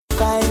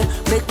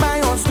make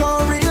my own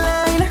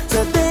storyline.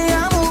 Today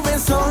I'm moving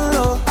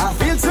solo. I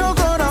feel so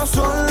good I'm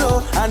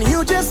solo, and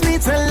you just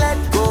need to let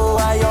go.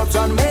 I out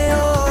on my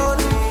own.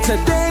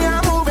 Today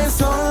I'm moving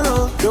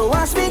solo. Don't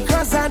ask me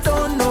 'cause I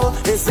don't know.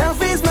 This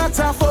selfie's not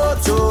a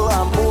photo.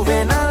 I'm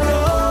moving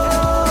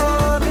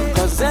alone.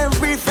 'Cause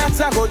every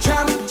flex I go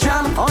jam.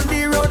 On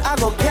the road I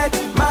go get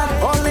mad.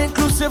 All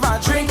inclusive I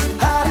drink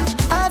hard.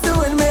 I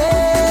doing me.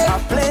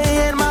 I'm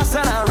playing my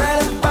son I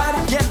red bad.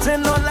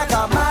 Getting on like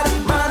a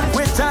madman.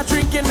 With a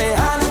drink in my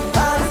hand.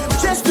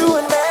 Just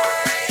doing me.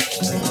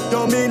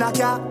 You mean I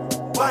can't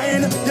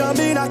wine? You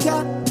mean I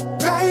can't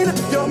grind?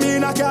 You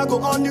mean I can't go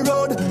on the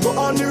road? Go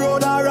on the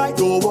road, alright.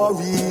 Don't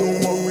worry.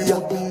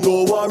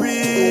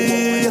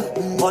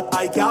 But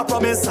I can't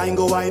promise I ain't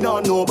go wine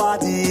on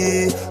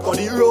nobody. 'Cause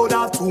the road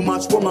have too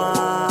much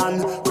woman.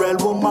 Real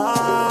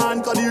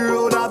woman. 'Cause the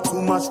road have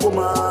too much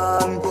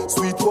woman.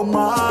 Sweet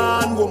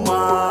woman.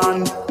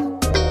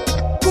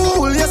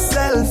 Cool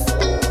yourself.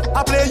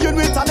 I play you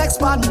with an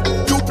ex-man.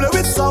 You play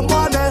with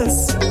someone else.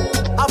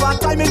 Have a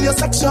time in your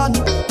section.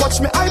 Watch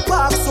me I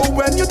park, so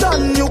when you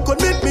done, you could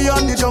meet me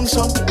on the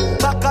junction.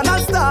 Back and I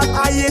start,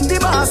 I in the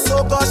mass,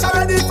 so gosh, I'm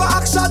ready for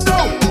action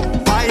now.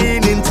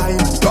 Fine in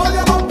time. Roll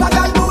your bumper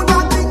and do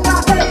nothing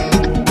again.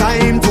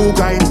 Time to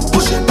grind.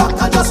 Push it back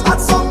and just add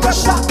some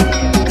pressure.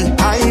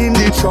 Behind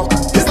the truck,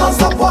 it's not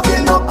stop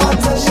walking up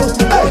attention.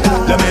 Hey,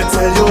 let me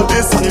tell you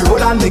this on the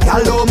road and the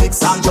gal don't mix,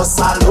 I'm just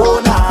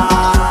alone.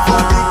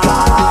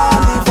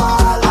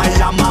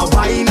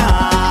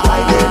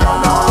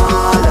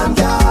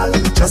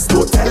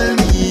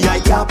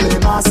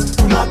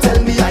 Do not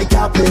tell me I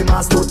can't play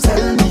mass. Don't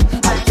tell me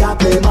I can't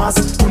play mass.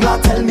 Do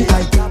not tell me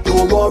I can't.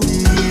 Don't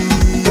worry.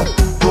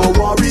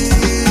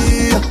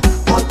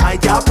 But I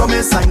can't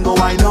promise I ain't go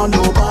wine on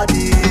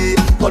nobody.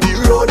 'Cause the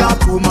road have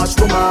too much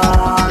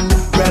woman.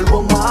 Real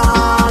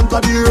woman.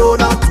 'Cause the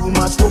road have too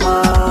much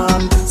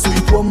woman.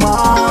 Sweet woman.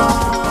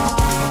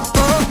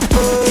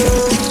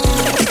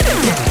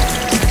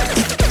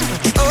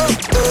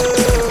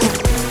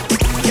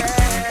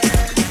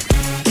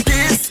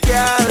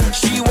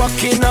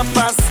 Walking up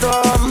a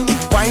storm,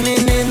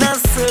 whining in a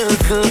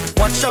circle.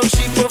 Watch how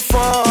she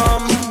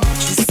perform.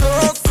 She's so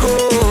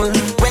cool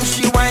when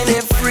she whine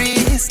and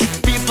freeze.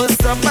 People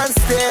stop and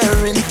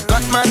staring.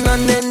 Got man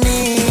on their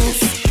knees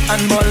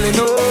and bawling.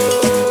 Oh,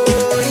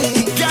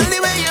 girl, the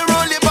way you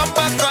roll your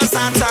bumper cause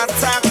heart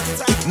attack,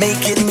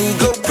 making me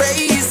go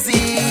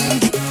crazy.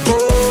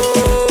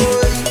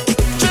 Oh,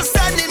 just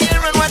standing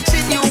here and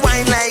watching you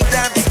whine like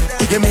that.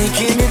 You're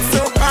making it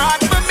so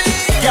hard for me.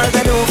 Girl,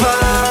 bend over.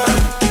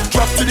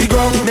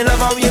 Me love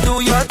how you do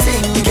your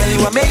thing, girl,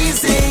 you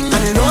amazing,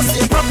 and you know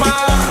stay proper.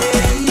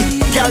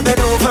 Girl, bend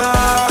over,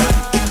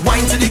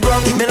 wine to the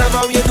ground. Me love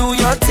how you do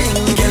your thing,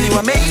 girl, you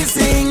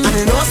amazing, and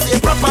you know stay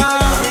proper.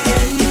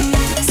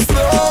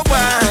 Slow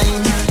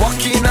wine,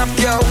 walking up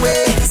your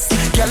waist,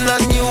 girl,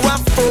 on you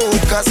are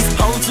focus,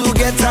 how to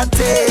get a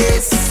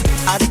taste.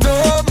 I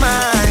don't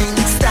mind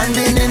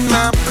standing in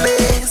my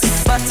place,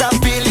 but I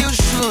feel you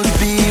should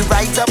be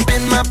right up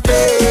in my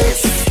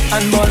face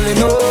and balling.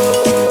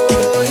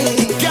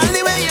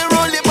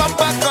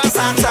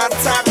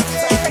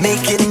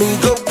 Making me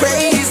go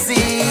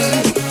crazy.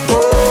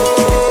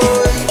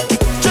 Boy,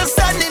 just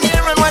standing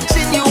here and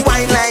watching you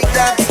whine like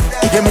that.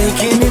 You're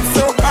making it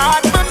so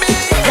hard for me.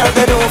 Girl,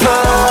 bend over,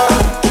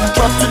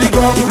 drop to the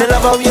ground. Me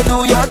love how you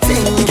do your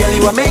thing, girl,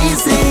 you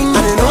amazing,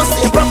 and you know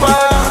stay proper.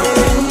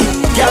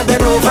 Girl,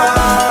 bend over,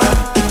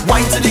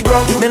 wine to the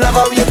ground. Me love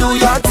how you do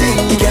your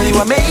thing, girl,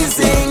 you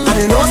amazing, and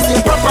you know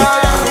stay proper.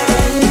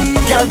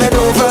 Girl, bend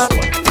over.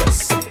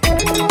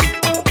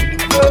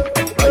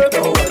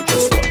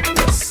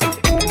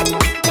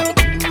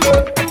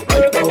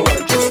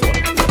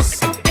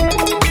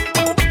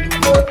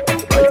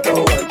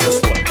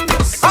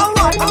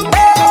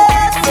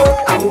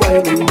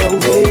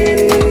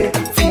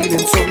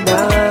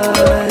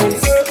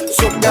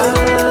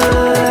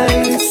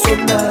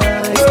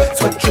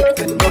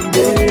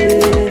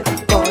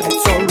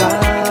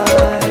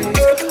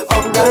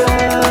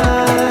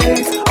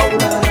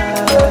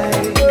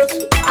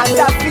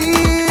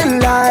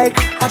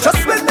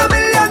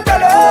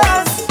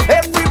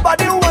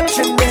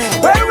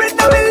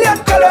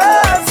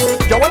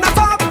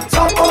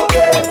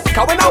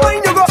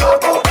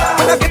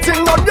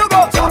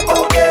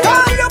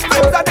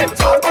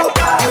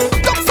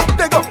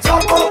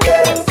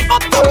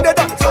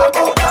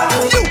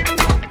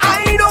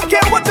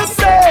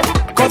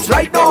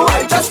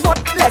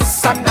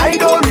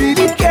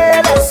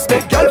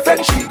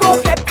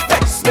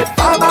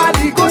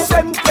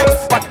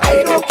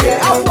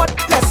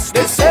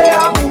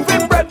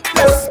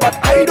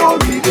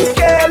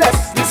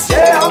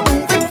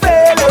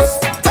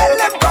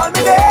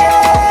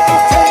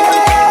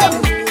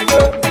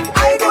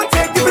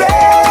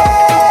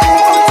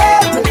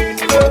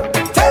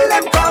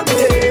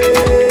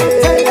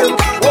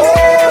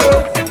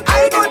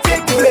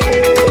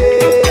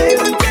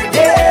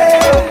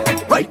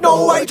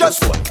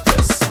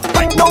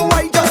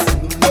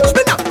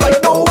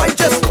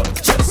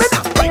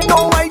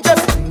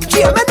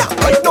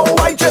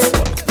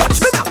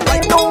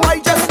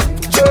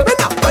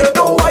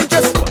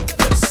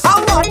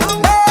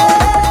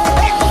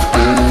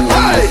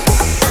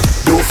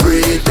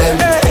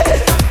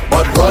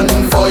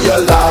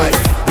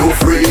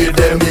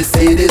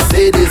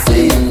 say this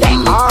thing.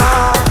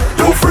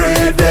 Don't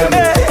free them,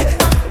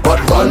 but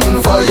run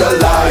for your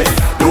life.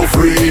 Don't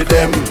free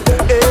them.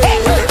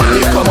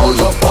 They come out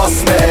of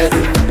boss mad.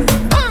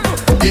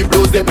 The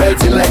blues they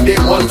belting like they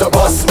want to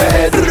boss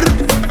mad.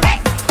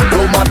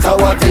 No matter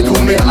what they do,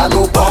 me I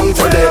no bang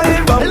to them.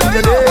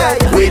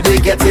 Way they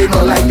get in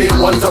on like they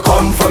want to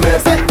come for me.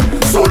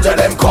 Soldier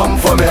them come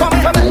for me.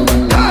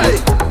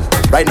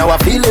 Right now I'm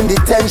feeling the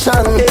tension,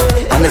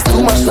 and it's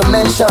too much to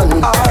mention.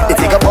 They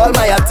take up all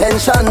my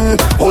attention.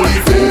 Holy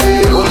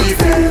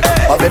faith,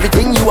 of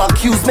everything you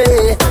accuse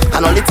me,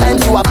 and all the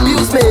times you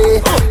abuse me,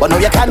 but no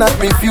you cannot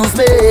refuse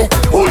me.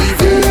 Holy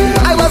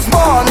faith. I was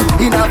born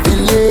in a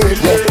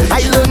village.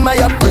 I learned my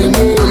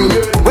upbringing,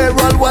 where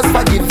all was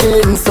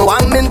forgiven. So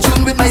I'm in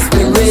tune with my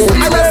spirit.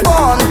 I was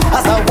born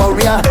as a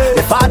warrior.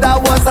 The father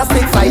was a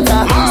snake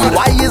fighter. So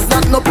why is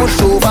that no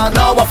pushover?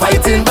 Now we're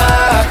fighting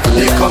back.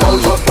 They come out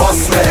of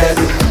boss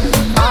mad.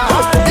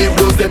 They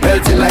blues they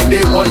belting like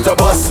they want to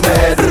bust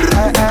mad.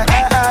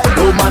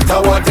 No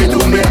matter what they do,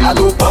 me I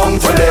do bang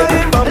for them.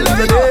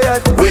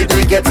 Way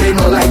they get in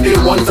on like they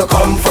want to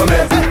come for me.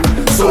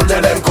 So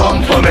let them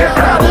come for me.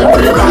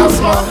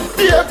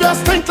 Behavior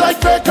stink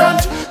like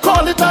vagrant.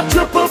 Call it a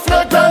triple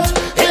flagrant.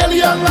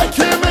 Alien like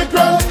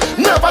immigrant.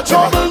 Never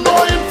trouble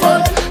no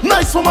infant.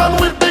 Nice woman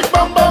with big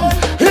bam bam.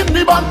 In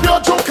the band pure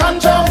joke and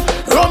jam.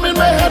 Rum in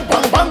my head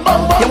bang bang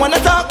bang bang. You wanna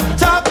talk,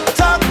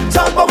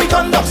 but we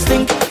conduct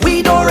stink.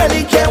 We don't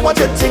really care what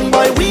you think,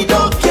 boy. We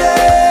don't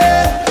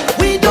care.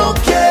 We don't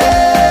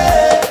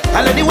care.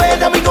 And anyway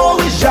that we go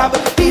is job.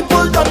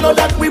 People don't know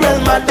that we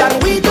real mad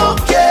and we don't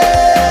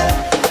care.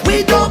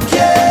 We don't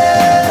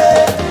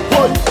care.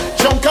 Boy,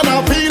 junk and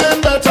I'm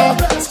feeling better.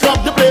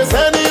 Scrap the place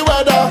any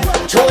weather.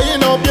 Throwing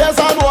up beers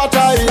and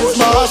water is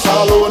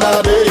martial on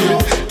a day.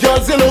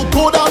 Girls you look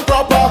good and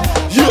proper.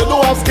 You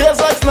don't have scales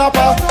like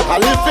snapper.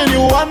 I live in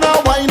you and I'm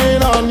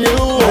whining on you.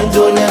 I'm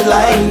doing it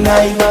like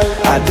Nike.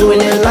 I'm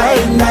doing it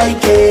like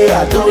Nike.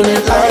 I'm doing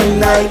it like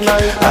Nike.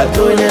 I'm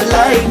doing it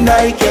like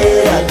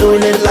Nike. I'm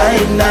doing it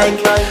like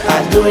Nike.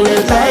 I'm doing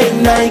it like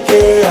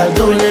Nike. I'm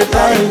doing it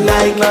like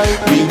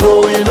Nike. We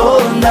going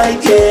all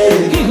Nike.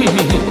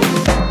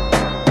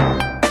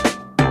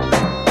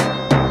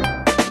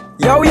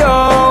 Yo yo,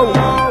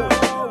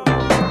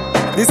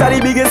 this are the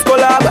biggest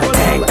collab.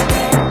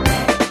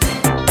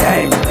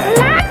 Dang, dang,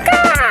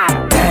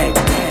 dang,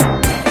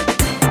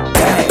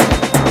 dang.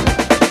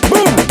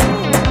 Boom!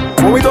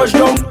 When we touch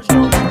down,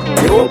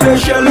 they won't play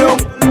shell long.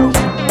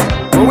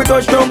 When we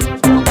touch down,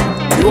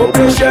 they won't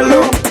play shell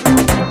long.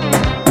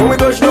 When we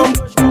touch down,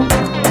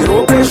 they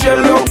won't play shell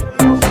long.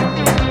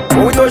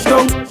 When we touch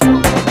down,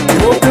 they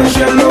won't play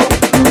shell long.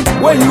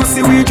 When you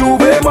see we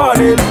Juve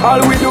morning,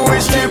 all we do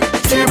is chip.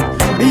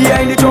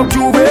 Behind the truck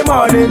Juve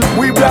morning,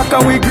 we black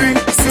and we green,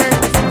 see.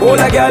 All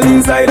a girl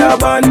inside a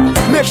van,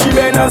 make she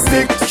bend and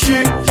stick,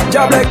 she.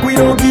 Job like we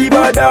don't give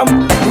a damn,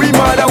 we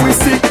mad and we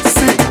sick.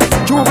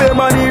 Juve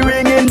money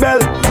ringing bell,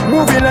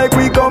 moving like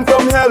we come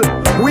from hell.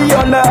 We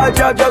under a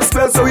jab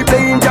spell, so we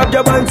playing jab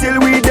until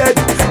we dead.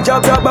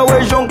 Jab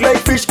away junk like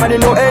fish, and you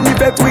know any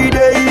effect we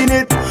dey in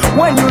it.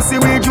 When you see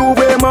we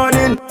Juve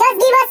morning, just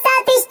give us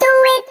that fish to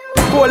it.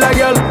 Pull a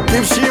girl,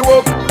 if she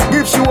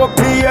walk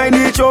behind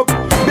the truck.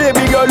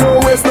 Baby girl, no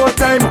waste no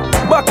time.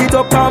 Back it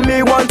up on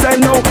me one time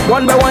now.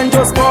 One by one,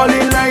 just fall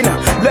in line.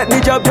 Let me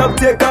jab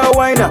take a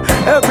wine.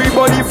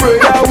 Everybody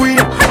afraid I win.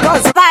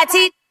 Cause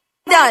Party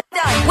done.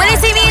 When you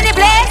see me in the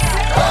place,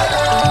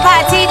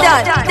 party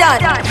done.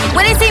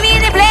 When you see me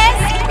in the place,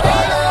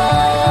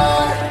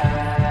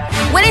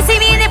 when you see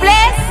me in the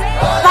place,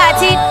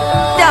 party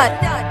done.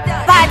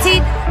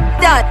 Party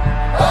done.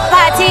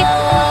 Party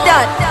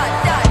done.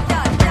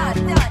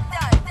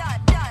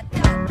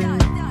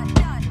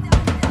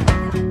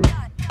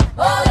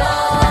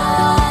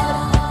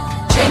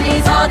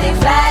 Chinese on the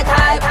flag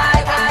high.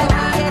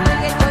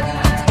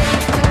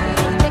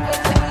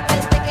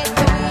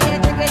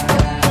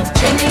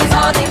 Chinese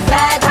on the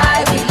flag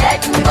high. We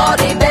letting go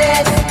the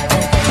best.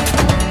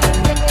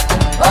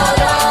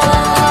 Hold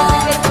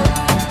on.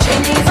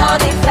 Chinese on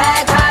the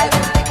flag high.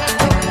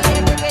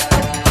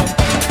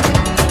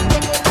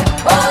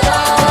 Hold on.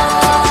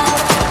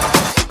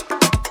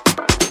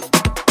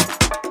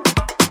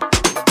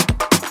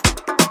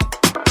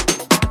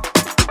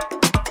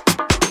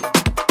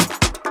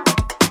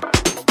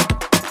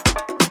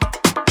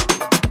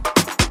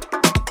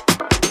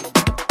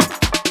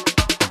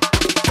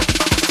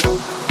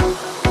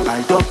 I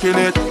ducking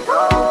it.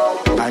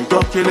 I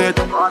ducking it.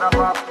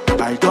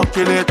 I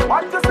ducking it.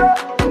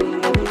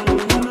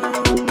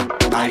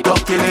 I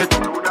ducking it.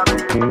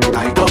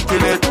 I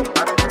ducking it.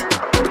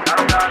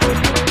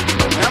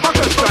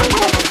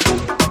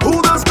 Who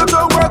does go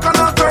to work on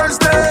a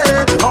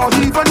Thursday or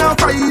even a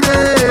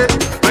Friday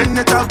when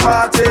it have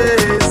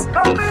parties?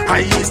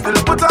 I still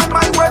put on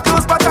my work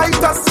clothes, but I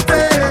just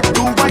stay.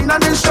 Do wine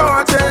and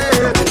shorty.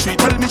 She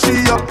tell me she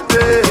up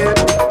there.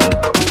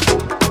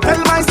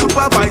 Tell my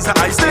supervisor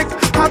I sick.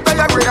 After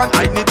I agree and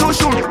I need to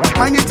shoot.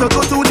 I need to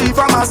go to the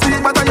pharmacy,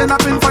 but I end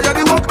up in fire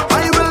the work.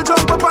 I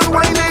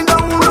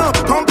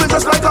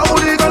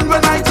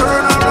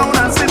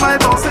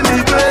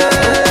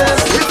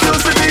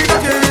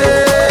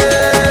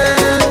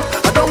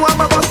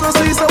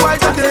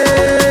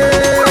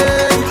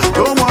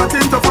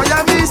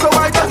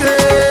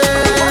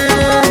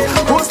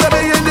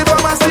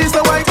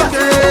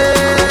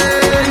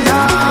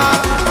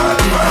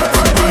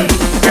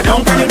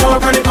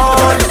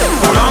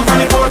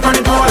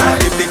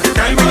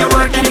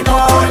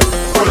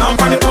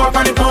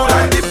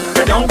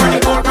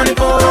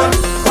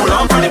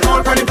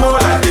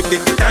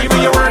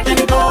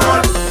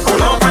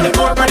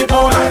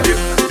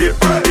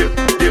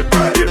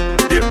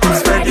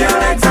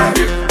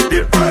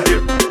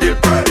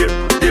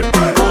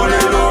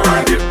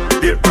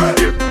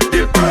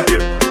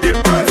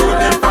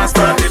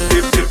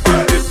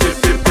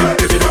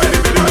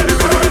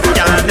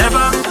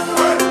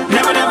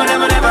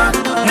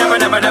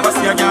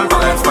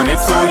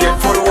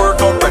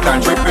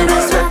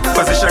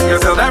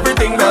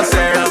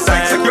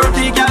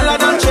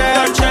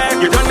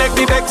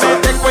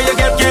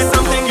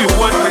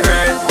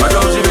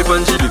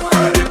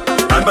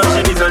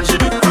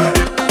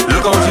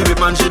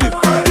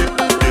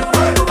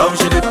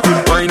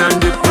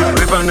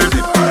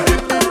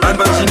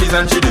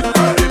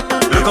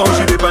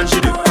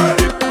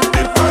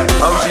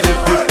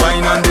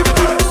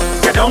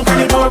down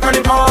on the pole, on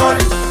the pole.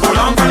 Pull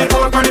on the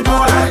pole, on the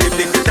pole. If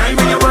this the time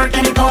when you're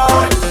working the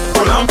pole,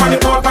 pull on the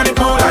pole, on the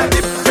pole.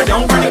 If you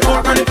down on the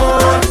pole, on the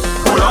pole.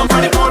 Pull on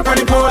the pole, on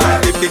the pole.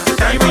 If this the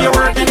time when you're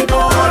working the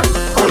pole,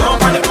 pull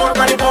on the pole,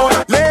 on the pole.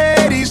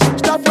 Ladies,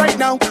 stop right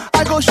now.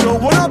 I go show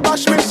what a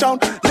bashment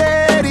sound.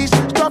 Ladies,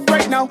 stop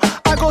right now.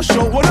 I go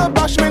show what a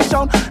bashment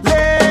sound.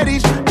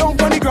 Ladies,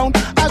 don't on the ground.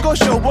 I go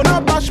show what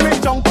a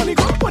bashment sound. On the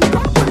ground, on the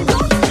ground, on the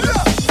ground.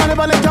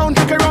 Carnival in town,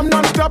 take a rum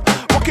non-stop.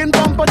 Walking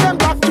bumper, then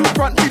back to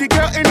front. See the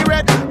girl in the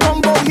red,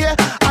 combo here.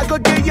 I go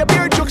get your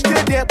beer jokes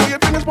still there. Put your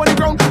fingers on the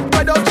ground,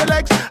 spread out your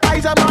legs.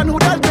 I's a man who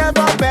does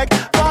never beg.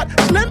 Fat,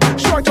 slim,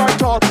 short or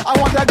tall. I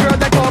want a girl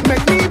that can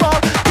make me ball.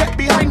 Get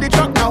behind the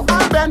truck now,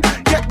 I'm bend.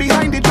 Get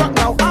behind the truck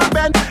now, I'm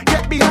bend.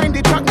 Get behind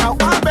the truck now,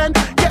 I'm bend.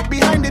 Get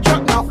behind the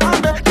truck now,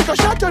 I'm bend. Take a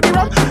shot to the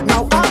rum,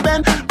 now I'm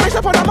bend. Brace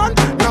up on the man,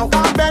 now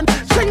I'm bend.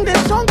 Sing this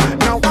song,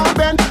 now I'm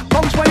bend.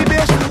 Bumps for the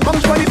bass,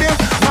 bumps for the bass.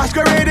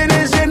 Masquerading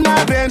is in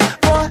my vein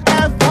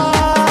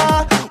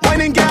forever.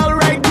 Whining girl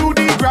right to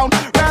the ground,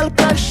 real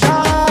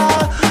pressure.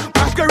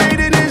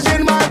 Masquerading is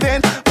in my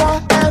vein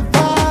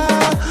forever.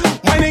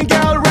 Whining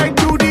girl right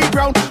to the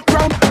ground,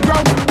 ground,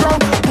 ground,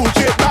 ground. Push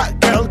it back,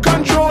 girl,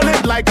 control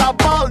it like a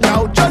ball.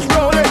 Now just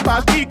roll it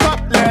past the cup.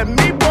 Let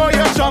me pour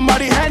you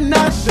somebody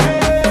Hennessy.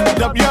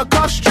 Up your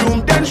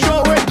costume, then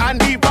show it, and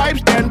the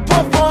vibes, then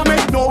perform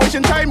it. No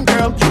wasting time,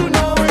 girl, you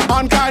know it.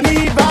 On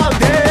Carnival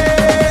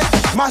Day,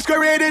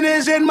 masquerading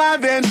is in my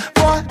vein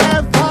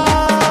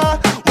forever.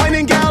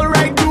 Whining girl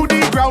right to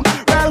the ground,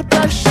 real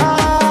pressure.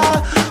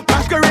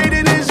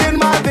 Masquerading is in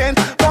my vein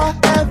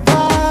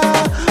forever.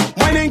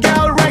 Whining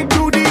girl right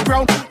to the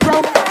ground,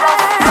 ground,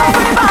 ground.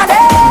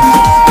 Everybody,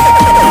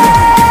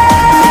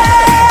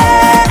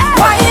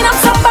 wind up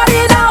somebody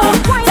now.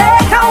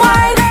 Take a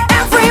wine,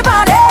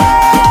 everybody.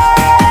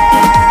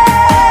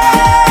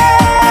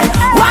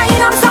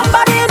 Wind up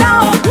somebody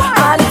now.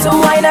 A little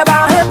wine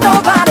never hurt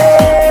nobody.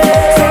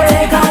 So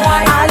take a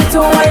wine. A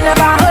little wine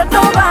never hurt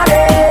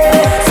nobody.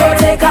 So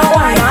take a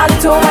wine. A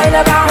little wine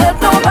never hurt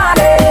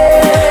nobody.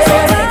 So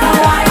take a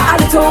wine. A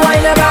little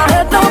wine never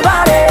hurt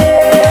nobody.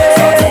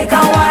 So take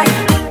a wine.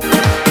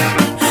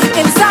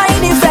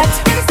 Inside effect,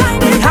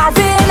 we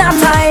having a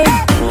time.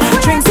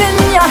 Drinks in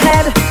your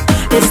head.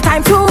 It's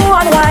time to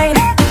unwind.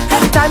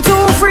 Time to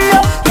free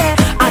up.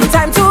 And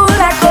time to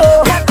let go.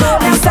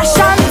 The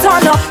session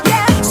turn up.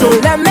 So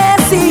let me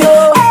see you.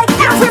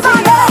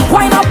 Everybody,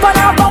 wind up on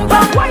a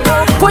bumper.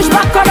 Push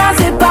back on a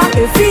zipper.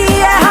 If he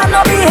have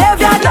no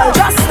behavior, now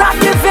just start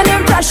giving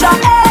him pressure.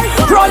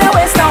 Roll your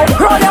waist now.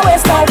 Roll your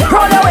waist now.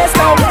 Roll your waist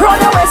now. Roll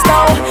your waist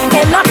now.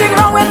 Ain't nothing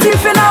wrong with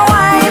teeth in a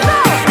wine.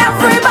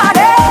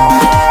 Everybody,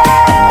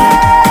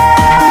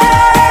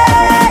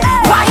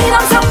 wind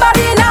up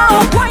somebody now.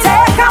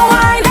 Take a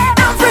wine.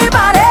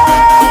 Everybody,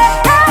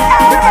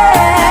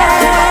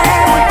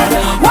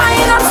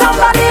 wind up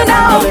somebody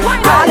now.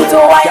 A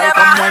little wine Girl,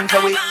 never. come wine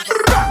for we.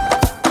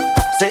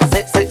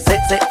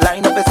 Sit,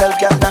 line up yourself,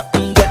 girl. Now,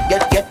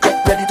 get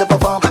ready to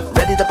perform,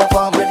 ready to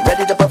perform,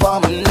 ready to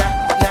perform.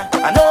 Nah.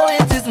 I know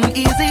it isn't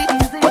easy,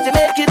 but you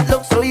make it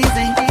look so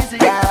easy,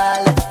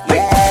 girl.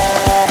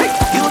 Yeah,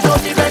 you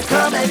don't need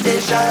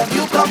recommendation,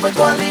 you come with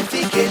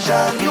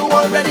qualification. You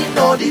already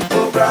know the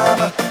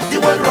program, the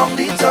world wrong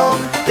the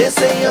tongue. They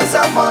say you're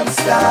a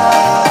monster,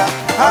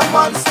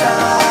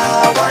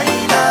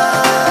 whiner.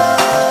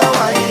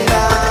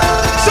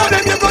 Show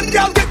them your good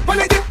girl, dip on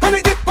it, dip on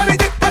it, dip on it,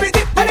 dip on it,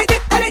 dip on it,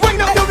 dip on it.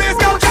 Wind up your waist,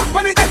 girl, dip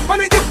on it, dip on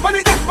it, dip on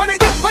it, dip on it,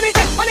 dip on it,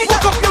 dip on it.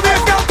 Walk up your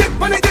waist, girl,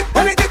 dip on it, dip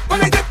on it, dip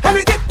on it, dip on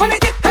it, dip on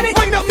it, dip on it.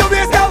 Wind up your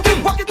waist, girl,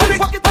 dip on it, walk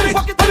it, walk it,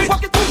 walk it, walk it,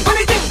 walk it, dip on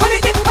it, dip on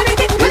it, dip on it,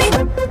 dip on it.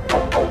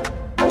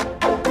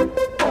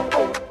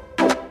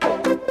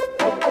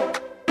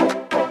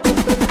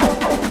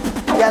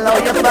 Girl, how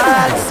you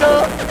bad so?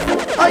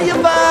 How you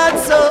bad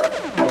so?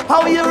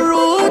 How you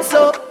rude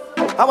so?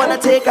 I wanna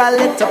take a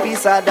little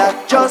piece of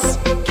that. Just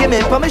give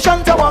me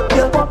permission to walk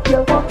you.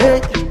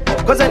 Hey,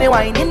 cause any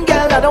whining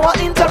girl, I don't want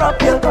to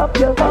interrupt you.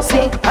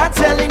 See, I'm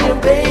telling you,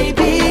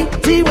 baby,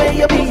 the way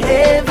you're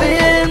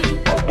behaving.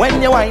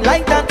 When you whine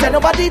like that, tell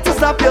nobody to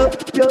stop you.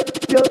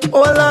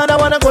 Oh Lord, I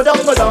wanna go down.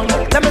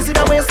 Let me see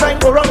the waistline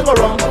go wrong.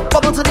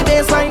 Bubble to the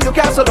baseline, you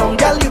can't sit down.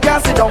 Girl, you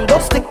can't sit down.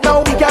 Don't stick now,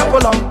 we can't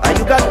prolong. And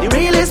you got the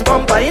realest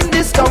bumper in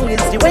this town.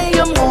 It's the way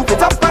you move it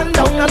up and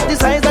down. Not the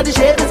size, not the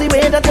shape, it's the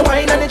way that you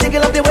whine and the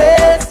jiggle of the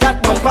waist. That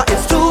bumper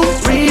is too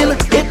real,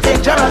 it's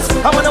dangerous.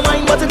 I wanna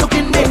whine, but it's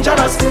looking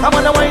dangerous. I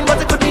wanna whine,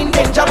 but it could be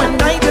danger. When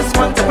I just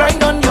want to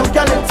grind on you,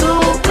 girl, it's too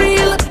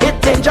real, it's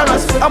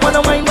dangerous. I wanna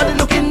whine, but it's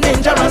looking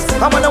dangerous.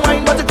 I wanna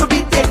whine, but it could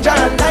be danger.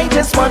 And I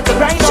just want to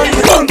grind on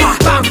you. Bang,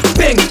 bam,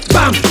 bing,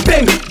 bam,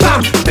 bing,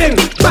 bam, bing,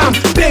 bam,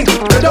 bing.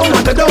 Go down,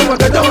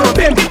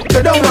 bim. Go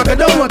down,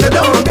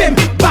 bim.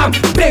 Bam,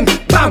 bing,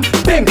 bam,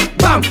 bing,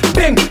 bam,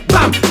 bing,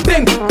 bam,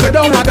 bing. Go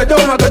down,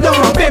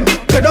 bim.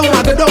 Go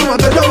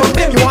down,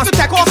 bim. You want to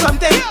tackle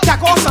something,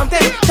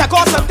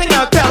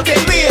 I'll belt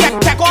it.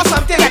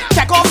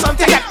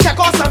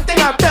 Tackle something,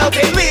 I'll belt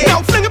it.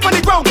 Now fling it on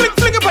the ground,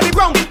 fling it on the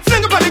ground,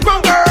 fling it on the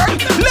ground, girl.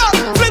 Look,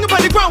 fling it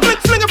on the ground,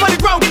 fling it on the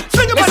ground,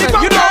 fling it on the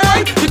ground. You know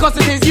why? Because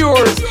it is you.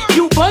 yours.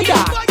 You buy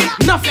that.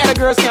 Enough other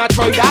girls can't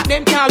try that.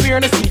 Them can't wear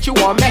in the street. You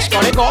want mesh,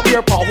 gonna got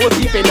beer pot, whole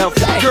deep in the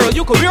flesh. Girl,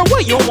 you can wear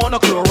what you want, no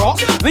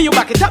Clorox. When you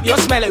back it up, you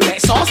smell it like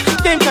sauce.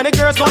 Them kind of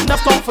girls got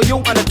enough talk for you,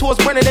 and the toes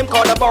burning them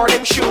call the bar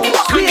them shoes.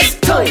 Waste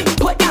time.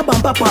 Put that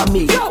bump up on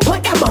me.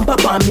 Put that bump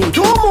up on me.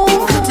 Don't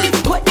move.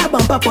 Put that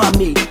bump up on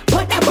me.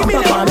 Put that bump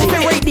up on me.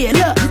 Right there,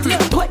 look.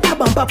 Put that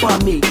bump up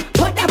on me.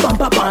 Put that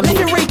bump up on me.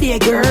 Right there,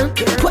 girl.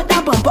 Put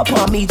that bump up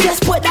on me.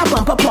 Just put that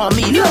bump up on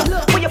me.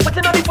 Look. When you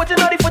putting on the ear.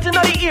 Putting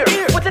on the ear.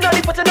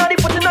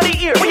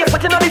 When you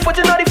putting on the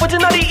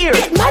ear.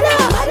 Get mad up.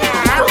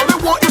 All I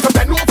want is a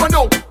bend over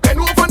now, bend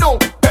over now,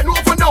 bend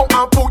over now,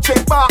 and pull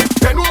check back.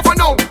 Bend over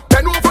now,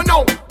 bend over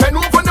now, bend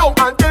over now,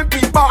 and then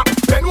beat back.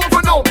 Bend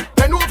over now,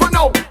 bend over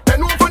now,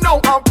 bend over now,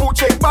 and pull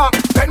check back.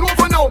 Bend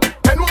over now,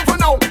 bend over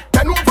now,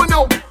 bend over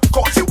now.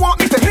 Cause she want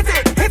me to hit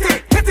it,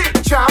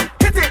 champ,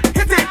 hit it.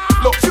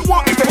 Look, she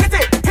want me to hit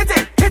it,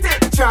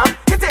 champ,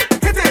 hit it.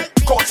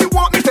 Cause she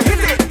want me to hit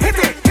it,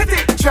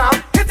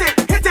 champ, hit it.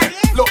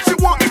 Look, she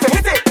want me to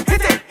hit it,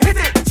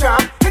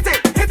 champ, hit it.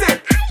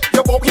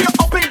 You won't hear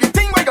up in the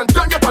thing wagon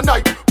done you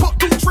tonight. Put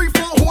 2, 3,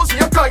 4 holes in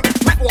your kite.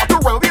 Make water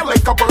around there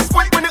like a burst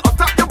fight. When it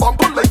attack your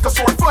bumper like a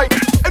sword fight.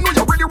 And when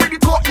you really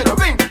talk, you the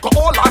ring. Cause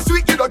all last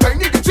week you the guy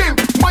need the gym.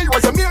 My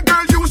resume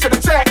girl use to the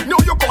check. Know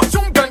your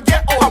costume done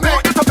get all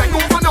mad. It's a bend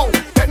over now,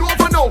 bend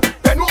over now,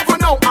 bend over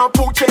now, and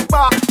pull check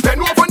back.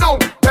 Bend over now,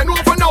 bend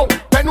over now,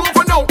 bend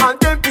over now, and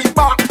then beat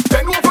back.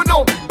 Bend over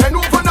now, bend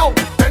over now,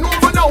 bend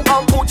over now,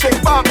 and pull check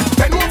back.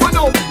 Bend over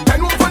now,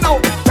 bend over now,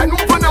 bend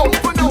over now.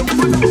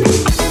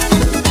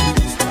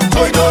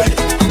 Toy toy,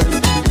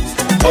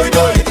 toy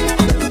toy,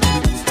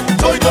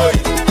 toy toy.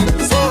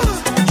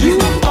 You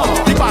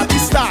are the party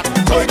start.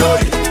 Toy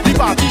toy, the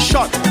party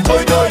shot.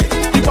 Toy toy,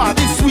 the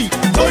party sweet.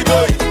 Toy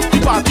toy, the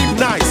party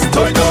nice.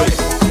 Toy toy.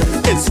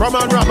 It's Ram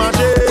and Ramage,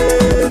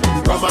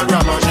 Ram and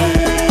Ramage.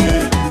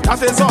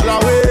 That is all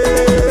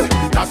away.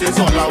 That is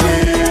all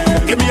away.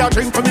 Give me a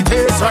drink for me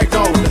case right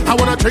now. I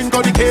wanna drink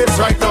on the case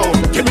right now.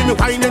 Give me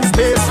wine in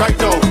space right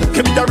now.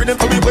 Give me the rhythm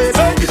for me waist.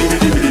 Bidi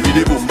bidi bidi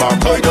bidi boom bam.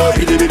 Toy toy.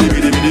 Bidi bidi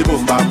bidi bidi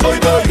boom bam. Toy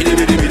toy. Bidi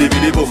bidi bidi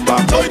bidi boom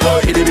bam. Toy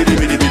toy. Bidi bidi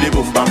bidi bidi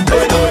boom bam.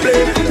 Toy toy.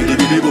 Bidi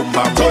bidi boom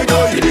bam. Toy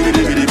toy. Bidi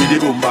bidi bidi bidi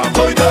boom bam.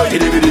 Toy toy.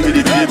 Bidi bidi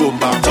bidi bidi boom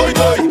bam. Toy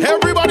toy.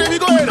 Everybody we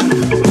going.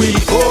 We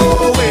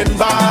going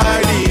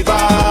by the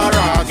bar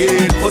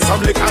again. Put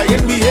some liquor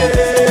in we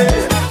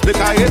head.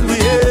 Liquor in we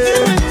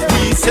head.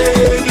 We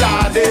say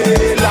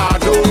lade,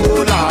 lado,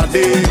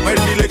 lade. When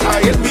the liquor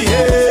in we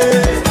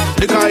head.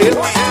 Liquor in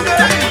we head.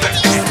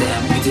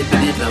 Damn, you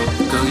dipping it low.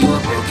 Girl, you a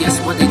pro. Guess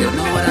what? They don't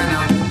know what I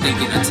know.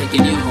 Thinking of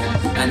taking you home.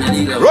 And I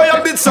need a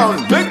Royal Beat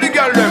Sound. Make the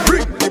girl them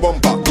bring the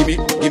bumper. Gimme,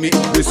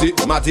 Missy,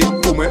 Matty,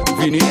 Ume,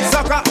 Vini.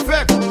 Saka,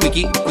 Fek.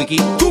 Wiki.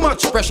 Too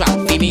much pressure.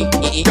 Gimme.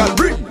 Girl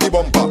bring the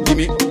bumper.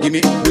 Gimme,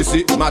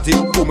 Missy, Matty,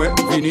 Ume,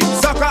 Vini.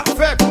 Saka,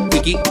 Fek.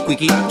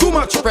 Wiki. Too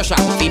much pressure.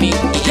 Gimme.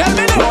 Girl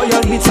me know.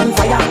 Royal beats on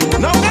fire.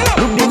 Now me know.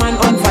 Look the man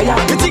on fire.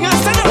 The thing I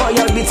stand up.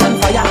 Royal beats on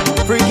fire.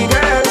 Freaky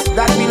girls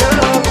that we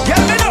love.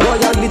 Girl me know.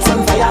 Royal beats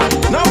on fire.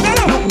 Now me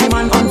know. Look the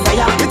man on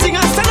fire. The thing I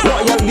stand up.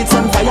 Royal beats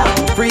on fire.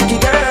 Freaky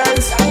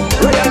girls.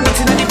 Royal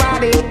beats in the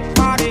party.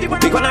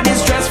 We gonna be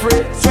stress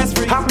free.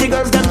 Half the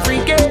girls done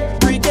freaky.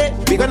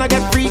 We gonna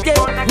get freaky.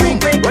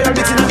 Royal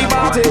beats in the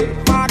party.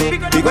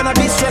 We gonna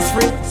be stress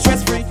free.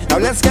 Now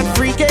let's get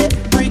freaky.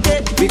 We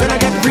gonna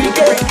get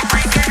freaky.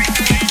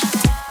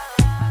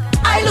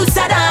 I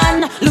looser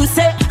than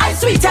Lucy. I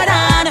sweeter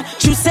than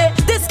you say.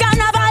 This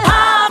carnival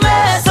have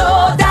me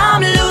so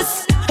damn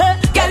loose.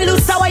 Get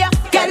loose, how ya?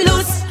 Get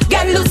loose,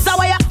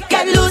 how ya?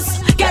 Get loose,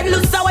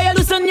 how ya?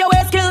 Loosen your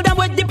waist, kill them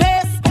with the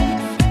pace.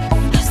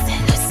 Lucy.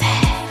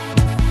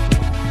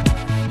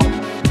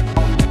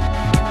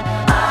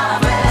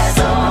 Have me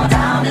so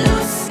damn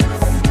loose.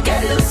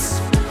 Get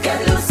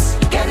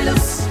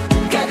loose.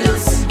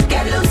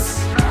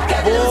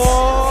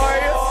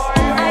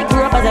 I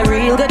grew up as a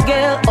real good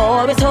girl,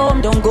 always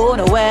home, don't go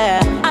nowhere.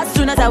 As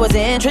soon as I was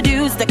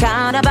introduced to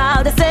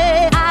carnival, they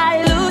say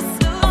I loose,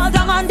 all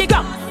down on the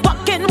ground,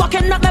 walking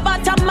up my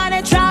bottom and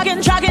it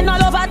dragging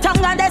all over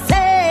tongue, and they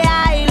say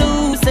I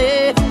lose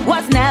it.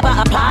 Was never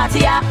a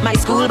party at my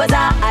school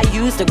bazaar I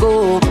used to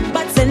go,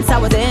 but since I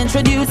was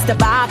introduced to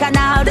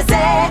Bacchanal, they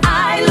say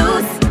I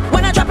lose.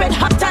 When I drop it,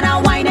 hot and I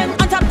whining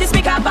on top the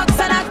speaker box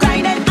and I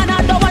grinding, and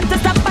I don't want to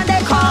stop and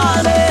they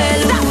call me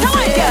loose. That's how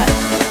I get.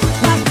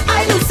 But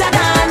I looser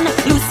than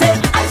Lucy,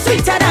 I'm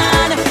sweeter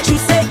than you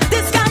say.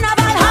 This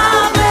carnival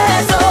have me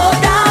so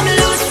damn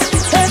loose.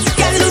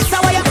 Get loose,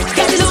 how ya?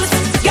 Get loose,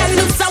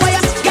 how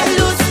ya? Get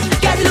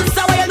loose,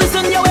 how ya?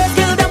 Loosen your waist,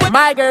 kill them with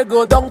My girl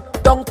go dunk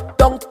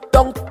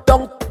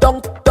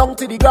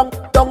to the ground.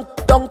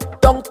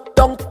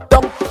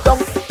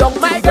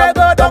 My girl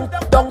go dunk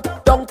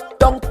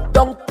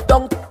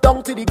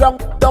to the ground.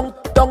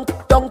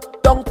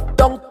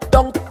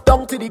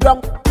 Dunk to the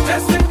ground.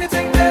 Just swing the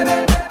thing,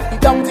 baby.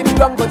 Down to the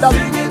ground, go down.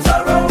 Swing it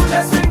around,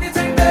 just swing the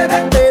thing,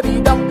 baby.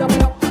 Baby, down.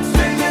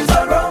 Swing it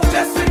around,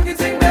 just swing the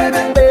thing,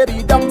 baby.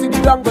 Baby, down to the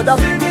ground, go down.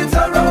 Swing it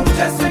around,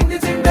 just swing the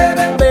thing,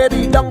 baby.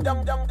 Baby, down.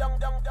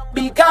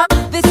 Because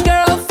this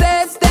girl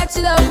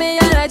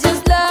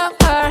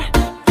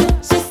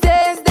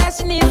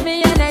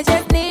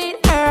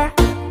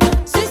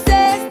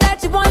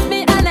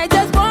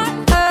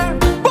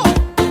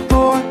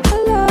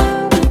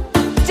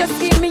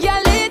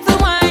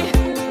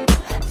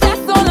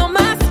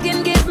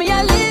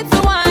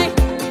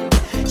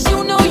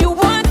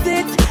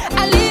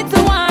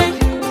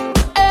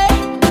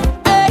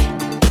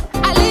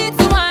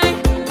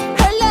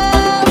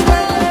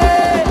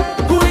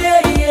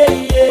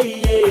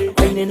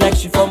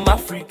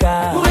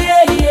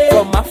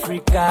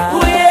God.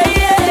 Oh yeah,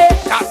 yeah.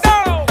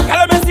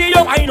 Girl, me see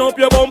you wind up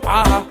your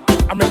bumper.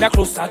 I'm ready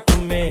closer to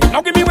me.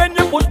 Now give me when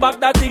you push back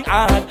that thing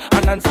hard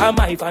and answer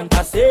my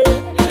fantasy.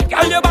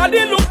 Girl, your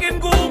body looking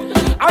good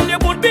and you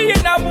would be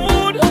in a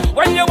mood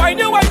when you wine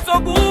so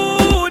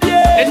good,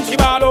 yeah. Then she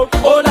ball out,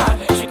 oh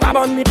Lord. She grab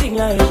on me thing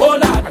like, oh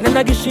Lord. And then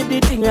I give she the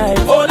thing like,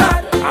 oh Lord.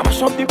 I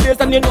mash up the place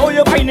and you know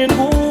you're whining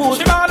good.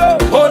 She ball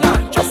out, oh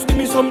Lord. Just give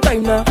me some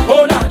time now,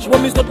 oh Lord. She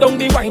want me stop down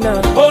the wine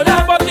now, oh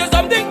Lord. But there's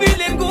something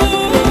feeling good.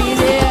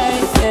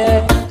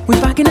 Yeah. We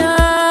backing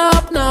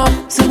up now,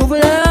 so move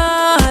it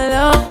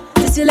along.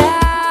 This your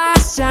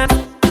last shot.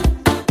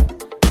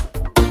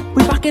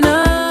 We backing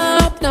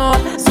up now,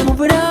 so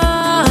move it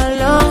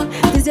along.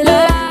 This your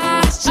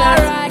last shot.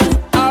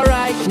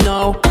 Alright,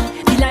 no.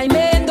 The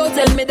lineman don't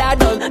tell me that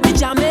done. The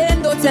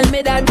jamming don't tell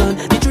me that done.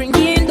 The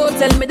drinking don't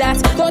tell me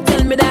that. Don't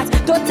tell me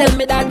that. Don't tell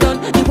me that done.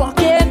 The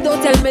walking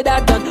don't tell me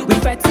that done. We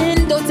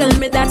fretting don't tell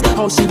me that.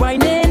 How she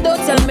whining don't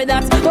tell me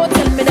that. Don't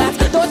tell me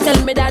that. Don't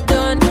tell me that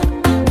done.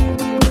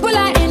 Pull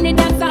her in the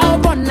dance, I'll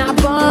run a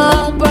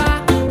bumper.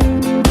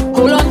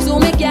 Hold on to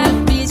me,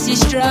 girl, piece of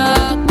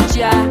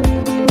structure.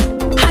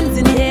 Hands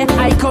in the air,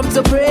 I come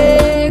to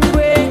break.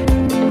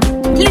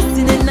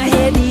 Listen in the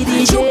head,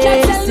 you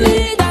can't tell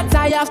me that I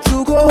have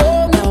to go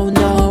home,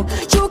 no.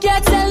 You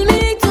can't tell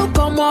me to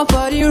come off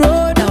of the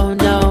road,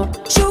 no.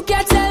 You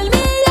can't tell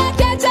me I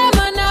can't jam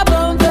on a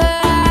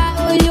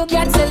bumper. You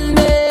can't tell me.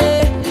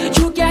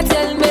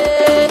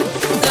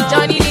 No.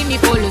 Johnny leave me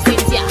follow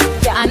Cynthia,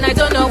 and I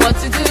don't know what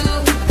to do.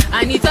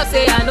 I need to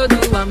say I know do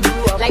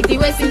like the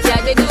way Cynthia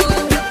they do.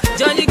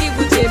 Johnny give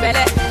Uche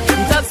belle.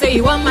 He talk say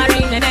he want marry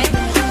nene.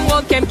 Who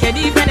want kem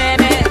kedi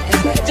feneme.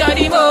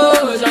 Johnny Mo,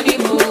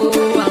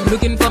 I'm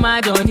looking for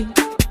my Johnny.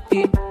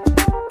 Yeah.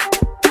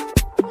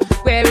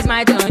 Where is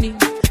my Johnny?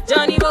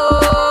 Johnny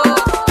Mo,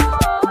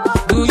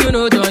 do you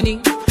know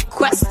Johnny?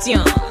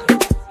 Question.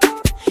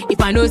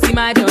 If I know see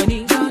my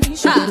Johnny,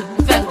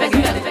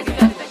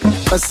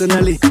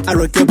 Personally, I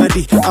rock your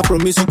body. I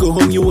promise you go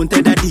home, you won't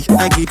tell daddy.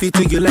 I give it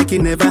to you like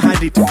you never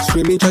had it.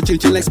 Screaming,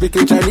 churching, like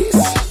speaking Chinese.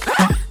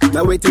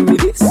 Now waiting me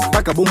this,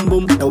 back a boom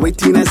boom. Now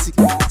waiting I see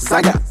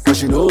Saga, cause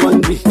she know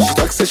one me. She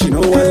talks so she know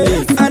one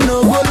me. I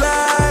know go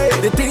lie,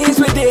 the things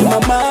within my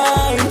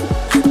mind.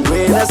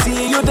 When I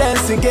see you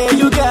dancing, girl,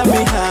 you got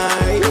me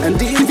high.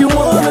 And if you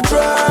wanna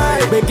try,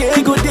 make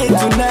a good day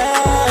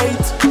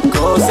tonight.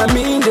 Cause I'm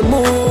in the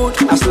mood.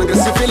 As long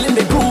as you feeling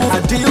the groove, I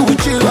deal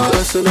with you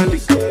personally.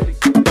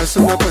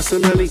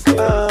 Personally,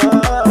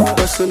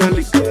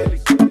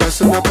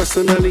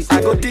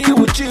 I go deal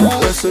with you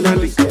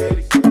personally.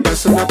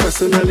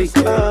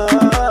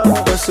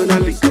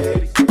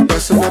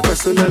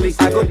 Personally,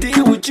 I go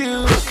deal with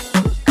you.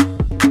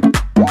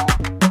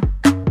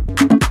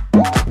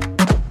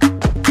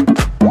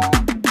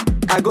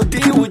 I go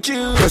deal with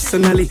you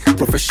personally,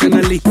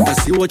 professionally. I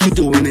see what you're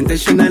doing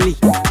intentionally.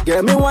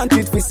 Yeah, me want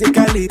it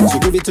physically, so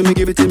give it to me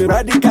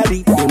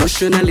radically,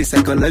 emotionally,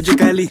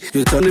 psychologically.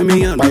 You're turning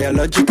me on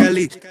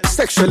biologically,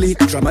 sexually,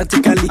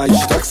 dramatically. And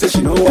she talks so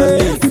she know what I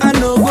mean. I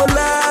know go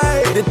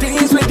lie, the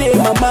things within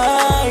my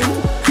mind.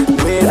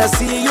 When I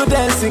see you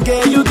dancing,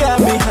 girl, you got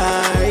me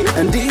high.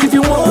 And if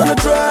you wanna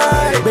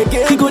try, make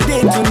a good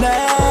day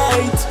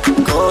tonight.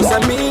 Cause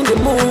I'm in the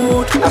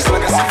mood. As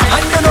long as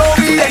and you know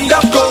we end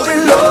up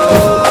going low,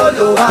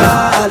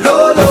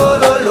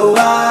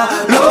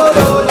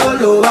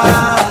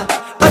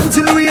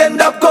 until we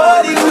end up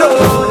going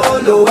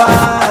low,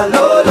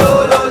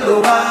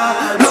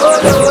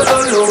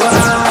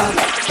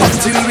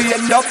 until we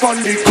end up on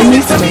the give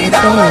it to me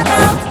that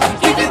workout,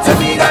 give it to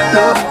me that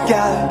love,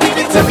 girl, give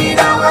it to me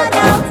that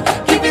workout,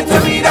 give it to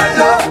me that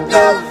love,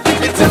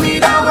 give it to me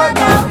that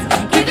workout,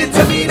 give it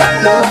to me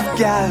that love,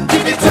 girl,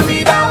 give it to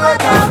me that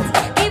workout.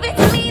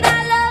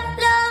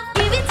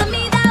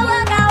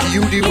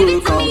 You the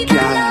workout,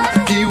 girl.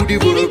 You the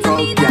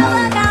workout,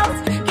 girl.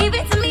 Give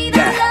it to me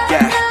that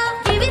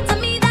love. Give it to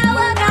me that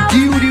workout.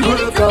 You the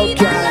workout,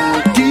 girl.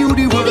 You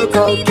the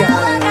workout,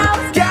 girl.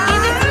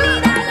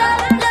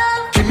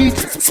 Give me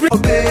oh,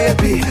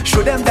 baby.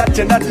 Show them that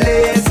you're not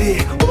lazy.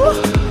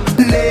 Ooh,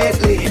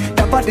 lately,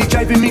 that body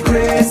driving me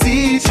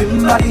crazy.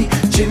 Gym body.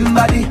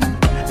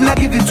 Now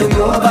give it to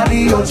your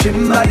body, oh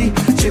gym body.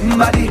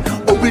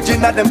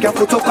 Original them can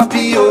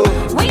photocopy, oh.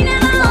 We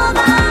never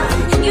over.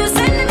 You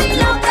sending me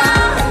loca.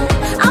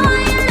 I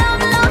want your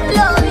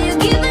love. You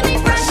giving me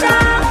pressure.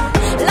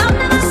 Love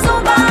never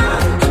sober.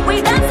 We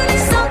dancing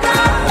in soca.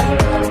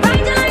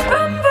 Riding like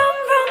brum.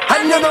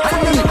 And you know,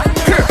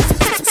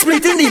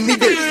 splitting in the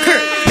middle.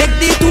 Make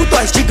the two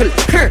toys jiggle.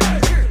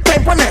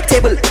 Climb on a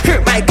table.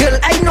 My girl,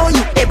 I know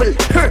you able.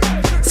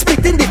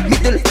 Split in the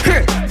middle.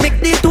 Make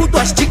the two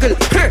toys jiggle.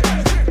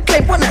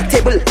 Climb on a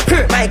table.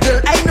 My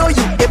girl, I know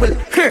you able.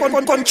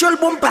 Control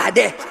bumper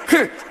there.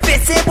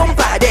 Face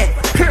bumper there.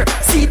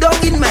 Sit down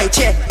in my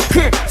chair.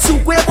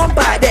 Sukwe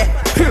bumper there.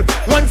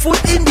 One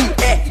foot in the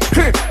air.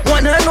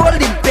 One hand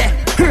holding bear.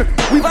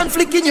 We one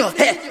flick in your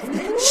hair.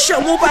 Show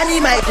me bunny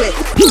my way.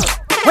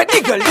 We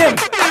diggle them.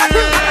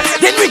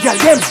 Then we girl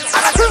them.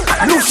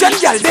 Lucian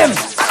girl them.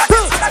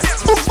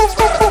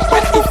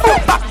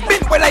 Back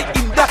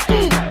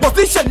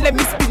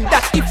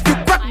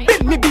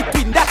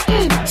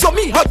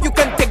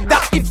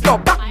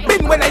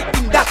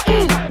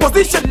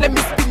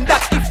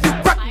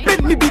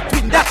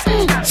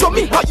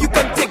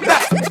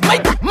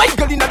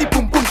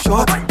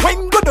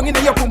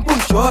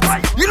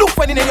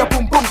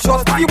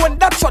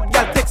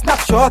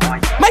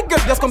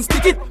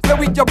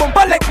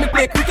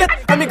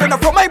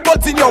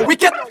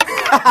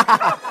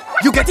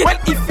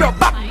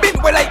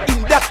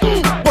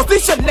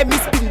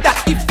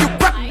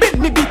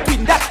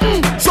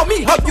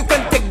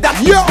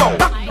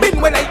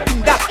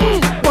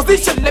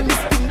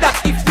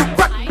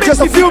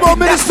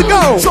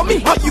go. Show me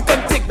how you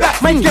can take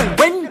that. My girl,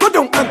 when go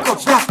down and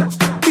touch that.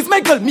 Please,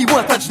 my girl, me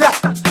won't touch that.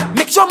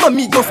 Make sure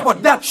mommy go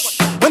spot that.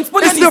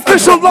 When It's the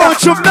official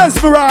launch of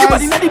Meserize. Your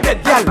body in the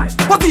bed, girl.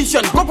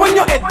 Position, go on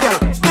your head, girl.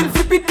 Then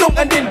flip it down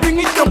and then bring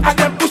it down and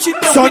then push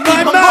it down.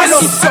 Sunlime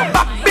It's your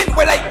back bend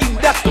well I in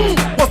that.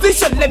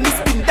 Position, let me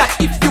spin that.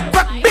 If you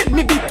crack bend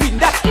me between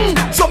that.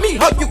 Show me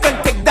how you can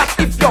take that.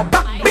 If your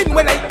back bend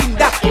well I in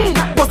that.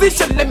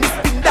 Position, let me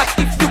spin that.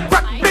 If you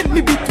crack bend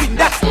me between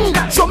that.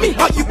 Show me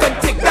how you can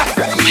take that.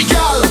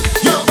 Girl,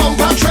 your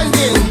bumper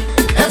trending.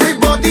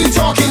 Everybody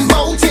talking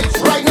about it.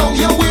 Right now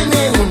you're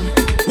winning.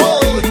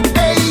 Whoa,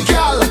 hey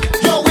girl,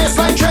 your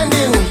waistline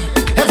trending.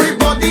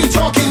 Everybody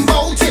talking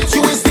about it.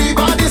 You is the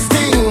baddest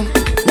thing.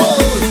 Whoa,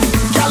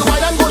 girl, why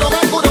don't go down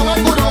and go down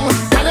and go down.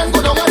 And then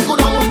go down and go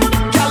down.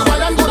 Girl, why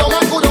don't go down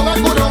and go down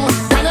and go down.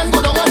 And then go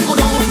down and go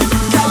down.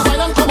 Girl, why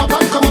don't come up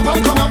and come up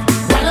and come up.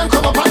 Why don't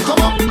come up and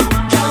come up.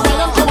 Girl, why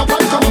don't come up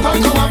and come up and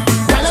come up.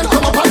 Why don't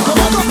come up and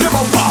come up.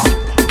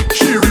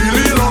 She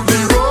really love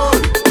the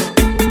road.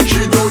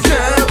 She don't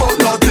care about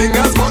nothing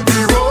else but the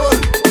road.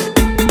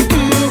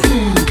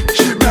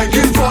 She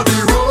begging for the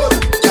road.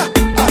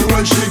 And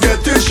when she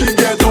get it, she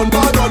get on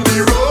bad on the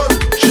road.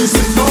 She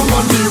sit down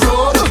on the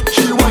road.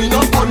 She wind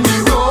up on the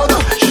road.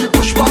 She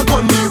push back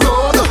on the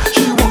road.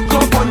 She walk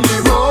up on the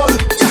road.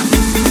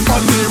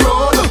 On the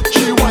road.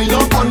 She wind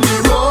up on the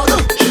road.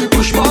 She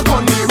push back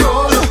on the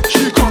road.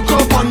 She cock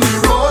up on the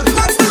road.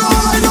 That's the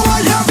all I know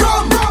I hear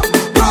from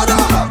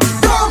brother,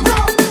 from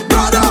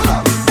brother,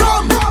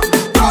 from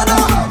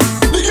brother.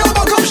 The girl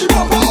back up, she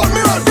bump on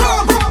me right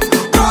from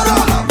brother,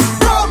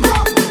 from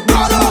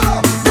brother,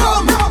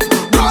 from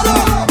brother,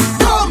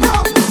 from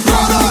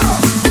brother.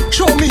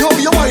 Show me how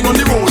you whine on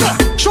the road.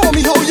 Show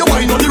me how you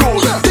whine on the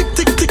road. Tick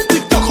tick tick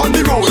tick tock on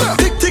the road.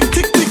 Tick tick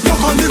tick tick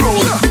tock on the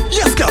road.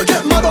 Yes, girl,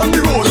 get mad on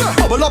the road.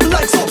 Bubble up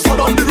like subside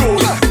on the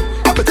road.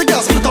 I bet the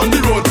gas put on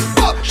the road.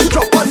 She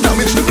drop and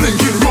damage the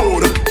blinking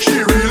road.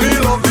 She really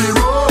love the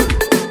road.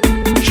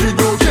 She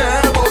don't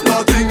care about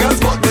nothing else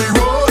but the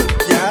road.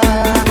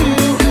 Yeah.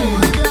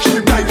 She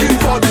begging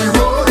for the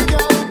road.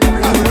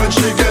 And when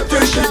she get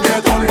it, she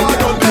get on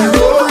bad on the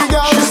road.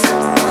 She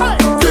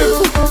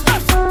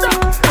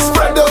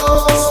Spread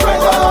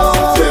out,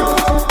 dip,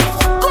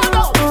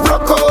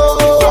 rock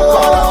out,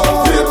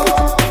 dip,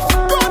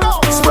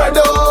 spread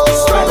out,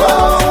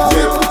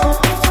 dip,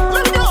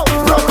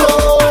 rock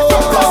out.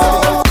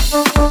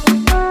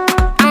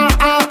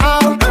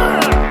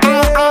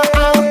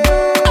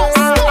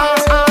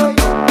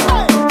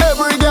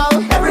 Every girl,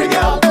 every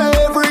girl,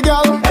 every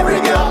girl, every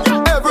girl,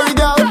 every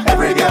girl,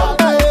 every girl,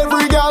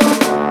 every girl,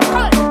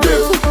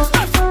 dip,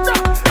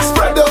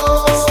 spread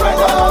out,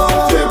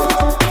 dip,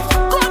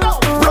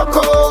 rock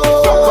out,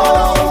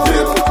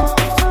 dip,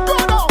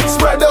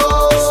 spread out,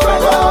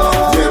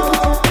 dip,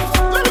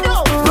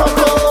 rock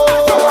out.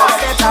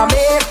 Better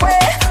make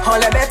way,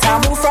 all better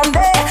move from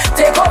there.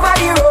 Take over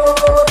the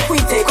road, we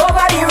take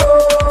over the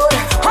road.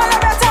 All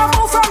better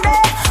move from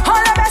there,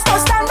 all best to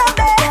stand up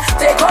there.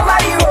 Take over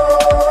the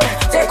road,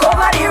 take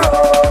over the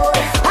road.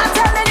 I'm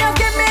telling you,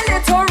 give me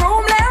little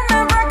room, let me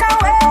break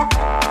away.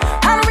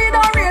 And we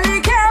don't really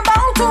care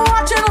about to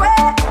watching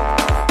way.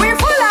 We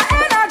full of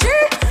energy,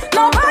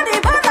 nobody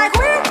bad like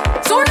we.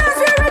 Soon as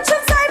we reach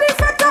inside the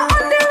factor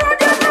on the road,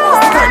 you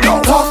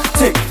know. Talk,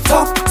 tick,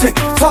 tock, tick,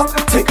 tock,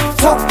 tick,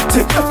 tock,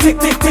 tick, tick,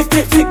 tick, tick,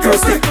 tick, tick, girl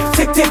stick,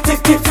 tick, tick, tick,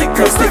 tick, tick,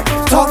 girl stick,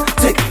 talk,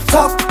 tick,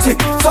 tock, tick,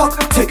 tock,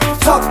 tick,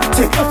 tock,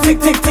 tick, tick,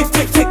 tick, tick,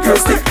 tick, tick, girl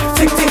stick,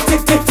 tick, tick,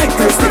 tick, tick, tick,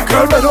 girl stick.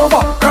 Girl bend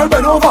over, girl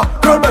bend over,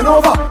 girl bend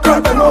over,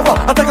 girl bend over.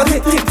 I take a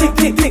tick, tick, tick,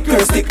 tick, tick,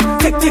 girl stick,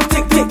 tick, tick,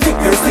 tick, tick, tick,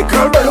 girl stick.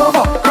 Girl bend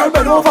over, girl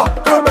bend over,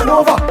 girl bend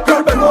over,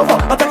 girl bend over.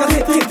 I take a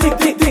tick, tick, tick,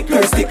 tick, tick,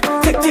 girl stick,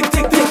 tick, tick,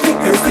 tick, tick, tick,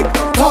 girl stick.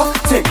 Talk,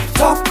 tick,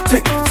 tock,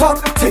 tick, tock,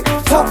 tick,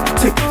 tock,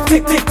 tick,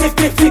 tick, tick, tick,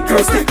 tick, tick,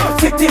 girl stick,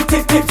 tick, tick,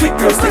 tick, tick, tick,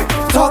 girl stick.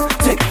 Talk,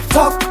 tick,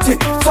 tock, tick,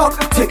 tock,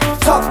 tick,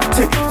 tock,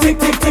 tick, tick,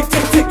 tick, tick,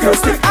 tick, tick, girl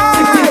stick,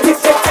 tick, tick, tick,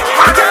 tick, tick.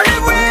 Girl,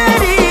 them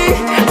ready,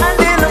 and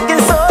they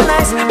looking so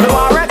nice. Me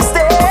want rock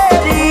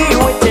steady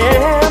with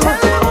them. Tell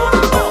them all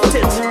about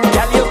it.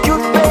 Girl, your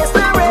cute face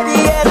not ready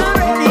yet.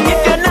 If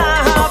you not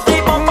have the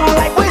bumper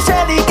like we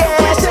Shelly get.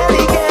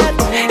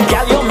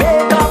 Girl, your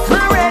makeup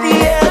not ready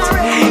yet.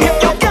 If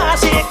you can't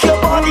shake your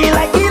body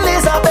like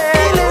Elizabeth.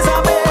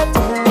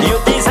 Your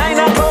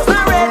designer clothes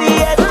not ready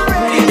yet.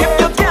 If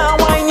you can't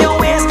wind your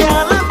waist,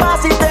 girl, and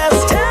pass the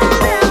test. Tell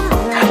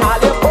them all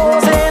your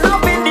posing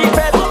up in the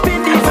bed.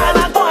 And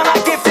I wanna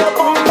give your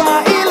bumper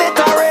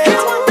illiterate.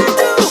 You want to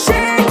do?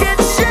 Shake it,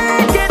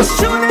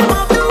 show them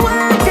how to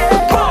work it.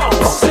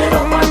 Bounce it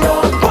up and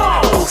down,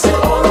 bounce it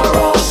all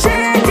around.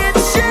 Shake it,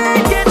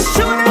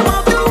 show them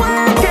how to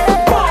work it.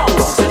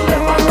 Bounce it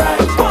left and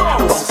right,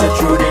 bounce it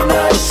through the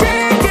night.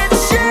 Shake it,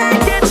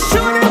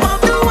 show them how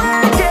to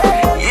work it.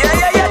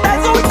 Yeah,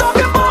 that's what we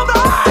talking about,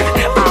 boy.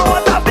 I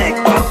want a big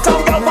bottom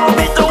girl for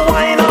me to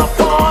wind up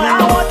on. I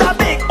want a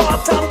big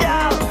bottom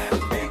girl.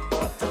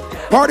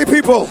 Party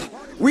people,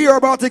 We are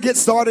about to get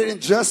started in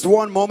just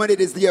one moment.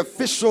 It is the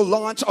official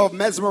launch of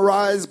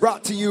Meserize,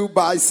 brought to you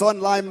by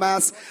Sunlime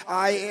Mass.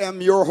 I am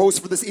your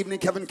host for this evening,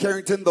 Kevin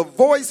Carrington, the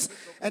voice.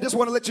 And just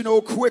want to let you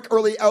know, quick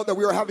early out, that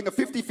we are having a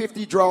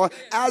 50-50 draw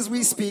as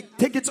we speak.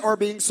 Tickets are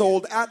being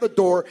sold at the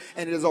door,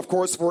 and it is, of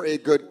course, for a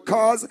good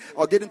cause.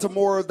 I'll get into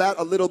more of that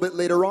a little bit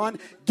later on.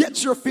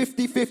 Get your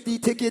 50-50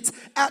 tickets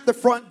at the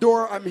front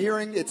door. I'm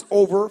hearing it's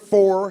over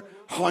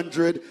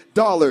 $400.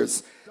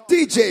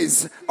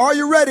 DJs, are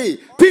you ready?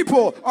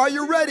 People, are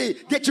you ready?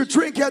 Get your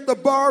drink at the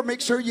bar. Make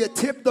sure you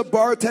tip the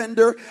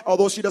bartender.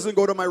 Although she doesn't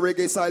go to my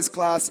reggae size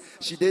class,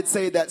 she did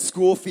say that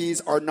school fees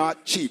are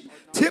not cheap.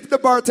 Tip the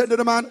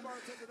bartender, man.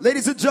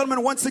 Ladies and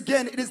gentlemen, once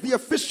again, it is the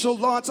official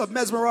launch of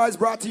Meserize,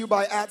 brought to you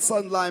by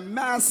 @Sunlime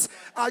Mass.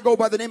 I go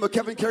by the name of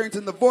Kevin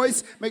Carrington, the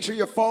voice. Make sure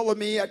you follow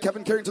me at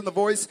Kevin Carrington, the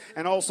voice,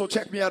 and also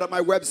check me out at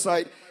my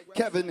website,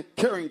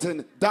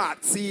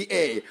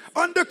 kevincarrington.ca.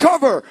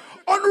 Undercover,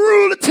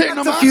 unruly thing,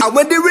 man. And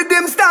when the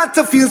rhythm start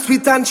to feel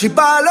sweet and she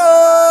ball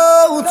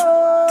out.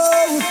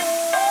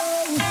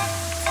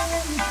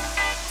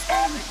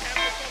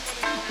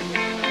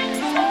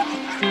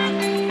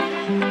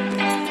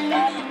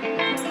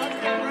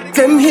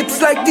 Them hips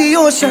like the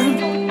ocean,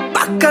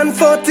 back and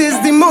forth is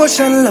the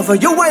motion. Lover,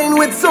 you wine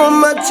with so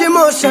much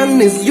emotion.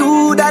 It's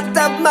you that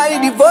have my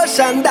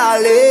devotion,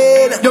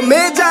 darling. You're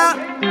major,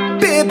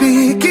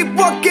 baby, keep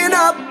walking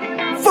up.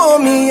 For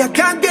me, I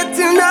can't get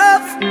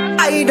enough.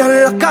 I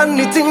don't look on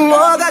anything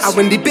more. And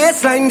when the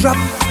bassline drop,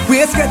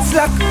 waist gets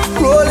locked.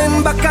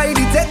 Rolling back, I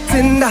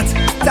detecting that.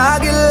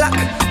 Target lock,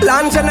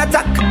 launch and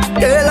attack.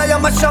 Girl, I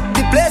mash up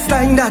the place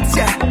like that,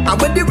 yeah. And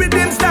when the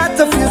rhythm starts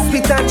to feel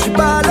sweet and she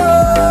ball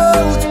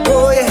out,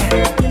 oh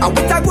yeah. And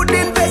with a good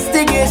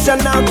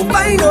investigation, I go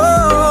find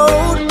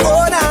out.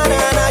 Oh na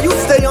na na, you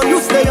stay on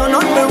my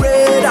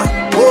radar.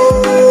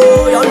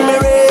 Oh, on my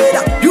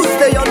radar. You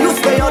stay on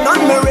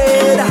my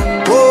radar.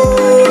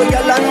 Oh,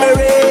 girl, on my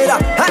radar.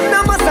 And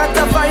I must have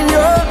to find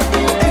you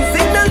and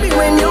signal me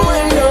when you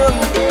wind up.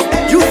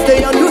 You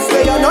stay on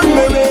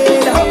my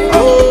radar.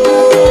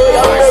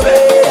 Oh, on my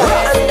radar.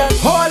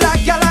 Hold a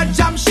gal and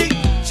jam shit,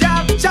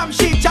 jam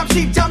shit, jam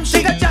shit, jam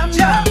shit, jam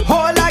jam.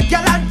 Hold a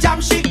gal and jam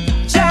shit,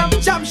 jam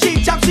shit,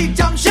 jam shit,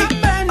 jam shit.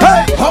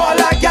 Hey, hold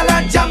a gal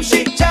and jam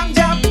shit, jam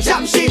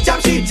shit, jam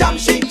shit, jam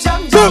shit,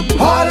 jam jam.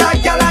 Hold a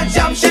gal and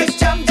jam shit,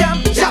 jam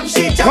shit, jam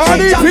shit, jam shit.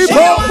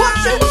 What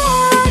she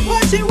want,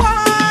 what she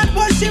want,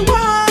 what she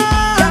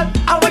want.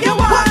 I want you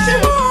want. What she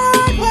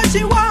want, what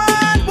she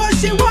want, what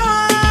she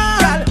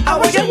want. I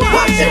want you want.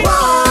 What she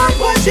want,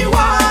 what she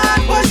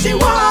want, what she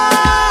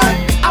want.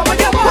 I want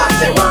you want. What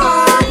she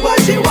want, what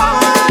she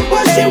want,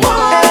 what she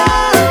want.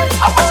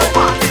 I want you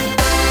want.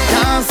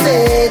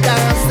 Dansez,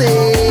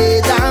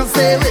 dansez,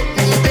 dansez with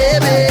me,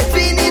 baby.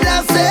 Fini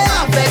danser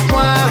avec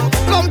moi.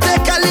 Comme t'es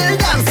calé,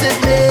 danse with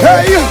me.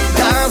 Hey.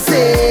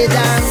 Dansez,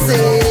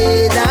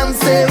 dansez,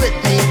 dansez with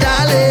me,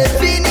 darling.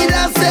 Fini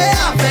danser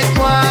avec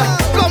moi.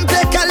 Comme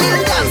t'es calé,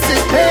 danse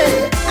with me.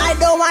 I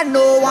don't want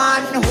no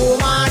one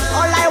woman.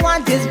 All I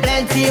want is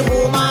plenty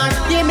woman.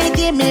 Give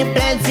me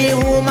plenty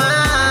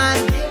woman.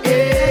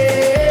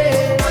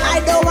 Yeah. I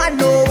don't want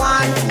no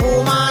one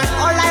woman.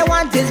 All I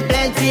want is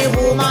plenty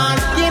woman.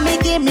 Give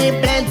me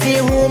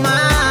plenty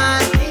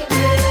woman.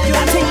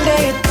 That thing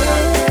they it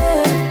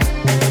good.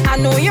 I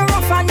know you're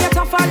rough and you're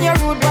tough and you're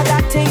rude, but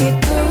that thing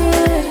it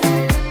good.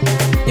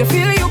 You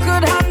feel you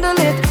could handle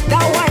it,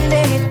 that wine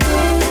they it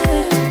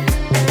good.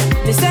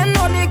 They say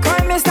no, they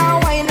call me star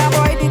wine, that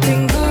boy the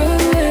thing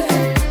good.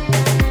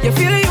 You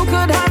feel you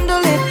could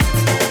handle it.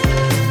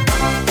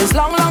 This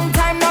long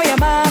time now you're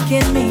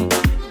marking me.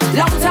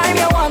 Long time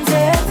you want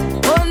it.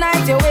 All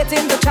night you're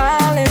waiting to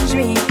challenge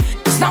me.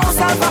 It's no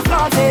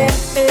self-afflaunted.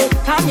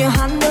 Can you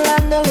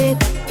handle it?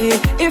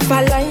 If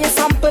I lie, you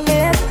sample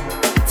it.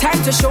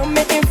 Time to show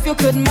me if you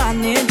could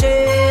manage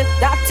it.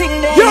 That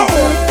thing there is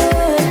good.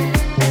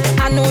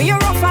 I know you're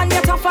rough and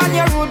you're tough and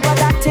you're rude, but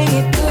that thing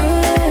is good.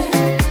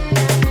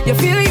 You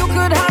feel you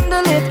could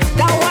handle it.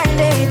 That wine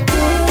there is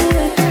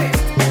good.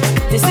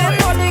 This ain't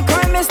no they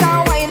call me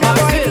star wine, that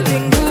boy the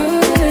thing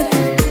good.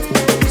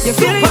 You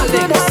feel you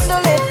could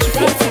handle it.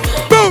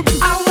 Boom.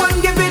 I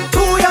want give it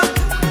to ya.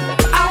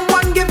 I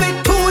want give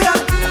it to ya.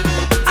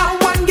 I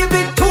want give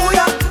it to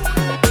ya.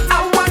 I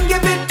want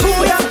give it to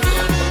ya.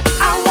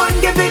 I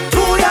want give it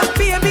to ya,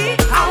 baby.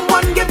 I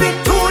want give it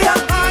to ya.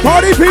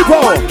 Party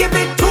people.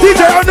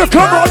 DJ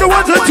Undercover on the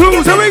ones and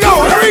twos. Here we go.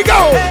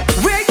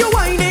 Where you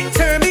whining,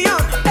 turn me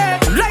on.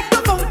 Like the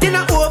fountain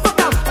I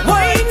overcome.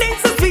 Whining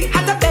so sweet,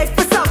 had to beg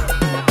for some.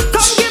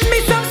 Come give me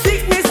some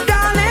sweetness,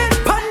 darling.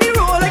 Pon the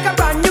roll like a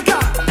brand new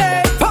car.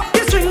 Pop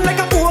the string like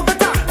a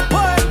Bogota.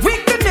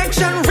 Weak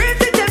connection, raise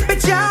the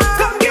temperature.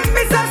 Come give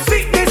me some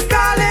sweetness,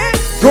 darling.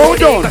 Go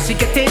down.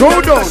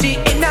 Go down.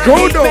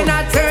 Go down.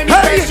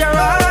 Hey.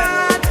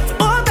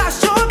 Oh gosh,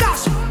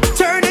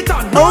 turn it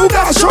on. Oh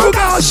gosh.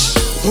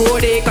 Oh,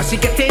 they cause she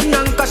getting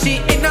on, cause she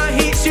in a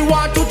heat, she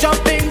want to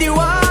jump in the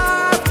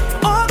water.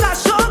 Oh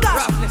gosh,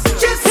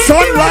 just hit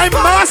Sunlime the right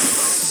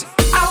Mass.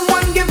 I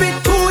want give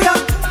it to ya.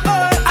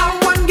 I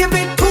want give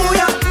it to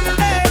ya.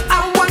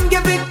 I want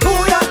give it to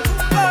ya.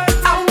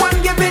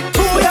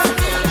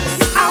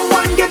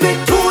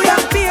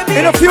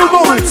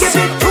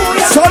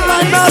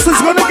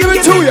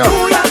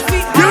 ya.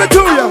 Give it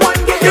to ya.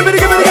 Give it.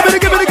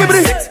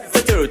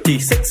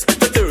 36 to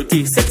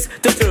 36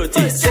 to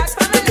 36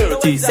 to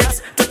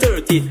 36 to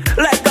 30.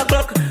 Like a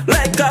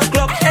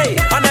clock, hey.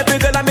 And every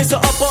girl I miss you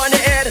up on the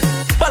head.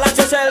 Balance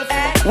yourself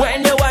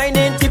when you're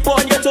whining, tip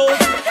on your toes.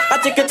 I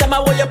take your time, I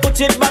want you put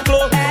it back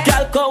low.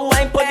 Girl, come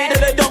wine, put it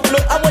dilly down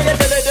low. I want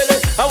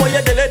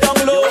you dilly down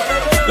low.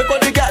 Look how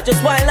the girl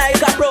just whine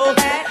like a pro.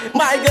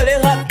 My girl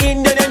is hot,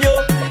 Indian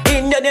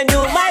and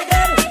you, my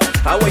girl.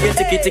 I want you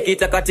tiki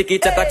taka.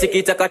 TikTok. I want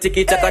you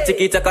tiki taka.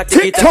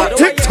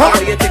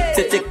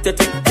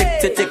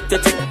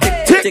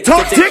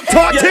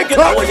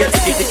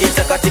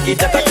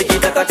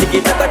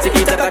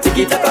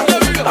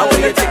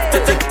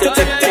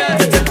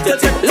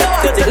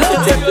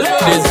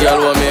 This girl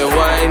want me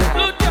wine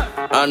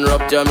and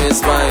rupture me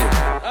spine,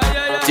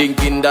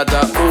 thinking that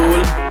a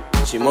fool.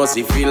 She must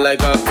feel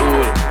like a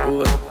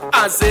fool.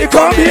 I say,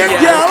 come here,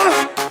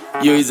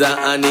 girl. You is an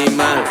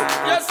animal.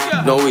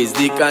 No, it's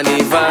the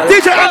carnival.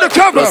 DJ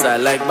Undercover. Plus I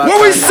like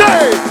what we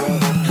say?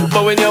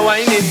 But when you're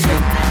whining,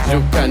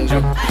 you can.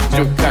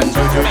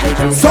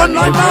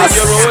 Sunlime mass.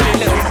 You're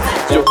rolling.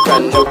 You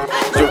can.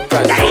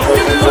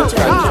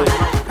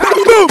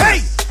 Boom.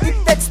 Hey, it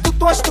takes two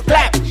toes to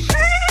clap.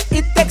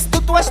 It takes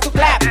two toes to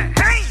clap.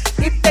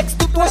 It takes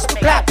two toes to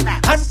clap.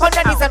 And pon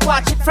your knees and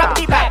watch it from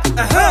the back.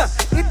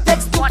 It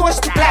takes two toes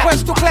to clap.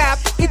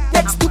 It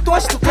takes two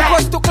toes to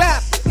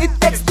clap. It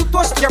takes two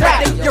toes to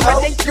clap. You're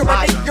ready.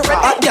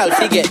 A girl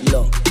fi get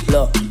low.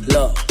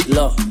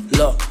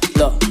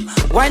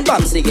 Wine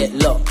bombs get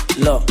low.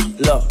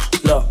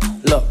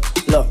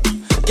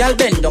 Girl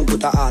bend down,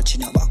 put a arch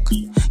in your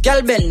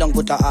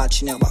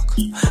back.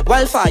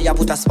 Wildfire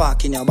put a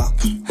spark in your back.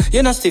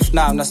 You no stiff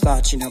now, no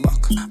starch in your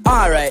back.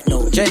 Alright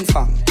now, Jen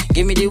fam,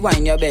 give me the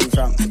wine you bend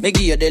from. Me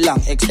give you the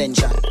long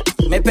extension.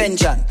 Me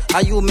pension,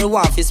 and you me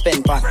want fi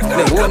spend pan.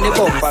 Me own the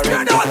bumper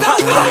rent.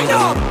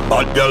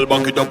 Bad girl,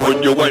 back it up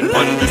when you wine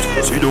pan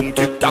this. Sit down,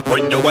 tick tock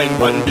when you wine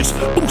pan this.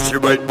 Push you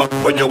right back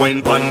when you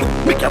wine pan.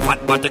 Make your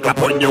fat body clap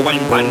when you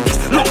wine pan this.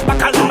 Look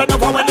back and look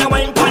over when you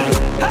wine pan.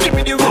 Give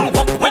me the room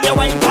up when you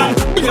wine pan.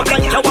 Be a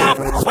blind you off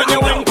when you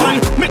wine pan.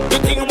 Make the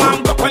thing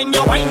warm up when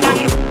you wine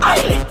pan. I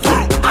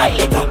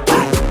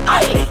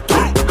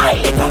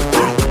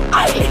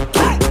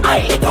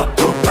lit up.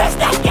 Press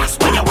that gas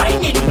when you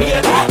wine in,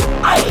 baby.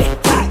 I lit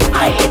up.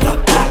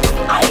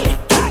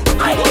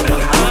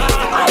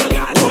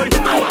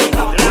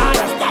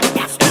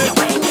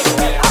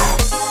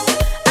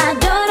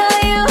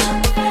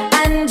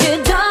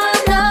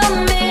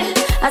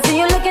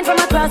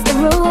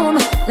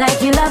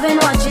 Like you loving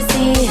what you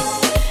see.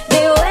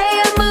 The way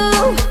you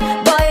move,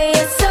 boy,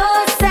 you're so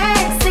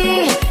sexy.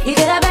 You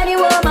could have any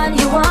woman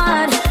you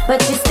want, but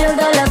you still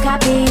don't look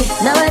happy.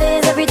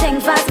 Nowadays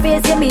everything fast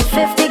paced. You meet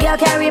 50 girl,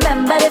 can't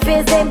remember the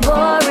face. They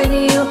boring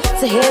you.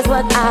 So here's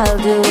what I'll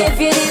do. Give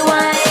you the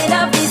wine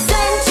of the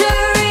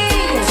century.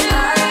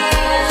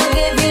 I'll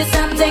give you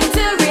something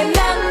to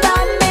remember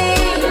me.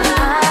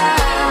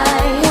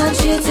 I want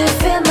you to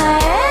feel my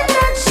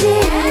energy.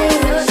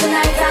 So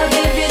tonight I'll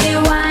give you the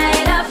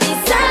wine of the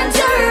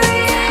century.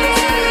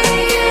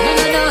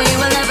 No, you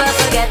will never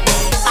forget me.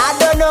 I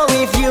don't know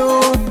if you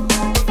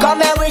come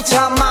here with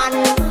your man,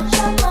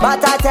 but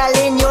I'm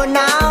telling you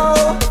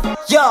now,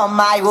 you're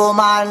my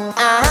woman.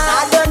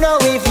 I don't know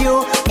if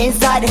you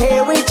inside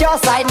here with your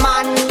side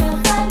man,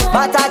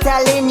 but I'm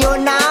telling you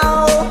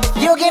now,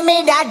 you give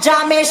me that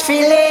jamish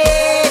feeling.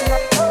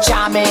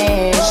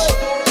 Jamish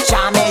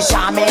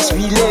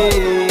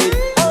feeling.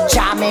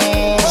 Jamish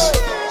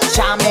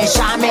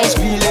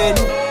feeling.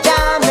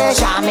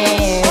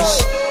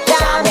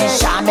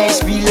 Jamish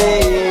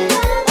feeling.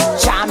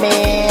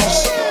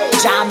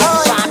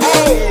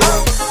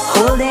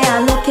 Whole day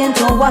I'm looking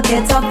to work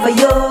it up for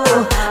you,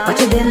 but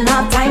you didn't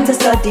have time to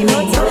study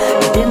me.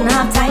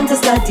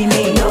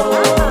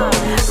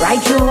 Right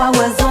through I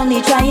was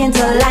only trying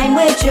to line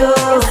with you,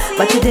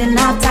 but you didn't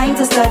have time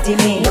to study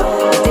me.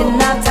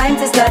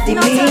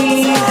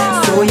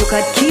 So you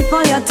could keep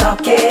on your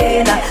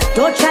talking.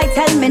 Don't try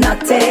tell me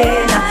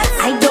nothing.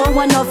 I don't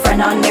want no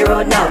friend on the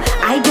road now.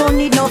 I don't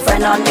need no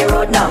friend on the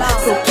road now.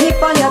 So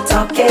keep on your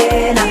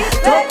talking.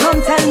 Don't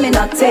come tell me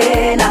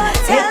nothing.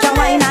 Take your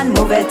wine and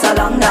move it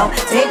along now.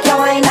 Take your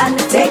wine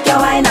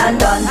and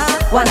done.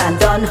 One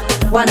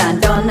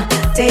and done.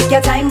 Take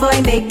your time,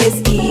 boy, make this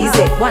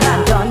easy. One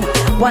and done.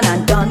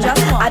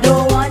 I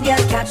don't want you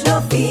to catch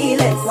no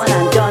feelings. One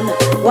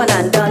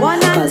and done.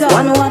 Cause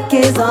one walk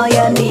is all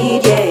you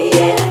need,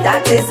 yeah.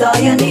 That is all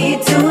you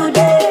need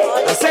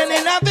today. I'm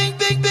sending a big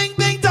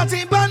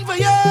dirty plan for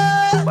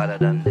you. Better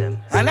than them.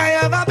 And I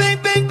have a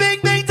big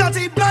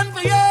dirty plan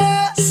for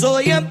you. So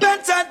you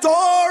better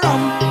don't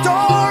run.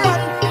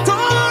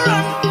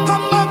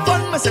 Come back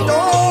on, I said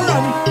don't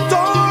run.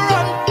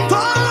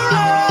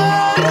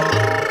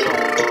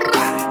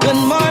 Good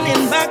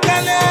morning,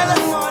 Bacchanal.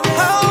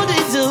 How do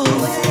you do?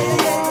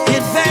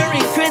 It's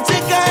very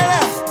critical.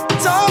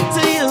 Talk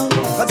to you,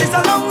 but it's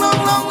a long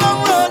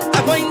road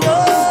I'm going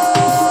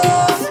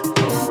on.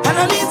 And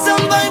I need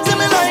some vibes in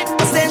my life.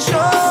 I stay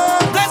strong.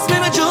 Bless me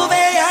with Juve,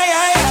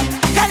 yeah.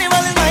 Can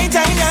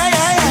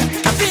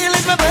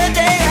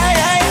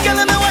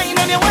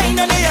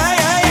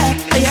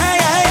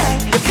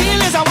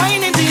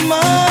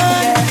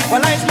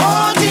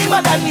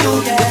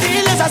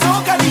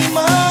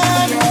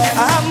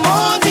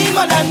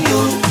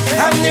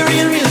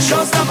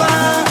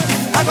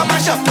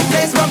mash up the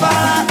place, Papa.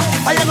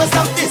 I am gonna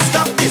stop this,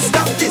 stop this,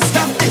 stop this,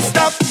 stop this,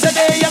 stop.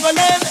 Today I'm gonna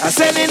live. I'm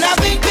sending a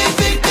big, big,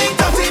 big, big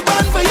dirty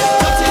bun for you,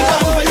 dirty bun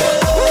for you.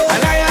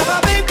 And I have a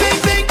big, big,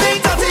 big,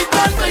 big dirty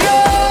bun for you.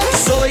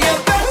 So you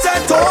better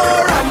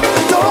Dora,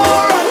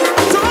 Dora,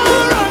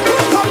 Dora.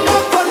 Come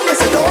up on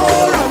this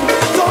Dora,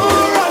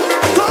 Dora,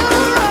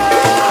 Dora.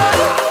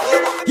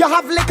 You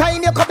have liquor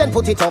in your cup, then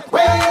put it up.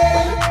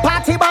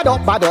 Party bad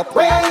up, bad up.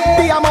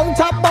 The amount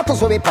of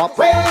bottles we pop.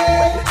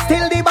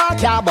 Still the bar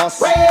can't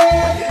bust.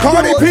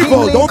 Party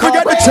people, don't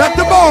forget to check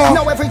the bar.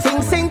 Now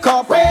everything sync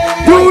up.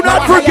 Do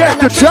not forget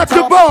to check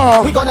the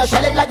bar. We gonna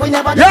shell it like we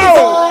never did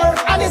before.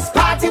 And it's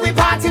party, we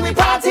party, we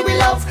party, we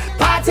love.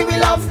 Party, we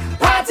love.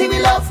 Party, we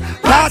love.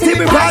 Party,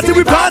 we party,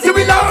 we party,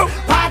 we love.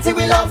 Party,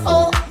 we love.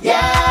 Oh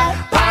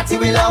yeah. Party,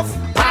 we love.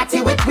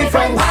 Party with we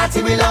friends.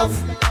 Party, we love.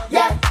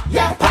 Yeah,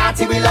 yeah.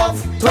 Party, we love.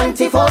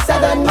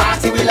 24/7.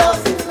 Party, we love.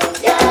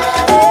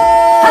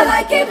 I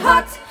like it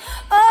hot.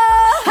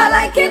 Oh, I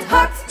like it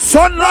hot.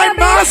 Sunlime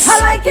mass. I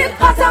like it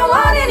hot. I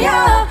want it,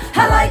 yeah.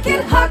 I like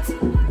it hot.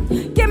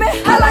 Give me.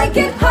 I like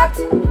it hot.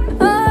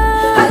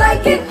 I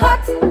like it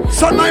hot.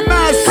 Sunlime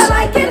mass. I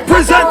like it hot.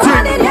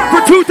 Presenting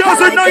for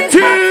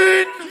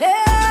 2019.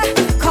 Yeah.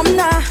 Come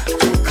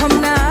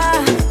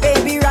now,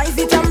 baby, rise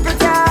the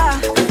temperature.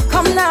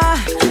 Come now,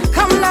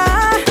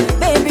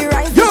 baby,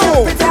 rise the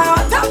temperature.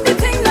 Hot up the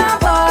thing now,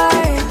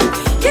 boy.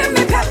 Give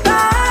me pepper.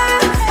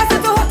 I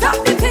said to hot up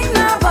the thing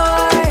now,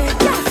 boy.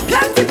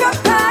 Plenty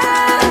pepper.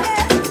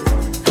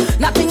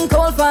 Nothing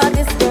cold for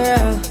this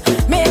girl.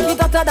 Make it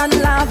hotter than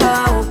lava.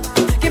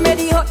 Give me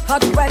the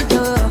hot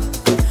weather.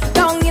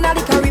 Down in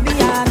the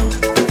Caribbean.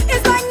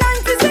 It's like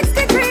 96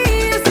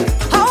 degrees.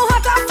 How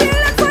hot I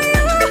feel it for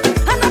you.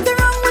 And nothing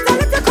wrong with a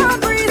little cold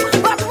breeze.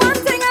 But one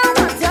thing I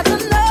want you to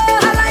know.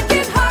 I like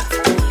it hot.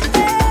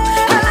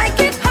 I like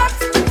it hot.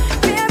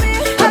 Baby,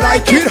 I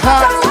like it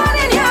hot. I want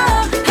it,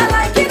 yeah. I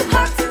like it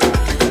hot.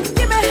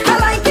 Give me, I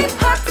like it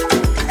hot.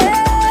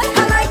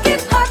 I like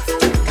it hot.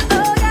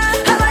 Oh yeah,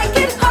 I like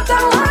it hot. I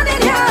want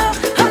it, yeah.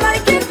 I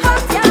like it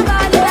hot. Yeah,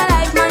 body, I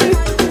like man.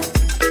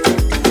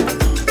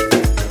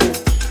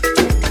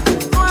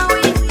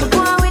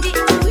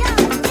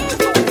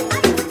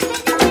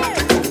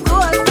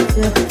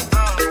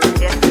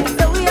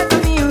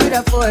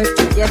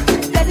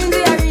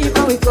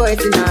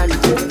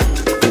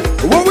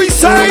 What we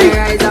say?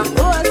 Yeah,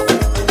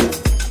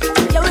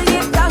 we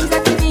give thanks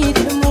that you need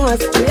the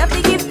most. We have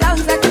to give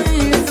thanks that you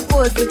really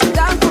supposed to.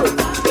 Thank you.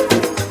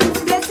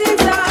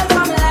 Blessings all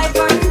from life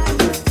on.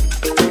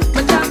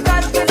 But thank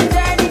God for the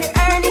journey, the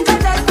earning,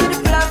 cause that's for the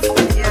plus.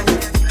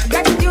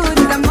 Gratitude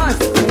is a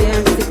must. Yeah.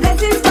 The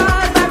blessings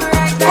fall from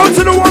right now. On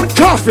to the one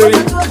coffee.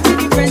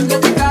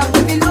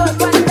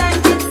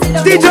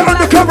 DJ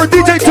Undercover,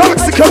 DJ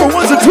Toxic, cover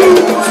ones and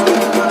twos.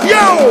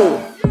 Yo!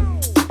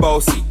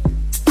 Bossy,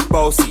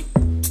 bossy,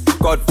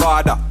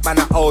 Godfather, man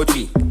a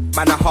OG,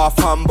 man a half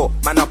humble,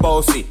 man a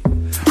bossy.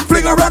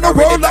 Fling around the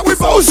world like we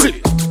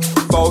bossy.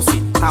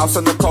 Bossy, house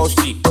on the coast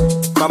G.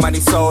 My money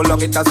so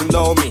long it doesn't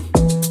know me.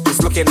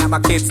 Just looking at my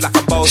kids like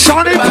a bossy.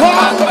 Shawnee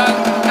Park!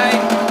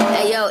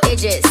 Hey yo,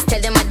 Idris, tell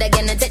them what they're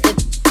gonna take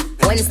the.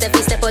 When step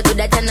out to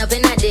that turn up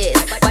in a dish.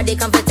 Body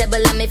comfortable,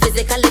 I'm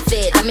physically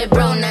fit. I'm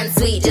brown and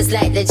sweet, just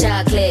like the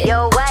chocolate.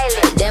 Yo,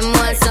 Wiley, them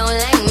ones sound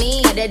like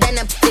me. Other than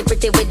a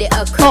pretty with the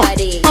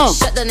body.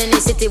 Shut down in the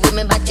city with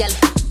me bad girl.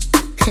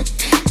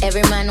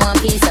 Every man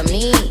want piece of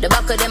me. The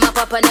back of them a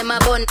pop and them a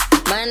bun.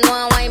 Man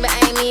want wine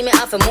behind me, me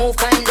have to move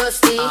kind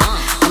dusty.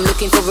 I'm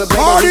looking for a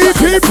brother. Party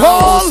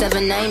people!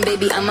 79,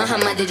 baby, I'm a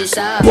hammer, did you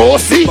shop?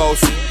 Bossy!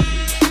 Bossy,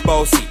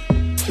 bossy.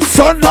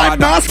 Sunlime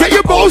mask, get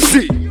you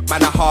bossy!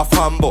 Man a half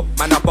humble,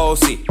 man a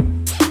bossy.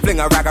 Fling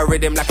a rag a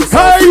rhythm like a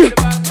hey!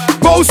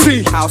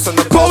 Bossy! House on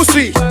the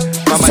bossy!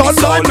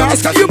 Sunlime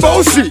mask, get you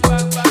bossy!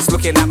 Just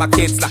looking at my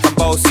kids like a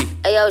bossy.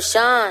 Hey yo,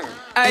 Sean.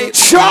 Hey,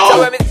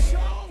 Sean!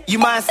 You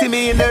might see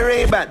me in the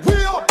Ray-Ban.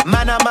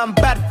 Man, I'm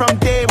bad from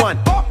day one.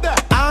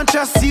 I don't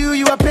trust you,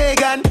 you a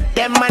pagan.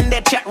 Them man,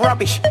 they chat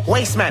rubbish.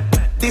 Waste man.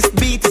 This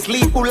beat is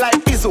lethal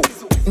like Izzo.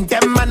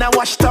 Them man, I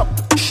washed up.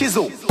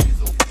 Shizzle.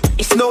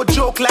 It's no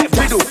joke like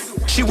Riddle.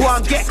 She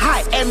won't get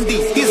high,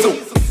 MD, Dizzle.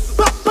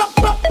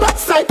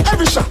 Backside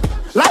every shot.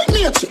 Like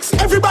Matrix,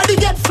 everybody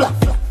get flat.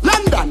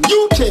 London,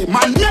 UK,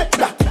 man, net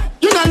black.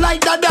 You don't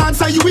like that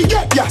dancer, you will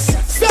get yes.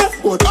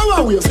 Surfboard,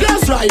 our wheels,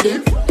 dance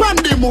riding.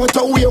 Pandy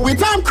motorway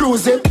with I'm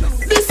cruising.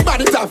 This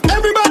body tough,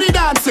 everybody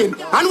dancing.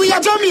 And we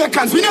are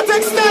Jamaicans, we not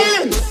take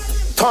styling.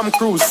 Tom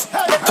Cruise,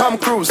 Tom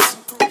Cruise.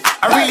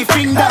 I really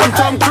think that I'm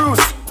Tom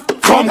Cruise.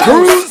 Tom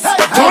Cruise,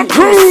 Tom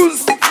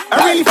Cruise. I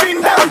really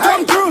think that I'm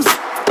Tom Cruise.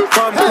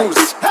 Tom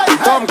Cruise,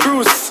 Tom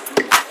Cruise.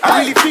 I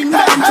really think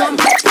that I'm Tom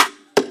Cruise.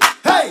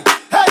 Hey,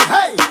 hey,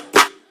 hey.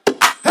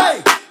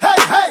 Hey, hey,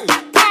 hey.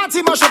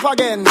 Party mash up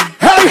again.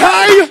 Hey,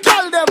 hey.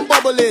 Tell them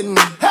bubbling.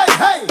 Hey,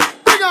 hey.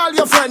 Bring all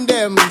your friend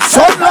them.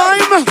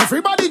 Sunlime.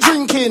 Everybody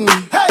drinking.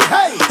 Hey,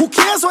 hey. Who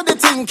cares what they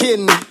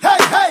thinking? Hey,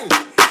 hey.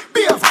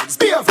 Beer vibes,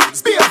 beer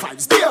vibes, beer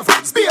vibes, beer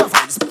vibes, beer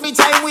vibes. Me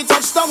time we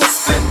touch down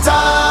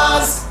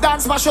splinters.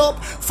 Dance mash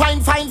up. Fine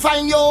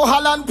fine, yo,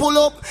 Holland pull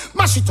up.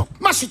 Mash it up,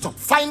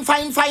 fine.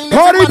 Party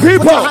Every man people.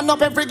 Put your hand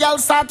up, every girl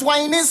start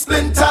whining.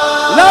 Splinter.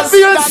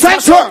 Latvian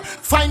Center.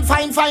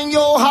 Fine,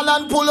 yo,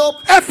 Holland pull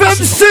up.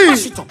 FMC.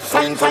 Mash it up,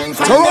 fine. Toronto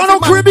Every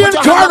man Caribbean put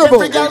your hand up,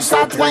 Carnival. every girl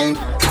start whining.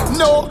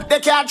 No, they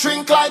can't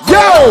drink like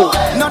Yo. we.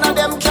 None of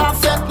them can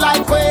fit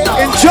like we.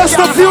 In just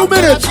a few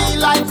minutes,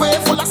 like we.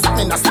 Full of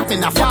stamina,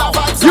 full of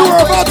vibes. you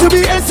are about to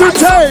be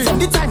entertained From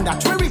the time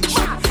that we reach.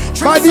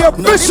 by the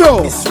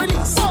official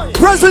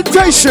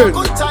presentation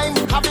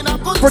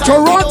for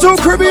Toronto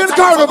Caribbean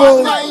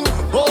Carnival,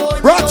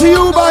 brought to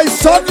you by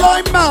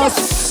Sunlime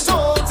Mass.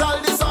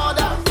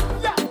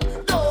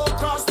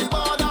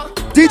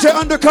 DJ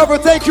Undercover,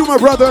 thank you, my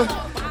brother.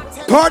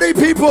 Party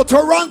people,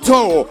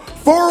 Toronto,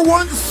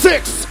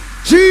 416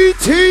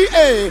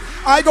 GTA.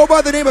 I go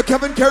by the name of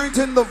Kevin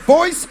Carrington, the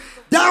voice,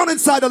 down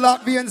inside the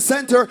Latvian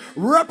Center,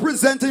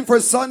 representing for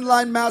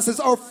Sunlime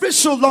Mass's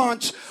official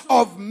launch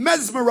of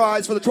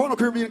Meserize for the Toronto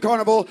Caribbean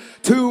Carnival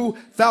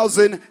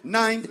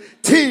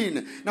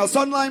 2019. Now,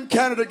 Sunlime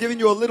Canada, giving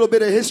you a little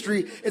bit of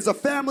history, is a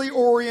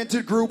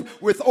family-oriented group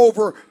with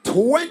over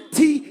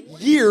 20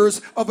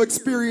 years of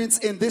experience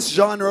in this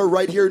genre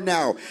right here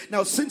now.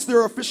 Now, since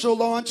their official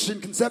launch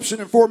and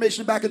conception and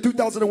formation back in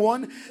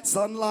 2001,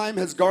 Sunlime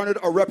has garnered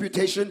a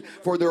reputation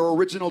for their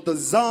original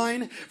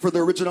design, for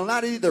their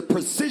originality, their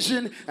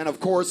precision, and of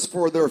course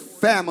for their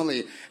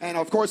family. And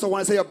of course I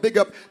want to say a big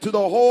up to the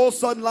whole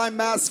Sunlime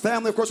Mass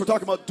family. Of course we're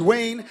talking about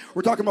Dwayne,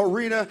 we're talking about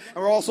Rena, and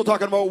we're also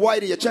talking about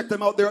Whitey. You check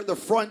them out there at the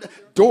front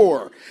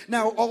door.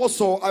 Now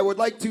also I would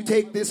like to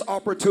take this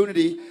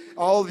opportunity.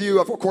 All of you,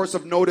 of course,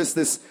 have noticed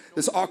this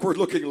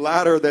awkward-looking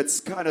ladder that's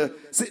kind of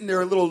sitting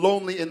there a little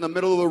lonely in the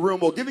middle of the room.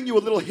 Well, giving you a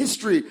little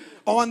history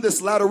on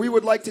this ladder, we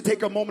would like to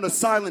take a moment of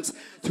silence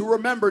to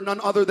remember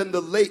none other than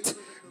the late,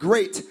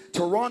 great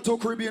Toronto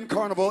Caribbean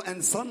Carnival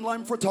and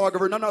Sunlime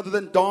photographer, none other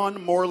than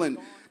Don Moreland.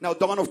 Now,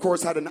 Don, of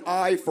course, had an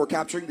eye for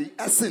capturing the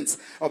essence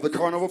of the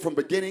carnival from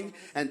beginning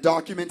and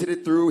documented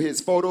it through his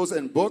photos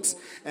and books.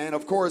 And,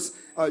 of course,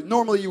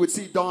 normally you would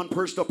see Don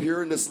perched up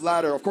here in this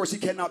ladder. Of course, he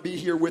cannot be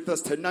here with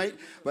us tonight,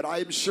 but I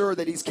am sure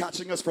that he's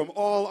catching us from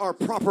all our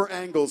proper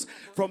angles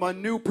from a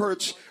new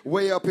perch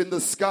way up in the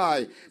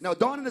sky. Now,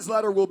 Don and his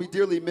ladder will be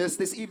dearly missed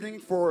this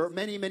evening for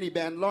many, many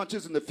band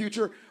launches in the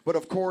future, but,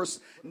 of course,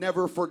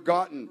 never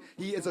forgotten.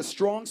 He is a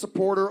strong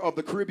supporter of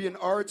the Caribbean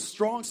arts,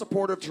 strong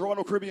supporter of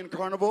Toronto Caribbean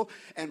Carnival,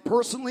 and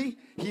personally,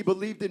 he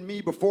believed in me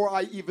before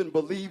I even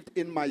believed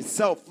in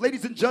myself.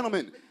 Ladies and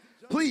gentlemen,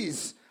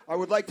 please, I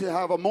would like to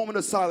have a moment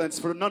of silence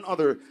for none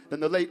other than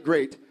the late,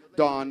 great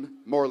Don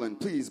Moreland.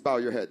 Please bow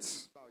your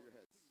heads.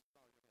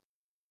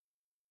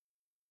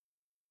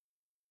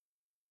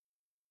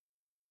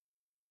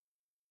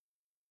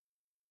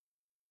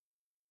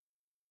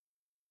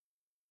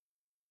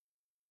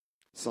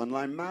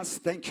 Sunlime Mass,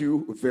 thank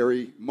you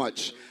very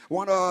much. I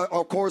want to,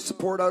 of course,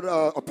 appoint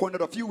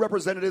a few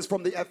representatives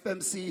from the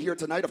FMC here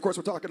tonight. Of course,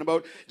 we're talking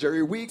about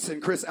Jerry Weeks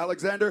and Chris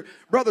Alexander.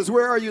 Brothers,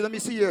 where are you? Let me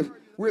see you.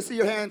 Where's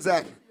your hands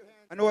at?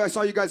 I know I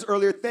saw you guys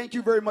earlier. Thank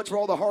you very much for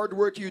all the hard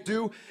work you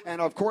do. And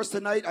of course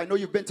tonight, I know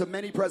you've been to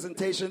many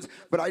presentations,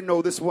 but I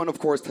know this one, of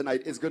course,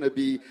 tonight is going to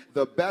be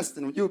the best,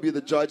 and you'll be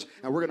the judge,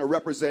 and we're going to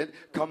represent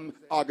come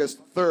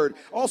August 3rd.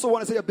 Also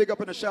want to say a big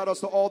up and a shout out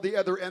to all the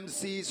other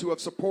MCs who have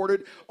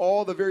supported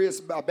all the various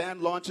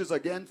band launches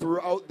again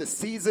throughout the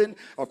season.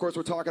 Of course,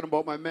 we're talking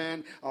about my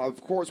man,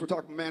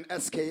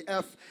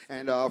 SKF,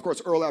 and of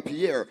course, Earl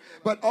Lapierre.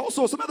 But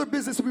also some other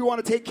business we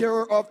want to take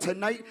care of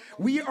tonight.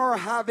 We are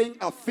having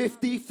a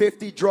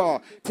 50-50 draw.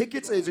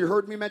 Tickets, as you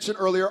heard me mention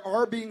earlier,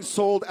 are being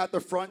sold at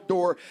the front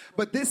door,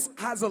 but this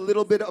has a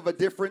little bit of a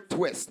different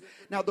twist.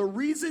 Now, the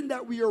reason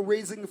that we are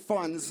raising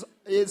funds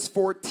is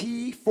for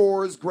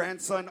T4's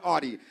grandson,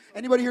 Audie.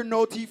 Anybody here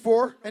know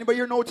T4? Anybody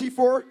here know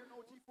T4?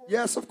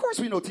 Yes, of course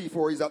we know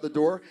T4. He's out the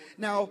door.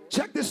 Now,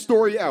 check this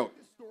story out.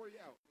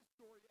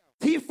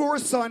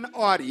 T4's son,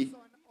 Audie,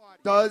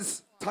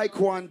 does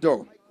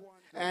Taekwondo,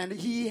 and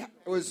he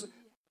was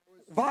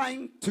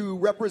vying to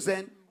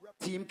represent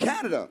Team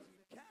Canada.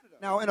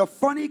 Now, in a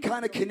funny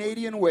kind of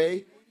Canadian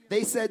way,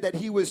 they said that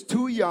he was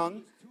too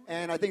young,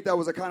 and I think that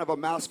was a kind of a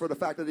mask for the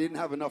fact that they didn't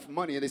have enough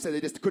money, and they said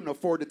they just couldn't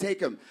afford to take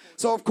him.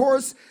 So, of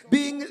course,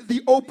 being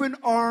the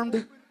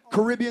open-armed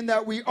Caribbean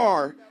that we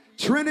are,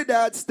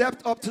 Trinidad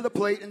stepped up to the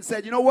plate and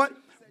said, you know what?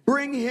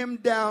 Bring him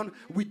down.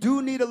 We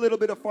do need a little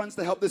bit of funds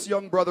to help this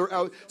young brother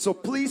out. So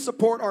please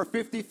support our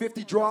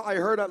 50-50 draw. I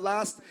heard at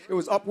last it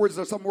was upwards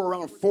of somewhere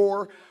around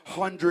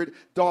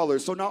 $400.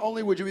 So not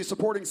only would you be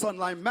supporting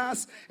Sunlime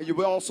Mass, and you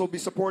will also be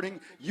supporting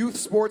youth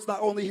sports,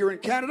 not only here in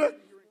Canada,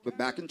 but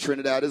back in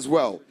Trinidad as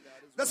well.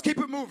 Let's keep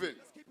it moving.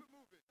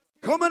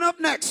 Coming up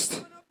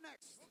next,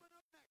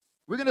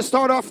 we're going to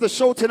start off the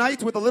show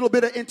tonight with a little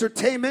bit of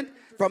entertainment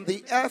from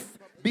the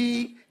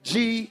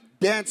FBG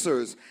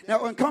dancers.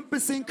 Now,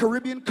 encompassing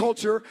Caribbean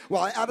culture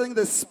while adding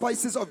the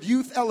spices of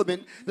youth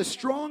element, the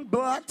strong,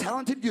 black,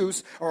 talented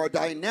youths are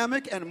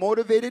dynamic and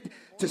motivated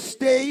to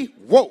stay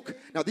woke.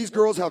 Now, these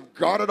girls have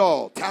got it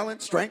all.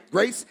 Talent, strength,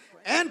 grace,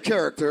 and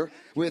character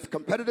with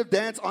competitive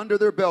dance under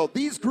their belt.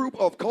 These group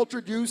of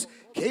cultured youths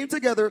came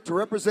together to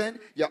represent,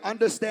 you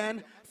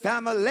understand,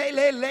 family,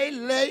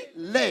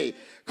 lay.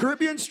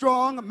 Caribbean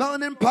strong,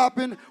 melanin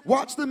poppin',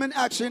 watch them in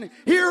action.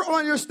 Here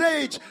on your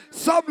stage,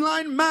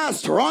 Sunlime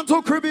Mass,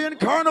 Toronto Caribbean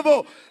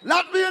Carnival,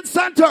 Latvian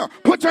Center.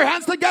 Put your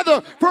hands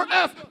together for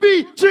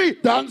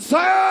FBG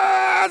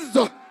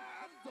dancers.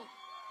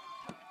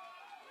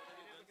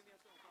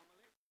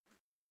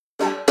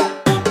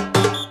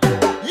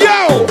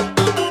 Yo!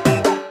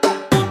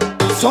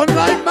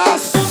 Sunlime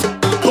Mass.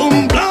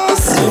 Boom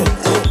blast.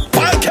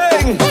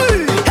 Viking.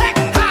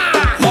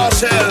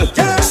 Marshall.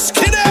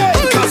 Skinny.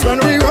 Cause when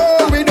we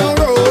roll, we don't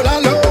roll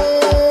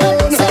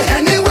alone. So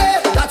anywhere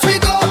that we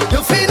go,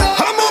 you feel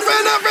it. I'm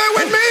moving every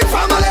with me,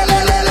 family.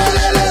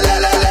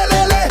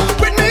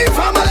 With me,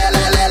 family.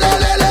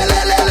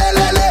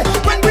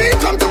 When we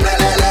come to play,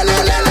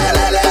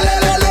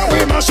 we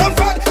mash up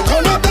front,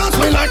 turn up, dance,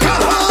 we like a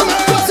hammer.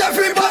 Cause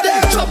everybody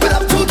jump it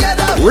up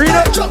together.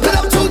 Jump it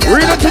up together.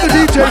 Read it to the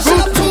DJ Mash it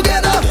booth. up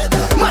together.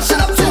 Mash it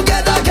up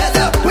together,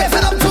 together. Wave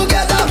it up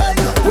together.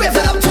 Wave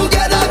it up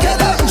together,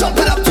 together. Jump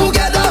it up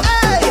together.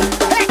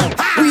 Hey,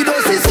 we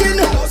don't see skin.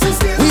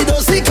 We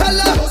don't see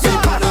color.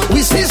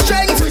 We see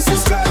strength.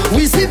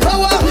 We see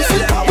power.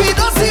 We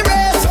don't see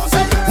race.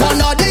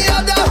 One or the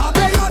other.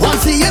 One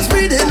see is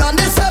breathing on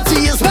this earth.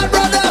 He is my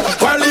brother.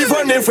 Well,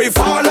 even if we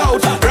fall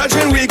out,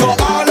 brethren, we go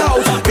all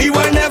out. We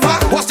will never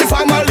watch the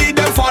family.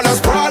 Them fall and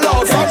sprawl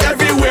out. From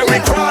everywhere we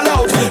crawl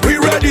out. We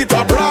ready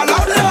to brawl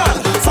out.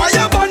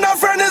 Fire burn our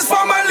friend is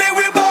family.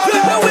 We ball.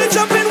 Now we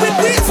jump in with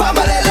we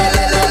family.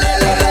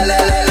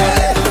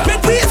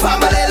 With we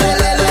family.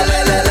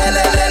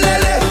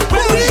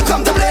 When we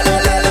come to play,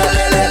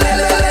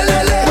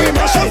 we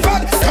mash up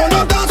front, turn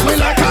up, dance, we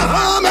like a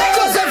hammer.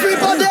 Cause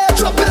everybody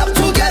jump it up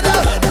together.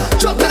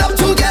 Jump it up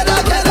together,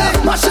 together.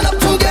 Mash it up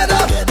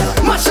together.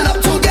 Mash it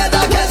up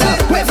together, together.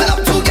 Wave it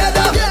up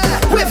together.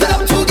 Wave it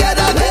up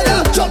together,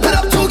 together. Jump it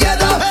up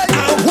together.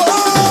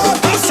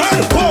 I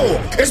said, whoa,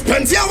 it's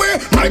plenty away.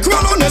 My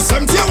crown on is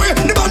empty away.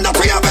 The band that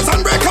we have is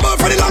unbreakable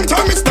for the long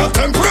term. It's not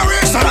temporary.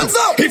 So hands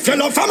up. If you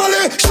love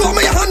family, show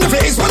me your hand if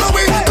it is one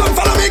away. Come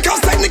follow me, cause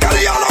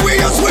technically all the way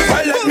you swear.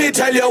 Well, let me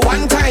tell you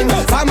one time.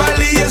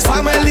 Family is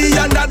family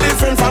and not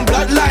different from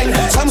bloodline.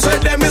 Some say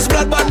them is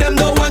blood, but them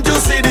don't want to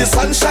see the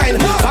sunshine.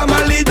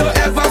 Family don't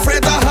ever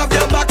afraid to have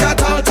your back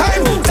at all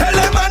time. Tell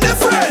them and the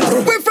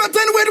friend. We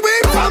fretting with we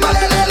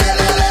family.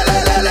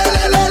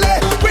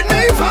 With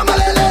me family.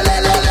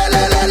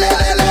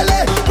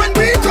 When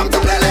we come to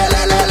play,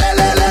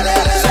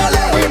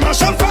 we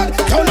mash up front,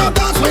 turn up,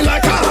 dance, we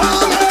like a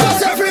hammer.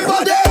 Cause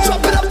everybody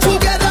jump it up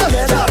together.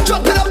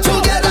 Jump it up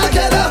together,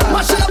 together.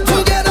 Mash it up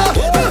together.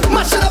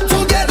 Mash it up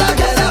together,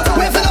 together.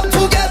 Wave it up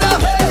together.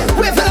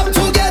 Wave it up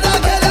together,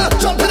 together.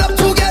 Jump it up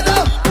together.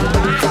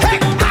 Hey,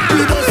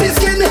 we don't see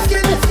skin,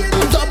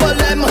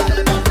 double M.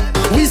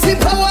 We see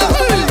power,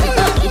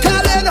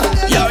 Galen.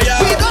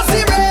 We don't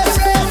see race,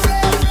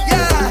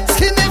 yeah.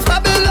 Skinny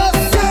fabulous,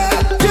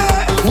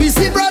 yeah. We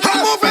see brother. I'm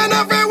moving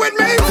every with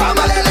me,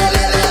 family.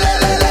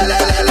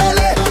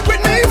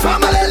 With me,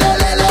 family.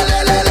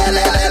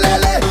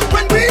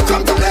 When we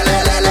come to play,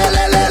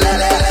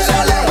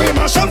 we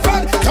mash up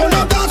front, turn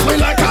up, dance, we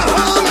like a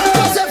hammer.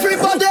 Cause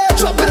everybody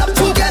jump it up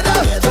together.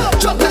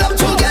 Jump it up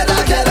together,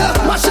 together.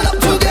 Mash it up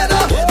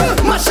together.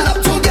 Mash it up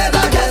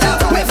together, together.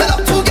 Wave it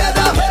up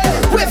together.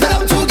 Wave it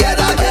up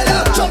together, together.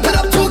 Jump it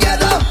up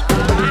together.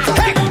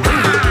 Hey,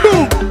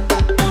 boom.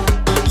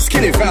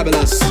 Skinny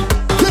fabulous.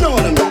 You know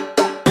what I mean.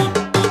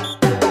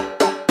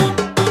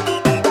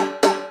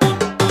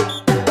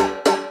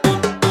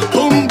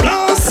 Boom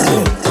blast.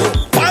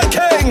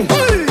 Viking.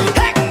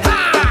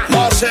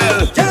 Marshall.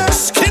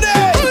 Skinny.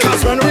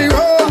 Cause when we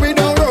roll, we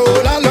don't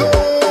roll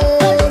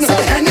alone. So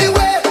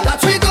anywhere that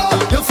we go,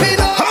 you feel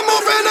it. I'm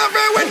moving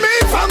every with me,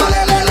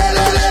 family.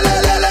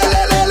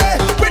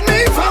 With me,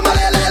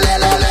 family.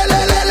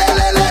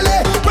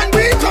 When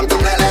we come to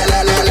play,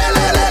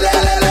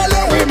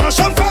 we mash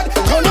up front,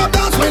 turn up,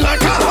 dance, we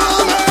like a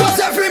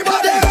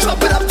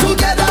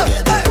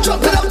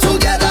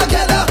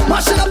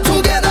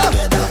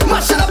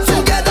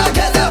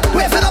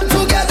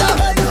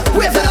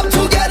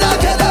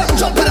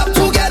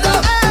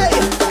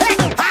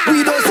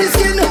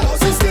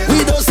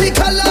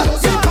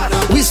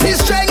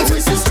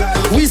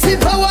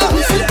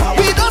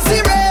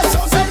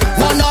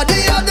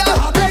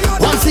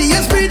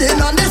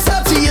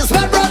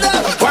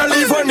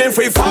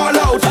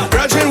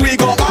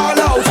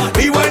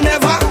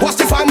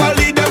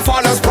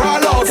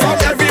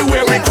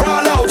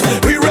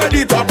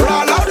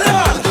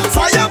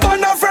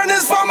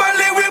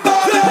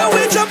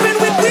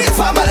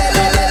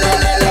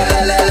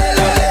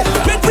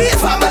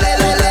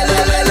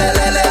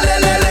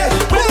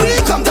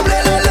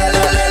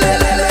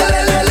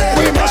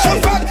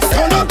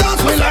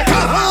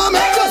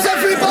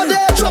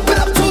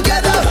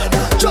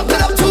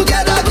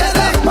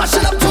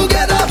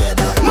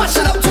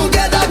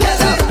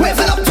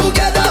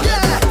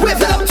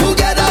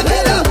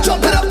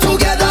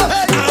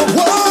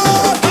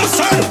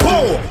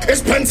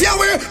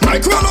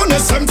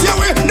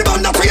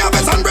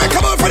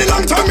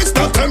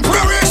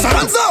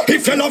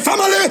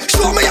family.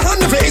 Show me your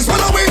hand, please.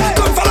 Run away.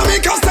 Come follow me,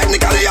 cause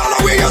technically all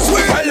the way is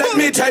way. Well, let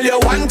me tell you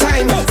one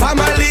time,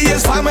 family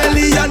is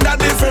family and that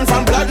different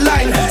from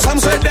bloodline. Some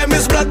say them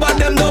is blood, but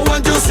them don't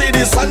want to see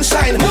the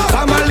sunshine.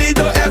 Family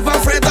don't ever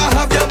afraid to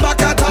have your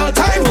back at all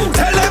time.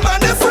 Tell them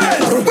and the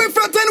friend, we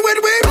frontin' with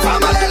we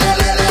family.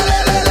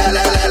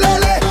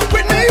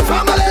 With me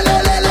family.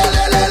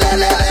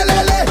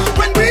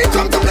 When we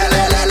come to play,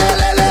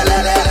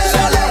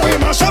 we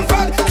mash up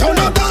front, count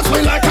up dance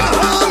we like a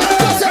hammer.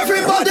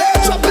 Everybody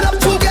drop it up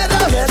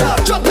together,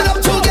 drop it up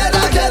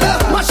together,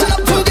 mash it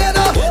up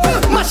together,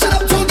 mash it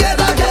up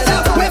together,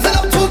 wave it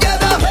up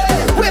together,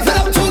 wave it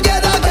up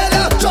together,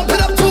 drop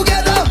it up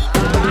together.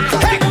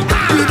 Hey,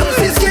 we don't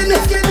see skin,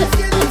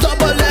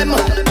 double M,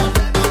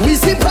 we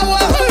see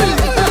power,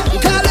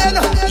 Galen,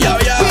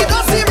 we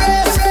don't see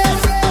race,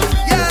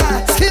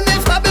 yeah, skin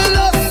is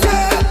fabulous,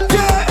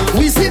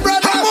 we see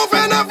brother. I'm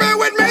moving every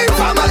with me,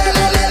 family,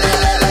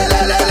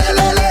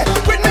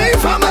 with me,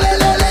 family.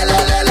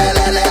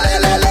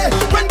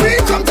 When we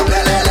come to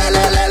play,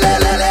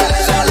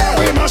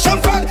 we mash up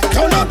front,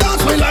 count up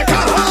dance we like a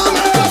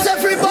hammer. Cause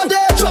everybody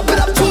drop it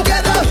up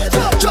together,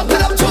 drop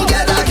it up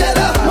together,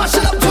 mash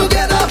it up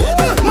together,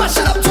 mash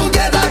it up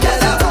together,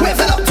 wave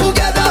it up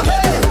together,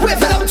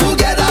 wave it up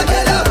together,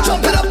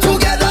 drop it up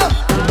together.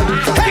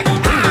 Hey.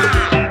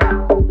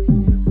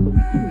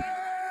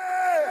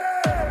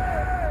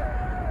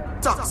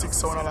 Toxic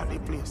sound all at the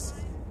place.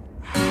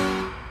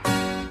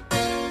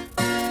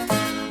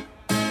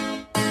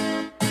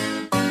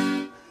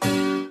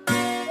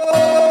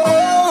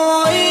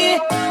 Oh,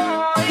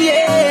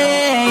 yeah.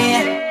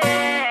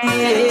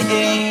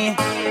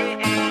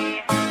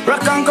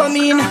 Rock and come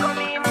in,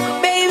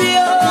 baby,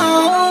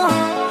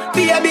 oh,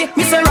 baby,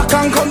 me say rock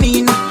and come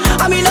in.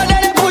 I mean, no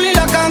let it pull it,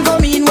 rock and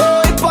come in.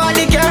 Oh, if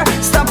party car,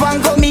 stop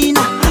and come in.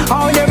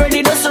 Oh, they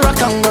ready to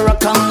rock and come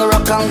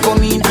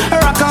in,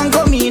 rock and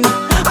come in.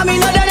 I mean,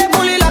 no let it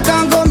pull it, rock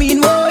and come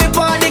in. Oh, if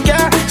party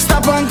car,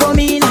 stop and come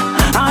in.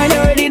 Oh, they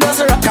ready to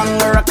rock and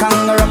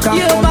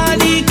your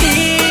body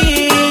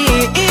clean,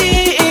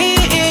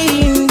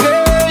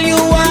 girl, you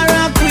are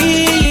a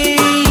queen.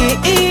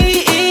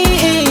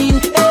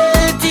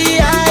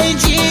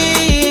 LTIG,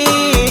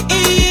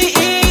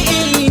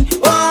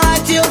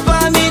 want you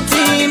for me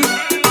team,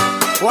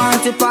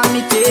 want you for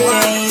me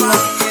team.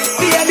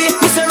 Baby,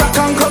 me say rock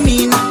and come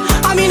in. I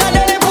mean, I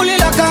let pull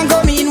it rock and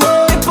come in.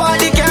 Oh, if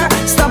party car,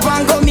 stop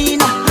and come in.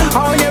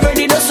 Oh, you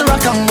ready to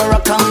rock and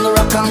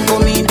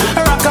come in,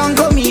 rock and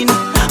come in.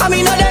 I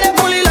mean, I let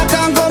pull it rock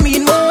and come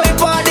in. Oh, if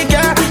party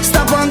car,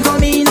 stop and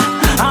come in.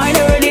 Oh,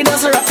 you ready to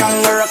rock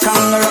and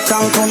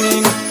come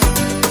in.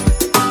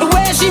 The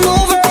way she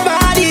move her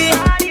body,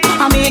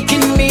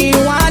 making me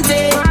want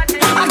it.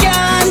 I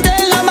can't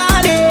tell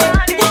nobody,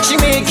 she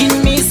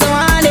making me so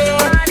honey.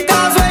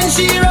 Cause when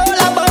she roll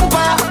a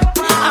bumper,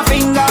 a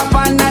finger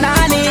upon the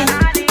nanny.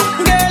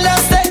 Girl,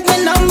 just take my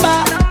number,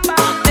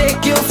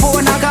 take your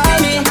phone and call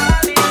me.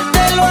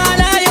 Tell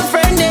one of your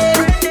friends,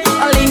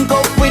 I'll link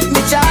up with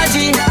me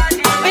chargy.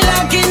 We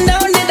locking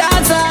down the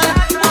dancer,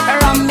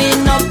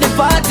 ramming up the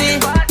party.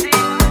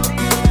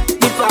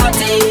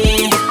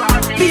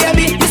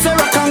 Baby, it's a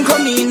rock and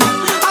come in. I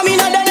mean,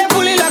 I done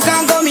pull it rock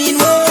and come in.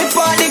 Oh, if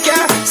party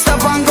car,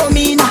 stop and come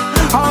in.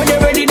 Oh, they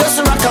ready to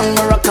rock and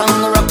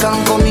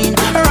come in,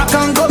 rock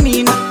and come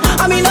in.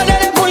 I mean, I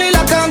done pull it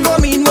rock and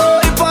come in.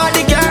 Oh, if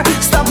party car,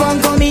 stop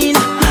and come in.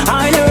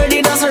 Oh, they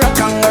ready to rock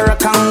and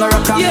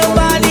your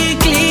body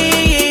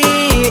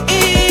clean,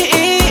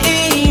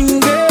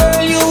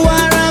 girl, you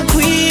are a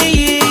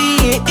queen.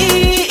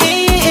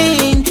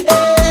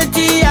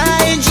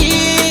 LTIG,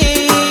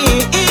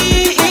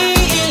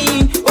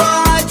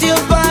 want you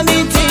for me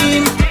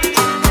team,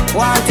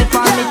 want you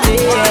for me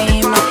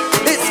team.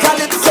 It's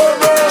Calypso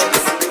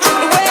Rose, The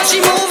way she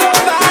move her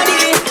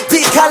body, the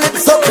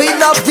Calypso queen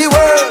of the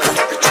world.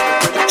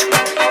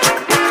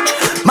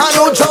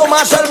 Manu Joe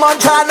Marshall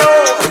Montano.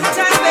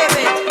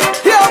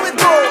 Here we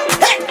go.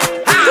 Hey.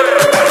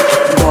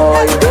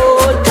 Boy,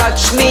 don't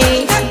touch me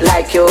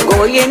like you're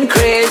going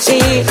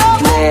crazy.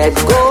 Let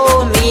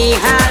go me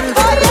hand,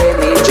 let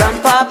me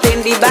jump up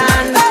in the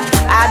band.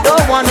 I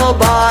don't want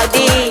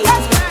nobody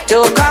to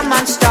come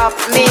and stop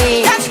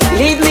me.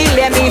 Leave me,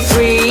 let me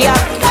free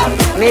up.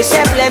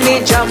 Myself, let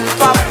me jump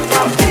up.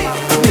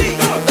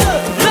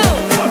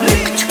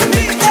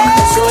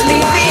 So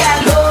leave me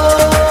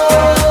alone.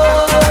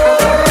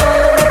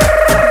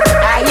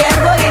 I am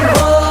going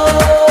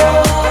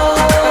home.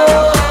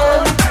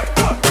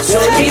 So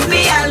leave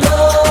me alone.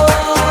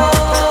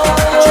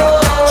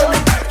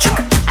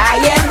 I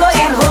am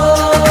going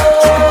home.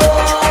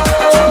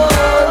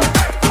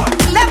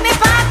 Let me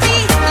party,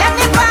 let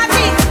me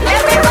party,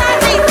 let me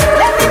party,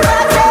 let me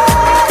party.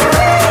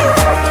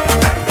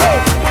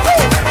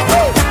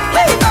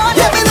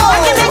 Let me know.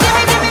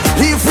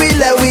 If we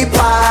let we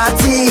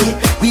party,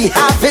 we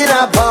having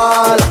a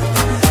ball.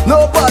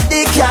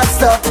 Nobody can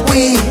stop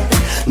we.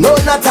 No,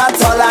 not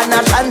at all. I'm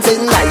not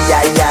chanting. Ay,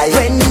 ay, ay.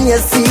 When you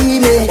see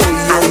me,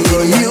 and the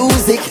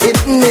music hit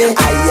me,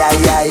 ay,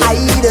 ay, ay. I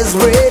just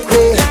break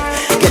me.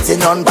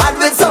 Getting on bad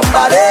with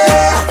somebody.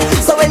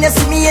 when you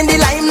see me in the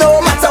line,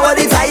 no matter what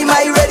the time,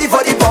 I ready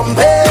for the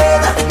pumping.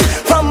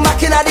 From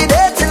back in the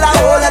day till I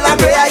hold and I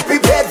pray, I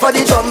prepared for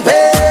the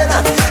jumping.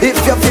 If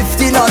you're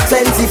 15 or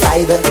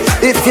 25,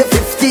 if you're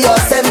 50 or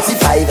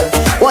 75,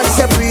 once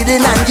you're breathing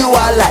and you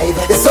are alive,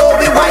 so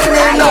we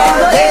whining all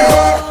day.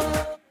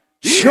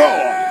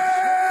 Sure.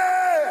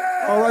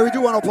 All right, we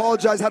do want to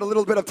apologize. Had a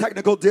little bit of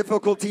technical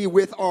difficulty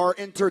with our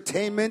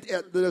entertainment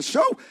at the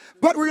show,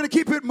 but we're going to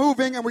keep it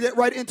moving and we get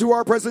right into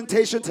our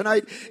presentation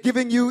tonight,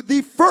 giving you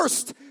the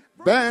first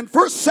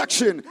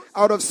section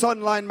out of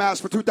Sunlime Mass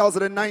for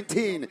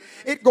 2019.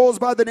 It goes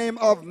by the name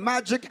of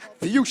Magic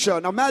Fuchsia.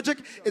 Now, magic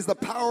is the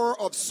power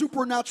of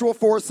supernatural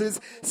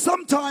forces,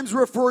 sometimes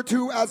referred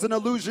to as an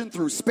illusion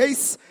through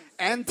space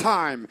and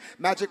time.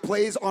 Magic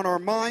plays on our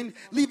mind,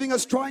 leaving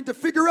us trying to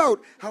figure out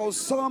how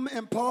some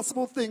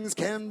impossible things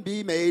can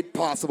be made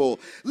possible,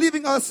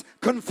 leaving us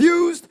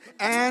confused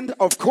and,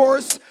 of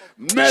course,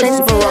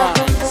 mesmerized.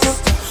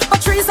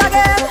 Trees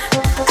again.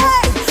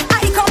 Hey,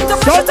 I come to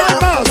mash it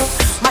up.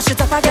 Mash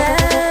it up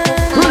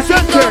again.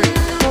 Presenting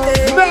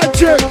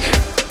Magic.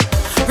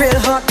 Real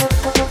hot.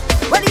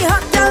 When the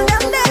hot girl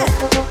them there.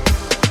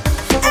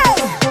 Hey.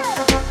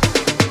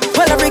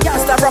 Well, every girl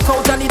start rock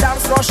out on the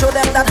dance floor, show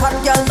them that hot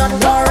girl not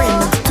boring.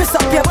 Twist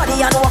up your body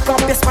and walk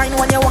up your spine.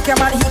 When you walk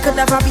your man, he could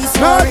never be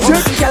snoring. Girl,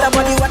 your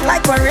body wet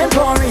like when rain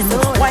pouring.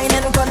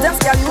 Whining contest,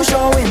 girl, you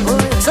showing.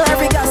 So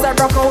every girl start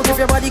rock out. If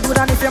your body good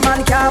and if your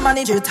man can't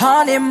manage it,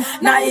 on him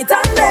night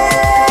and day.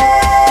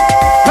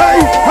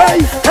 Hey,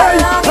 hey, hey,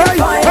 hey, hey,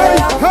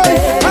 hey,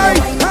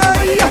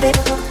 hey, hey.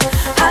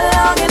 I'm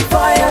longing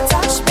for your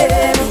touch,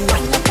 baby.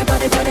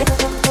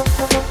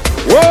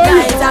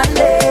 Night and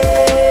day.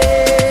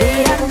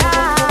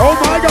 Oh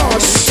my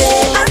gosh.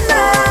 Day and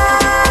night.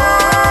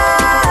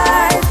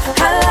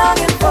 I'm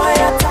longing for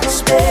your touch,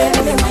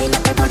 baby.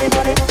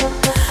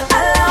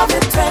 I love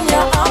it when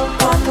you're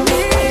up on me.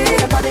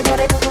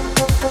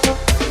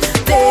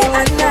 Day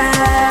and night.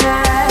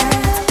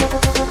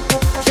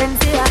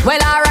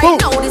 Well, alright,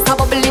 now this a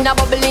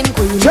bubbling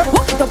queen.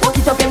 Walk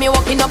it up, yeah, me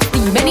walking up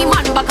steam. Any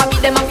man back a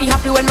beat them a be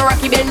happy when me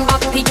rocky bend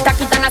back. Tick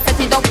tack it and I set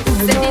it up.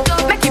 Set it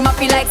up, make him a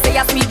feel like say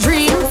a sweet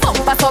dream.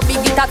 Bumper so big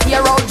it a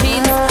tear out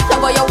jeans.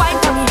 Love how you wine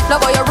for me,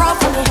 love how you roll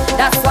for me.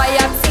 That's why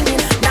I'm singing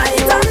night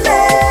and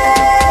day.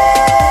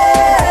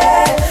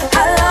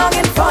 I'm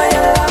longing for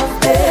your love,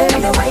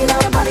 baby.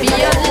 Be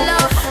your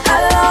love.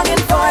 I'm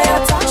longing for your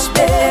touch,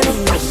 baby.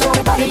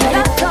 Be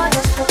your touch.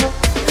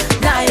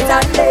 Night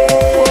and day.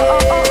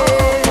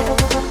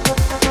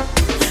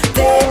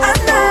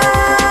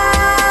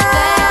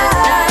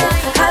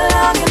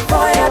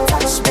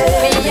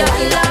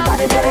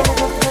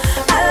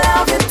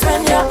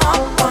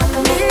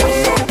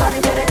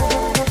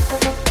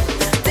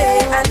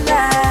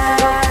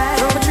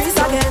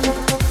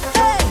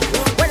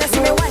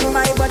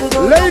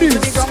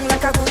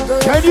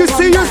 Can you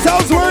see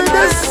yourselves wearing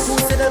this?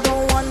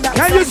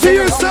 Can you see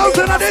yourselves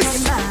in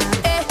this?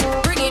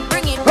 Bring it,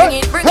 bring it, bring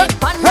it, bring it.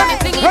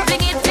 Fling it,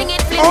 fling it, fling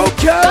it, fling it.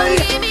 Okay.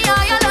 Don't give me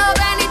all your love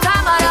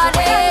anytime of the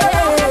day.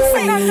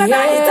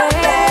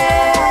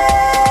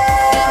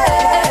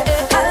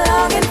 I'm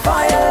longing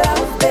for your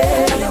love,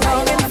 baby.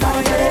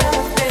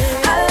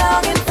 I'm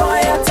longing for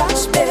your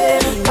touch,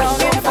 baby.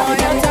 Longing for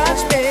your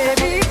touch,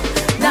 baby.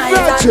 Night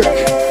and day.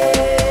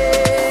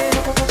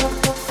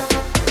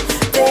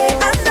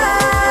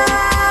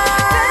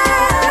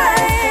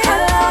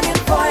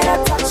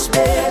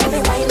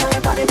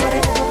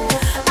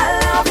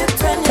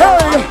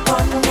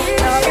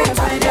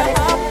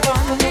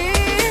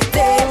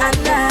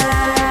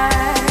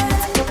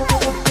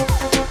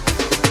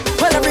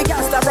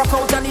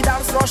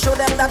 Show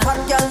them that hot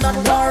girl not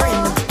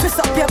boring. Twist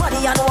up your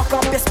body and walk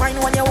up your spine.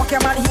 When you walk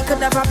your man, he could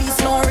never be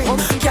snoring.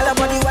 Girl, your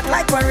body wet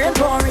like when rain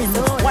pouring.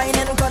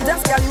 Whining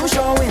contest, girl, you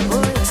showing.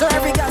 So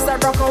every girl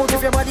start rock out.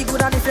 If your body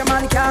good and if your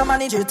man can't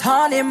manage it,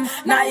 on him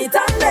night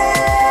and day.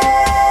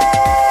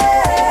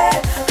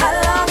 I'm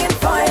longing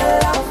for your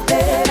love,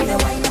 baby.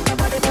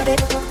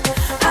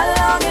 I'm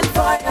longing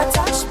for your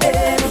touch,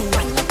 baby.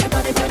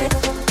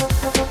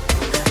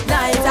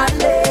 Night and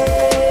day.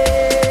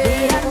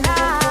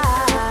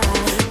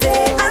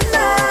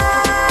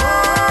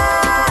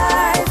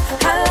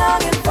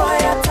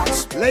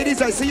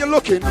 Ladies, I see you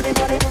looking.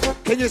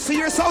 Can you see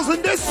yourselves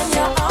in this?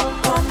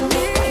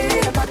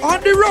 On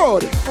the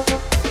road.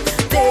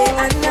 Day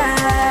and night.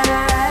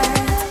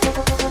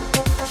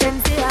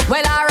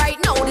 Well, alright,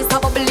 now this a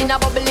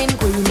bubbling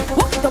queen.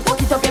 Walk it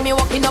up, yeah, me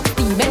walking up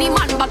steam. Any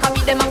man back a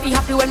beat them a be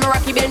happy when me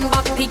rocky bend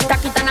back. Tick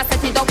tack it and I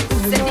set it up.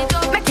 Set it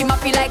up, make him a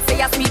feel like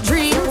say a sweet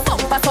dream.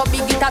 Bumper so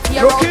big it a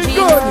tear out jeans.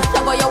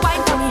 Love how you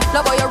wine for me,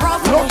 love how you roll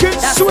for me. Looking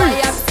That's sweet.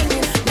 why I'm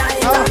singing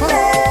night and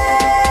day.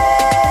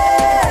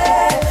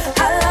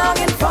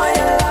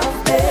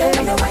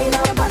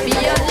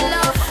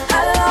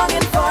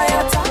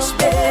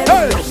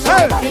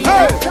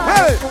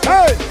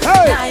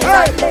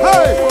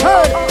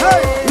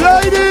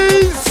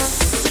 Ladies!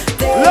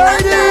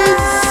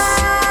 Ladies!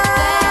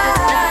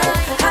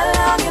 I'm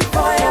longing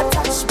for your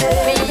touch,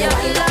 baby.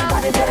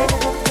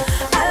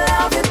 I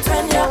love it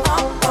when you're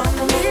up on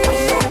me.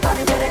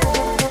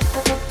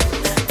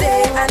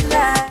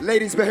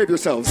 behave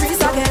yourselves.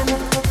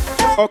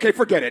 Okay,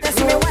 forget it.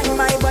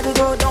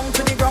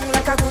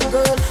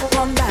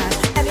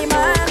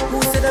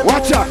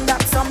 Watch out.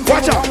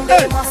 Watch out.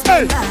 Hey,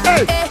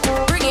 hey, hey.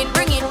 Bring it,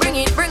 bring it, bring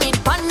it, bring it.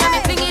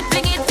 Fling it,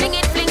 fling it, fling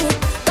it, fling it.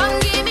 Come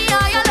give me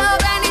all your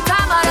love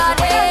anytime of the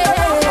day.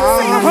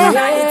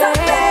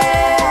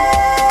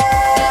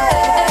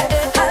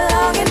 I'm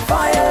longing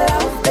for your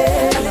love,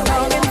 baby. I'm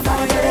longing for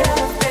your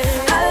love, baby.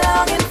 I'm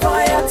longing for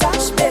your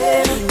touch,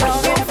 baby.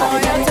 Longing for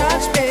your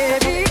touch,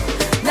 baby.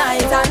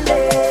 Night and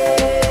day.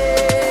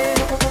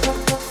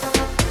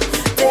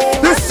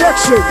 This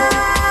section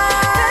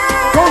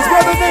goes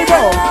by the name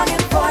of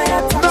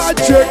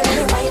Magic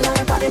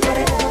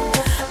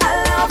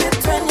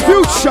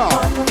Future.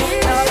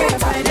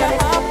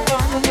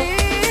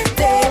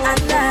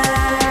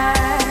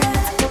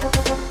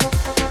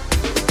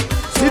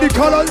 See the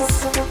colors?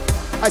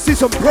 I see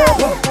some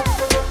purple.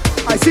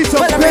 I see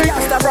some pink.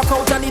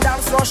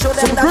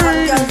 Some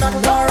green.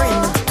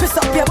 Twist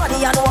up your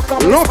body and walk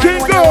up. Looking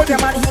good.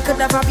 He could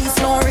never be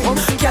snoring.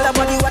 Kill a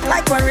body wet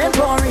like when rain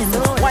pouring.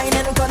 Wine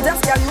and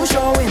contest, girl, you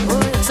showing.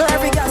 So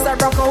every gas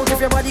that rock out, if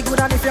your body good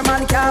and if your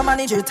man can't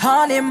manage it,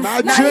 on him.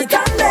 Magic. Night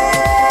and day.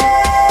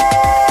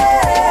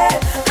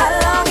 I'm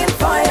longing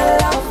for your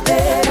love,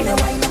 baby.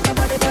 Wine up your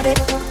body, body.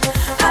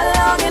 I'm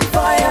longing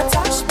for your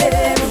touch,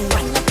 baby.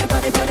 Wine up your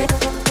body, body.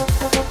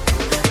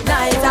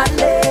 Night and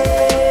day.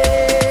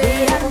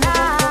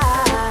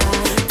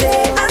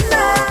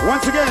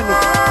 Once again,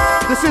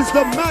 this is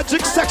the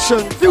Magic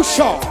section,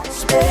 Future.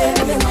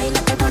 Baby, wine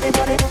up your body,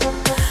 body.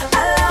 I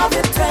love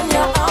it when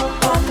you're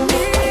up on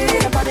me.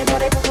 Body,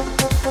 body.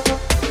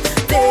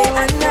 Day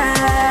and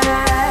night.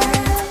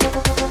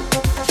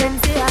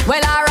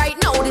 Well, alright,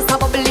 now this a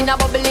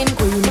bubbling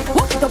queen.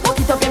 Walk it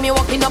up, yeah, me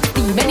walking up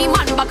steam. Any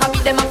man back at me,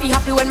 them a be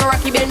happy when me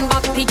rocky bend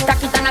back, tick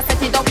tack it and I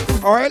set it up.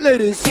 All right,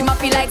 ladies. Him a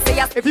feel like say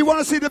if you want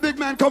to see the big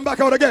man come back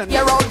out again,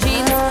 your old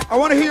jeans. I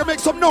want to hear you make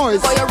some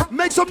noise.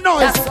 Make some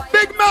noise,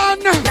 big man.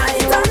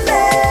 Night and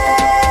day.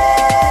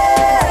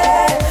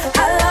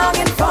 I'm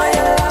longing for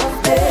your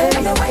love,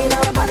 baby. Wine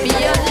up your body, be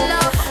your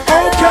love.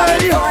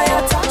 Okay. For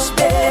your touch,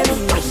 baby.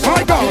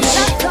 My gosh.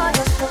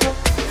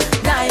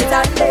 Night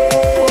and day.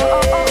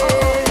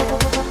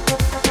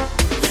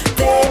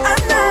 Day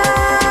and night.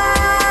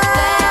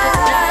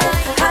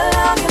 I'm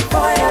longing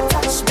for your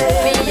touch,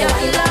 baby. Be your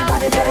love.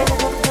 Body, baby.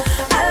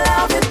 I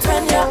love it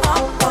when you're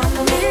up on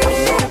me.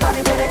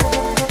 Body, baby.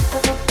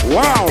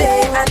 Wow.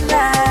 Day and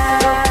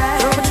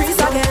night. Rubber trees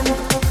again.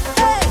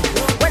 Hey,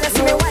 when you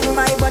see me wine,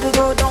 my body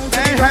go down to the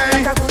ground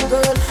like a good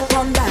girl.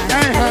 Come back.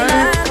 Any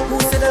man who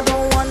said they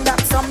don't want that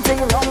something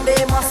wrong,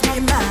 they must be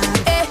mad.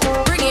 Eh,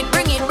 bring it,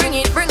 bring it, bring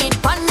it, bring it.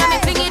 Pan me,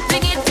 fling it,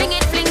 fling it, fling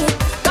it, fling it.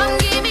 Come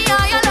give me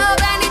all your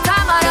love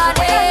anytime of the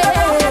day.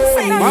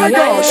 My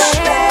gosh.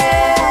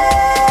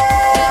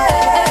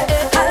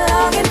 I'm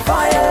longing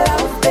for your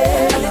love,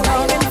 baby. I'm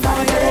longing for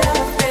your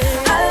love, baby.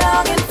 I'm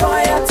longing for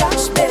your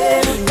touch,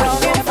 baby.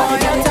 Longing for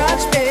your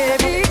touch,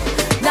 baby.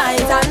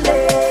 Night and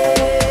day.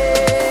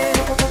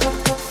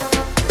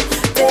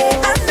 Day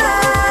and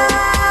night.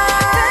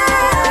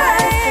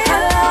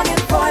 I'm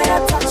longing for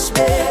your touch,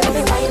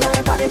 baby. Wine up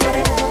your body,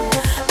 baby.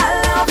 I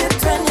love it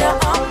when you're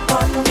up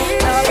on me.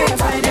 Love it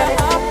when you're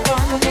up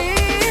on me.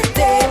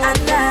 Day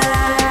and night.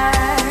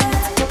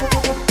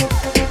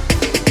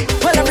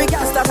 Well, every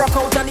gas that rock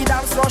out on the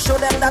dance floor, show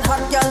them that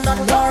hot girl not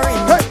boring.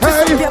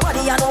 Twist up your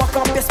body and walk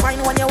up your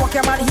spine. When you walk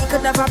your man, he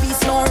could never be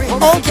snoring.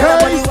 Okay. Kill a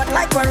body wet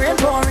like when rain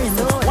pouring.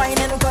 Wine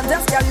and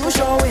contest, girl, you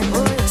showing.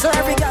 So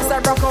every gas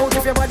that rock out,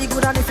 if your body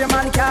good and if your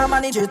man can't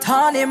manage it,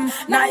 on him.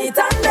 Night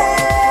and day.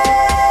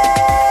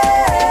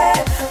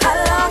 I'm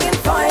longing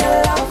for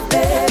your love,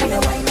 baby.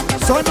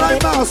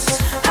 Sunlime Mass.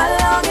 I'm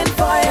longing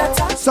for your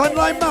touch.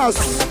 Sunlime Mass.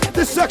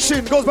 This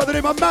section goes by the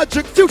name of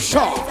Magic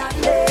Future.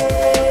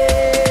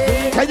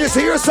 Can you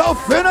see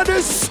yourself in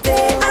this?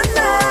 Day and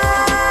night.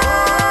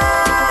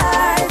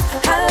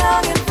 I'm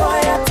longing for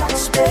your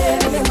touch,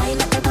 baby. Wine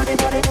up your body,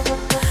 body.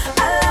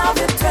 I love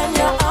it when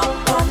you're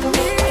up on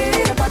me.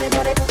 Body,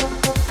 body.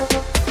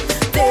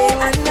 Day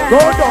and night.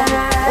 Go down,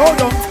 go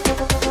down,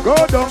 go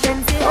down.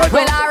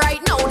 Well,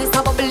 alright, now this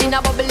a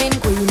bubbling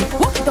queen.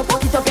 Walk it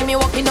up, yeah, me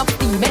walking up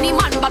steam. Any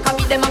man back at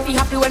me, them a be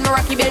happy when me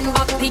rocky bend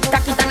back, tick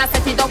tack it and I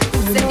set it up.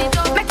 Set it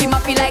up, make him a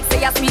feel like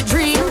say a sweet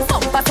dream.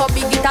 Bumper so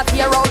big it a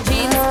tear out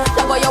jeans.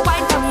 Love how you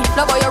wine for me,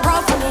 love how you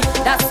roll for me.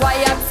 That's why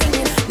I'm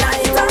singing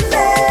night and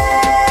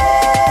day.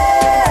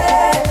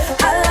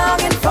 I'm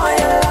longing for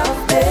your love,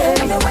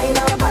 baby. Wine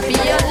up your body, be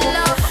your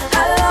love.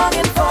 I'm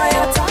longing for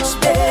your touch,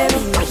 baby.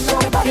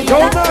 Go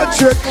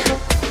Magic.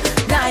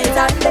 Night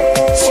and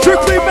day.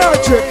 Strictly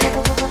Magic.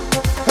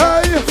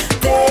 Hey.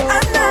 Day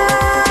and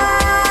night.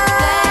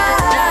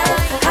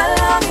 I'm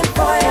longing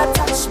for your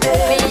touch,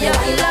 baby. Be your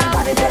love.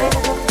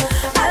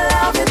 I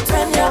love it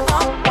when you're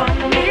up on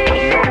me.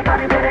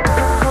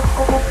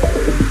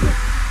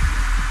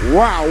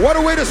 Wow, what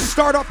a way to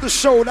start off the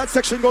show. That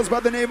section goes by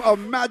the name of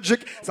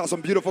Magic. It's got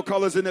some beautiful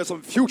colors in there,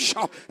 some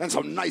fuchsia and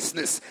some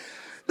niceness.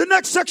 The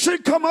next section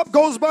come up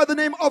goes by the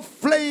name of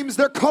Flames.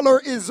 Their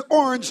color is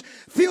orange.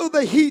 Feel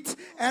the heat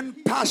and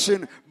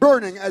passion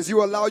burning as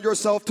you allow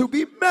yourself to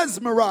be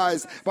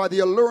mesmerized by the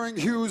alluring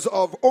hues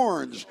of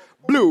orange,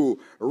 blue,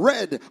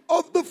 red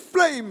of the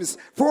Flames.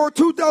 For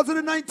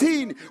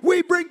 2019,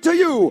 we bring to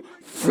you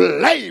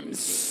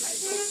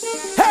Flames.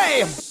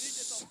 Hey!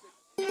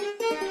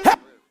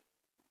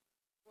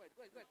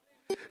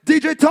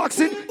 DJ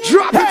Toxin,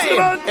 drop it to the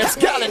man. It's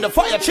Gal and the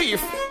Fire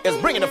Chief is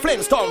bringing the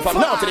flamestorm from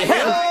now to the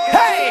end.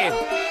 Hey!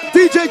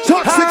 DJ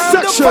Toxic I'm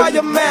section. the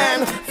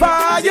fireman,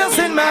 fire's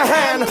in my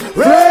hand,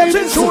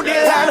 raging through the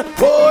land.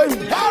 Boy,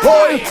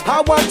 boy,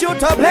 I want you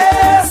to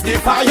blaze the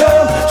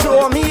fire.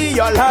 Show me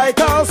your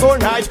lighters all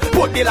night.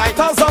 Put the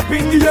lighters up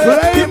in the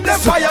air. Keep the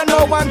fire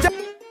no one.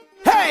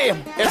 Hey,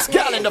 it's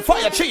Gal and the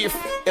Fire Chief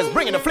is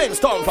bringing the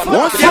flamestorm from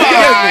now to the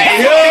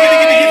end.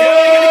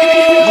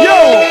 Yo!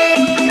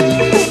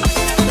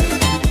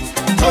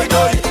 Toy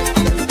toy,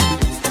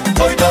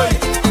 toy toy,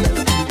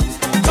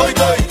 toy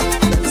toy.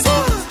 So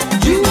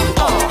you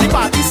are the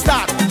party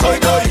start. Toy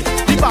toy,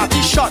 the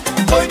party shot.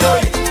 Toy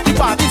toy, the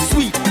party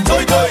sweet.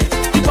 Toy toy,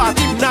 the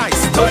party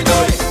nice. Toy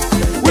toy.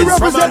 We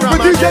represent for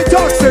DJ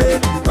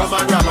Toxic.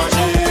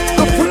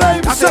 The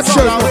Flame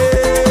section.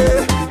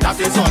 That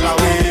is all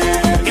away.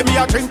 Give me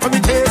a drink for me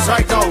taste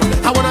right now.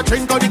 I wanna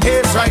drink on the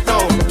case right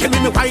now. Give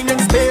me wine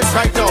and space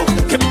right now.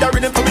 Give me the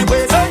rhythm for me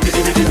waist.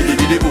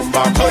 Boom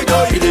bam, toy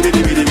toy.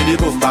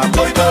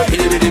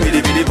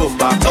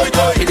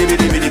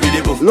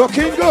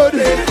 Looking good,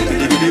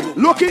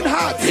 looking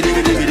hot,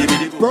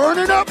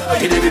 burning up,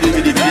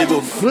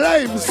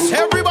 flames.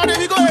 Everybody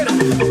be going.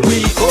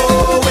 We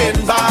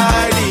going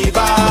by the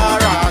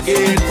bar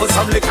again. Put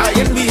some liquor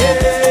in me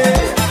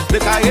head,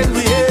 liquor in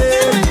me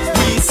head.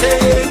 We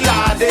sing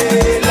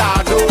lade,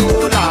 lado,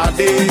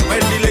 lade.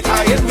 When the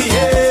liquor in me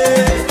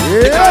head,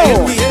 liquor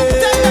in me head.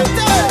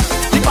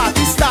 The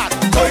party start,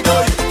 toy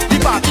toy. The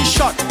party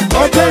shot,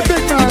 toy toy.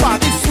 The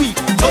party sweet,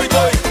 toy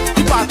toy.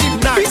 The party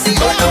nice,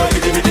 toy toy.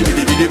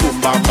 Boom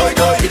bam, toy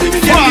toy.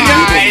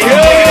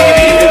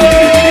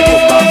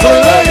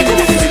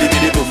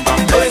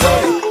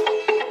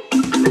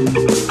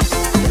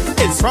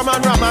 It's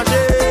Raman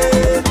Ramajé,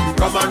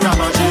 Raman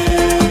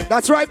Ramajé.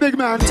 That's right, big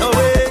man.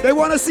 They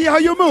want to see how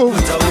you move.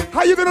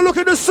 How you gonna look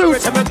in the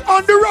suit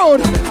on the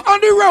road, on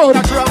the road.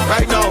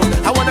 Right now,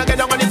 I wanna get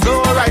down on the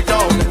floor right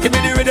now. Give me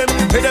the rhythm,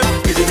 rhythm.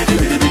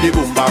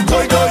 Boom bam,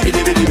 toy toy.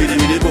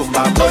 Boom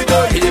bam, toy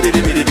toy.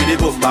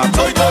 Boom bam,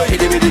 toy toy.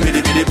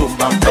 Boom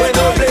bam, toy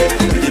toy.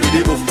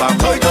 Boom bam,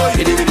 toy toy.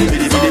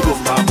 Boom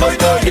bam, toy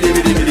toy.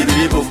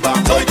 Boom bam,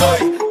 toy toy.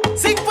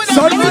 Sing for the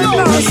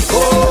Sunlime.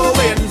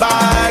 Going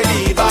by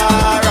the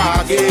bar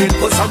again.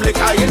 Put some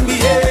liquor in me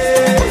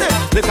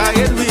head, liquor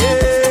in me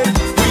head.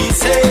 We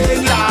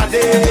sing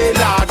lade,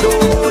 lado,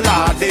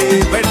 lade.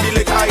 When the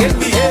liquor in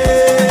me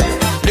head,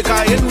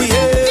 liquor in me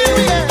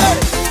head.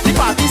 The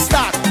party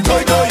start,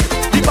 toy toy.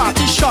 The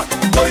party shot,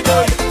 toy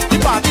toy. The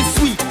party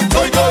sweet,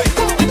 toy toy.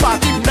 The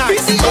party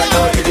nice, toy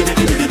toy.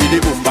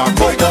 Boom bam,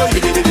 toy toy.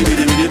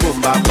 Boom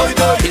bam, toy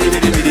toy.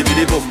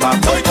 Boom bam,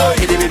 toy toy.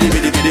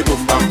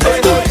 Boom bam, toy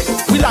toy.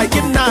 We like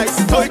it nice,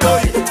 toy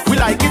toy. We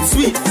like it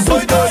sweet,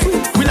 toy toy.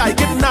 We like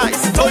it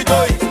nice, toy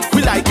toy.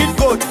 We like it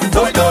good,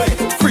 toy toy.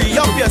 Free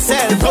up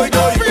yourself, toy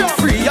toy.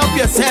 Free up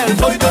yourself,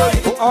 toy toy.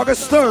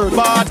 August 3rd,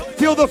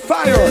 feel the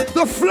fire,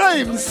 the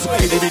flames.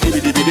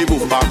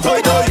 Boom bam,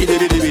 toy toy.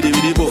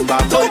 Boom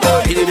bam, toy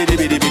toy.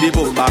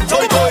 Boom bam,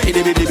 toy toy.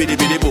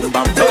 Boom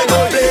bam, toy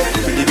toy.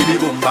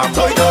 Boom bam,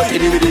 toy toy.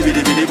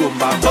 Boom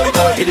bam, toy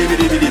toy.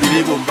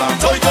 Boom bam,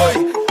 toy toy.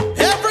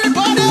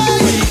 Everybody,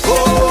 we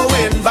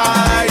going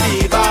by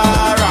the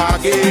bar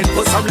again.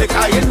 Put some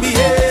liquor in me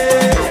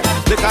head,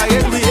 liquor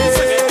in me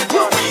head.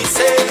 We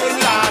sing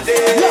lade,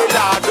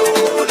 lado,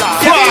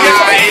 lade.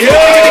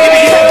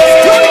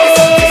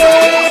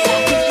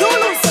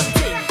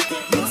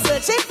 You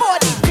searching for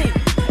the thing.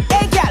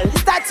 Hey girl,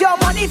 is that your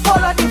money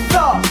fall on the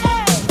floor?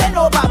 Bend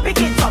over,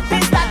 pick it up.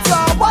 Is that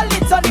your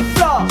wallet on the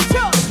floor?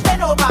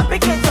 Bend over,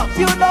 pick it up.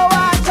 You know I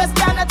just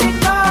cannot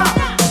ignore.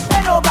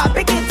 Bend over,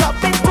 pick it up.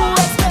 It's too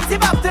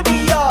expensive up to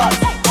be yours.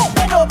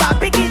 Bend over,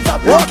 pick it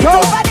up. Look it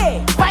over there.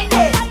 Find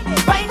it,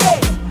 find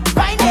it,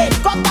 find it.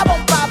 Got the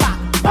bumper back.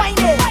 Find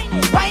it,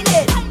 find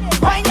it,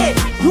 find it.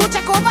 You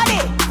check over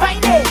there.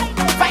 Find it,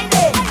 find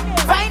it,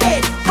 find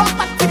it. Come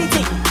back to the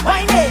thing.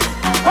 Find it,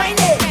 find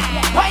it,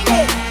 find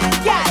it.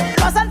 Yeah,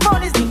 lost and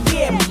found is the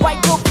game. Why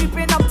go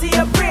creeping up to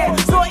your brain?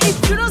 So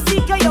if you don't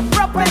seek your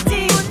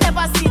property, you'll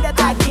never see that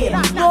again.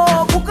 No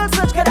Google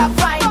search could I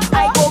find.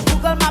 I go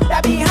Google map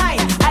that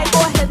behind. I go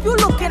help you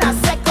look in a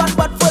second,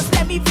 but first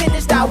let me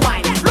finish that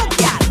wine. Look,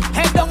 yeah,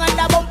 head down and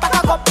the bumper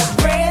cock up.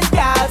 Praise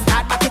God,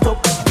 start back it up.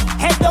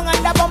 Head down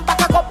and the bumper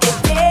cock up.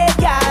 Hey,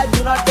 girl,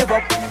 do not give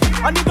up.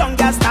 On the ground,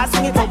 girl, start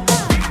swing it up.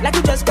 Like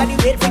you just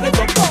graduate, bring it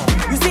up.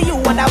 You see you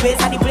on the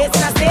waist and the place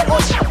in a state. Oh,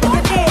 shit, look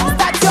at this.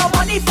 That your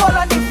money fall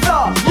on the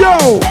floor.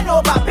 Yo! Bend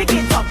over, pick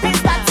it up.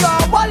 Is that your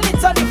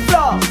wallet on the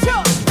floor?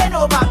 Bend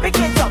over, pick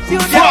it up. You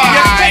know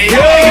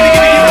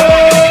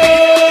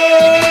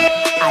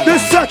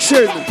This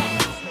section,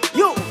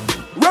 you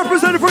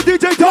represented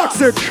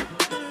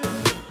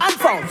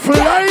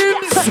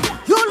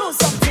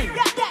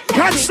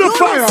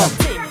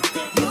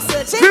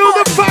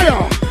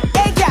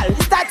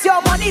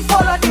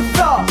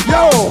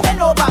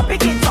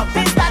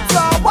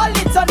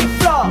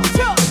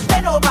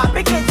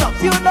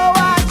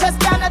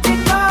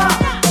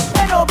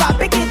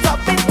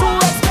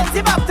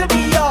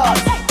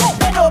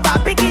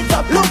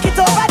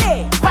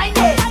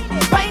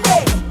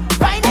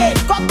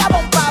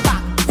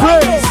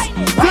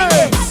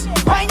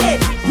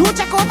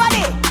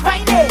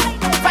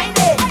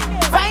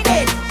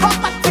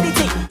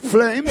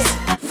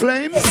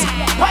Flames?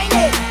 Why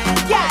it?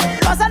 Yeah,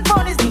 lost and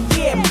found is the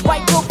game. Why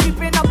go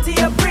creeping up to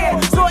your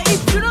brain? So if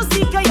you don't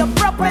seek your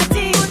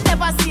property, you'll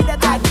never see that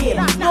again.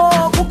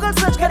 No Google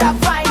search could I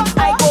find.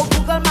 I go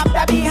Google map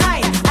that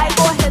behind. I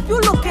go help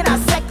you look in a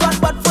second,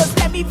 but first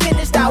let me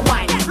finish that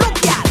wine. Look,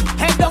 y'all,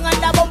 head down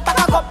and the bumper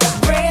cock up.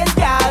 Praise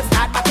y'all,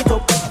 start back it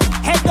up.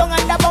 Head down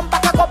and the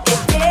bumper cock up.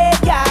 Yeah,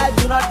 y'all,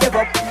 do not give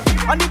up.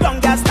 On the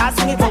ground, y'all, start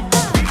swing it up.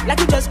 Like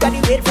you just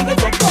graduate, bring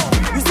it up.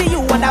 You see you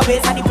on the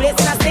waist and the place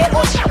in a state.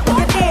 Oh,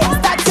 you dance,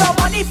 that your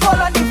money fall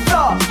on the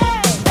floor.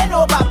 Bend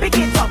over, pick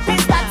it up.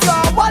 It's that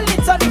your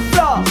wallet on the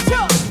floor.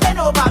 Bend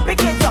over,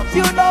 pick it up.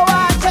 You know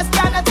I just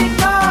cannot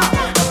ignore.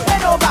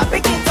 Bend over,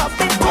 pick it up.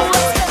 It's too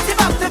expensive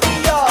up to be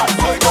yours.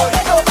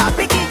 Bend over,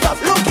 pick it up.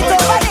 Look it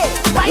over there.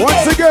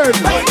 Once again,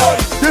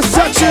 this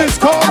section is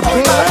called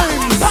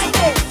Flames. Find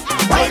it.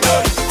 Find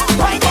it.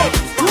 Find it.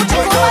 Look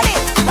it over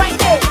there.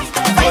 Find it.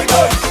 Find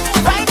it.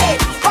 Find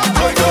it.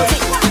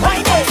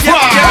 Find it.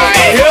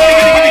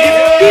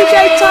 DJ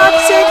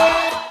Toxic.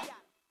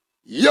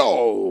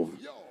 Yo.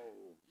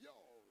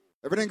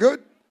 Everything good?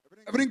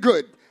 Everything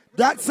good.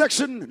 That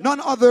section, none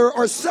other,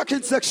 or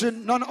second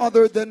section, none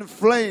other than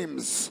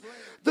Flames.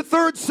 The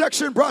third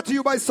section, brought to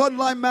you by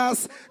Sunlime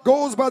Mass,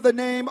 goes by the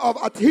name of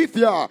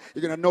Atifia.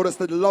 You're going to notice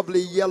the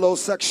lovely yellow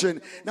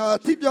section. Now,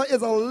 Atifia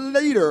is a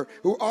leader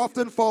who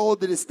often follows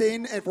the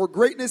disdain and for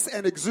greatness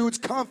and exudes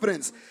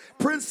confidence.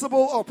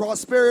 Principle of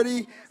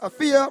prosperity,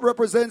 Afia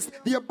represents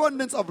the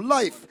abundance of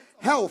life,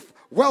 health,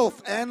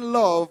 wealth, and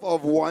love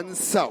of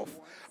oneself.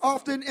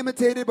 Often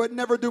imitated but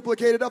never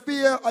duplicated,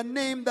 Afia, a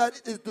name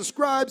that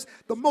describes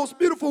the most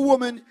beautiful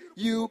woman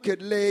you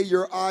could lay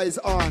your eyes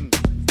on.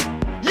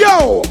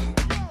 Yo!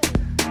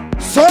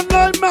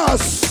 Sunlime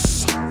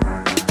Mass,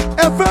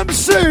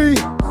 FMC,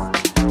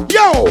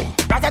 yo!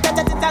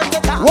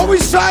 What we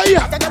say?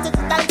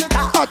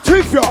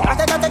 Atifia,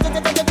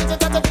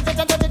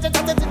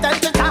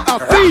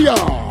 Afia.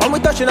 When we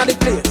touching on the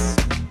place,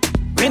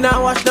 we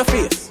now wash the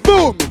face.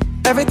 Boom!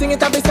 Everything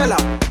it a be sell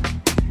out.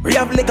 We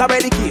have liquor by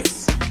the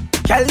case.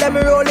 Tell them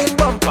rolling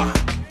bumper,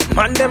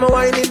 man them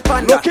whining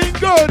panda. Looking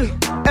good.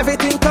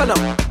 Everything turn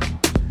up.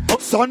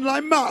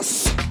 Sunlime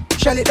Mass.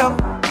 Shell it down,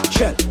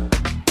 shell.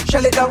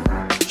 Shell it down,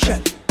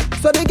 shell.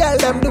 So the girl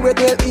them do it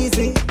real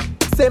easy,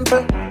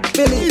 simple,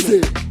 believe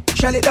easy.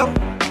 Shell it down,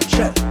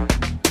 shell.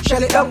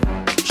 Shell it down,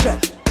 shell.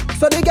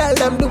 So the girl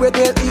them do it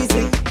real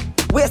easy.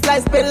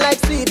 Waistline spin like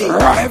CD.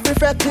 Every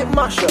fret tip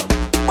mash up.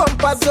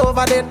 Bumpers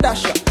over the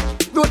dash up.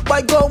 Root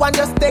boy go and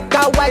just take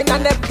a wine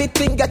and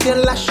everything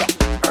getting lash up.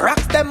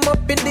 Rocks them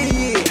up in the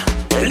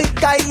air.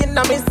 Liquor in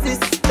my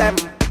system.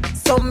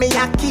 So me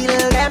a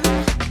kill them.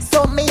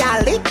 So me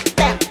a lick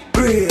them.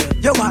 Brave.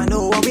 You wanna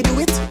know how we do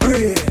it?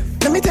 Brave.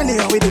 Let me tell you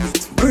how we do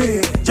it.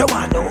 Brave. You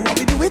wanna know how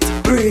we do it?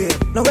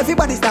 Brave. Now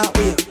everybody start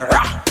with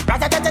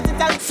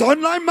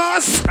Sunlime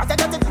Mass.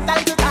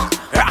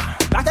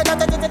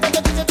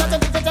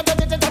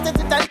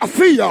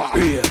 Afia.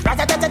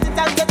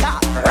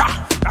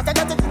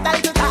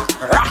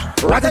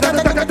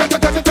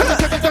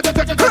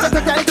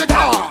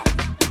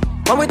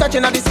 When we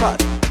touching on this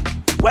spot,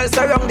 well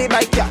surrounded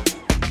by cat.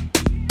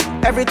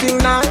 Everything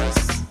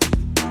nice,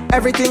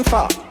 everything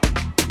far.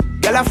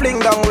 Girl I fling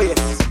down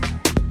waist,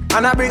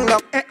 and I bring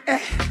down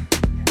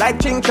like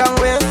ching chong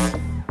waist,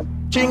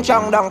 ching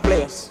chong down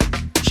place.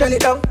 Shell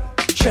it down,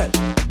 shell.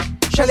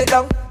 Shell it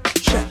down,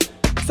 shell.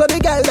 So the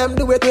girl them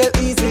do it real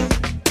easy,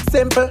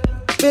 simple,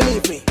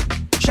 believe me.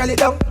 Shell it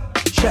down,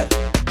 shell.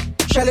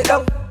 Shell it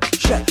down,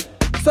 shell.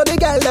 So the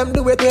girl them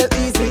do it real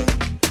easy.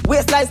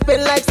 Waistline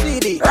spin like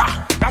CD. Hey!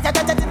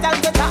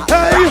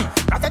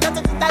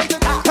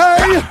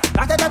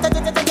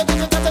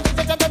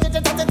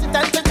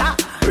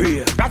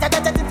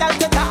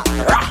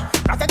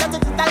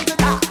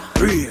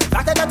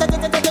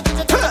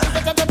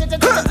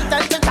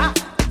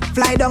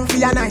 Fly down for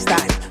your nice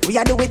style. We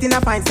are do it in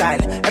a fine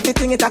style.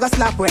 Everything it a go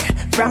slap way.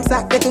 From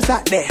Saturday to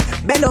Saturday.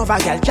 Bend over,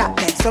 girl, chat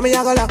there. So me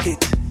a go lock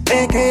it.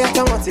 AK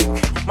automatic.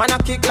 Man a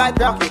kick like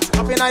rocket.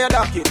 Up in your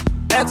docket.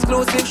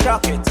 Exclusive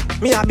shock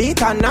it. Me a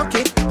beat and knock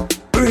it.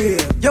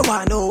 Brave. You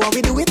wanna know how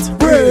we do it?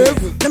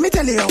 Brave. Let me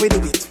tell you how we do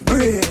it.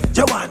 Brave.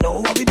 You wanna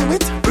know how we do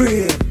it?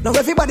 Brave. Now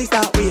everybody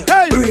start with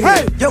brave.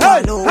 Hey, you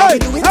wanna know how we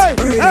do it?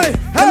 Brave.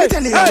 Let me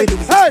tell you how we do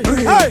it.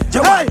 Brave.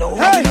 You wanna know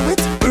how we do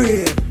it?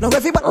 Brave. Now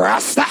everybody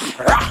Rasta.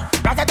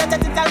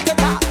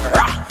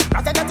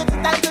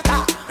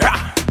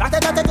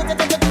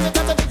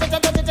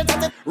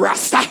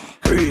 Rasta.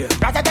 Brave.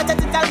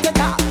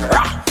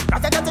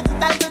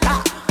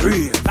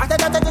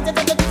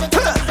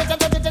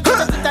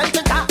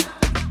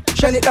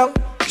 Shell it down,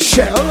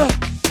 shell.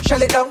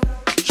 Shell it down,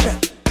 shell.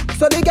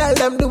 So the girl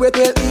them do it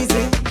real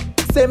easy,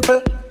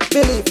 simple,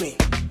 believe me.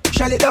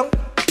 Shell it down,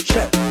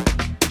 shell.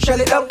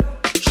 Shell it down,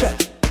 shell.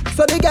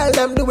 So the girl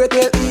them do it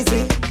real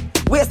easy.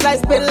 Waistline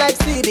spin like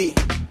CD.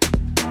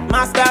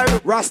 Master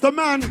Rasta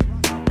man.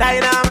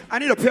 Dynam. I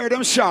need a pair of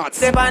them shots.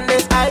 Step on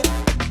this high.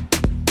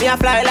 Me a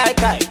fly like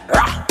kite.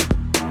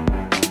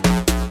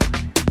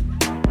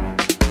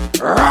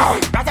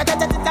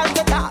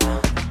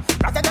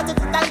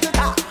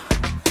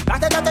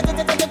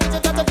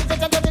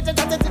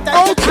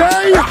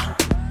 Okay.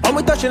 When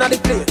we touching at the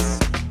place,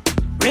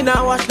 we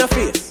now wash the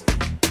face.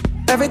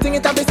 Everything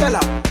it have be sell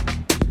out.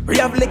 We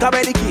have liquor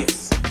by the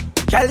case.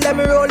 Tell them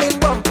rolling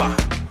bumper.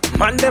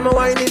 Man them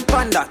whining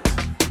panda.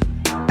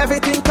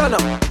 Everything turn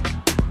up.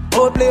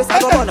 Whole place I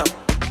go on up.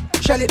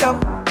 Shell it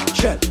down,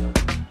 shell.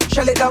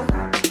 Shell it down,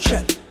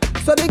 shell.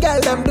 So the girl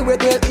them do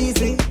it real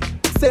easy.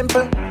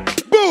 Simple.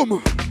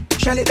 Boom.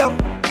 Shell it down,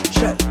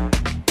 shell.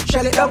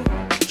 Shell it down,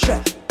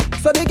 shell.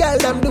 So the girl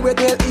them do it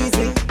real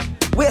easy.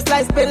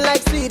 Waistline spin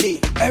like CD.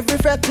 Every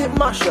fret tip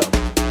mash up.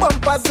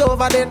 Bumpers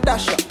over the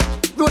dash up.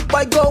 Root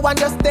boy go and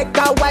just take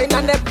a wine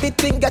and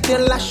everything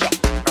getting lash up.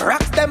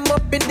 Rocks them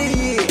up in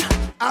the air.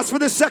 As for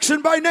this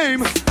section by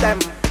name, them.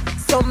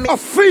 So me a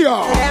fear.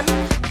 Them.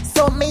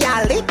 So me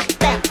a lick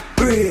them.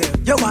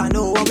 Brave. You wanna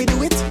know how we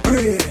do it?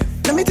 Brave.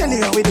 Let me tell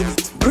you how we do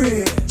it.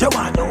 Brave. You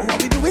wanna know how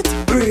we do it?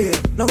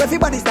 Brave. Now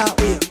everybody start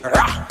with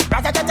rah.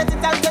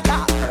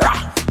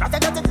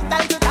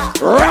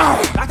 Rah.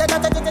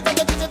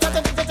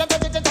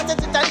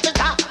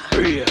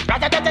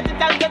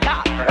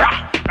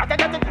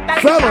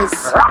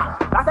 Fellas,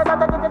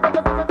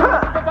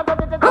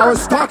 I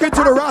was talking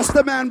to the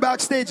Rasta man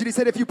backstage and he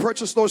said if you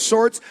purchase those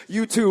shorts,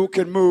 you too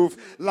can move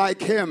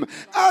like him.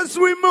 As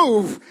we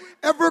move,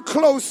 ever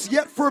close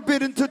yet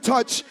forbidden to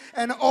touch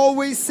and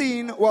always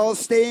seen while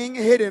staying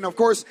hidden. Of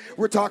course,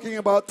 we're talking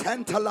about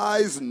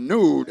tantalized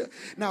nude.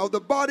 Now, the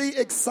body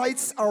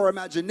excites our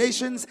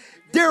imaginations,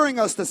 daring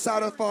us to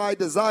satisfy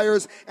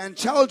desires and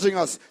challenging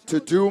us to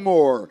do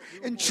more.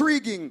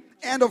 Intriguing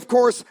and, of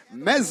course,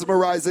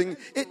 mesmerizing,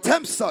 it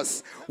tempts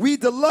us. We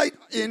delight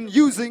in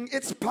using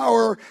its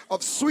power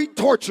of sweet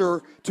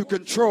torture to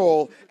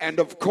control and,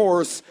 of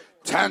course,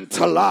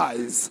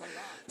 tantalize.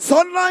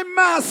 Sunlime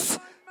Mass,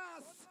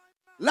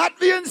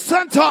 Latvian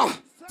Center,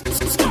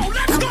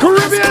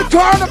 Caribbean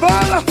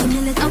Carnival,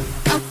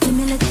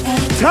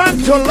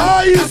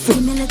 tantalize,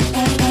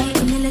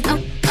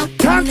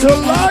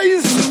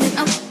 tantalize.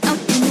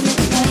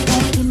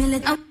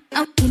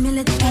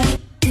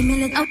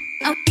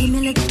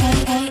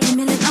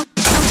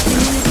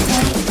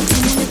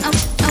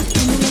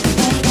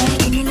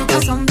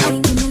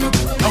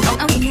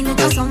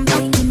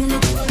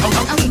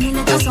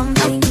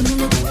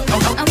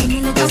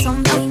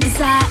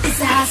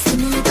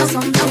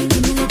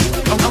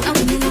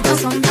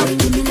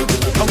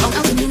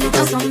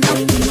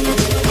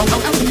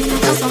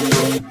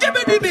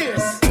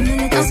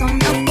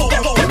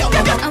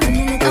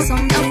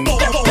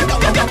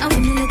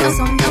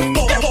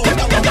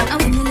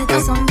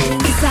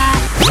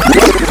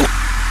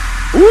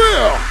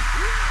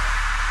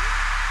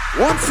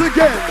 Once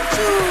again,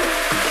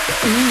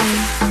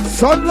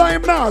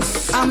 Sunlime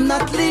Mass. I'm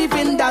not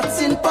leaving,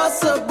 that's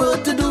impossible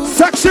to do.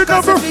 Section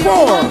number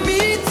 4.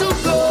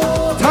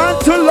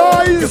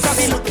 Tantalize. You can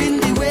be looking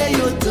the way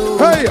you do.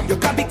 Hey. You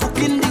can be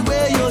cooking the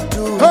way you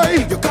do.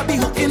 Hey. You can be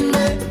hooking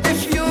me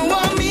if you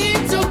want me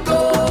to go.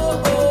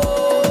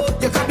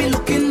 You can be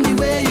looking the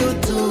way you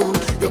do.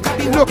 You can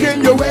be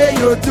looking the way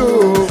you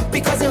do.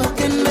 Because you're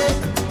hooking me.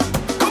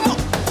 Come on.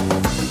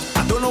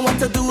 I don't know what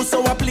to do,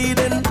 so I'm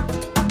pleading.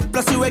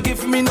 Plus you ain't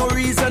give me no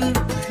reason.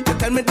 You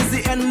tell me this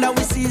the end of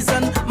the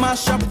season.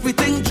 Mash up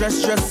everything,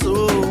 dress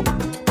so.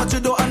 But you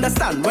don't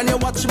understand when you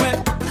watch me.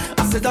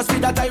 I said just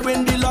that I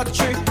win the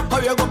lottery. How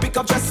you go pick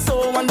up just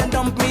so and then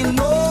dump me?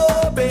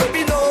 No,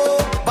 baby, no.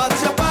 But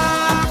your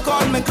back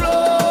on me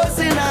clothes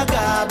in a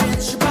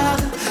garbage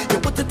bag. You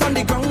put it on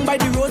the ground by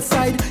the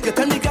roadside. You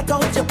tell me get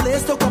out your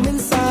place to come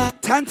inside.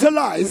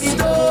 Tantalize. You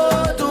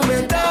don't do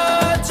me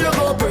that, you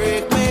go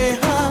break me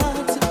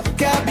heart.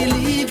 Can't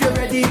believe you're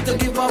ready to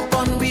give up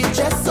on me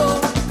just so.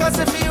 Cause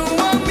if you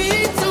want me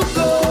to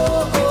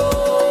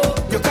go,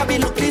 you can be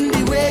looking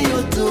the way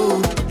you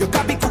do. You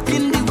can be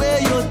cooking the way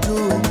you do.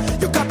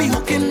 You can be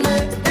hooking me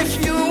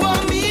if you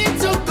want me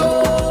to go.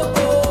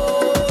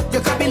 You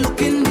can be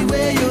looking the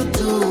way you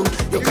do.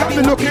 You can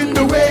be looking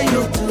the way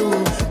you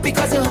do.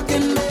 Because you're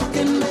hooking me.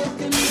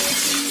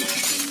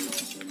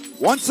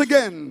 Once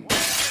again,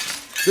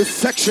 this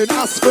section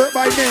asks for it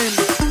by name.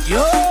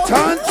 Yo,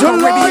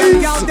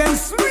 Tantalize. y'all them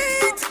sweet.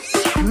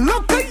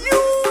 Look at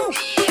you.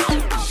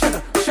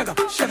 Sugar, sugar,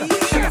 sugar,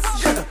 sugar,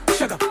 sugar,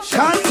 sugar.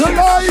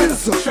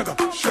 Tantalize. Sugar,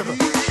 sugar.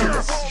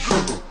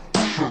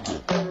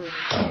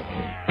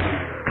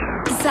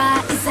 It's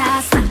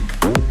a snack.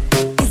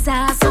 It's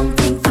a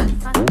something fun.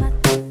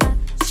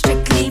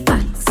 Strictly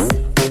facts.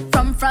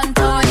 From front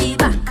or the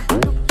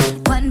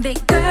back. One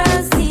big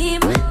girl's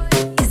team.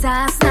 It's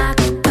a snack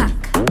pack.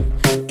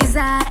 It's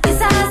a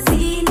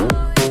scene.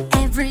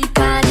 Every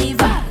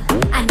carnival.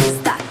 And it's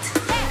that.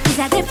 It's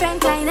a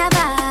different kind of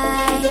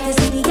vibe. You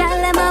see the girl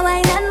them a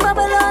wine and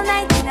bubble all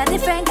night. In a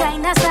different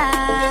kind of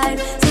style.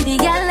 See the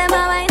girl them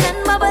a wine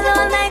and bubble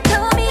all night. To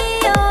me,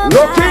 oh my.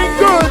 Looking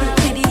good.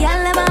 See the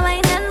girl them a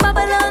wine and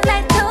bubble all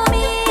night. To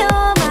me,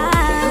 oh my.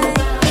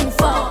 In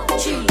 4,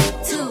 3,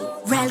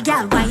 2. Real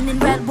girl whining,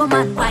 real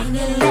woman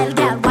whining. Real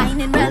girl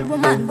whining, real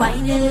woman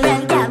whining.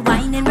 Real girl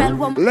whining, real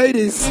woman.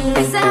 Ladies,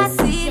 Is I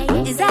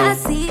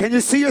see? can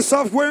you see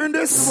yourself wearing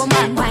this?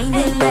 Woman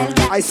whining, real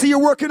girl. I see you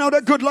working out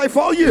a good life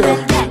all year.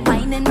 Real girl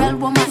whining. whining real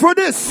woman. For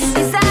this,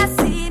 It's a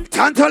scene.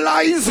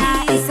 tantalize.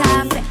 It's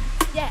a fit.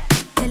 Yeah.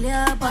 Tell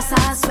your boss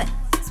I sweat.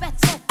 Sweat,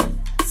 sweat.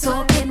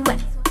 Soaking wet.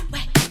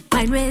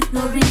 Wine with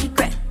no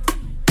regret.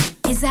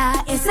 It's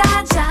a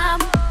jam.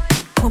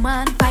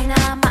 Woman find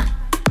a man.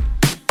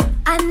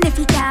 And if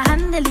he can't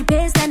handle the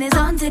pace, then it's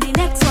on to the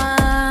next one.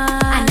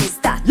 And it's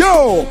that.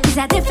 Yo! It's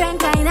a different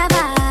kind of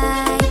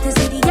vibe. To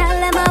see the girl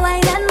them a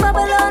wine and bubble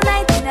all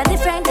night in a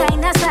different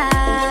kind of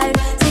style.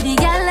 See the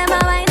girl them a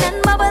wine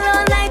and bubble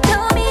all night to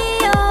me,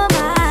 oh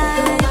my.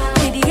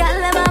 See the girl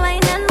them a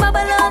wine and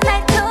bubble all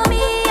night to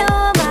me,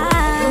 oh my.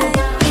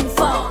 In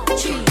 4,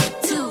 3,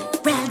 2,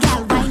 real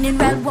girl whining,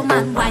 real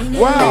woman whining.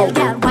 Wow. Real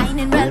girl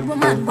whining, real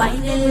woman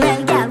whining.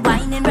 Real girl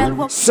whining, real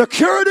woman.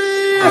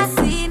 Security! A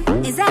scene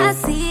is a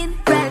scene.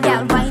 Real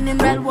girl whining,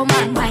 real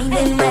woman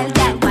whining. Real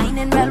girl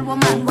whining, real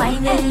woman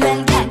whining.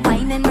 Real girl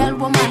whining, real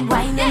woman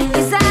whining.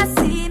 It's a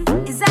scene.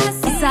 It's a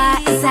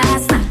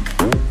snack.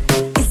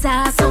 It's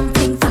a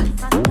something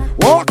fact.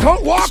 Walk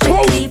out, walk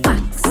Strictly out.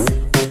 facts.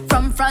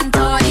 From front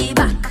or the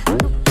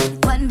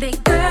back. One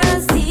big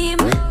girl's team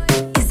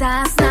is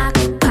a snack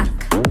pack.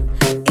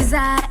 Is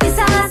a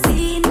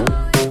scene.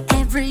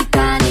 Every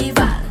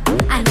carnival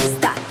and it's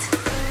that.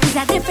 It's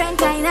a different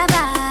kind of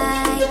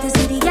vibe. To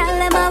see the girl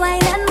them a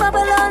wine and bubble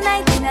all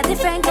night in a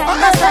different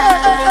kind of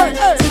style.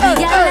 See the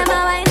girl them a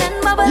wine and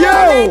bubble all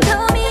night to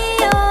me,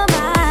 oh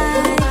my.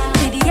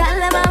 See the girl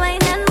them a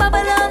wine and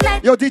bubble all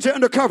night. Yo, DJ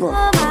Undercover.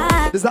 Oh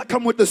my. Does that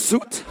come with the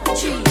suit?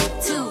 3,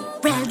 2,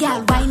 real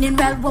girl whining,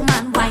 real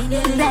woman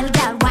whining. Real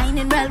girl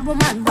whining, real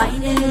woman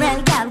whining.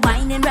 Real girl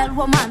whining, real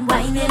woman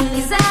whining.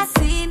 Is a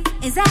scene,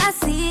 is a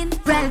scene.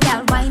 Real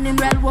girl whining,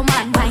 real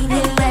woman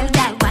whining. Real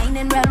girl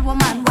whining, real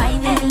woman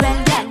whining.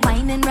 Real girl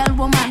whining, real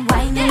woman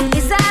whining.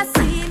 Is a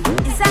scene,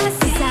 is a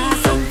scene.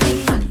 Something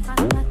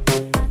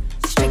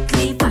fact,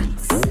 strictly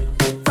facts.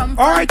 From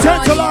All right,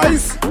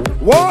 tantalize.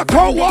 Walk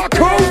out, walk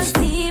out.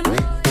 Team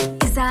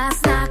is a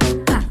snack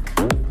pack.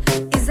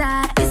 Is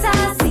a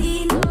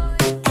scene.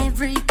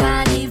 Every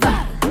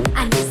carnival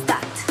and it's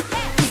that.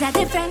 It's a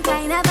different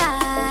kind of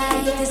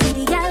vibe. To see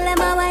the girl them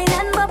a wine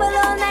and bubble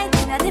all night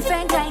in a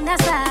different kind of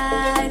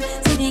style.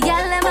 See the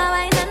girl them a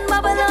wine and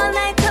bubble all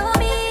night to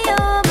me,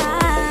 oh my.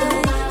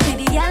 See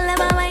the girl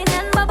them a wine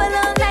and bubble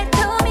all night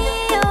to me,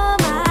 oh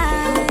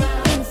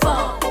my. In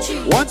 4,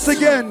 3. Once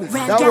again,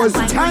 that was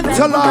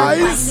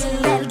tantalize.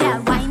 Real girl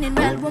whining,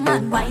 real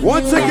woman whining.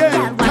 Once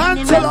again,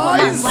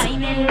 tantalize.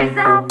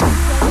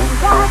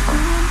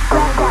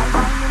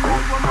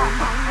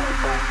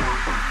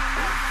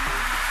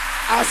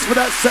 Ask for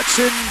that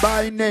section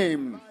by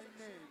name.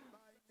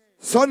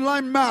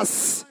 Sunlime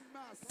Mass.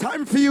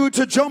 Time for you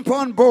to jump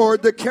on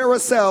board the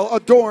carousel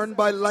adorned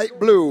by light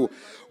blue.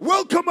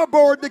 Welcome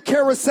aboard the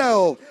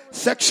carousel.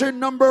 Section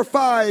number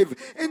 5.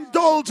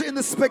 Indulge in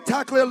the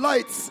spectacular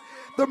lights.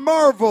 The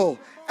marvel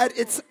at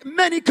its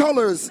many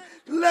colors.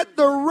 Let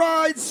the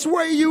ride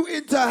sway you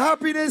into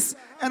happiness.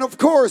 And of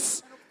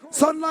course,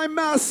 Sunlime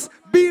Mass,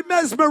 be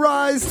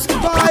mesmerized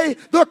by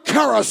the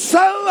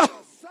carousel.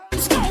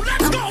 Let's go,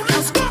 let's go,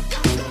 let's go.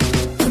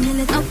 Give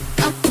me it up,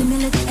 give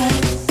me it A.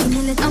 Give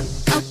me it up,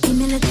 give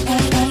me it A.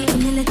 Give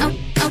me it up,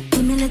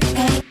 give me it A.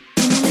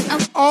 Give me it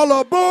up. All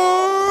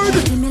aboard.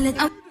 Give me it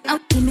up,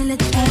 give me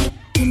it A.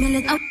 Give me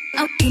it up,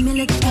 give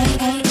me it A.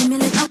 Give me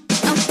it up,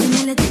 give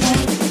me it A.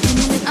 Give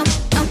me it up,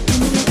 give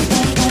me it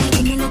A.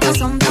 Give me it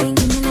something,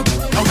 give me it.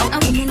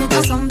 Give me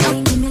it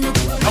something, give me it.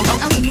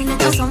 Give me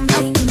it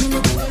something, give me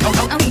it.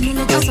 Give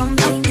me it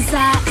something. It's a,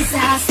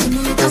 give me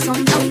it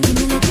something, give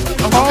me it.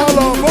 All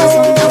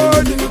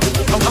aboard. Give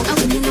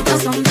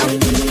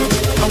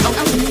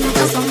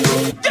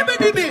me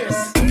the bass.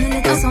 Give me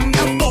the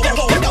something. Give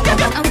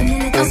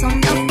me the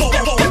something.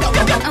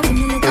 Give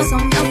me the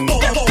something.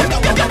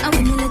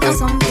 Give me the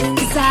something.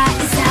 It's a,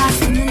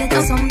 give me the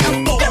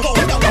something. Give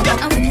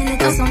me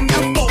the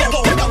something.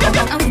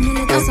 Give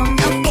me the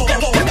something.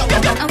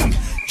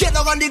 Get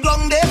up on the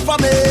ground there for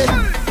me.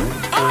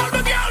 All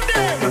the girls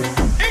there.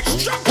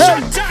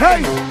 Instruction time.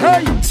 Hey,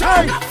 hey,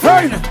 hey,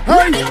 hey,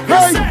 hey,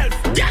 hey.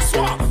 Guess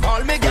what?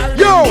 All me girls.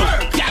 Yo.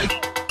 Girl.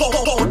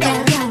 Go down.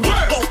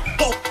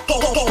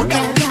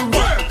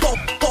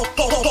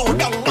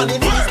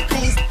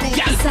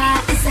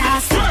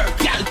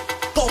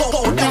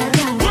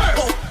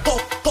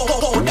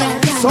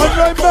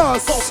 Sunlime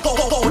Mass.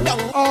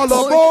 All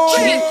aboard.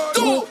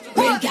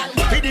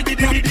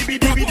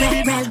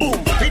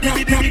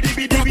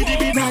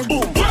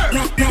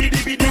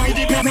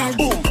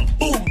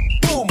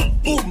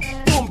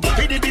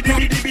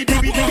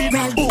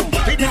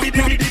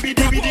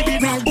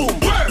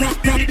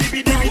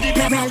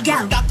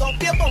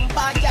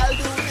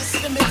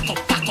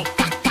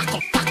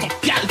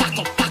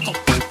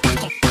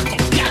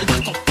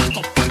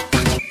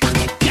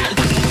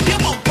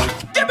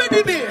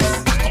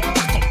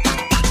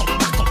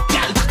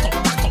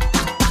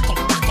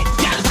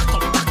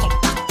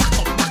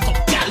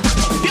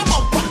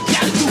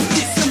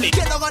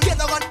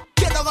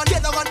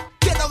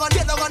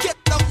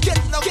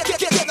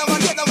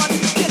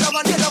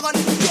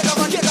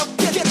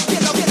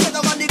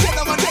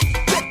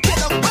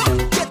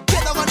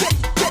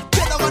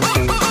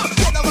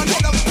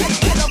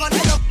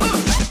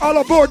 All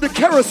aboard the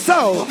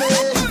carousel.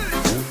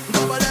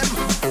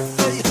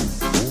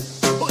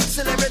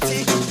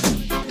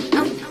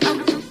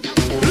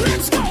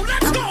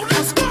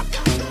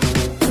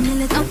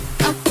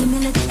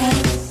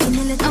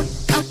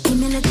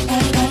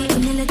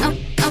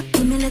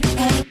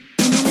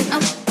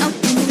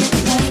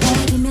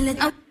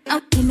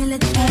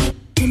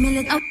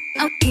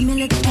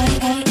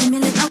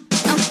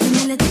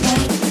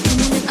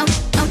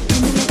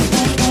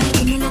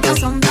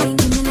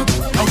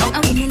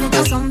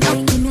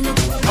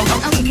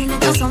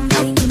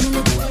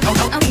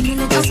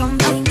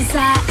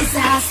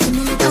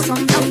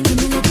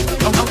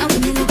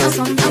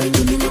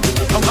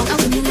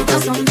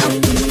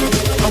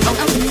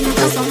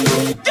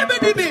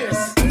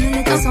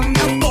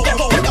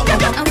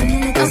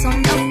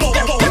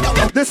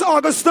 This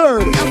August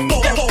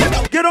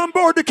 3rd, get on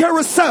board the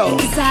carousel.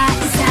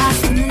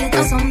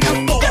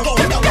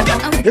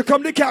 Here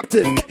come the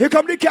captain. Here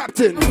come the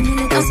captain.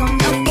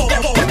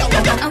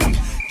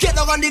 Get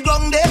on the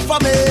ground there for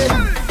me.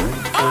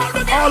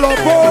 All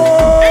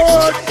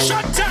aboard.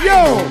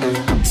 Yo,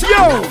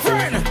 yo,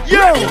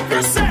 yo.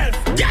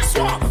 Guess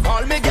what?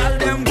 All me gal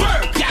them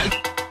work.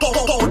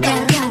 Go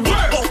down.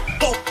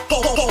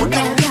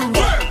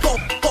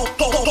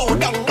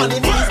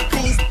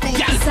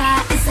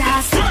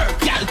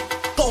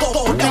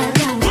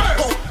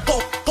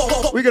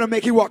 We're gonna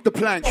make you walk the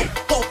plank.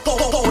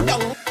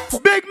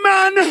 Big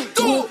man.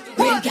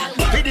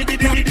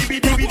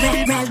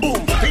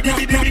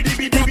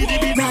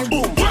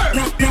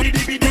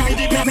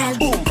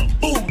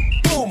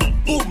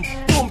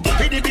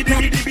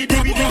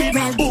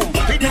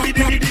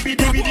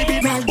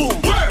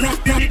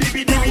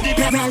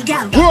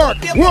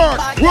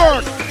 Work.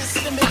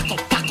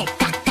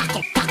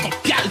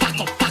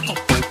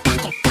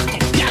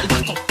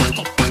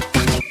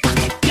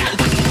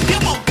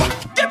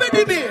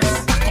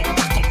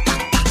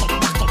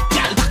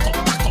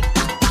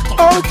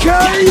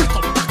 Okay.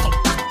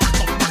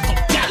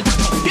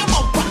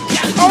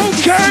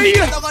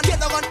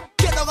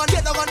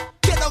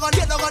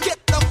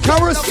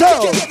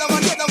 Carousel.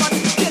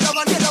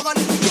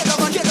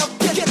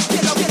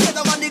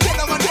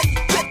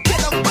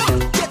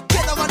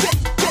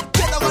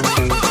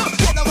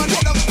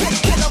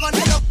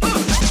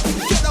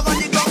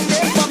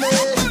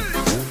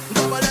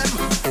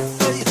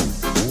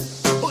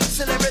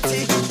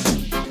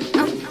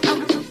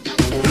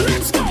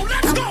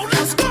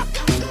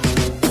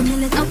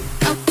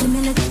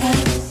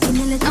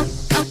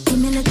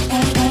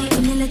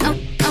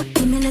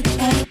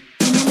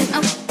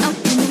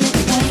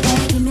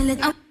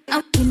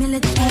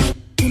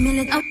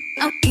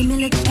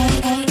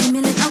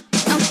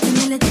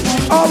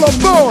 All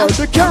aboard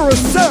the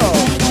carousel.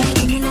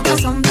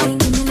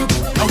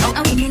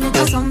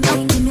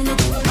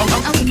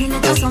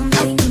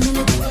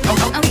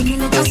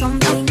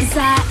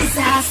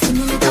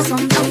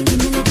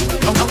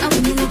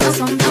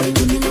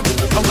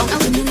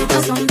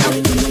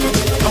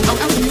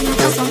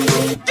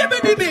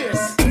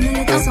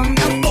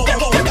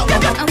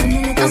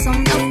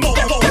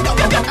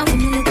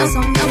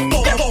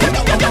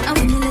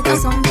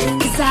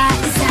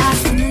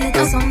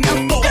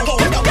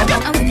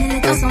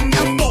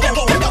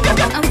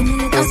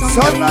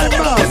 Sunlime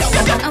Mass.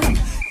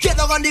 Get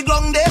on the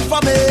ground there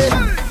for me.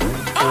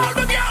 All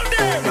the girl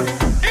them.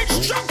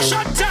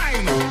 Instruction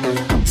time.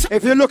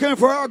 If you're looking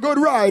for a good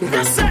ride,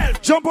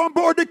 jump on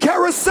board the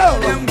carousel.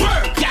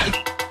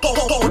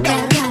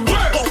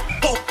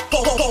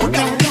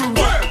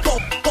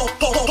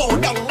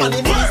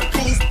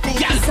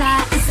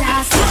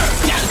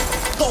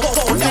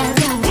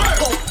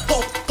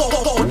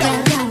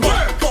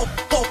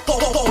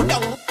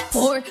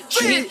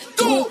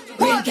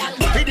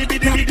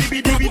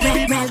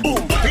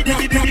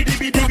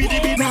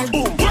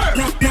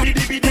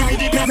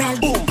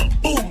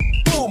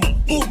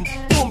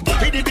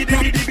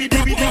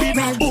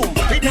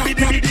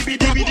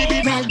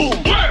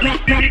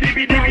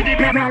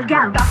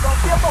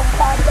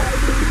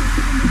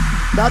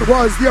 That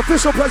was the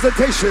official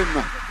presentation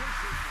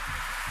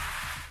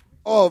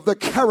of the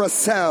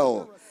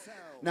carousel.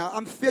 Now,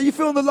 are you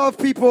feeling the love,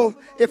 people?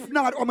 If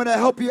not, I'm going to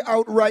help you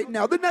out right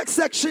now. The next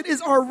section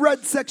is our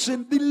red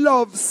section, the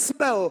love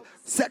spell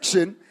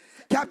section.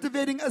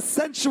 Captivating a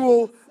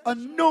sensual,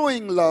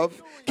 annoying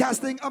love,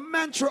 casting a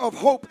mantra of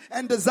hope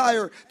and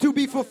desire to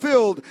be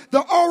fulfilled. The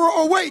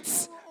aura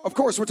awaits. Of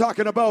course, we're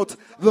talking about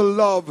the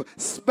love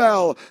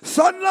spell.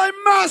 Sunlime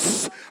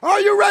Mass, are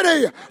you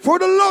ready for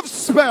the love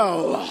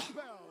spell?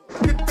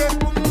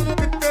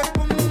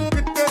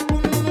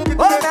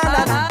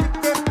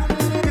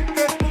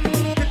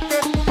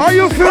 Are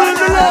you feeling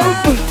the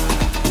love?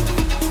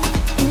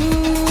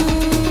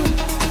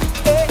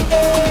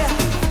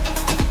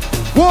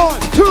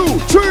 One, two,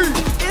 three,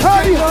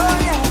 hey!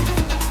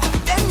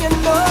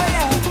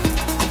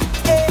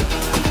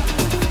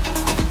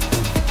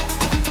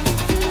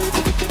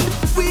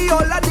 We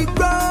all at the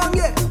ground,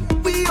 yeah.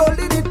 We all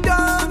in it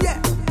down, yeah.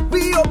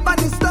 We open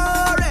the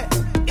story.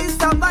 It's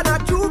Savannah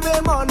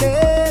Juve morning.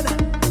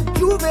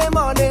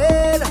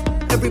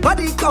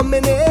 Everybody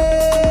coming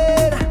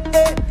in.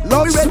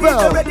 Love we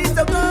spell. ready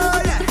to go,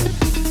 yeah.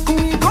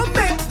 We gon'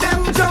 make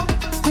them jump.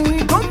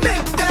 We gon'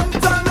 make them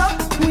turn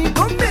up. We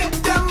gon' make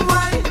them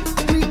wine.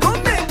 We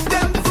gon' make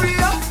them free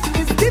up.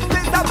 It's this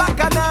place a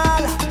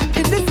bacchanal.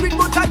 In this sweet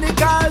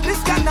botanical, this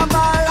carnival.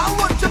 I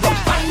want you to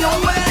find your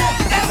way.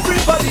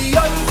 Everybody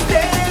on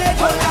stage,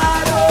 oh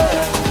God,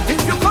 oh.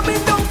 If you're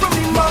coming down from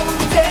the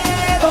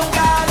mountain, oh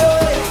God,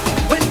 oh.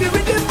 When the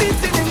rhythm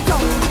beats in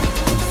town,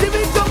 see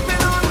me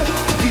jumping on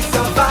the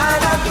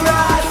savannah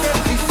grass,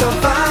 the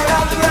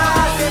savannah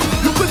grass.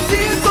 You could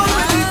see it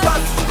already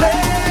got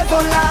red, oh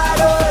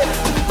Lord, oh.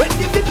 When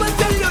the people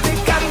tell you they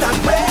cannot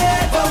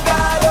wait, oh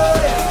God, oh.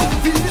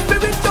 Feel the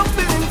spirit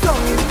jumping in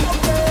town.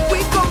 We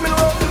coming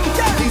home,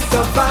 the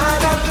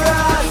savannah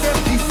grass,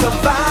 the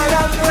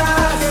savannah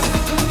grass.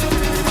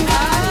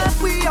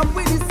 We up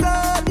with the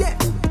sun, yeah.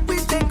 We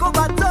take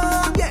over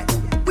town, yeah.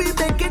 We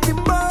making the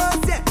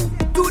most, yeah.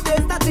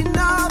 Today's not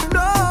enough,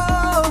 no.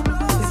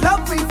 It's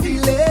love we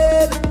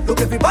feeling. Look,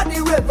 everybody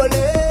reveling.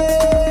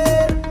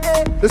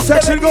 The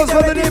section goes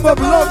by the name of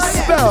Love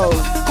Spell.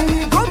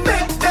 We gon'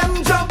 make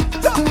them jump.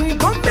 We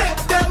gon' make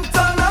them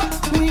turn up.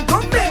 We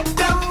gon' make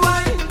them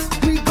wine.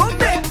 We gon'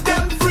 make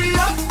them free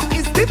up.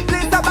 It's the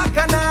place of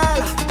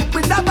bacchanal.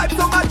 With that vibe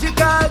so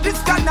magical, this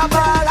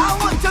carnival. I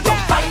want you to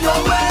find your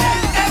way.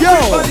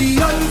 Everybody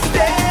on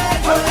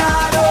stage, oh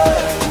God,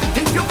 oh.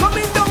 If you're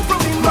coming down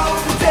from the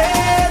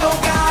mountain, oh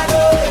God,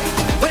 oh.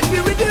 When we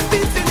rhythm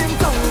beats in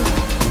town,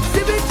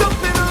 see me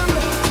jumping on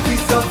the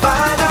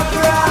savannah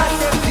grass,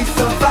 the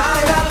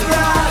savannah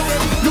grass.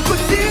 You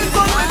could see it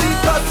already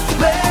got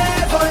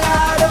red, oh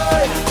Lord,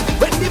 oh.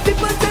 When the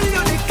people tell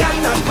you they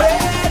cannot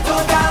wait,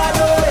 oh God,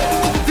 oh.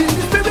 Feel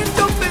the spirit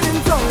jumping in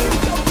town.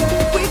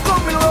 We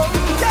coming home,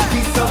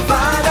 the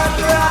savannah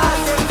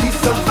grass, the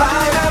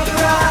savannah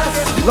grass.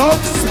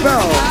 Love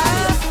Spell.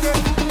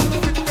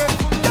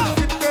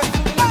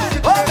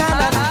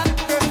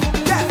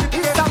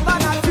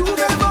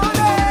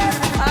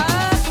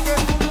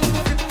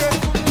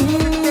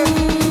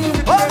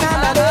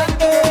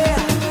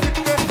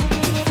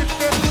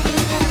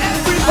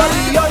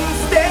 Everybody on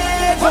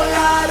stage, oh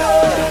God,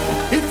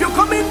 oh. If you're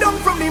coming down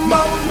from the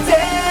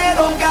mountain,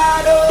 oh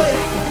God, oh.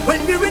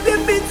 When the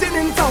rhythm beats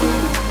in town,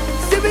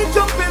 see me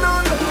jumping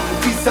on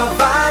the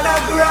savannah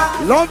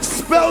grass. Love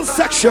Spell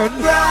section.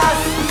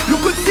 You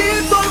could see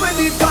it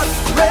already got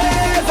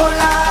red, oh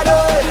Lord,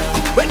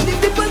 oh. When the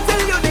people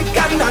tell you they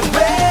cannot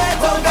wait,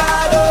 oh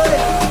God, oh.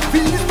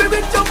 Feel the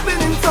spirit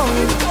jumping in town.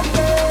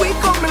 We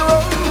coming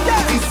home,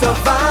 the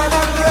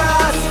savannah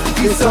grass,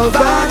 the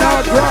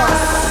savannah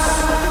grass.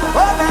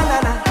 Oh na na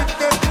na.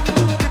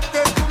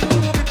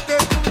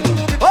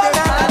 Oh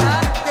na na na.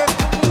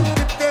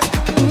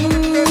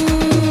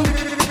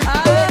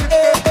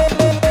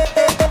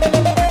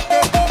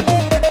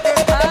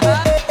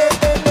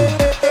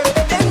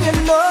 And you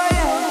know,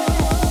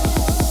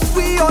 yeah,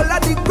 we all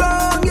at the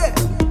ground, yeah.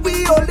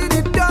 We all in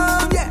it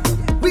down, yeah.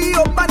 We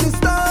open the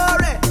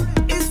story.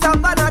 It's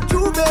Savannah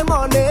Juve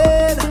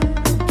morning,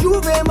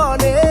 Juve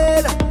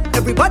morning.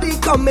 Everybody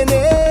coming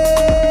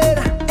in,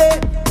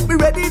 we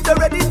ready to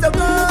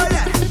go,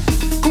 yeah.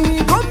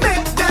 We gon'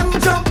 make them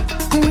jump.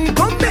 We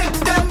gon' make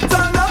them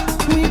turn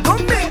up. We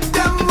gon' make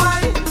them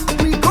wine.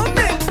 We gon'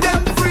 make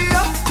them free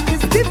up.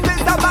 It's the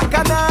place of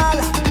bacchanal.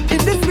 In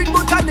this sweet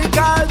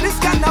botanical, this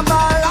carnival.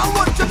 I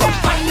want you to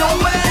find your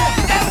way.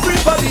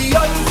 Everybody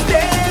on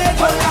stage,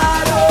 oh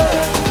God,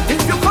 oh. If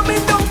you're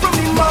coming down from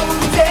the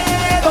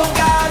mountain, oh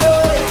God,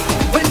 oh.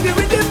 When the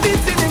rhythm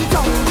beats in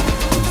town,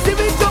 see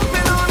me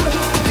jumping on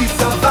the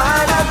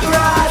savannah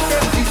grass,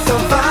 the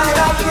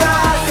savannah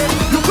grass.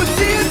 You could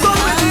see it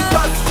already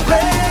got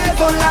red,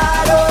 oh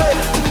Lord, oh.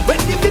 When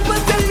the people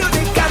tell you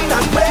they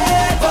cannot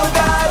wait, oh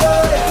God,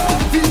 oh.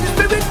 Feel the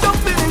spirit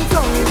jumping in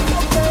town.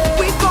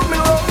 We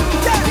coming home,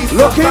 the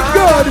Looking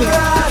savannah good.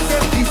 grass,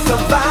 the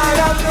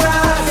savannah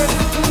grass.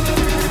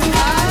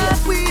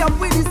 We up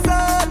with the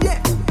sun, yeah.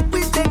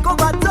 We take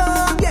over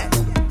town, yeah.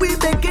 We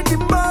making the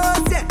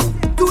most, yeah.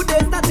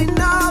 Today's not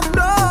enough,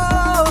 no.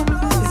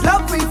 It's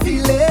love we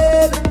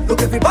feeling.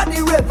 Look,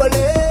 everybody reveling.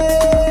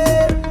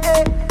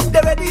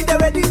 They're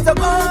ready to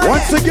go.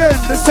 Once again,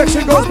 this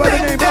section goes by the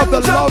name of the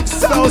Love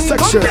Spell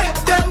section. We gon'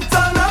 make them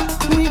turn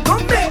up. We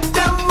gon' make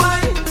them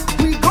wine.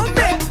 We gon'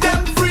 make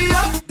them free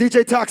up.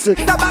 DJ Toxic,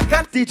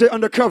 DJ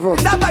Undercover.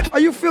 Are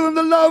you feeling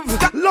the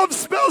love? Love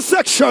Spell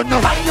section.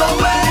 Find your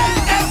way.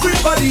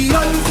 Everybody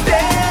on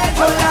stage,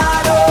 oh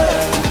Lord,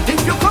 oh.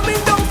 If you're coming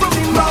down from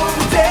the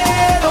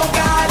mountain, oh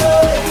God,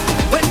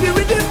 oh. When the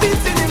rhythm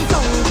beats in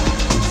town,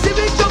 see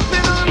me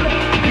jumping on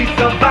the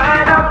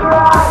savannah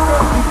grass,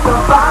 the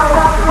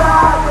savannah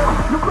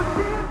grass. You could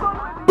see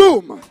it.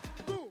 Boom.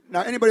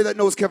 Now, anybody that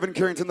knows Kevin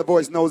Carrington, the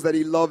voice, knows that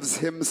he loves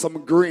him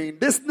some green.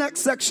 This next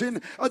section,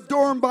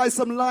 adorned by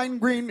some lime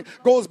green,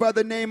 goes by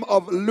the name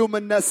of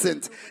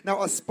luminescent.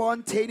 Now, a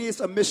spontaneous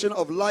emission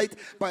of light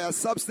by a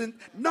substance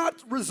not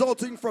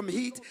resulting from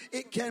heat.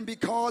 It can be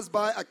caused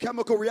by a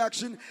chemical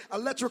reaction,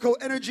 electrical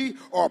energy,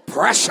 or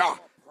pressure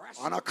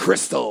on a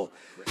crystal.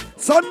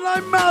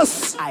 Sunlime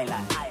Mass.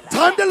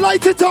 Time to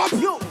light it up.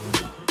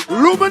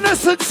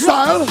 Luminescent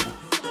style.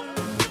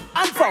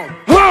 Unfound.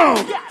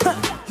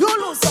 You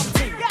lose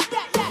something.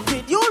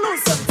 Did you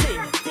lose something?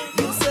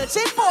 You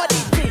searching for the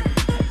thing.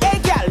 Hey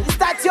girl, is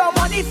that your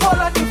money fall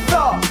on the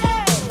floor?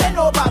 Bend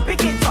over,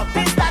 pick it up.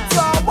 Is that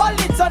your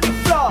wallet on the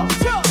floor?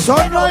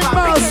 Sunlime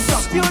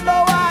mass. You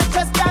know I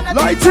just cannot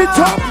light it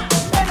up.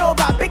 Bend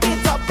over, pick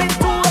it up. It's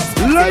too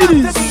expensive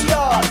ladies, to be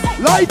yours.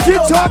 light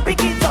it up.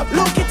 Pick it up.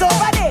 Look it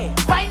over there.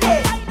 Find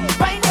it.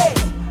 Find it.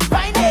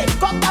 Find it.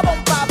 Cock the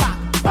bumper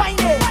back. Find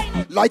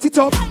it. Light it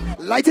up.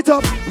 Light it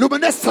up.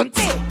 Luminescent.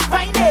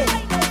 Find it.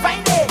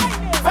 Find it.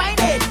 Find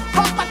it.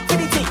 Come back to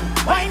the thing.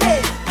 Find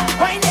it.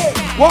 Find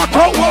it. Walk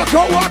out, walk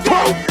out, walk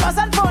out. Cause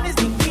and phone is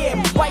the game.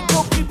 Why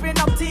go creeping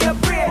up to your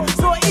brain?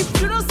 So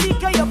if you don't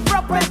seek your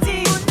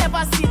property, you'll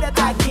never see that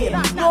again.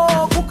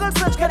 No Google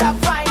search could I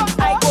find.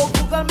 I go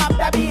Google map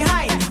that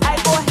behind. I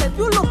go help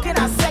you look in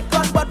a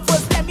second, but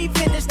first let me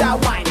finish that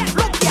wine.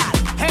 Look,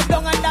 y'all. Head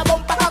down and the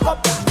bumper cock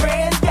up.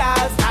 Praise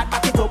y'all. Start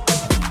back it up.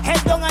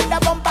 Head down and the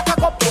bumper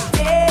cock up.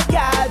 Hey,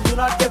 y'all. Do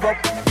not give up.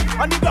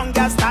 On the ground,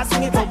 girl, start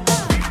swing it up.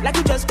 Like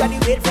you just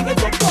graduate, bring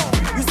it up.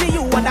 You see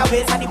you on the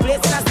waist and the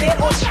place in a state.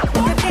 Oh,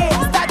 today,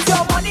 that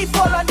your money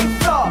fall on the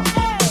floor.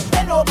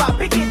 Bend over,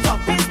 pick it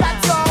up. Is that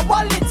your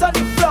wallet on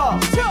the floor?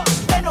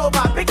 Bend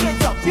over, pick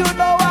it up. You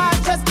know I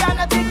just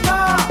cannot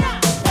ignore.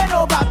 Bend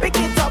over, pick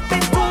it up.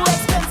 It's too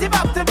expensive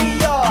up to be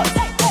yours.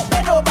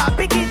 Bend over,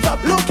 pick it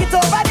up. Look it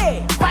over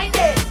there. Find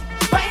it.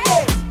 Find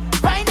it.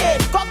 Find it.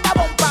 Cock the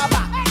bumper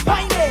back.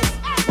 Find it.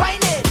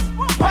 Find it.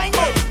 Find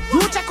it.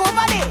 You check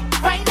over there.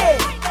 Find it.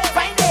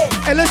 Find it.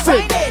 Hey, listen.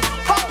 Find it.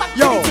 Come back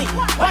Yo. to the thing.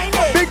 Find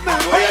it. Big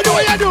man, what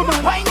you do,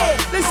 man? Find it.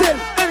 Listen,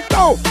 and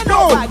go,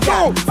 go,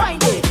 go.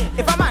 Find it.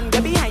 If a man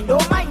get behind,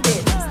 don't mind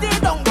it. Stay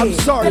down there. I'm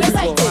sorry, Get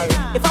people.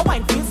 excited. If a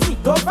wine feels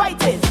sweet, don't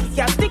fight it.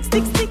 Yeah, stick,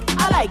 stick, stick.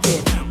 I like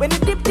it. When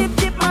it dip, dip,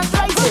 dip, man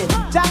tries it.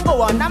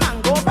 Django on a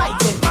mango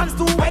bite it. Man's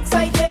too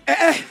excited.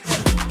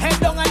 Head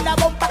down and the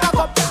bumper cock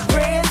up.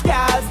 Praise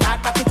girl,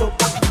 start back it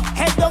up.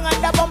 Head down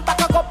and the bumper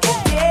cock up.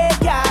 Yeah,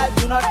 girl,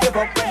 do not give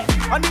up.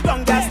 On the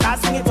ground, girl, start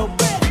swing it up.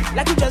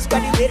 Like you just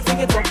graduate, bring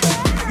it up.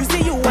 You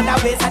see you on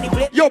the waist and the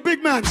plate. Yo,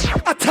 big man,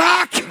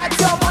 attack. At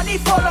your money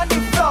fall on the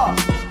floor.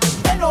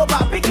 Bend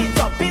over, pick it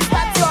up. Is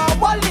that your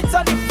wallet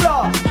on the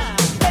floor?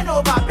 Bend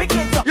over, pick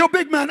it up. Yo,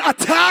 big man,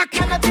 attack.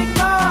 Cannot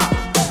ignore.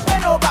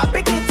 Bend over,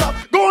 pick it up.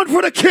 Going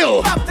for the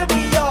kill. Have to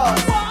be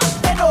yours.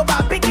 Bend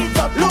over, pick it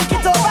up. Look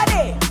it over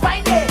there.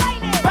 Find it.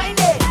 Find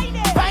it.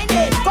 Find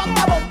it. Cock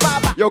the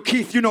bumper back. Yo,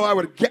 Keith, you know I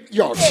would get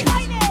your shit.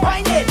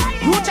 Find it.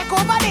 You check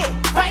over there.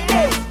 Find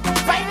it.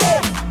 Find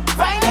it.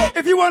 Find it.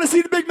 If you want to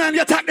see the big man,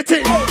 you attack the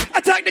king.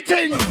 Attack the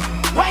king.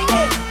 Find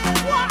it.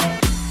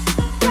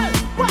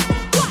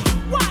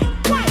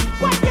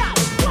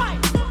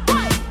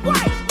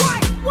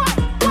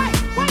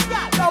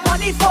 Your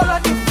money fall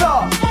on the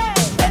floor.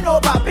 Bend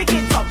over, pick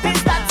it up.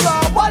 Is that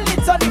your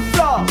wallet on the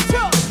floor?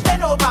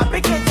 Bend over,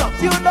 pick it up.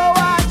 You know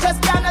I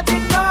just cannot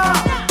ignore.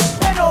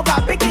 Bend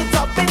over, pick it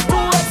up. It's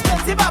too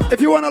expensive up.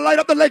 If you want to light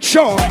up the lake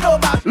shore,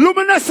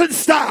 luminescent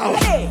style.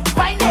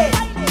 Find it.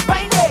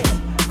 Find it.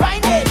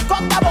 Find it.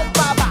 Cock the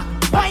bumper back.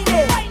 Find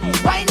it.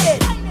 Find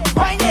it.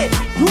 Find it.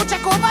 You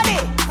check over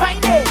there.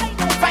 Find it.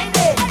 Find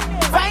it.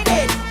 Find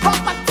it.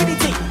 Come back to the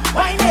thing.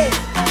 Find it.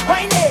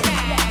 Find it.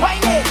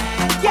 Find it.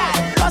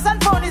 Yeah, cause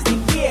and phone is the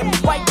game.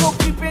 Why go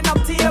creeping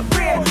up to your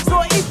brain?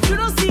 So if you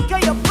don't seek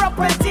your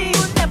property,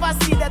 you'll never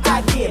see that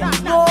again.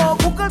 No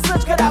Google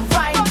search could I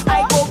find.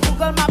 I go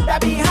Google map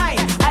that behind.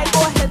 I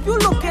go help you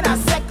look in a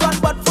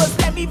second, but first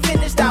let me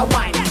finish that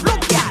wine.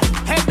 Look, y'all.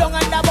 Head down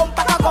and the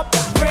bumper cock up.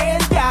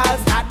 Praise y'all.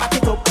 Start back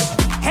it up.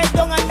 Head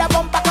down and the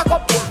bumper cock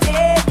up.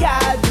 Hey,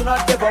 y'all. Do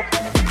not give up.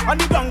 On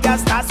the ground, girl,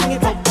 start swing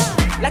it up.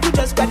 Like you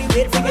just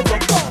graduate, bring it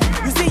up.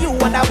 You see you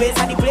on the waist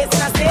and the place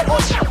in a state. Oh,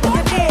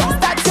 today,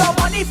 that your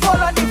money fall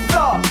on the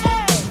floor.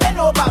 Bend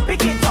over,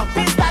 pick it up.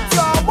 Is that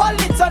your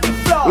wallet on the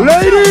floor?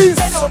 Ladies.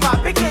 Bend over,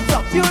 pick it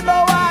up. You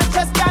know I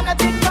just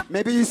cannot ignore.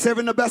 Maybe you're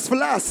saving the best for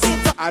last.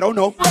 I don't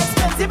know.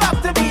 Expensive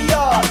up to be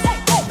yours.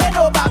 Bend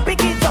over,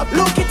 pick it up.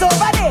 Look it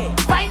over there.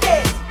 Find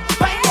it.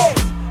 Find it.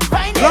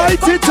 Find it.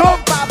 Light it up.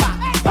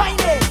 Find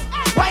it.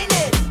 Find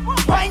it.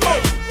 Find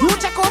it. You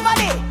check over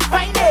there.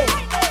 Find it.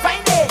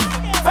 Find it.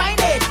 Find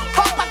it.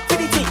 Come back to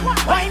the thing.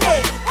 Find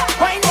it.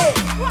 Find it.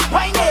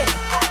 Find it.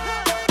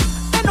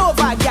 Bend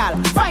over, girl.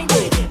 Find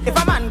it. If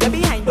a man get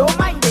behind, don't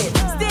mind it.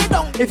 Stay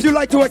down. If you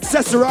like to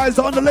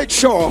accessorize on the lake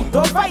shore,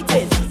 Don't fight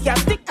it. Yeah,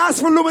 stick.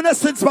 ask for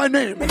luminescence by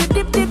name.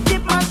 Dip, dip,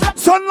 dip, man.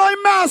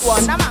 Sunlime mass.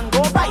 One a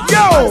mango bite.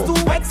 Yo. Man's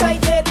too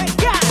excited.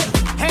 Yeah.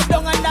 Head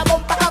down and the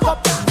bumper cock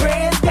up.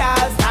 Praise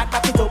girl, start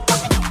back it up.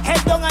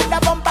 Head down and the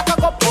bumper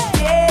cock up.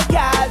 Yeah,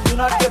 girl, do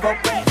not give up.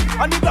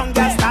 On the ground,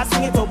 girl, start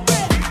swing it up.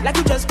 Like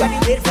you just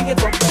graduate, bring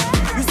it up.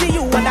 You see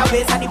you on the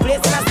waist and the place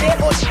in a state.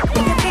 Oh,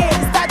 today,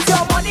 that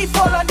your money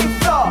fall on the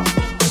floor.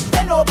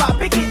 Bend over,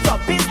 pick it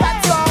up. Is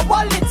that your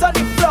wallet on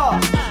the floor?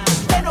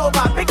 Bend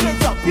over, pick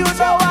it up. You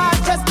know I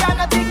just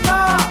cannot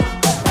ignore.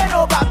 Bend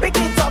over, pick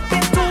it up.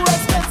 It's too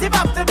expensive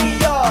up to be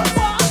yours.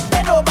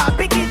 Bend over,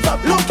 pick it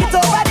up. Look it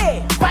over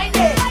there. Find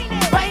it.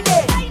 Find it.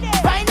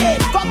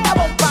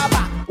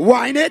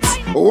 Wine it,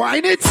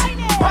 wine it. Find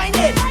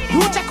it, you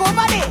check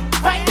over there.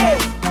 Find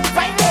it,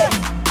 find it,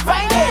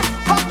 find it.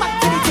 Come back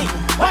to the thing.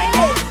 Find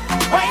it,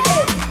 find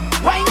it,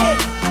 find it.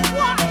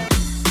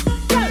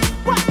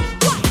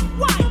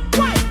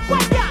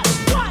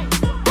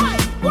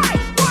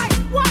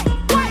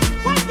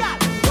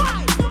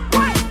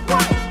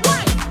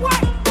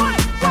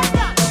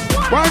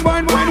 Wine,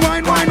 wine, wine,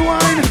 wine, wine,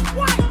 wine.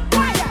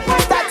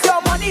 That's your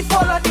money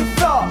fall on the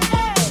floor.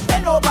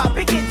 Bend over,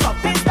 pick it up.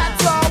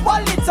 That's your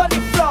wallet on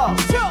the floor.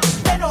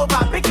 Bend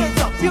over, pick it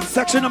up.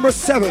 Section number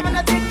 7.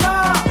 Bend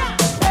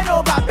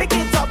over, pick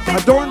it up.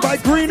 Adorned by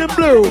green and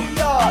blue.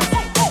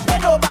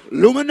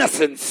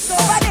 Luminescence.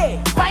 Find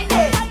it, find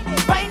it,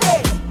 find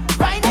it,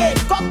 find it.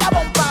 Come the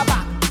bumper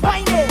back.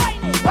 Find it,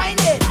 find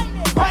it,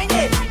 find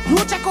it. You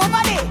check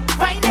over there.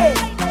 Find it,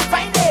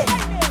 find it,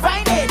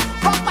 find it.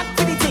 Come back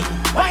to the thing.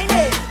 Find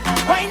it,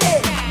 find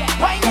it,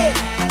 find it.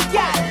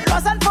 Yeah,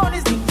 lost and found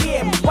is the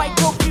game. Why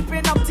go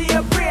creeping up to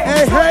your brain?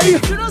 Hey, hey.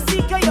 You don't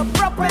seek your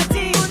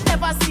property, you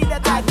never see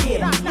that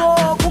again. No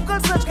Google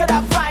search could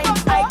I find.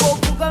 I go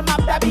Google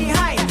map that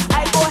behind.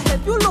 I go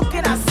help you look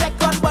in a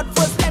second, but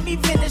first let me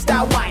finish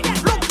that wine.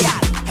 Look, yeah,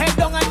 head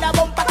down and the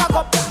bumper cock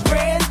up.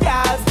 Praise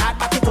God, start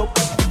back it up.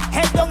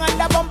 Head down and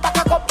the bumper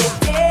cock up.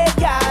 Hey,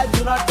 girl,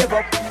 do not give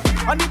up.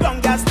 On the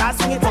ground, girl, start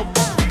swing it up.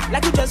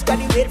 Like you just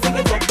graduate, bring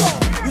it up.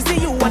 You see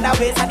you on the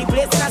waist and the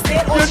place in a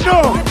state. Oh, you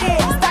know.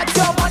 That's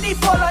your money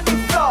fall on the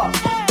floor.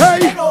 Hey.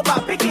 Bend over,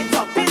 pick it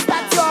up.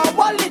 That's your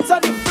wallet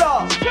on the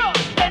floor.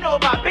 Bend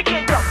over, pick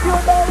it up. You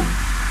know.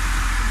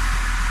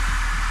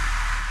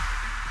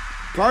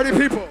 Party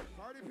people,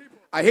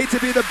 I hate to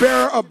be the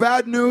bearer of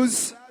bad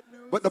news,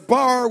 but the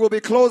bar will be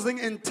closing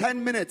in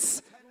 10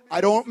 minutes. I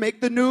don't make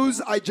the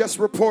news, I just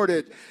report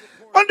it.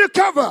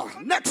 Undercover,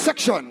 next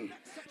section.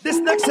 This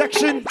next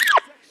section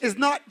is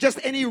not just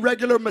any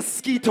regular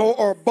mosquito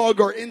or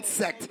bug or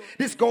insect.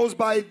 This goes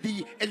by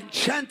the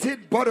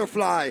enchanted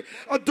butterfly.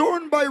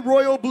 Adorned by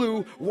royal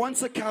blue,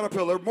 once a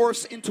caterpillar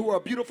morphs into a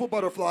beautiful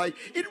butterfly.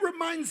 It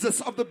reminds us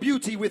of the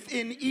beauty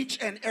within each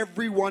and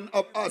every one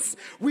of us.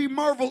 We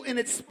marvel in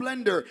its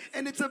splendor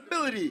and its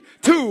ability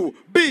to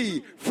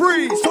be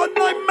free.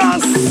 Sunlime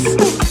Mass!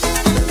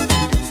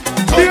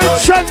 The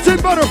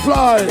enchanted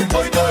butterfly!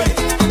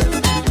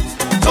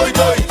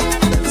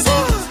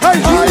 Hey,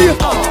 hi!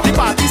 The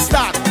party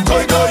start,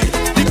 toy toy.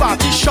 The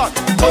party shot,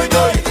 toy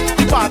toy.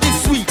 The party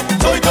sweet,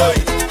 toy toy.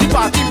 The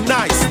party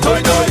nice,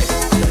 toy toy.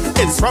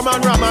 It's rum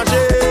and ramage,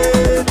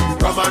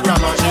 rum and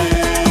ramage.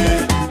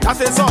 That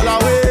is all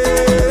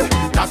away,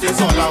 that is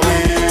all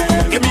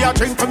away. Give me a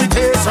drink for me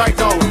case right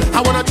now.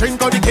 I wanna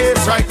drink on the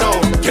case right now.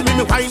 Give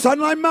me wine.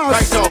 Sunlime Mass,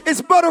 right now.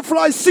 It's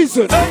butterfly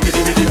season.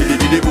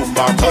 Boom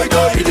bam, toy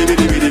toy.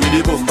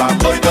 Boom bam,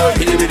 toy toy.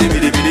 Boom bam,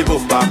 toy toy.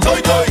 Boom bam,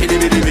 toy toy.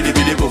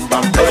 Boom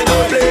bam, toy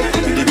toy.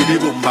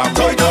 Boom bam,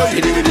 toy toy.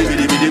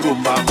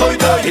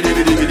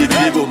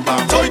 Boom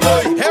bam, toy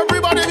toy.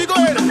 Everybody be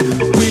going.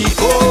 We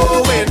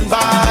going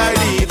by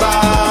the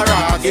bar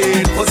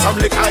again. Put some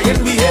liquor in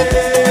me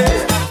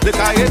head,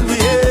 liquor in me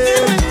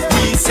head.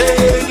 We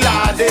sing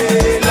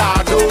lade,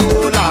 lado,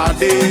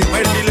 lade.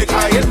 When the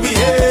liquor in me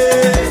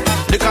head,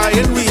 liquor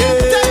in me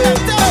head.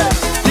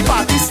 The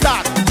party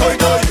start, toy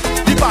toy.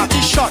 The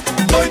party shot,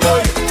 toy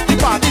toy. The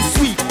party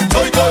sweet,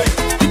 toy toy.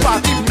 The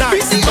party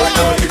nice, toy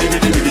toy.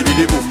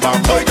 Boom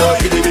bam, toy toy.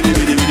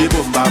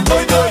 Boom bam,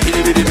 toy toy.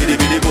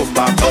 Boom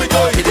bam, toy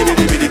toy.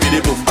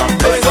 Boom bam,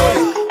 toy toy.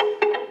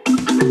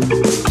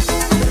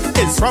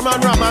 It's rum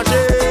and ramage,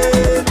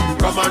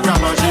 rum and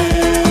ramage.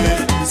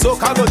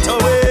 Soca good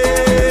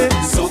away,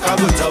 soca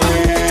good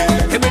away.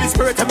 Give me the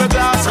spirit in my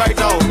glass right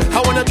now.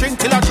 I wanna drink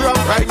till I drunk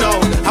right now.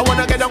 I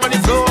wanna get down on the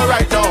floor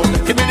right now.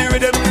 Give me the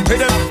rhythm,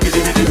 rhythm.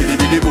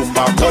 Boom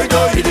bam, toy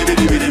toy.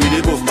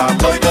 Boom bam,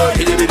 toy toy.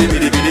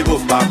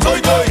 Boom bam, toy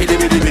toy.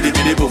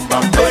 Boom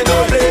bam, toy toy.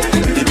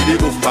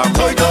 Boom bam,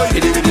 toy toy.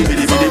 Boom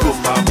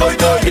bam, toy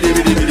toy.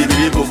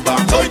 Boom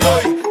bam, toy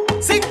toy.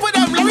 Sing for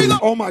them, let me go.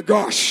 Oh my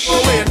gosh.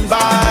 Going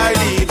by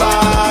the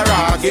bar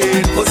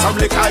again. Put some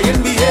liquor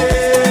in me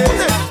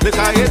head,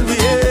 liquor in me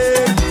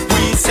head.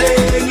 We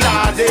sing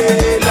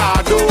lade,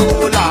 lado,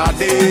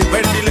 lade.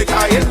 When the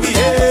liquor in me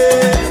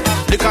head,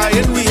 liquor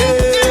in me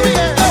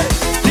head.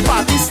 The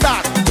party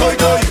start, toy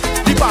toy.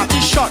 The party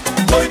shot,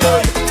 toy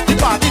toy. The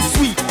party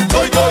sweet,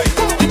 toy toy.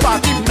 The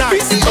party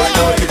nice, toy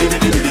toy.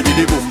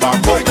 Boom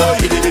bam, toy toy.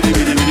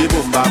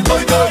 Boom bam,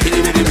 toy toy.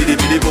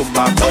 Boom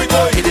bam, toy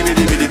toy.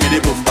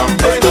 Boom bam,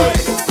 toy toy.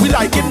 We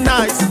like it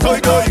nice, toy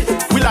toy.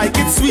 We like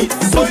it sweet,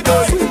 toy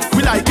toy.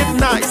 We like it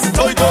nice,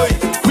 toy toy.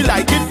 We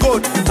like it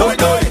good, toy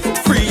toy.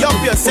 Free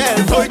up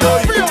yourself, toy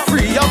toy.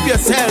 Free up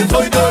yourself,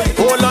 toy toy.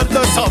 Hold on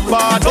to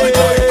somebody, toy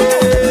toy.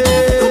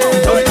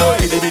 Toy toy.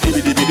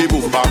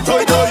 Boom bam,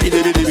 toy toy.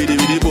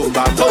 Boom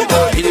bam, toy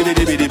toy.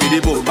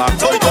 Boom bam,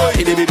 toy toy.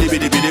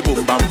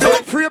 Boom bam,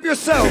 toy. Free up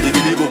yourself.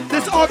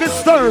 This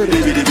August 3rd,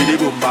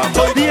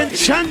 the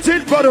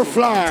enchanted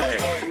butterfly.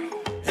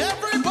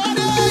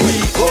 We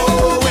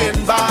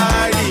going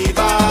by the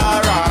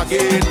bar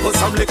again. Put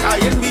some liquor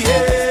in me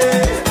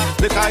head,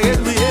 liquor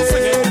in me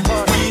head.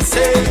 We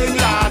sing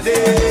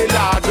lade,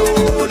 lado,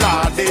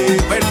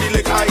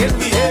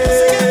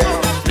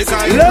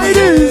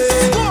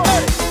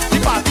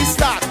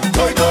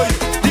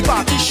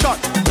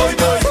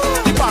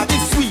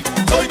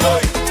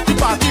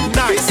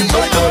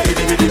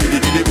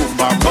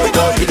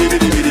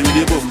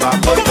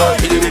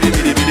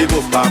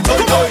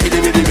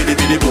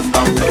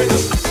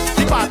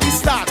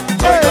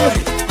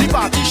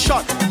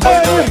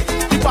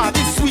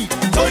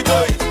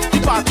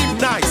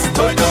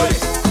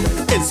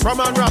 It's rum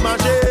and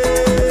ramage,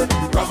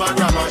 rum and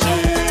ramage.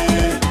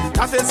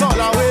 That is all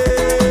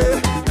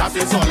away, that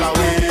is all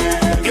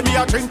away. Give me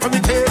a drink from the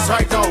case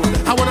right now.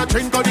 I wanna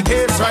drink on the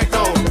case right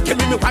now. Give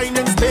me wine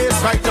and space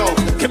right now.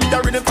 Give me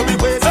the rhythm for me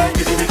waist.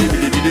 Biddy biddy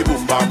biddy biddy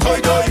boom bam,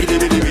 toy toy. Biddy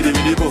biddy biddy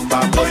biddy boom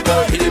bam, toy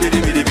toy. Biddy biddy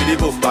biddy biddy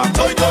boom bam,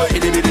 toy toy.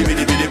 Biddy biddy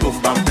biddy biddy boom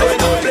bam, toy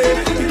toy.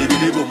 Biddy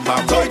biddy boom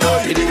bam, toy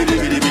toy. Biddy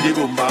biddy biddy biddy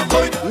boom bam,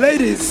 toy toy.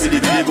 Ladies,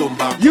 biddy biddy boom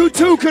bam. You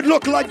too could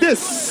look like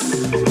this.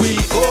 We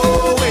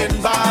going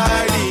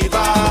by the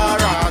bar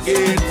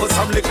again. Put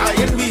some liquor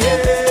in me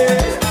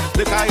head,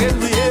 liquor in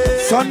me head.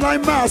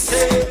 Sunlime Mass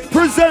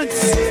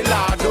presents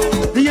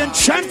the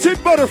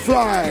Enchanted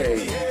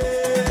Butterfly.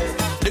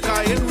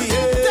 Liquor in me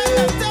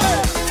head.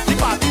 The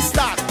party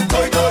start,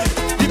 toy toy.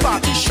 The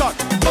party shot,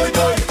 toy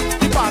toy.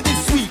 The party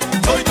sweet,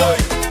 toy toy.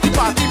 The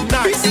party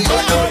nice,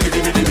 toy toy.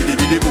 Biddy biddy biddy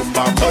biddy boom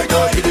bam, toy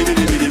toy. Biddy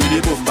biddy biddy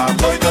biddy boom bam,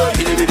 toy toy.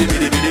 Biddy biddy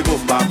biddy biddy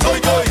boom bam, toy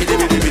toy. Biddy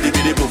biddy biddy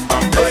biddy boom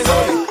bam, toy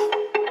toy.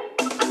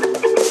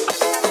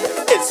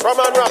 It's rum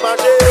and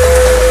ramage.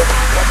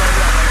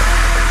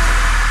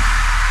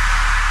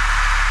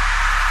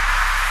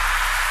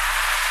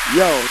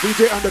 Yo,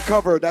 DJ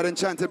Undercover, that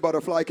Enchanted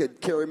Butterfly could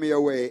carry me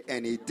away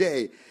any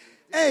day.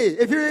 Hey,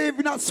 if you're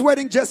not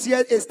sweating just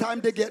yet, it's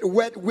time to get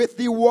wet with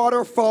the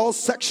waterfall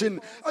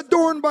section,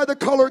 adorned by the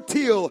color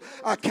teal,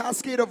 a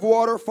cascade of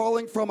water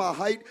falling from a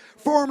height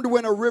formed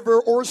when a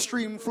river or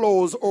stream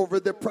flows over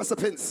the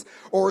precipice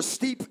or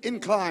steep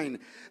incline.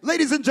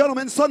 Ladies and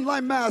gentlemen,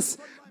 Sunlime Mass,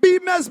 be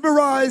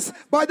mesmerized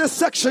by the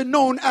section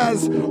known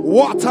as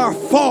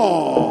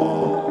Waterfall.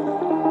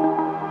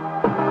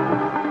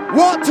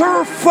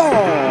 Waterfall.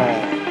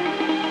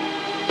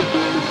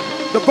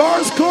 The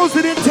bar's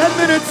closing in 10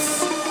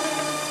 minutes.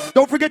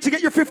 Don't forget to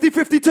get your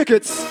 50-50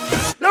 tickets.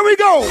 There we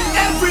go.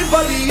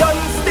 Everybody on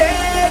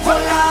stage,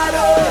 oh God,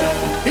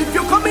 oh. If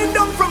you're coming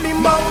down from the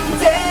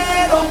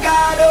mountain, oh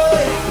God, oh.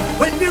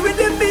 When the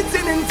rhythm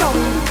beating in town,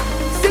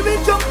 see me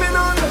jumping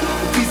on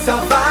the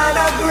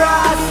savannah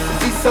grass,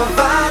 the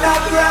savannah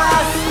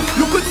grass.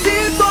 You could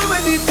see it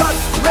already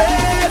touch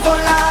red, oh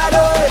Lord,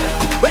 oh.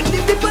 When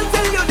the people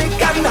tell you they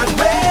cannot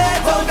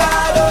wait, oh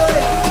God, oh.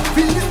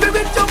 Feel the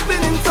spirit jumping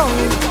in town.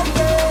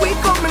 We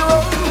coming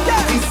round,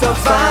 the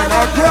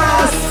savannah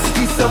grass,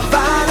 the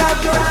savannah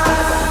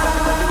grass.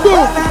 Boom.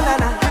 Oh, na, na,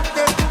 na.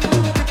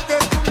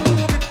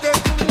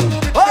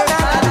 Oh, na,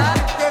 na, na.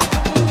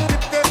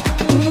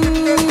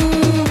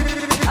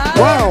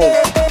 Wow.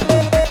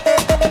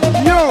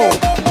 Yo.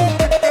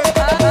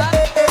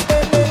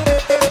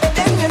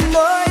 Then you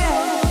know, yeah.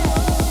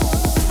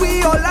 We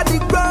all at the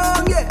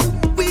ground, yeah.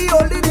 We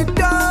holding it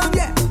down,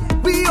 yeah.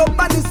 We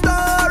open the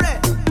story.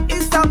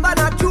 It's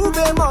Savannah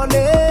Juve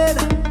morning.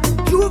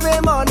 Juve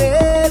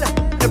morning.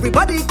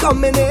 Everybody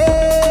coming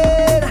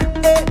in.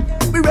 Hey,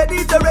 we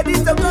ready to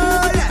go,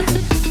 yeah.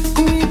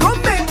 We gon'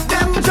 make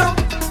them jump.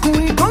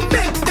 We gon'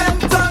 make them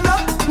turn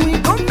up. We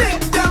gon'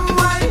 make them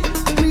wine.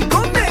 We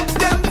gon' make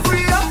them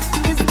free up.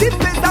 It's the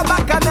place of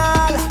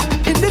Bacchanal.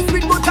 In this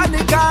sweet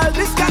botanical,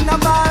 this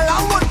carnival.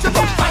 I want you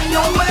to find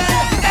your way.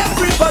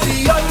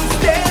 Everybody on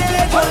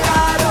stage, oh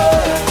God,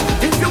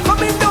 oh. If you're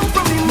coming down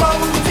from the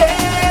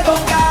mountain, oh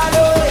God,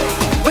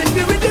 oh. When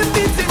the rhythm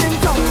beating in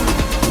town,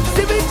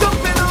 see me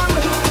jumping on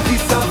the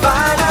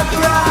savannah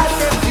grass,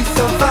 the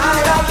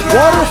savannah grass.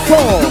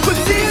 Waterfall. You could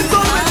see it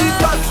already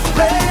touch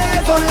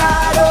red, oh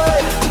Lord, oh.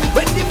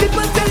 When the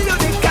people tell you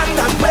they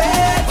cannot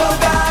wait, oh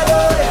God,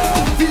 oh.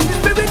 Feel the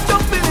spirit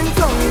jumping in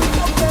town.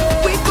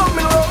 We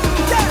coming round,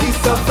 the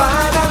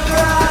savannah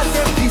grass,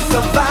 the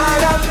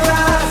savannah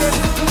grass.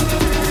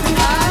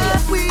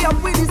 We up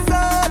with the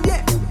sun,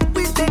 yeah.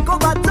 We take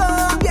over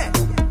town, yeah.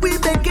 We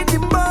making the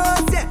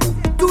most, yeah.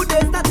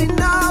 Today's not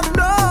enough,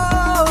 no.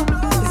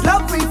 It's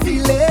love we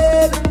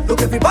feeling.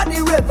 Look,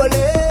 everybody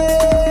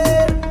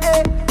reveling.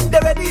 Hey,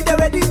 they're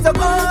ready to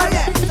go,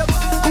 yeah.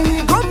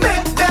 We gon'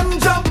 make them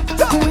jump.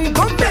 We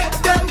gon' make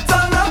them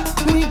turn up.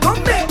 We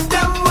gon' make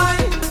them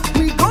wine.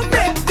 We gon'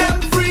 make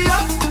them free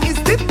up. It's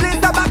the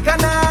place of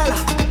Bacchanal.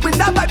 With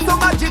that vibe so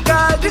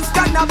magical, this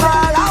carnival.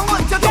 I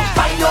want you to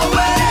find your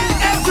way.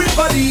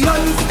 Everybody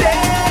on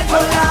stage,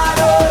 oh Lord,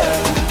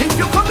 oh. If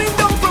you're coming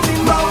down from the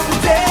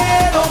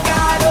mountain, oh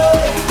God, oh.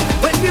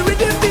 When the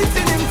rhythm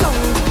beating in town,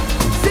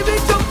 see me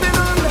jumping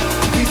on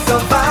the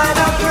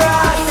savannah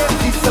grass,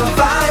 the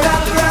savannah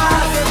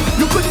grass.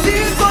 You could see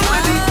it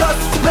already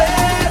touch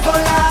red, oh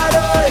Lord,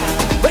 oh.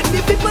 When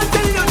the people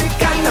tell you they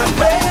cannot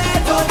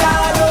wait, oh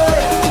God,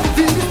 oh.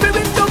 Feel the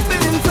spirit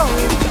jumping in town.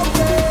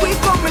 We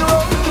coming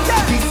round,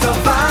 the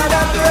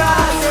savannah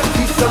grass,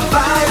 the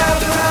savannah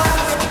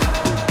grass.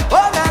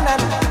 Oh na na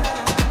na.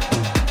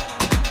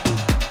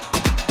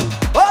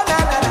 Oh na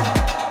na na.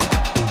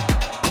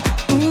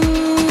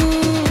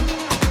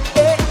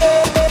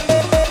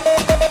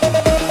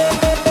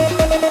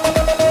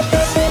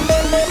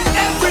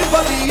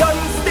 Everybody on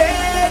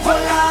stage, oh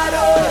Lord,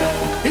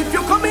 oh. If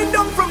you're coming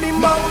down from the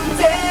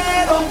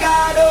mountain, oh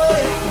God,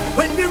 oh.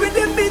 When the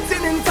rhythm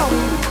beating in town,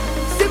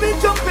 see me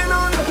jumping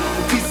on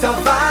the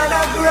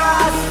savannah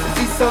grass,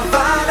 the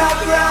savannah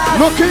grass.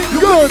 Looking You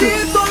good. could see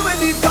it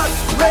already touch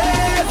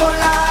red, oh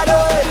Lord.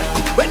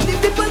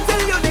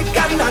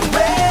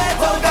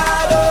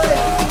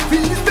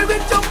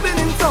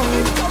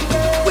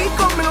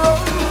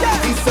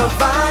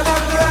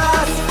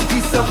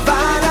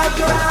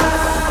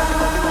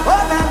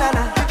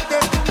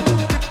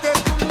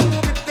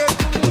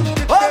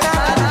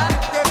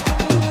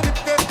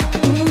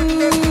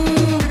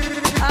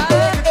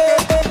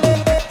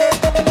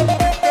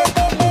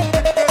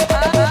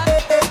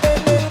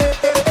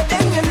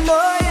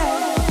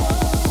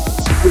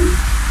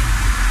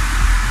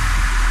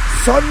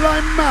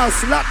 Sunlime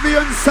Mass,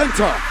 Latvian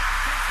Center.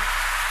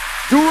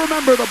 Do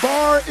remember the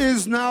bar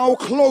is now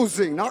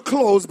closing. Not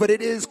closed, but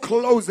it is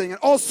closing. And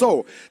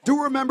also,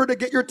 do remember to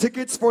get your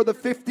tickets for the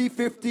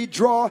 50-50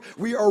 draw.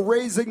 We are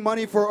raising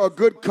money for a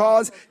good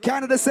cause.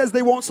 Canada says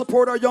they won't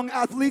support our young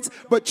athletes,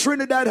 but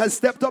Trinidad has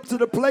stepped up to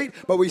the plate,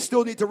 but we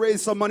still need to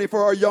raise some money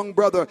for our young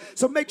brother.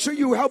 So make sure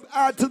you help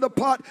add to the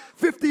pot.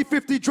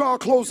 50-50 draw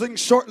closing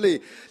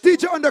shortly.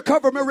 DJ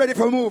Undercover, we're ready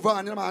for move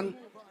on, man.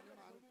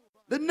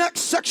 The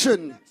next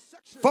section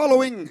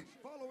following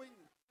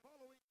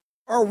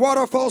our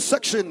waterfall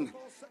section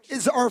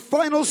is our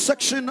final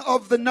section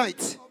of the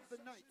night.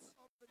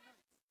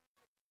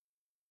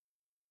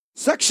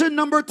 Section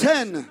number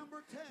 10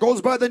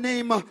 goes by the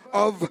name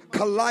of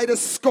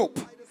Kaleidoscope,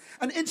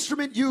 an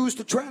instrument used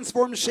to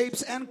transform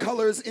shapes and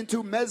colors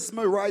into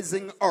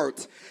mesmerizing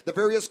art. The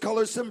various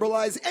colors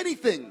symbolize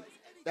anything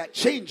that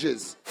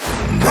changes.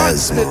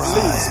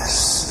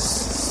 Mesmerize.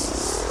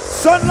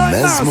 Sunlight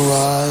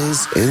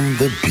Mesmerize in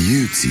the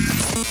beauty,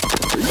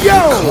 Yo!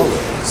 the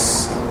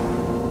colors,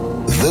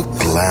 the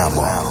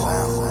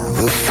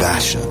glamour, the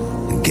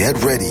fashion.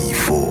 Get ready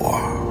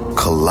for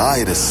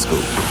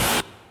Kaleidoscope.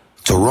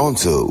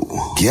 Toronto,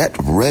 get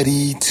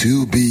ready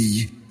to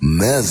be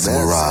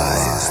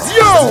mesmerized.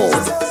 Yo!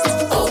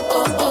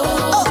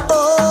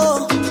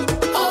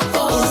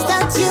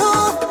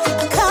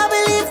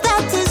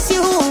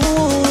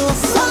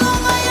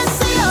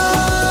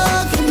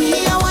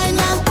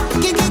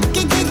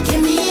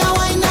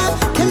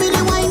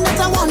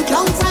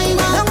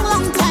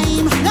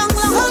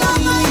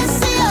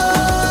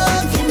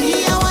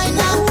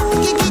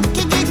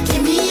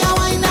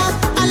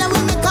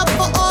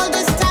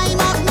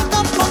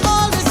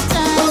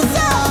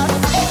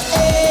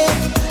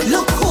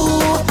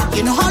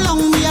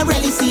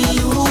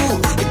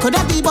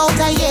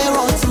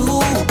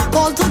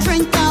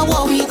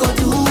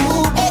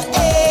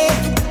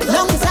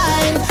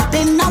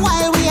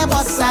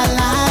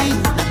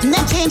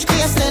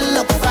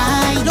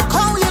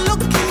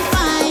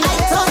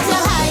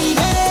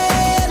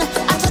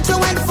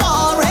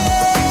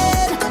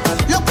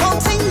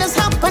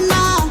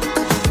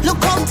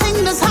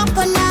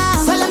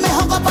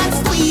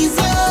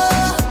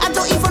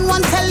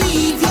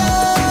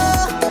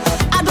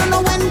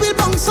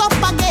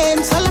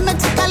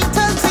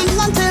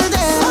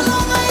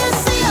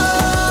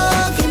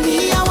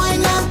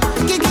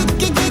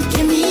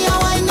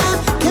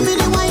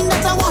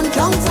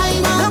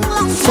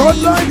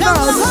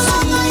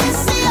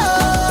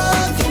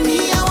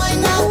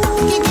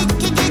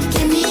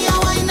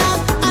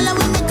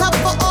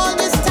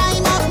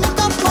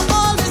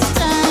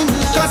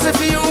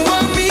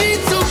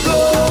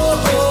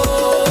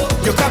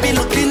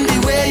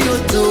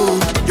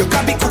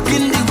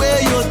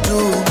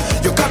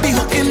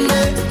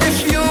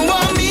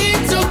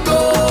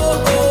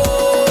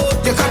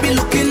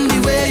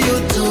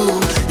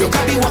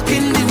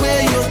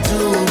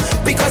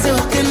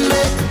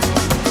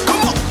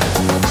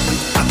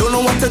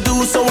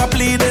 So I'm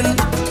pleading.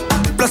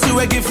 Plus you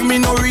give me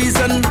no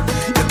reason.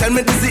 You tell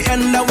me this is the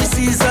end of the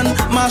season.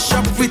 Mash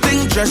up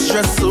everything, dress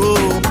so.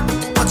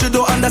 But you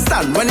don't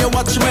understand when you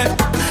watch me.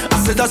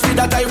 I said just see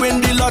that I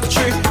win the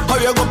lottery. How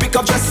you go pick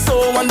up just so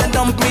and then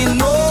dump me?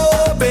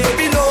 No,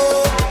 baby,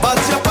 no. But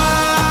you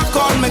pack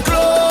all my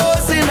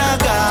clothes in a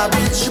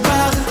garbage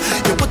bag.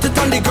 You put it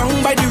on the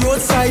ground by the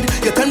roadside.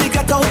 You tell me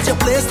get out your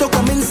place to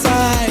come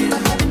inside.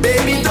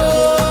 Baby,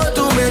 don't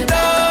do me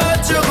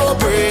that. You go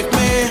break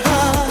me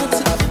heart.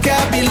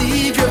 Can't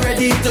believe you're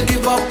ready to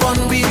give up on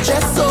me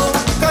just so.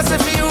 Cause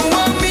if you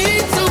want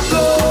me to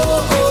go,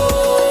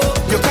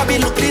 you can't be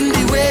looking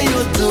the way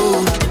you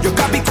do. You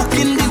can't be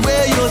cooking the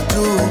way you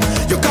do.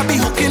 You can't be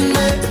hooking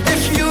me.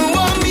 If you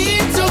want me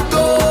to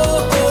go,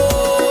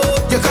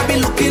 you can't be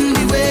looking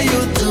the way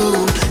you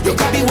do. You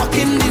can't be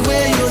walking the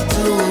way you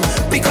do.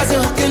 Because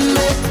you're hooking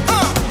me.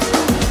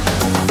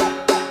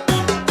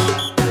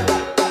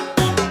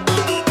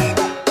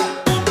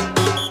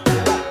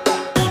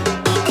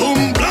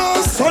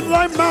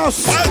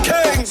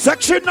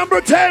 Section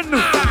number 10,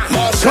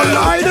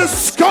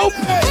 Kaleidoscope.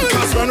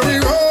 Cause when we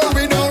roll,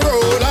 we don't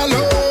roll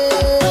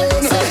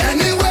alone. So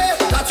anywhere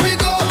that we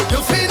go,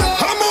 you feel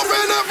I'm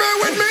moving everywhere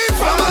with me,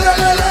 family.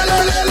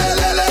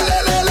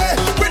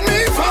 With me,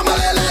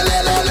 family.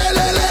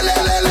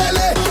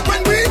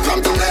 When we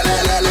come to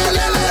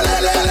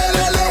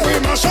we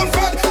mash up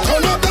fat,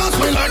 turn up dance,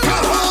 we like a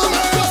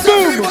hammer.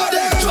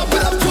 Everybody, drop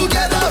it up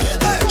together,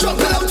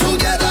 drop it up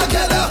together,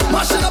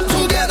 mash it up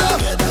together,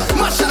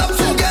 mash it up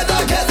together,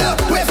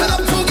 wave it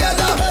up together,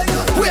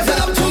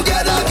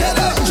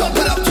 jump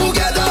it up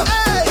together.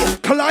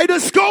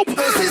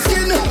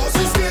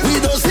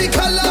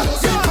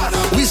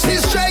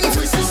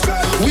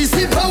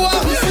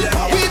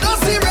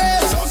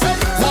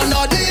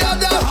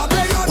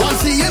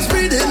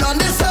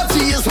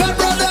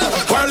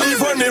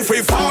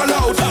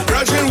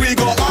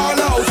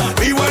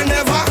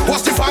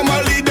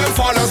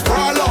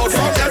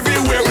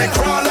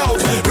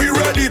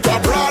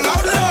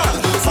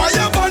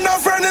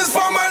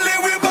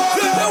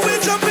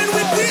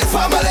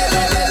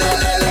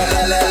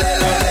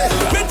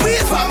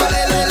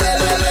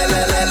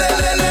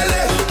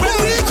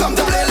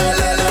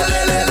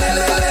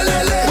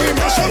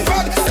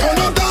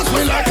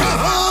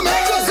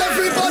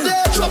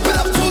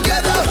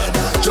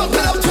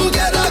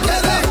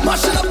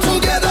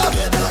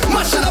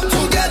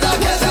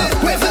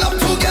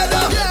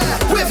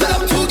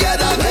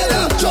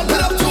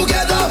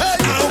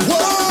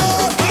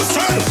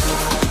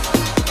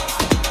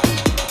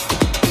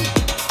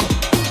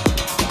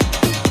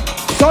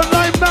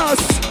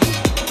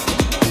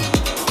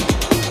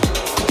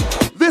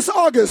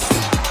 August.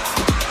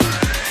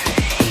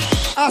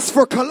 Ask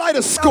for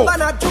Kaleidoscope.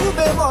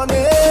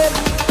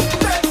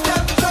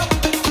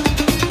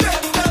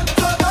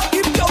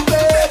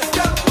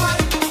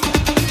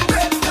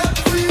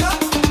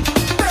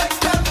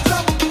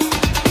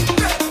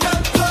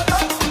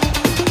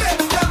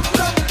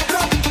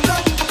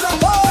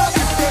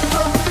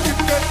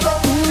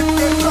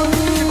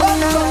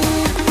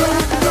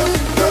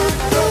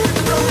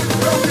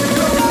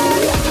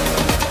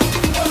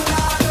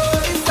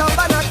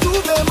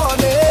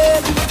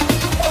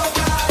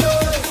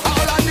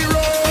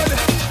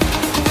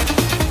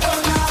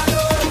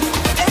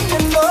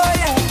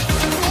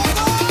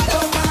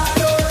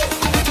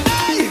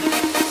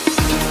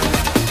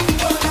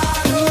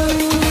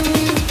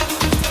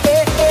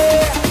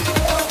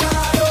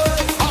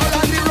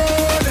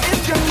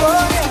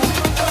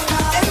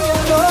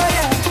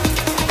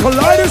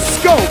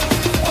 Kaleidoscope.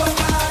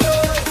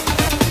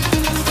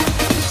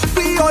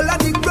 We all on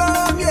the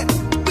ground, yeah.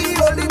 We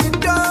all in the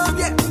drum,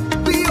 yeah.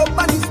 We up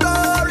on the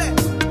story.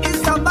 It's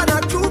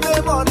Savannah through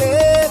the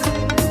morning.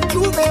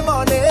 Through the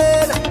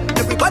morning.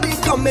 Everybody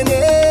coming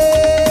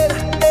in.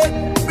 Hey,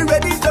 we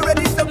ready to go,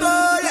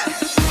 yeah.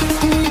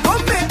 We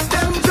gon' make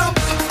them jump.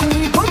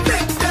 We gon'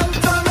 make them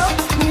turn up.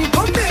 We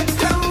gon' make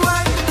them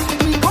wine.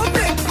 We gon'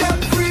 make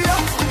them free up.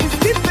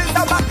 This is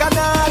the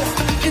bacchanal.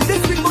 In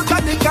this big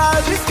botanical,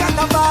 this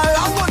carnival.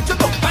 I want you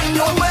to find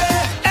your way.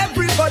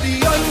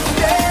 Everybody on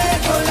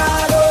stage, oh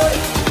Lord, oh.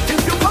 If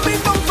you coming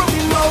down from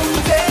the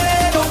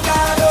mountain, oh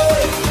God, oh.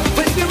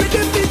 When the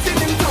rhythm beats in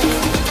him down,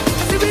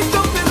 see we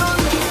jumping on.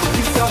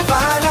 It's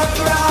Savannah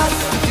grass,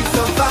 it's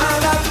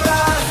Savannah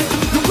grass.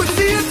 You could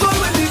see it all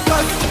when it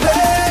comes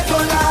play,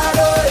 oh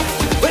Lord, oh.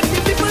 When the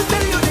people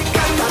tell you they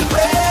can't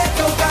break,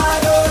 oh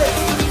God, oh.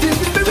 Feel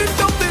the spirit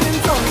jumping in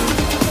tongue.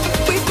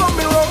 We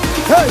coming round.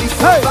 Hey,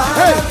 hey,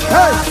 hey,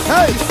 hey,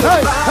 hey,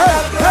 hey, hey,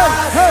 hey,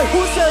 hey.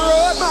 Who say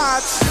road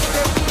march?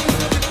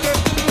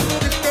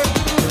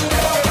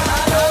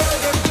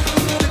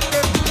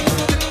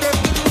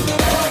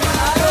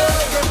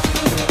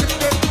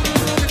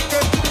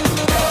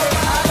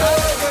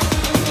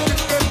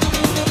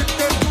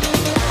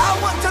 I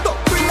want you to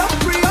free up,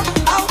 free up.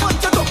 I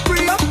want you to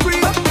free up,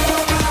 free up.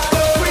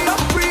 Free up,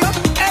 free up.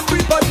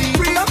 Everybody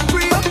free up,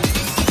 free up.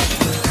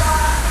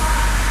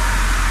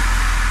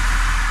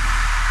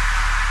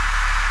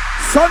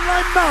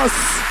 Sunlime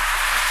Mouse.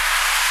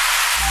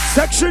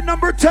 Section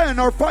number 10,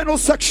 our final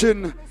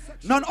section,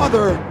 none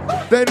other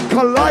than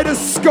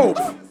Kaleidoscope.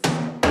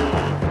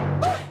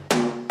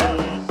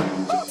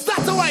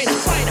 Start to wine.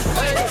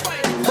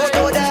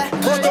 Photo there,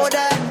 photo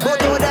there,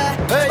 photo there.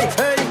 Hey,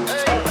 hey.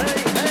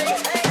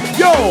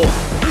 Yo!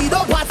 We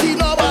don't party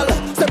normal.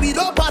 So we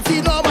don't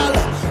party normal.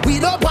 We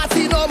don't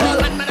party normal.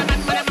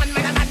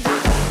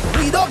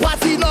 We don't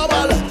party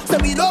normal. So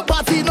we don't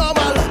party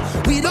normal.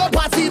 We don't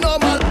party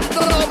normal.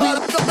 Normal.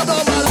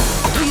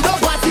 We don't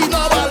party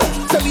normal.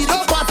 So we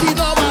don't party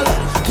normal.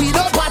 We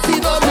don't party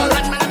normal.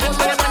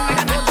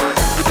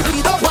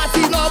 We don't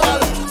party normal.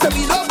 So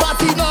we don't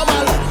party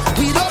normal.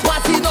 We don't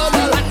party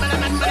normal.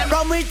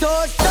 From we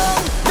touch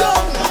down,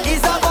 down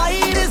is a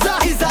vibe, is a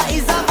vibe,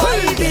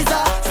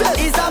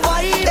 is a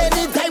vibe.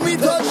 Anytime we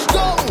touch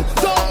down,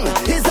 down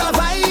is a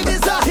vibe,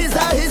 is a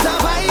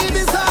vibe,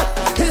 is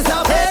a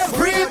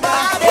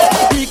everybody.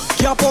 Pick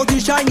your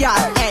position,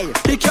 yeah. Hey,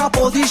 pick your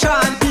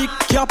position, pick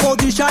your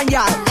position,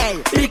 yeah.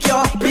 Hey, pick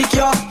your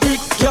position,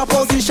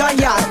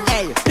 yeah.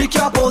 Hey, pick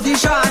your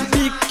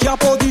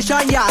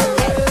position, yeah.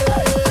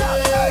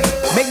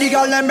 Make the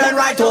girl them bend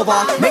right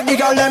over. Make the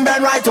girl them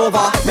bend right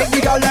over. Make the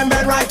girl them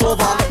bend right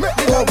over.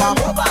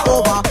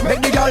 Over.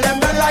 Make the girl them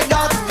bend like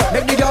that.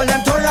 Make the girl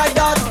them turn like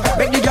that.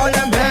 Make the girl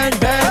them bend.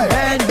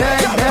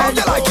 How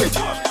you like it?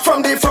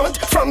 From the front,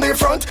 how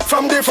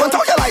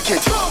you like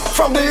it?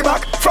 From the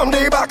back, how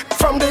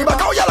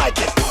you like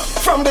it?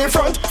 From the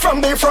front,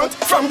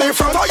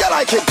 how you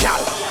like it,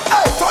 gal?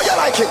 Hey, how you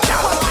like it,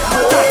 gal?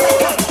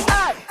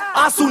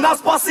 As soon as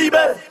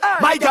possible,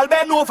 my girl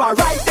bend over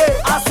right there.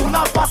 As soon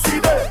as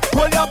possible,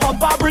 hold your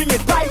bumper, bring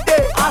it right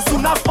there. As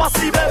soon as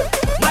possible,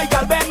 my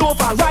girl bend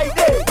over right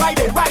there.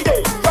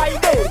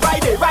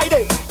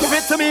 Give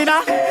it to me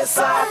now,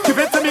 give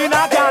it to me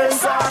now, girl.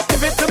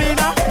 Give it to me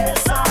now,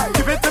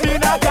 give it to me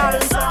now, girl.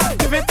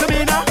 Give it to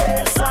me now,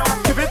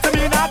 give it to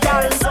me now,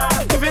 girl.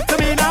 Give it to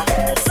me now,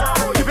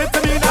 give it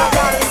to me now,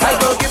 girl. I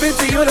go give it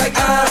to you like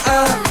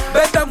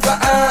bend down for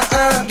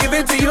give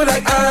it to you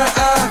like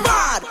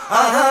Mad.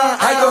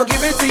 I go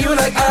give it to you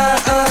like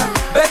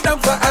bend down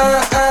for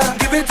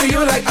give it to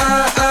you like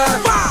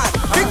Mad.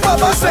 Big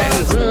Papa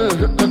says.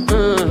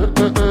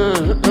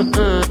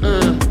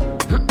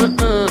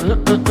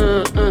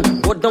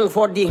 Go down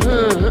for the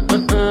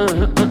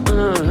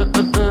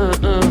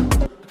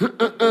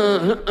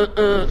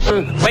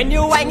When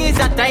you whine is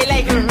that I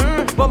like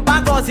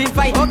Bumper goes in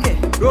fight. Okay.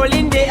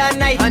 Rolling day and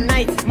night.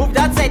 Move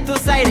that side to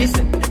side.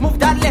 Listen. Move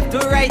that left to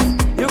right.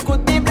 You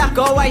could be black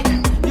or white.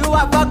 You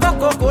have a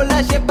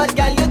Coca-Cola shape, but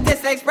girl you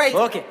taste like Sprite.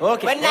 Okay.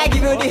 When I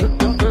give you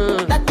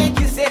the that make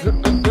you say.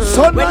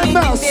 Sunlime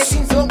Mouse. When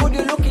you so good,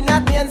 you looking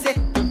at me and say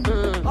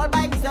all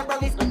by me.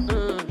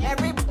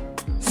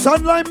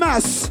 Sunlime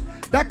Mass.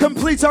 That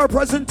completes our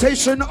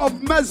presentation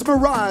of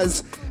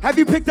Meserize. Have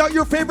you picked out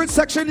your favorite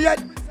section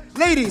yet?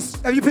 Ladies,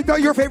 have you picked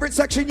out your favorite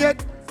section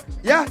yet?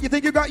 Yeah? You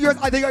think you got yours?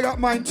 I think I got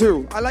mine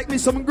too. I like me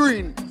some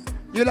green.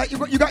 You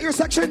got your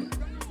section?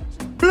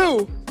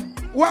 Blue.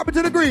 What happened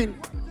to the green?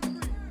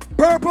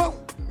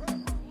 Purple?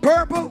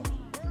 Purple?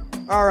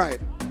 All right.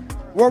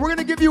 Well, we're going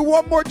to give you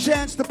one more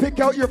chance to pick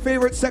out your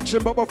favorite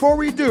section. But before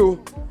we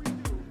do,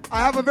 I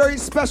have a very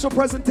special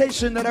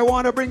presentation that I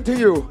want to bring to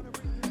you.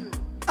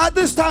 At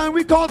this time,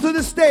 we call to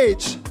the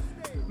stage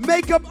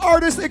makeup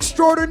artist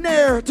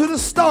extraordinaire to the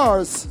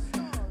stars.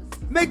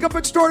 Makeup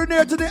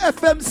extraordinaire to the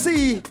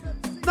FMC.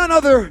 None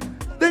other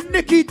than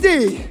Nikki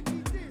D.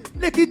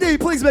 Nikki D,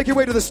 please make your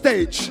way to the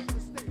stage.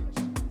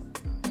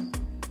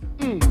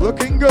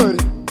 Looking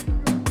good.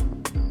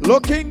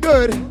 Looking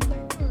good.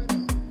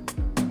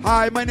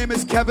 Hi, my name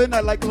is Kevin. I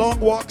like long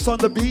walks on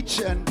the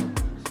beach. And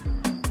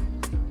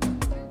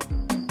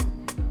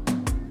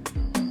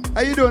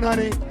how you doing,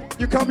 honey?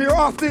 You come here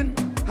often?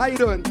 How you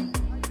doing?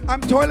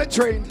 I'm toilet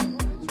trained.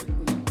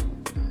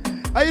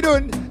 How you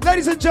doing?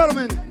 Ladies and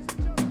gentlemen,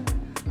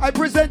 I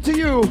present to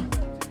you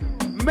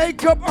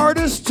makeup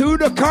artist to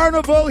the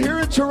carnival here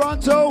in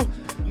Toronto,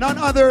 none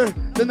other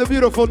than the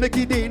beautiful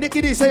Nikki D.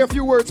 Nikki D, say a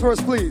few words for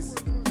us, please.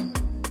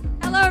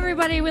 Hello,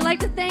 everybody. We'd like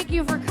to thank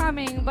you for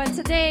coming, but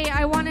today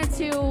I wanted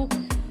to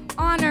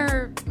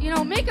honor,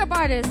 makeup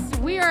artists.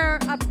 We are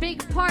a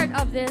big part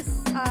of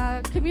this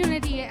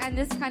community and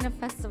this kind of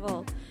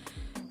festival.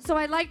 So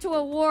I'd like to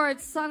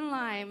award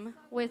Sunlime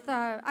with,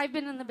 I've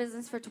been in the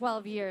business for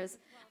 12 years.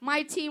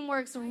 My team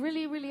works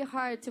really, really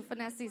hard to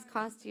finesse these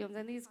costumes,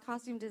 and these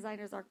costume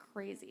designers are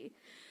crazy.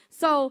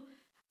 So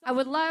I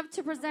would love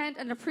to present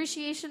an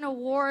appreciation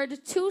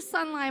award to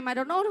Sunlime. I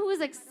don't know who is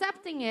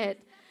accepting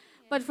it,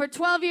 but for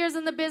 12 years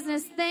in the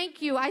business,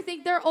 thank you. I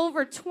think they're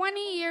over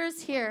 20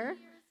 years here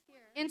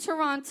in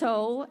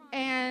Toronto,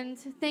 and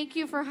thank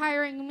you for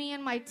hiring me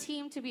and my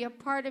team to be a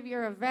part of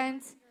your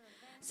event.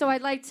 So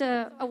I'd like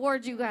to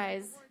award you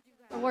guys.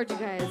 All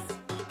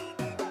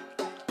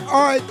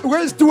right,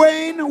 where's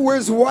Dwayne?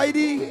 Where's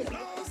Whitey?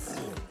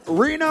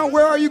 Rena,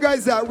 where are you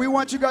guys at? We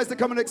want you guys to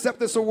come and accept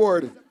this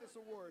award.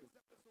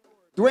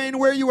 Dwayne,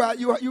 where are you at?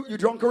 You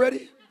drunk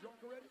already?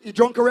 You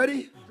drunk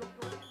already?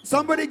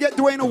 Somebody get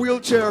Dwayne a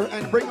wheelchair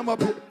and bring him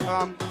up here.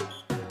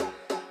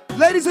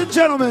 Ladies and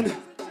gentlemen,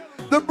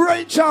 the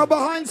brainchild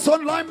behind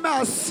Sunlime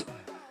Mass.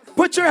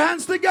 Put your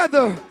hands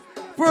together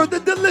for the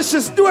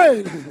delicious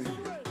Dwayne.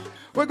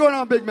 What's going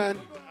on, big man?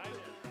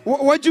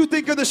 What'd you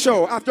think of the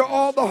show? After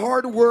all the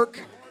hard work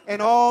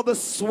and all the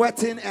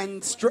sweating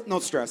and no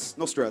stress.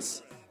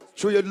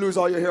 Sure, you'd lose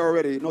all your hair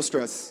already. No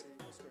stress.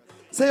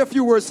 Say a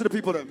few words to the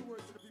people then.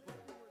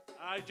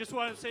 I just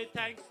want to say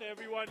thanks to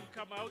everyone who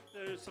come out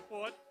to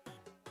support.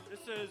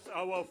 This is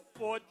our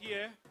 4th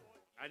year,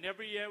 and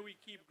every year we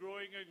keep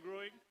growing and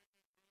growing.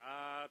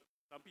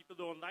 Some people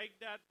don't like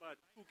that, but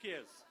who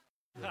cares?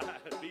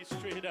 Be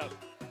straight up.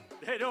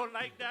 They don't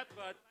like that,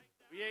 but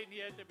we ain't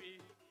here to be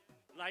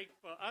liked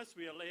for us.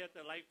 We are here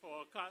to like for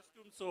our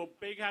costumes. So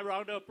big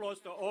round of applause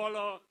to all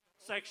our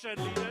section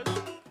leaders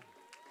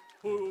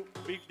who,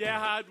 with their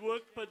hard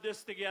work, put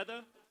this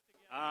together.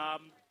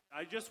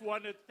 I just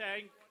want to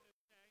thank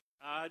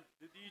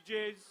the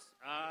DJs.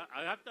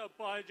 I have to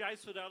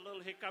apologize for that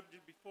little hiccup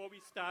before we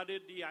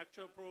started the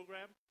actual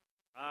program.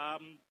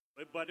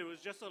 But it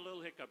was just a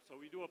little hiccup, so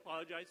we do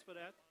apologize for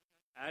that.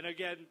 And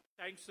again,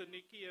 thanks to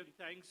Nikki and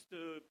thanks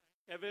to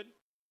Kevin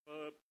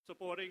for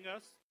supporting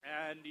us,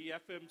 and the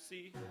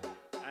FMC,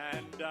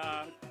 and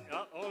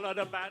all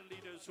other band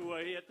leaders who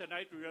are here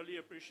tonight. We really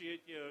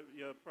appreciate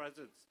your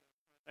presence.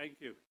 Thank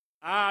you.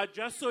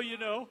 Just so you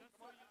know,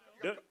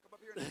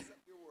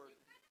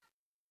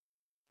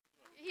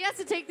 He has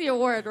to take the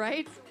award,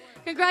 right?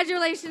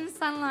 Congratulations,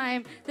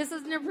 Sunlime. This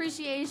is an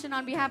appreciation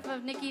on behalf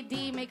of Nikki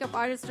D, Makeup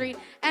Artistry,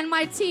 and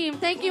my team.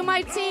 Thank you,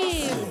 my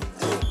team.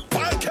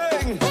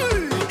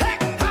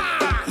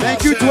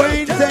 Thank you,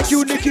 Dwayne. Thank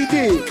you, Nikki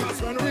D.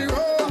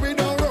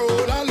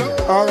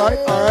 All right.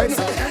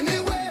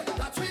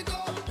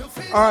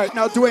 All right,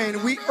 now Dwayne,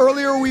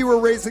 earlier we were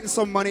raising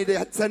some money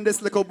to send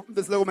this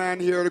little man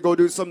here to go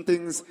do some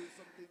things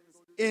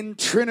in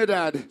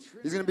Trinidad.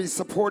 He's going to be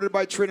supported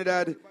by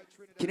Trinidad.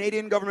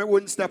 Canadian government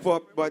wouldn't step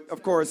up, but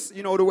of course,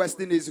 the West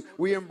Indies,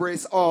 we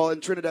embrace all,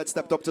 and Trinidad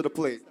stepped up to the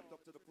plate.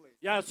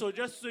 Yeah, so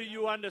just so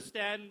you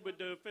understand, with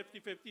the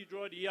 50-50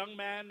 draw, the young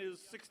man is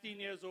 16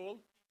 years old.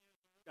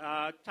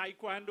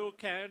 Taekwondo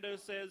Canada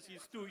says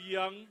he's too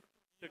young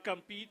to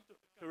compete,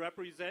 to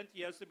represent.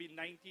 He has to be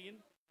 19.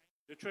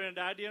 The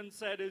Trinidadian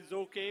said it's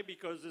okay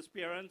because his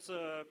parents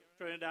are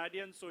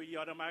Trinidadian, so he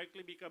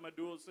automatically become a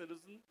dual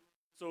citizen.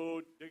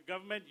 So the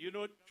government,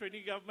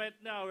 Trini government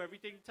now,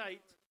 everything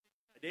tight.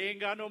 They ain't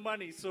got no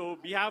money. So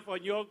behalf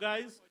on your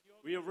guys,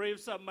 we have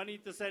raised some money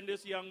to send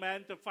this young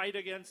man to fight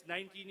against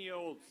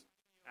 19-year-olds.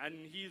 And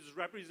he's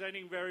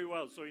representing very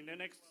well. So in the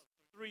next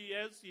 3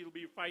 years, he'll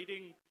be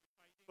fighting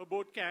for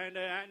both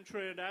Canada and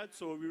Trinidad.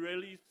 So we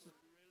really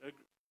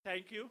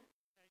thank you.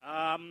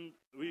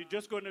 We're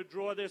just going to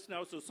draw this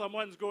now. So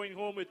someone's going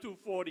home with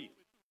 240.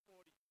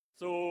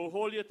 So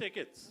hold your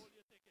tickets.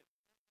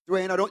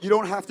 Dwayne, you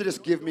don't have to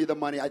just give me the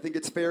money. I think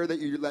it's fair that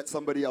you let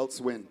somebody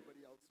else win.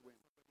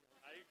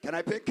 Can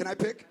I pick?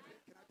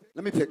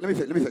 Let me pick.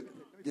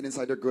 Get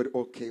inside there, good.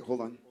 Okay, hold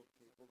on.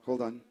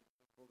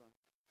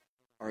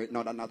 All right,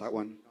 no, not that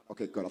one.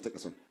 Okay, good, I'll take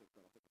this one.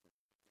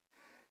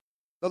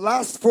 The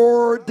last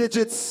 4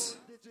 digits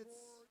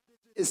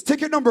is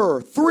ticket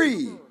number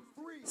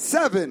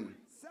 3716.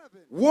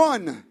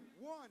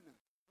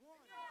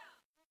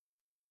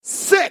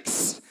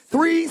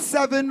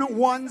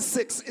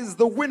 3716 is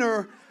the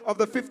winner of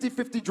the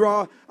 50-50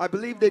 draw. I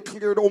believe they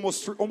cleared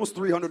almost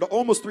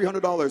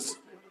 $300.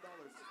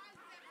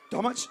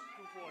 How much?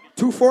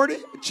 240?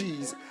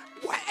 Jeez.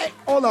 Wait,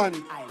 hold on.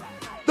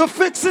 The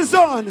fix is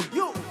on.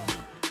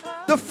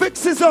 The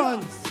fix is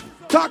on.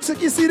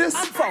 Toxic, you see this? You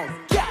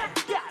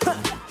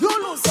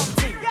lose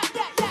something.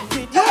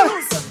 You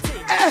lose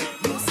something.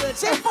 You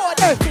searching for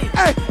the thing.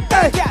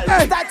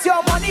 That's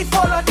your money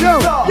fall on the floor.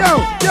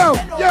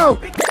 Yo.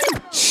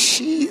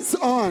 She's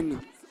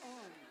on.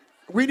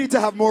 We need to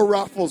have more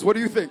raffles. What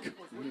do you think?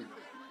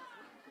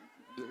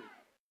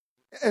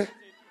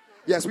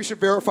 Yes, we should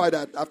verify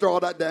that after all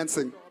that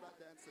dancing.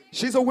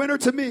 She's a winner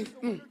to me.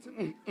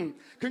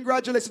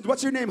 Congratulations.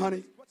 What's your name,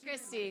 honey?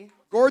 Christy.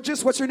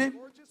 Gorgeous. What's your name?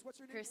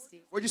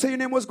 Christy. What'd you say your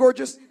name was,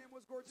 Gorgeous?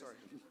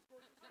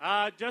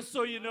 Just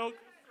so you know,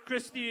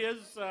 Christy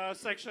is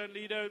section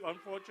leader.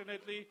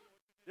 Unfortunately,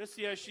 this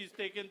year she's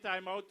taken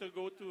time out to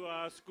go to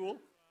school.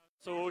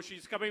 So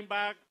she's coming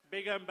back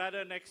bigger and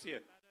better next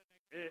year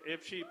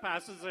if she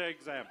passes her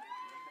exam.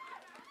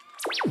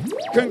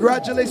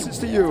 Congratulations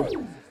to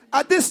you.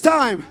 At this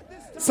time,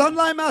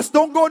 Sunlime Mass,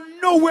 don't go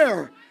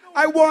nowhere.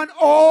 I want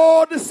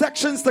all the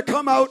sections to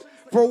come out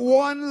for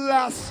one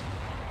last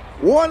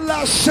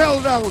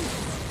shell down.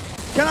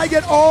 Can I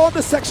get all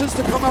the sections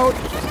to come out?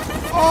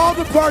 All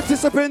the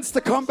participants to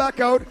come back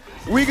out.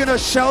 We're gonna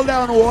shell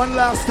down one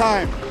last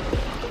time.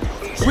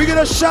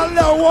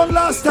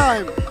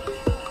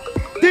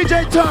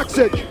 DJ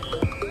Toxic,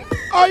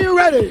 are you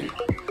ready?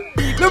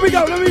 Let me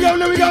go.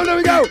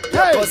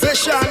 Hey.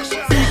 Position.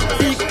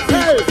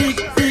 Hey.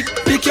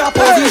 Pick your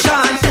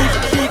position.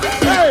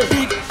 Hey.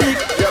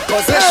 Your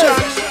position.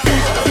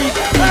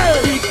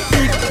 Hey.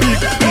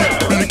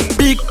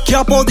 Pick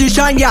your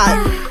position, y'all.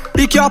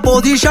 Pick your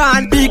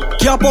position. Pick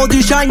your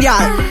position,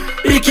 y'all.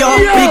 Pick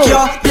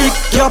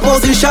your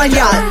position,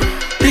 y'all.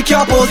 Pick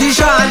your position.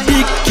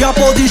 Pick your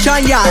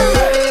position, y'all.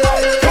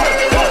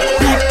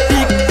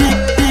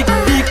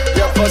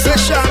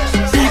 Position.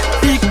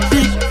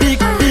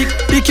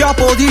 Pick your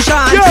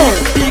position.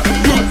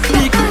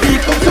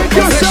 Pick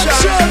your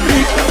section.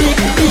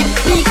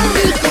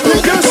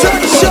 Pick your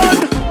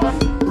section.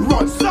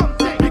 Run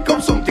something,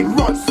 become something.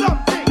 Run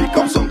something,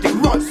 become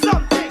something. Run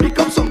something,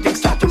 become something.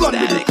 Start to run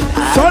with it.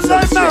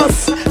 Sunlime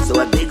Mass. So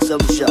I take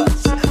some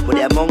shots. Put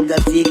them on the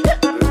tick.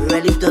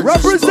 Ready to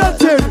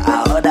representing.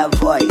 I heard a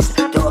voice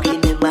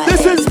talking in my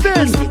This has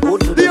been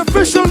the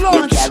official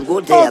launch of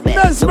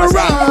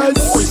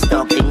Meserize. Who is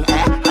talking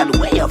and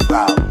where you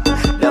from?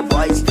 The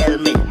voice tell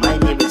me my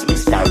name is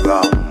Mr.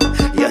 Wrong.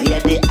 You hear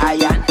the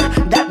iron?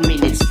 That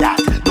means it's that.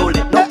 Don't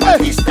let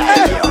nobody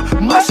style you.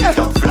 Mash it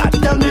up flat.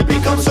 Tell me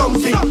become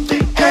something.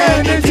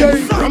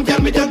 Anything. From tell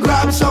me to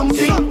grab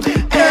something.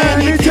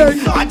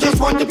 Anything. I just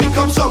want to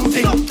become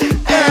something.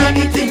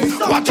 Anything.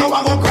 Watch how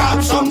I go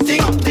grab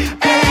something.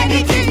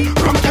 Anything.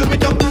 From tell me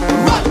to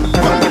run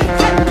with it.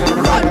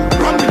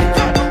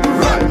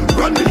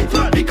 Run with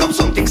it. Become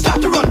something.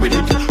 Start to run with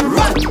it.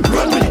 Run with it.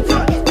 Run with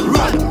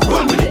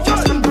it.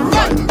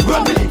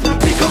 Run with it.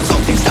 Become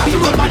something. Start to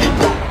run with it.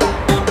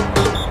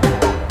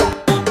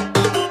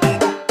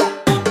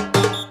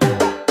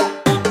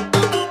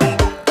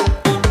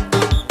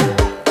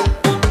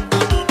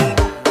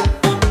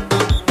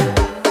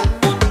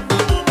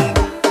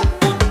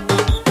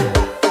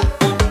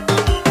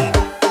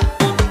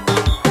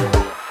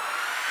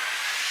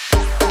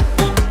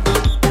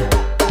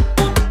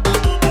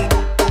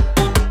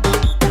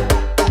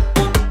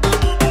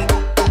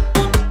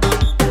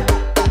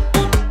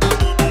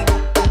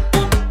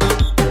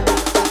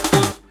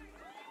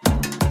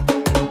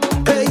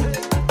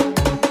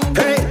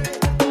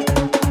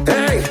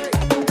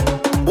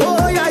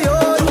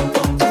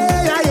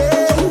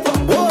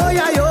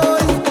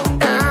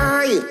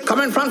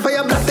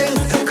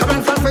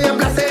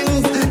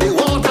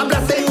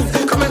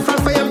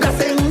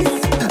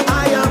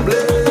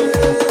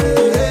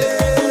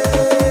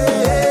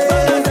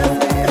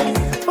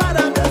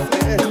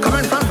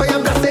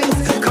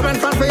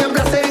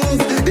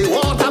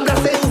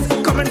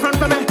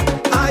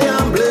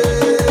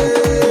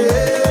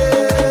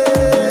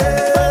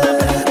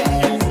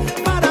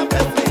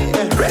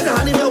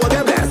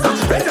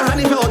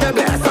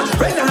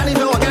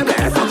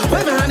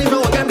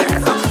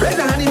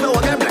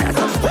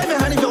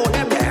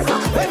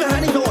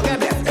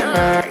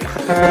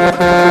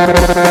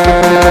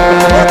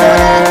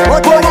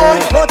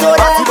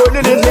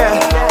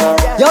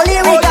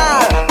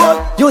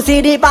 You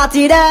see the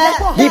party there,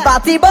 the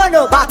party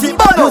bono, party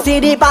bono. You see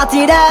the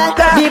party there,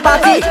 the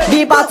party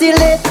lit, party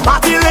lit,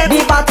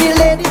 the party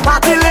lit,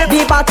 party lit,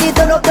 the party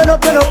turn up, the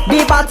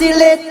party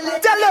lit,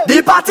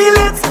 the party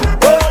lit,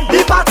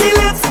 the party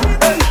lit,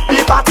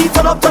 the party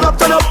turn up, the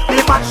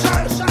party.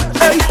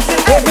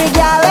 Every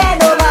girl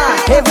and over,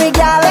 every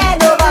girl and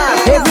over,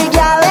 every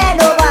girl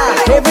and over,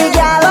 every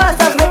girl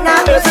wants to spin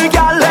now. Every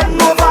girl and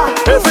over,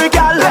 every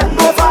girl and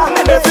over,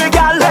 every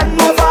girl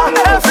and over,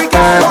 every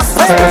girl wants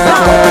to spin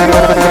now.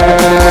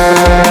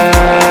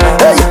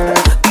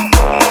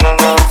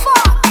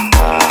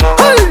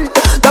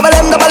 Double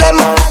M,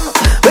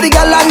 with the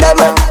girl and them,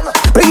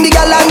 bring the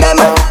girl and them.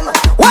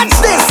 Watch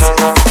this.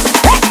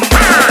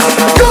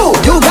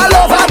 You girl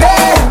over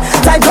there,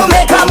 time to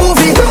make a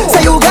movie.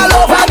 Say you girl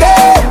over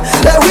there,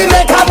 let we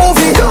make a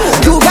movie.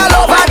 You girl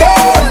over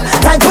there,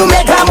 time to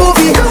make a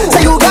movie.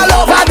 Say you girl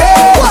over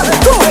there. 1,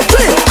 2,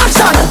 3,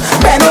 action.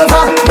 Bend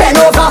over, bend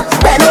over,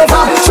 bend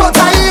over. Show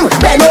time.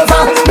 Bend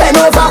over, bend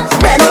over,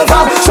 bend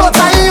over. Show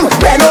time.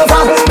 Bend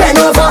over, bend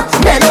over,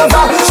 bend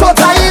over. Show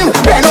time.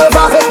 Bend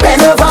over,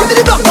 bend over. Give me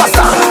the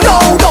blockbuster. No,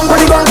 don't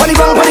put it wrong, put it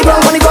wrong, put it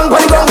wrong, put it wrong,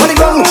 put it wrong, put it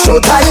wrong. Show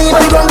time.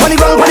 Put it wrong, put it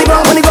wrong, put it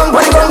wrong, put it wrong,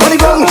 put it wrong, put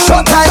it wrong.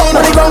 Show time.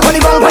 Put it wrong, put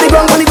it wrong, put it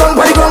wrong, put it wrong,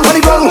 put it wrong, put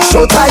it wrong.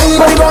 Show time.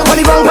 Put it wrong, put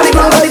it wrong, put it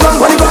wrong, put it wrong,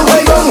 put it wrong, put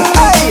it wrong.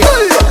 Hey,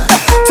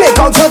 take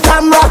out your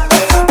camera,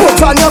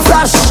 put on your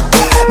flash,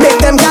 make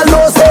them get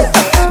lost.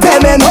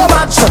 Them ain't no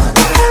match.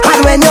 And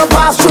when you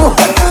pass through,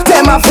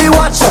 them have to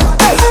watch.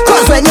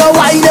 Cause when you're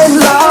whining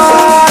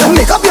loud,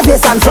 make up your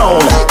face and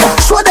frown.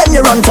 Show them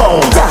you run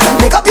town.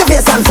 Make up your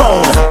face and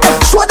frown.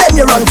 Show them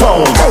you run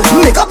town.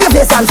 Make up your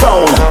face and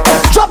frown.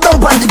 Drop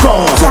down on the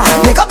ground.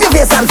 Make up your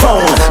face and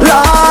frown.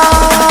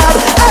 Lord,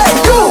 hey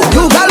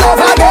you girl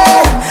over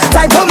there,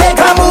 time to make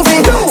a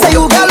movie. Say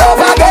you girl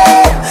over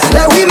there,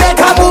 let we make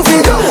a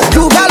movie.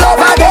 You girl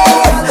over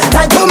there,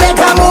 time to make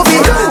a movie.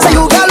 Say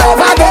you girl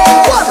over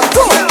there. 1,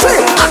 2,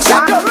 3,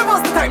 action.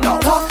 Reverse the time now.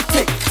 Talk,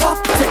 tick, talk,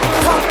 tick,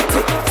 talk,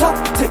 tick, talk,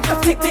 tick,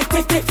 tick, tick,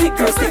 tick, tick, tick,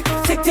 girl stick,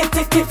 tick, tick,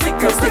 tick, tick, tick,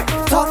 girl stick,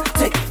 talk,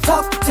 tick,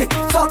 talk, tick,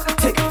 talk,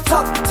 tick,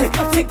 talk, tick,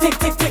 tick, tick,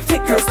 tick, tick,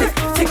 tick, girl stick,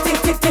 tick, tick,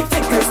 tick, tick,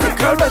 tick, girl stick.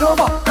 Girl bend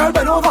over, girl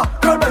bend over,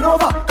 girl bend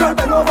over, girl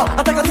bend over.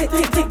 I take a tick,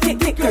 tick, tick, tick,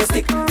 tick, girl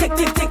stick, tick,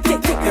 tick, tick,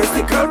 tick, tick, girl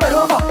stick. Girl bend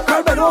over,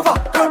 girl bend over,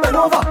 girl bend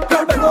over,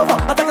 girl bend over.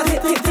 I take a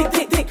tick, tick, tick,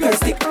 tick, tick, girl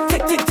stick,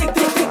 tick, tick, tick,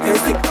 tick, tick, girl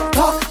stick.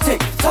 Talk, tick,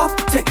 talk,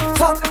 tick,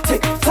 talk,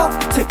 tick, talk,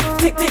 tick,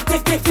 tick, tick,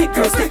 tick, tick, tick,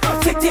 girl stick,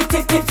 tick, tick,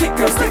 tick, tick, tick,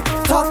 girl stick.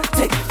 Talk,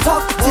 tick,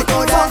 talk, tick,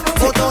 talk,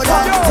 tick, talk, tick,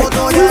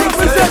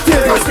 tick,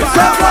 tick, girl stick.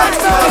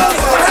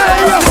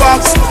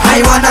 I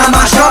wanna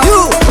mash up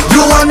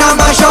you wanna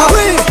mash up.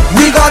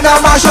 We gonna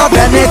mash up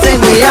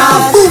anything we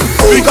have.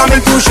 We coming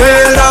to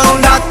shell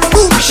down that,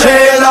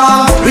 shell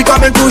on. We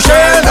coming to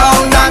shell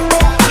down that,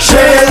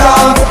 shell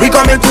on. We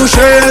coming to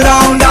shell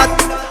down that,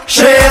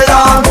 shell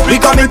on. We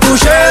coming to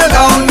shell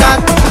down that,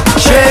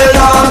 shell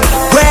on.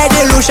 Where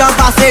the Lucian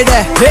passé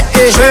there,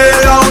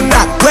 shell on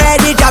that. Where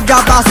the jab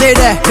passé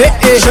there,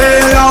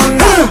 shell on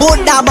that.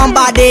 Buddha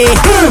bombardé,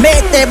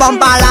 mettez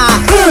bomba là.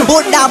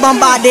 Buddha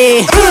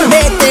bombardé,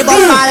 mettez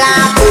bomba là.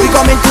 We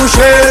coming to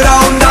shell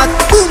on that,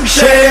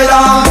 shell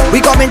on. We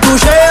coming to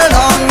shell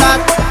on that,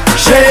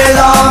 shell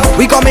on.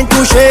 We coming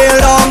to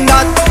shell on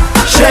that,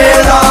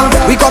 shell on.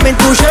 We coming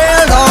to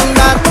shell on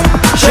that,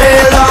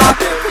 shell on.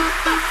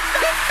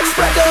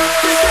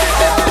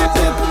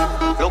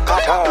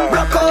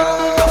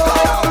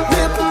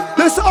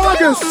 This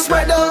August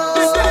on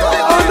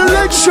the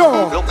Lake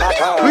Shore,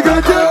 we're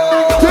gonna dip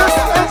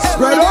and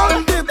spread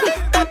on.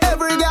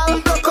 Every gal,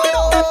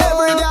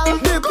 every gal,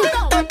 dip.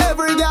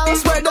 Every gal,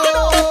 spread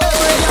out.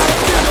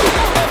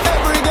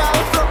 Every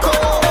gal,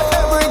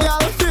 every gal,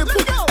 dip.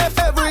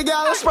 Every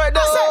gal, spread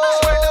out.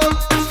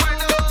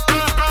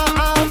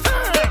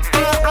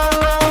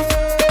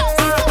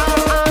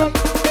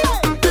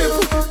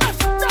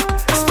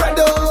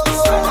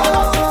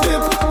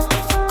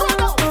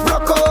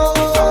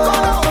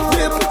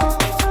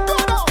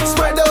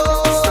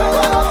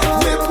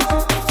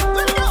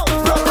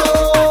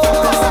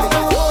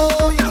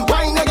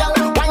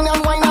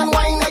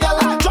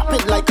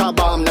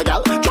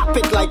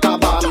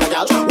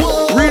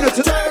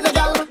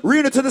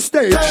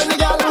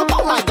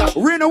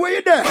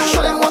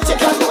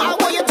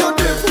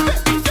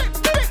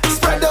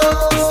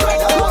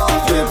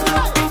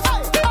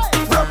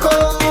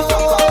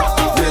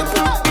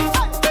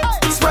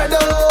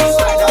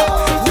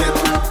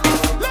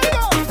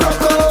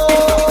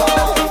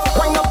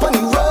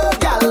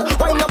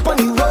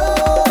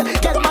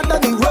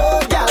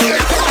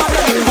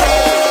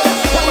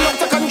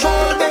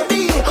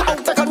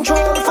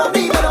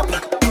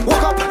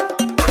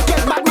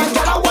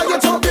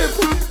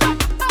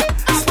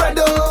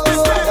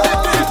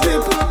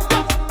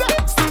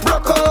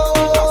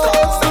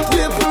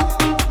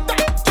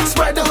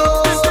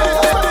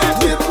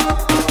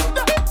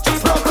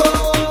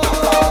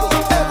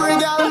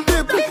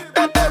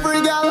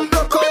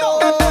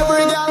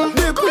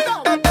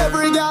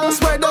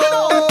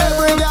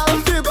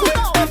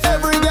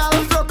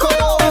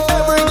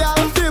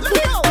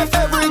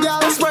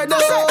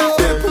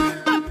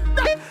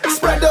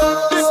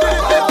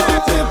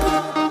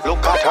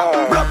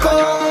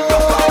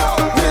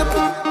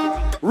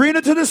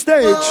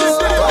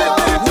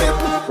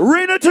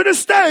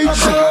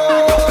 stage.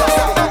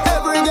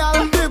 Every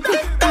gal dip,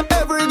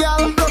 every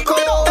gal broke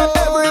out,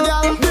 every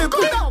gal dip,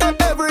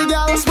 every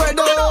gal spread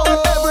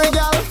out, every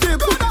gal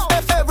dip,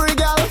 every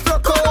gal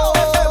broke out,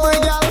 every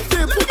gal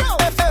dip,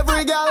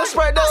 every gal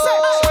spread out.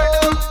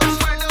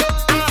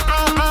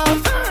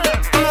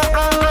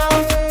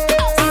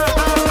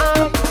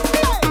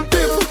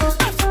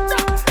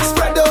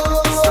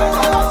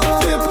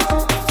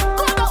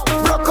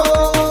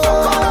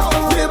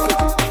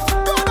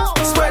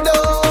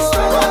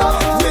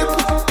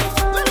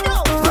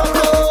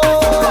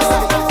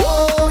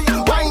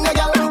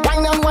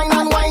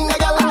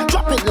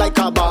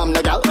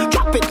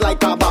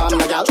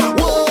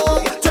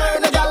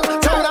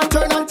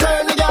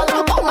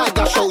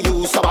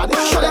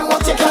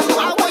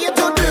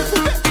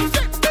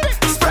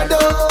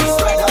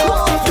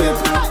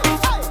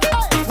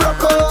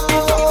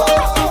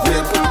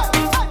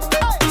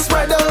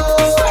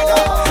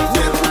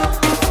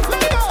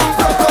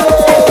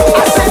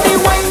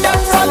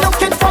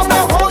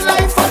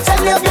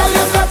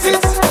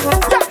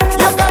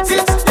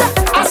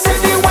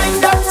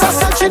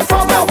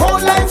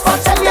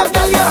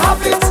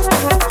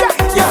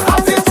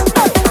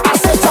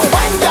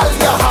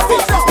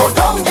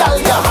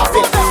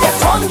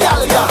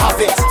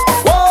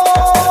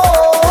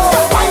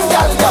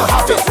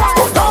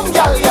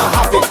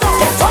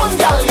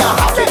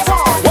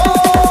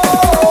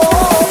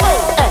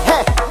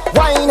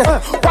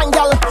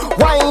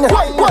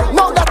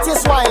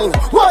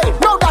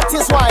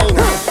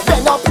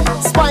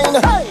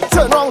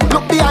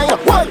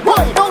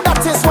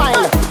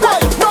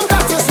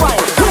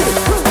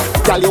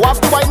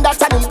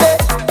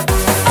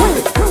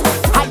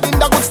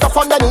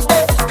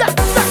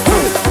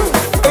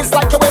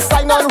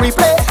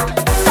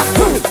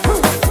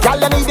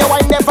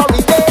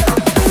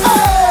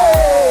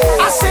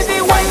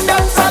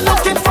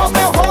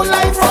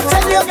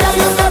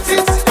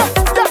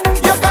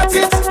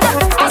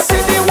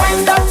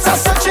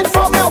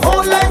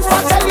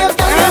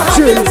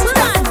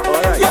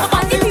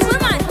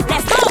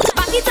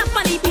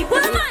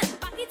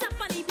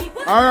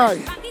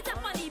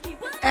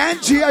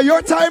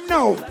 Your time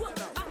now.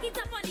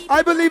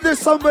 I believe there's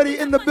somebody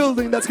in the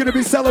building that's going to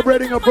be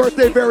celebrating a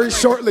birthday very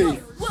shortly.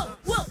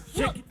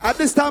 At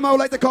this time, I would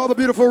like to call the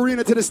beautiful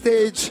Rena to the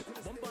stage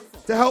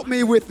to help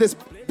me with this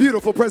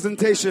beautiful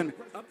presentation.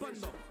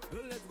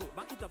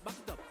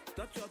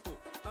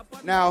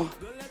 Now,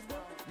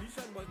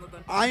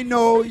 I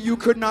know you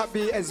could not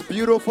be as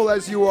beautiful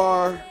as you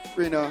are,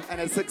 Rena,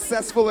 and as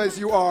successful as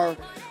you are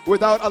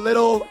without a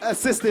little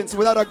assistance,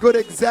 without a good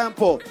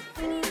example.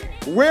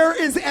 Where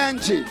is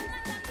Angie?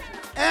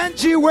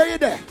 Angie, where you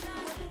there?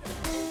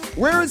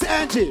 Where is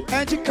Angie?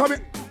 Angie, come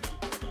here.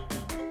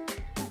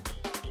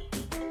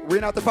 We're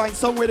gonna have to find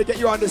some way to get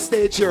you on the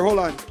stage here. Hold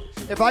on.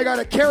 If I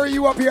gotta carry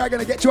you up here, I'm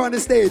gonna get you on the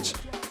stage.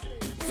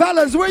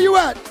 Fellas, where you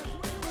at?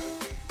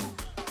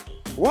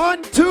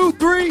 1, 2,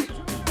 3.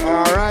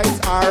 All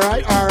right, all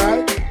right, all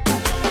right.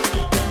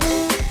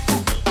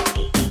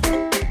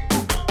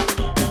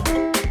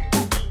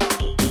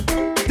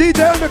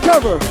 DJ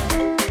Undercover.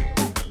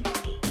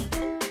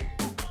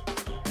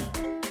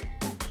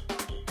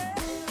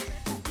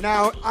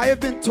 Now, I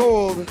have been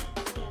told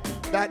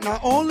that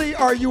not only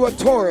are you a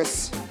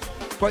Taurus,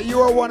 but you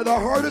are one of the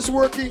hardest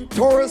working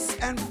tourists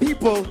and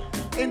people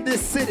in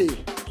this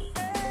city.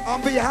 On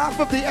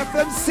behalf of the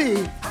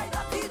FMC,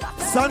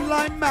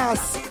 Sunlime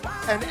Mass,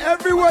 and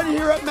everyone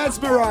here at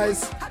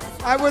Meserize,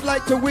 I would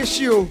like to wish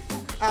you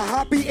a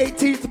happy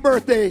 18th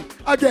birthday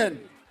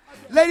again.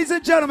 Ladies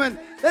and gentlemen,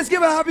 let's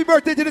give a happy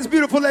birthday to this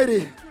beautiful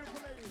lady.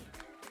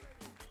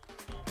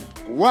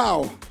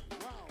 Wow.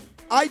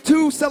 I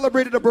too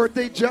celebrated a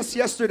birthday just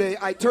yesterday.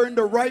 I turned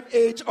the ripe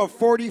age of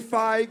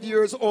 45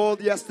 years old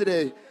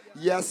yesterday.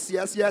 Yes,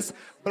 yes, yes.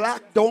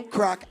 Black don't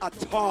crack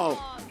at all.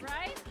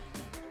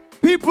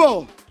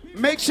 People,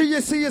 make sure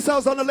you see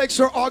yourselves on the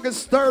Lakeshore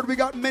August 3rd. We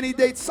got many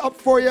dates up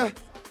for you.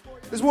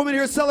 This woman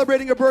here is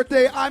celebrating a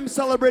birthday. I'm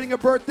celebrating a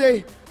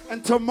birthday.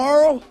 And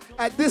tomorrow,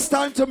 at this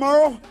time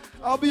tomorrow,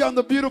 I'll be on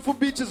the beautiful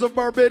beaches of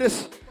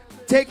Barbados,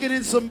 taking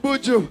in some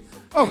buju.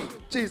 Oh,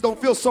 geez, don't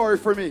feel sorry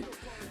for me.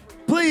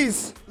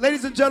 Please,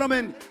 ladies and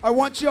gentlemen, I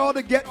want you all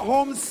to get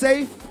home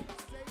safe.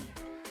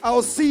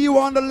 I'll see you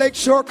on the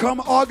Lakeshore come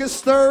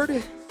August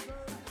 3rd.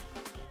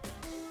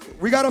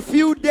 We got a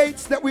few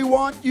dates that we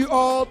want you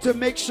all to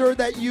make sure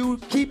that you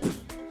keep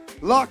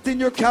locked in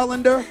your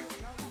calendar.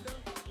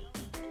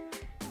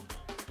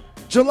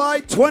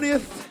 July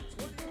 20th,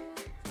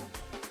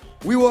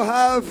 we will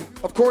have,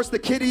 of course, the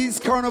Kiddies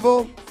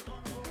Carnival.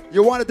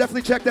 You want to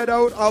definitely check that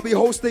out. I'll be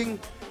hosting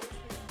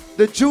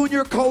the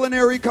Junior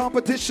Culinary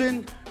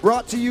Competition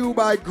brought to you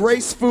by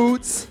Grace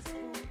Foods.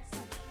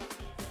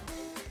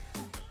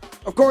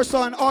 Of course,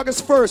 on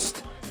August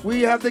 1st,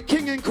 we have the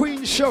King and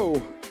Queen Show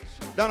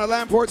down at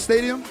Lamport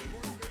Stadium.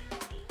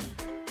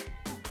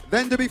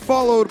 Then to be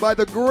followed by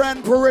the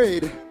Grand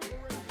Parade,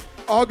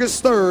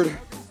 August 3rd,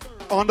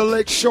 on the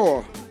Lake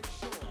Shore.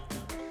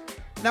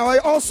 Now, I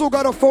also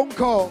got a phone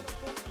call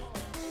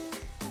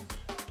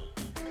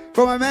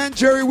from my man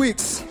Jerry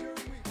Weeks.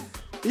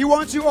 He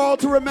wants you all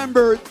to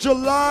remember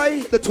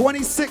July the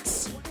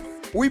 26th.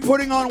 We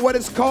putting on what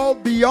is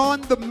called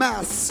Beyond the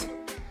Mass.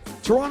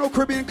 Toronto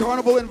Caribbean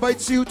Carnival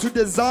invites you to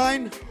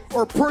design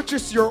or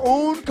purchase your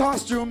own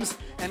costumes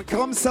and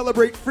come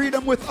celebrate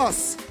freedom with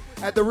us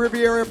at the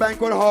Riviera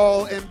Banquet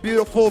Hall in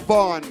beautiful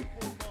Vaughan.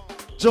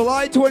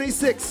 July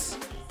 26th,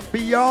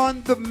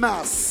 Beyond the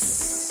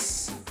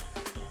Mass.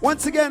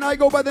 Once again, I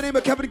go by the name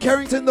of Kevin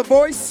Carrington, The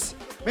Voice.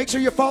 Make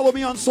sure you follow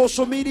me on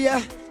social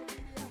media.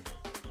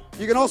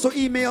 You can also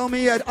email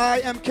me at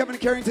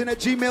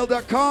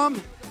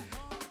iamkevincarrington@gmail.com.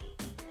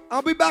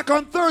 I'll be back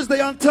on Thursday.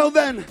 Until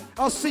then,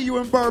 I'll see you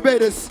in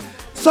Barbados.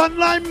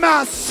 Sunlime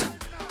Mass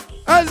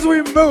as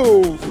we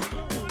move.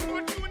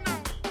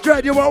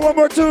 Dread, you want one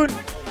more tune?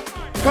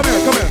 Come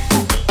here, come here.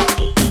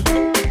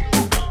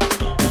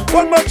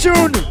 One more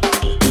tune.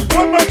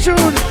 One more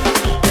tune.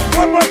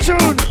 One more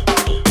tune.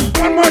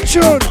 One more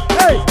tune.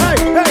 Hey, hey,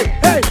 hey,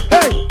 hey,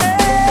 hey.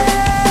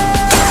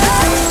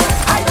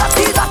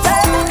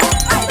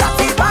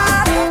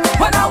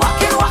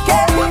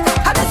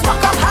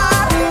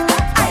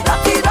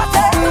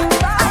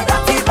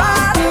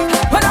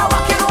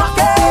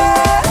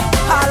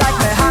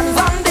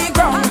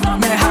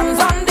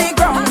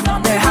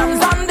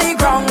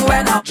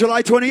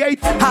 July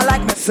 28th. I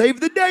like me. Save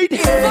the date.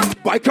 Yeah.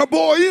 Biker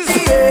boys.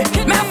 Yeah.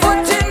 My foot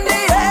in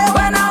the air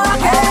when I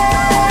walk in.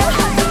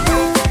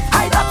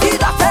 I dirty,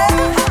 dirty.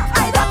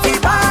 I dirty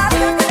bad.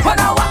 When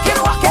I walk in,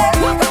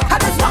 I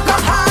just walk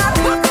up hard.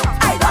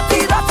 I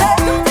dirty, dirty.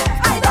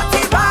 I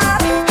dirty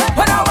bad.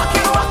 When I walk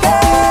in.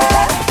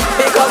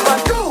 Because what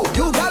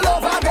you got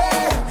over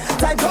there.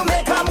 Time to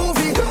make a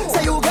movie.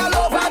 Say you got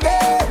over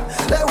there.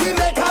 Let we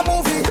make a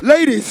movie.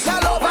 Ladies,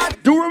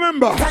 do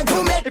remember,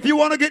 if you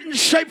want to get in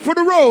shape for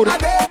the road,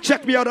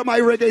 check me out at my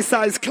reggae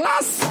size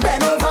class.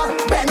 Bend over,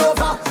 bend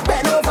over,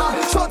 bend over.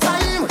 Show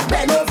time.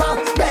 Bend over,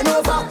 bend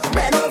over,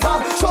 bend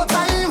over. Show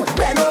time.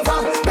 Bend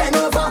over, bend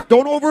over.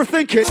 Don't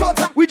overthink it.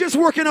 We just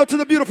working out to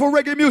the beautiful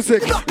reggae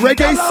music.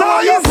 Reggae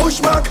size.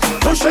 Push back,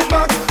 push it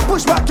back,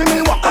 push back. Give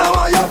me what I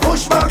want you.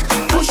 Push back,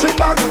 push it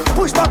back,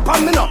 push back.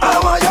 Pan me now. I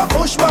want you.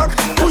 Push back,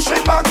 push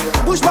it back,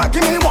 push back.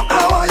 Give me what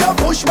I want you.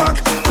 Push back,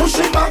 push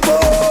it back.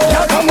 Oh,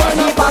 yeah, come on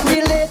now.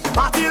 Party lit,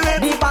 party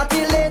lit, the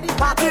party lit, the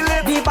party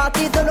lit, the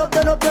party turn up,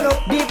 turn up, turn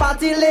up, the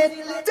party lit, the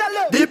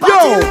party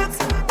lit,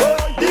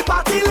 the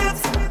party lit,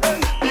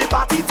 the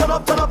party turn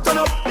up, turn up, turn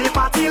up, the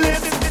party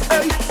lit.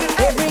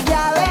 Every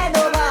girl and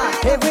over,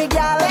 every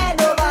girl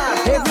and over,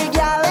 every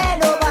girl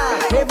and over,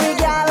 every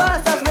girl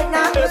bust us right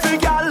now. Every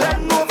girl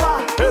and over,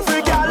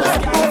 every girl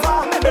and over,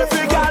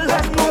 every girl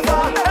and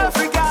over,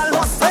 every girl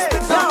bust us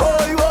right now.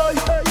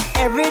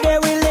 Every day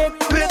we live,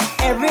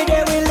 every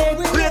day we live.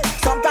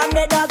 Sometimes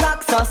they does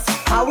ask us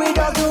how we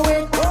don't do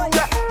it.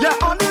 Yeah,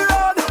 on the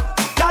road,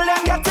 y'all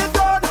them get it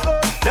done.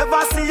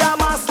 Never see a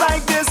mass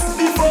like this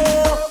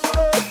before.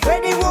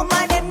 When the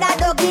woman them not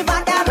don't give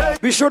a damn.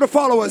 Be sure to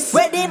follow us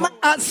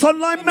at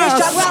Sunlime Mass.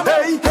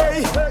 Hey,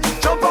 hey,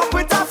 jump up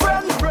with a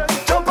friend,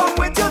 jump up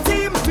with your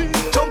team,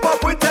 jump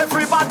up with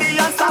everybody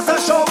and start a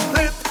show.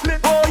 Lit,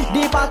 lit, boy.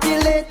 The party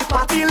lit,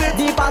 party lit,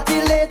 the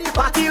party lit, the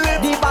party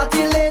lit, the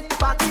party lit, the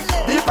party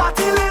lit, the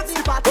party lit,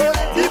 the party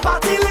lit, the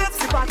party lit,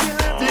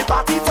 the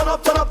party turn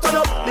up, turn up, turn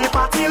up, the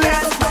party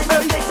lit.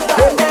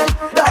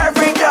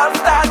 Every girl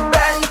start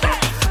bend,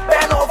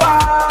 bend over.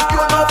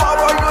 You know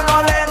forward, you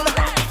know lend,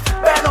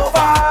 bend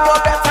over.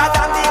 You're better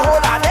than the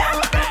whole of them.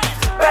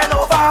 Bend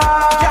over,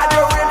 yeah,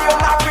 you really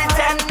not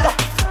pretend.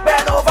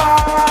 Bend over,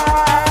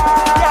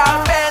 yeah,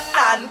 bend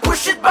and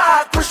push it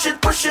back, push it,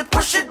 push it,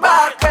 push it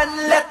back. And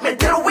let me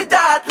deal with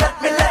that,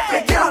 let me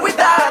deal with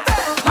that.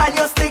 Man,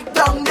 you stick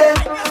down there,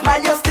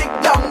 man, you stick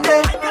down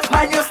there,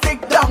 man, you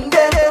stick down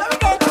there.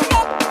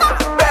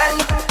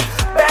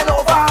 Bend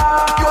over,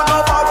 you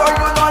know forward,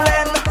 you know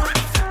lend.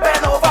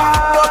 Bend over,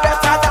 you're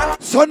better than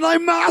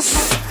Sunlime Mass.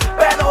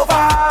 bend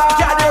over,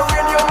 yeah, they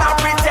really not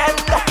pretend.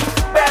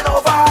 Bend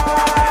over,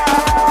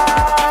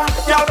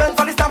 yeah, bend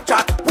for the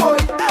Snapchat, boy.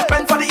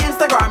 Bend for the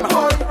Instagram,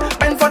 boy.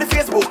 Bend for the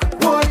Facebook,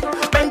 boy.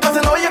 Bend 'cause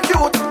you know you're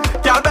cute,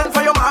 yeah. Bend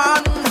for your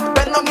man,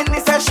 bend down in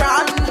the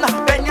session,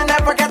 then you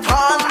never get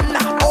on.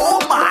 Oh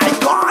my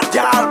God,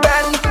 yeah,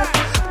 bend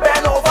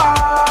over.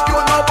 You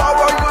know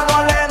power, you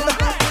know lend.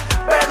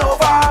 Bend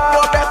over,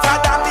 you're better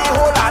than the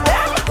whole of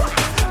them.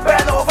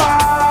 Bend over,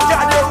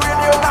 yeah, they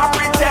really not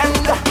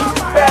pretend.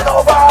 Bend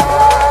over.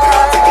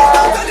 Take it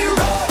out on the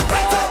road,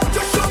 right up,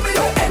 just show me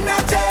your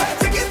energy.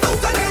 Take it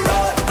out on the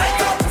road, right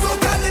up, so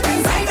can live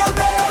inside of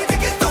there.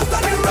 Take it out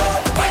on the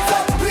road, right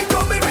up, we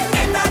coming with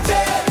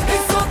energy.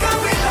 It's so can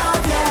we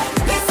love,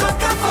 yeah. It's so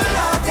can we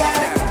love, yeah.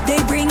 They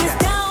bring us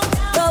down,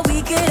 but we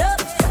get up.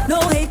 No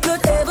hate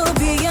could ever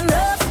be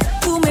enough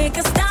to make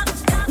us stop.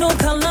 No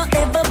color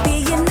ever be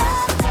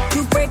enough to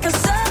break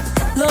us up.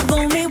 Love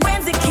only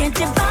wins, it can't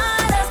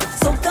divide us.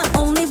 So the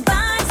only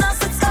binds us,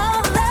 it's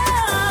all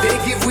love. They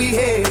give we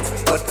hate,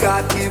 but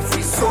God give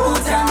we soul.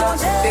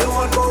 They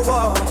want more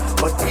war,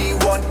 but we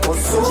want more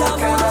soul.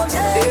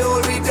 They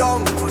hold we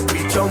down, but we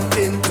jump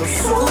into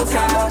soul.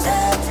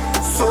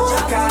 Soul.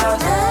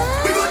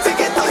 We gon'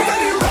 take it out on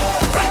the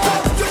road, right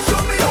up, just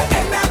show me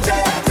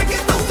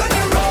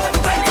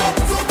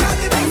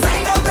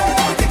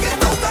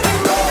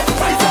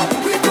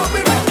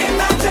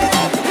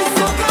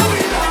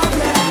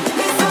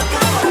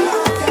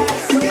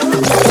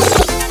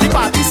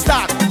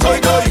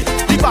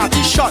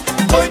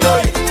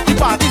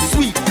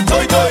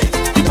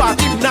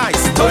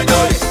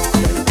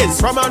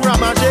and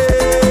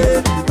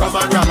ramage, come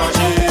and ramage.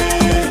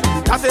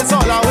 That is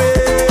all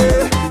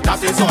away,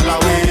 that is all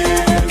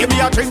away. Give me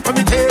a drink for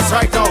me taste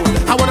right now.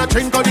 I wanna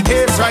drink on the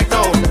case right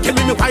now. Give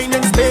me wine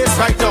in space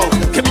right now.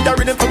 Give me the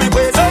rhythm for me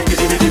waist. Hiddy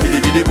biddy biddy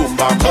biddy boom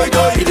bam, toy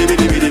toy. Hiddy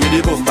biddy biddy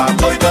biddy boom bam,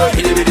 toy toy.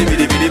 Hiddy biddy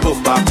biddy biddy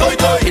boom bam, toy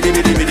toy. Hiddy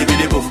biddy biddy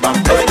biddy boom bam,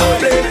 toy toy.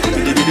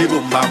 Hiddy biddy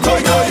boom bam,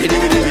 toy toy. Hiddy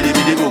biddy biddy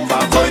biddy boom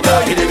bam, toy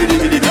toy. Hiddy biddy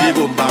biddy biddy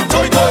boom bam,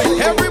 toy toy.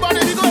 Everybody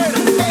be going.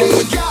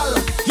 Hey girl,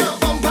 your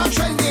bumper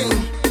trending.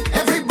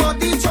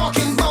 Everybody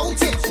talking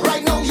about it.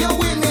 Right now you're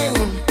winning.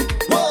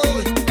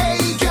 Whoa,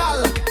 hey girl,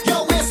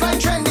 your waistline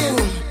trending.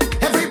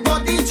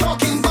 Everybody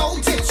talking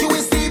about it. You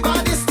is the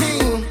baddest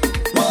thing.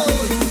 Whoa,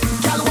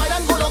 girl, why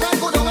don't go down and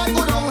go down and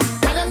go down.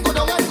 Why don't go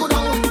down and go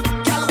down.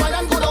 Girl, why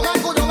don't go down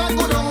and go down and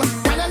go down.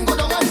 Why don't go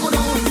down and go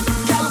down.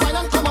 Girl, why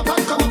don't come up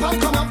and come up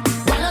and come up.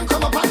 Why don't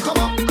come up and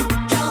come up.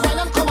 Girl, why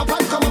don't come up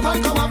and come up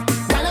and come up.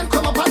 Why don't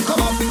come up and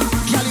come up.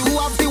 Girl, you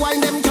have the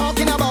wine them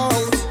talking about.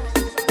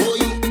 Boy,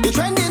 you're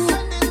trending.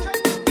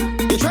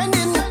 You're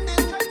trending.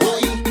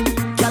 Boy,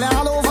 girl, you're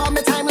all over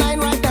my timeline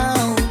right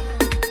now.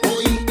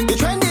 Boy, you're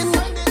trending.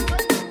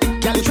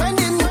 Girl, you're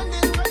trending.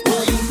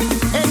 Boy,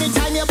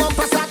 anytime your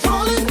bumper start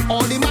rolling,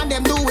 all the man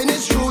them doing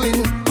is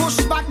drooling. Push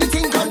back the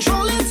thing,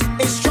 control it.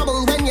 It's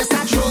trouble when you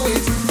start throw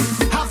it.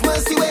 Have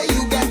mercy where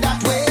you get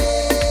that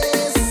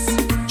waist.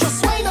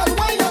 Just wine on,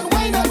 wine on,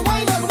 wine on,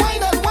 wine on,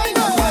 wine on, wine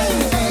on.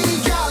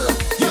 Hey, girl,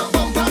 your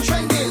bumper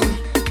trending.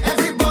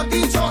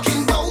 Everybody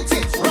talking about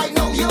it. Right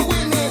now you're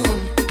winning.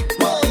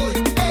 Whoa,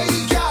 hey,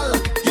 girl,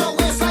 your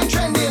waistline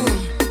trending.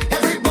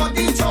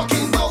 Everybody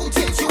talking about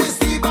it. You is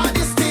the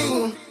baddest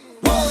thing.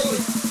 Whoa,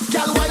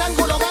 girl, why don't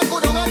go down and go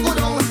down and go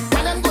down.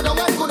 Why don't go down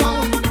and go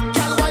down.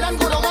 Girl, why don't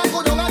go down and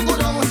go down and go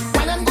down.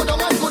 Why don't go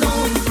down and go down.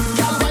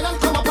 Girl, why don't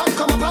come up and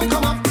come up and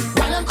come up.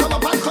 Why don't come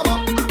up and come up.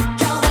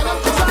 Girl, why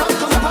don't come up and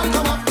come up and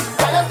come up.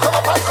 Why don't come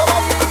up and come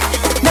up.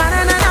 Na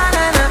na na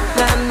na na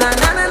na na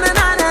na na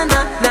na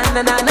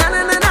na na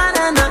na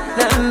na na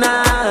na na.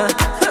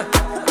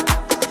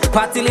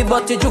 Partly,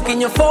 but you juking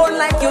your phone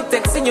like you're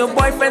texting your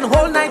boyfriend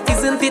whole night.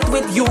 Isn't it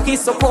with you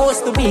he's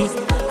supposed to be?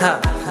 Huh.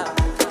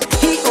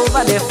 He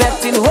over there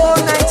fetting whole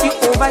night. You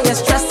over here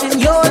stressing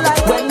your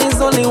life when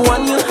there's only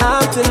one you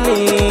have to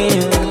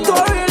live.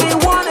 Don't really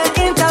wanna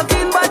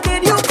intervene, but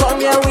did you come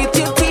here with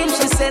your team?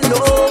 She said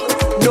no,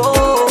 no,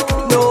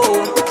 no.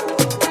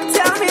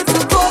 Tell me to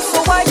go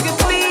so I could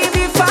leave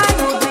if I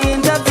would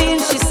intervene.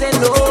 She said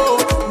no,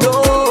 no,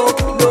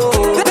 no.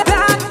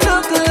 That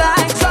look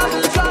like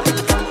trouble, trouble,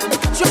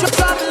 trouble,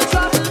 trouble,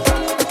 trouble,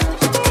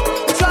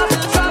 trouble,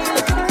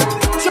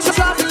 trouble,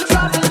 trouble,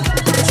 trouble,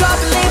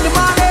 trouble in the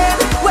morning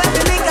when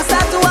the niggas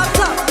start to act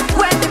up,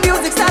 when the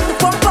music starts to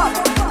pump up,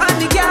 and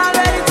the girl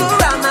ready to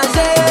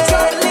ramage.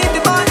 Trouble in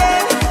the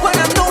morning when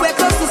I'm nowhere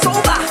close to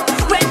sober,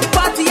 when the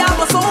party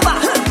hours over,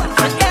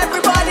 and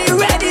everybody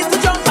ready to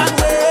jump and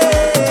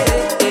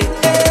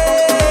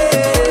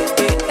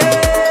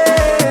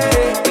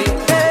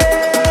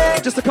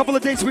Just a couple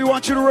of dates we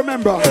want you to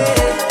remember.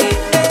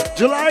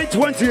 July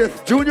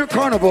 20th, Junior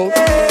Carnival.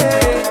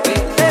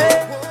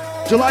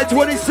 July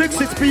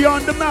 26th, it's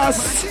Beyond the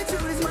Mass.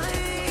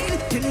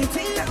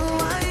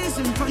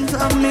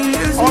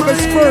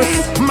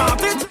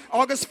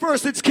 August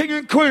 1st, it's King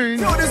and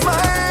Queen.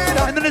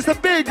 And then it's the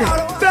big,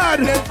 bad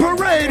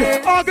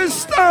parade.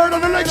 August 3rd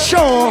on the Lake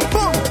Shore.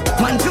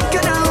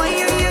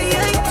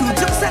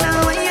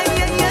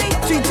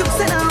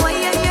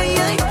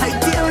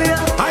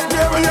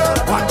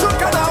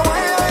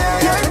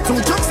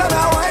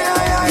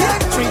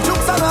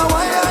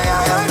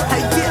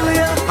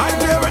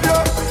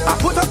 I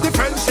put up the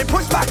fence, she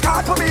pushed back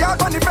hard, put me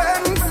out on the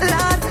fence.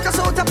 Lad, just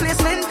out of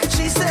placement.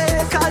 She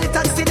said, call it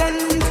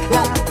accident.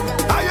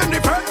 I am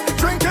the friend,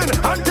 drinking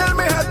until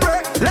me head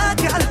break. Lad,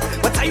 girl,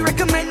 what I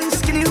recommend,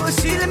 skinny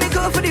horsey, let me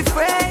go for the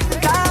friend.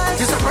 Cause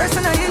just a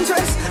personal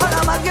interest, all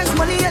I'm against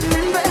money and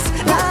invest.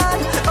 Lad,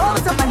 all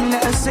the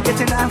madness, you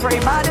getting on very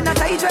bad in a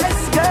tight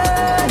dress,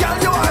 girl. Girl,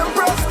 you are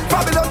impressed,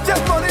 fabulous,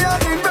 get money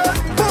and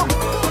invest. Boom,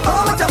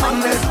 all the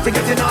madness, you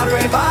getting on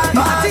very bad.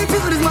 My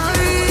attitude is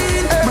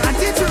mine, my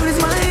attitude is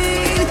mine.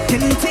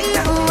 Anything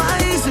that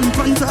lies in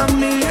front of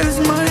me is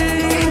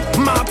mine.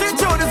 My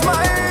attitude is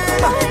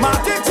mine, my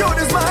attitude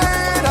is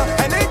mine.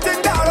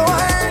 Anything that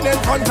wine in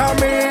front of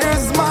me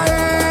is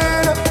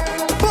mine.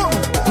 Boom.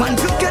 One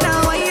took it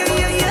away,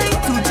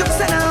 two took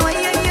it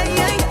away,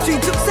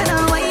 three took it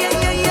away,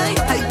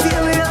 I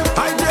dare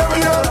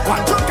you.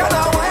 One took it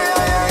away,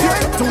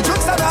 two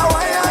took it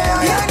away,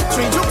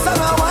 three took it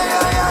away,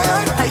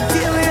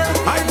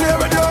 I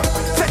dare you.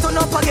 Set on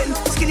up again,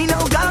 skinny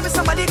now, girl, with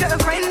somebody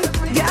girlfriend.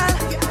 Girl,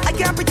 I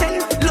can't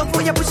pretend. Love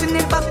when you're pushing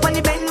it back on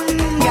the bend.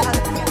 Girl,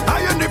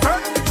 I am the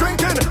friend,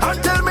 drinking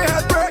until me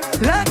head break.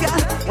 Look,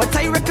 girl, what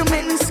I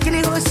recommend,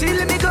 skinny horsey,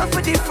 let me go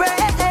for the friend.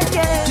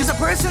 Yeah. Just a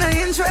personal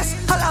interest,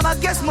 all I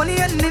guess money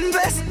and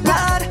invest.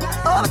 Lad,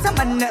 all the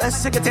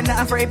madness, you're getting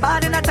on very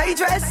bad in a tight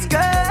dress,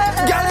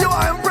 girl. Girl, you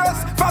are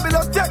impressed,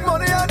 fabulous, take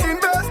money and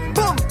invest.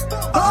 Boom.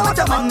 All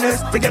the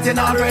madness, you're getting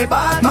on very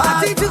bad.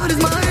 My attitude is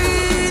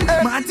mine,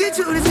 my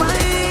attitude is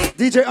mine.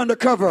 DJ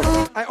Undercover,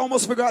 I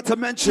almost forgot to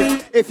mention,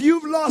 if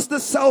you've lost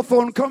the cell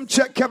phone, come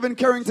check Kevin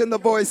Carrington, the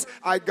voice.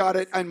 I got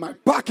it in my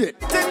pocket.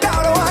 $10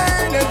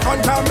 wine in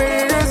front of me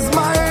is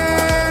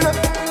mine.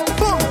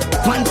 Boom.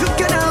 One took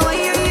it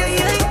away,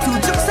 two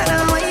took it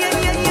away,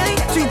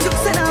 three took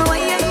it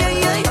away,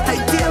 I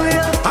dare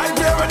you.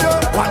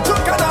 One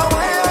took it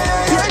away,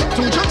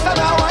 two took it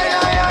away,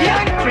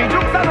 three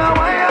took it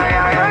away, I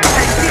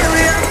dare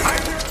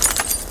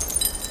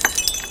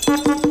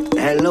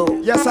you. Hello.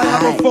 Yes, I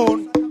have a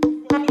phone.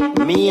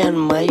 Me and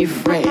my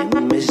friend,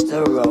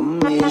 Mr.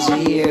 Rum, is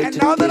here and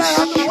now that I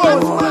have the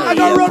phone, I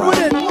gotta run with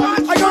it.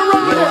 I gotta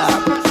run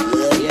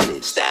with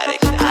it.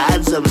 Static. I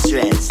had some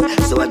stress,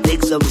 so I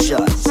take some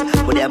shots.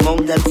 But the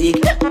amount I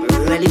take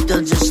really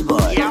touch the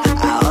spot.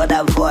 I heard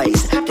a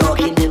voice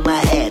talking in my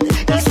head.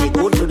 He said,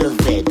 go to the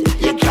bed,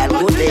 you can't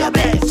go to your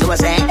bed. So I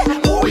said,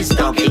 who is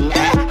talking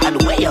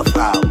and where you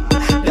from?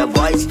 The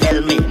voice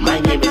tell me, my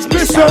name is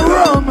Mr.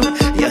 Rum.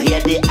 You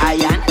hear the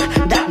iron?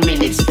 That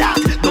means it's start.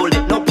 Don't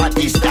let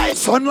nobody style.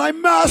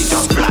 Sunlime mass.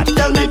 Just flat,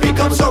 tell me pick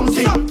up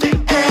something.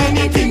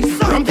 Anything.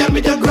 Rum tell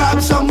me to grab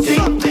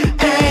something.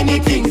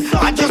 Anything.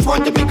 I just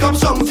want to pick up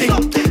something.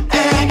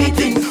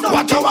 Anything.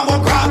 Watch how I go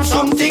grab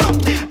something.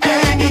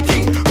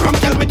 Anything. Rum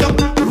tell me to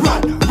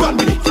run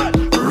with it.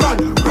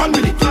 Run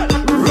with it.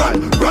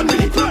 Run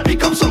with it.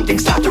 Pick up something,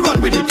 start to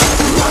run with it.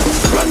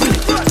 Run with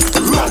it.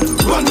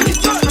 Run with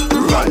it.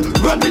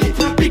 Run with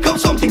it. Pick up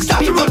something,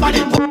 start to run with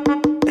it.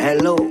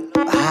 Hello,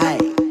 hi.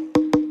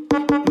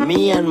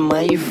 Me and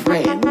my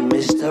friend,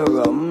 Mr.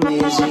 Rum,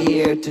 is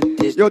here to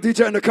this. Yo,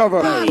 DJ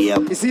Undercover.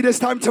 Yep. You see this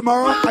time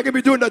tomorrow, I can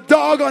be doing the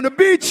dog on the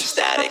beach.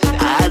 Static.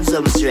 I had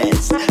some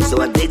stress,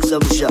 so I take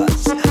some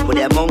shots. But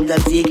the amount I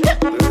take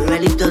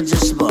really touch the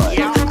spot.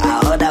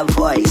 I heard a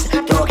voice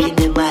talking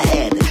in my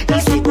head. He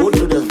said, go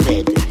to the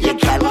bed, you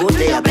can't go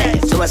to your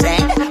bed. So I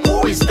said,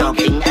 who is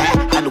talking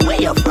and where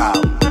you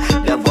from?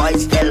 The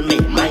voice tell me,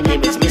 my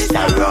name is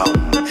Mr.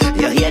 Rum.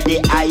 You hear the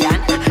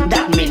iron?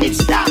 That means it's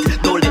start.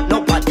 Don't let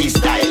nobody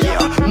style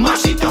you.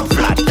 Mash it up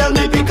flat. Tell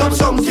me pick up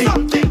something.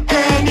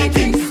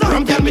 Anything.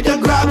 Rum tell me to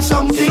grab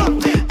something.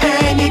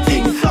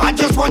 Anything. I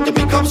just want to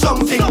pick up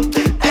something.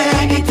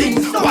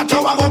 Anything. Watch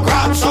how I go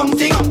grab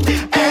something.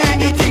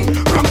 Anything.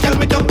 Rum tell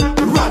me to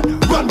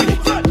run with it.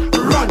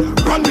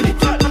 Run with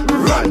it.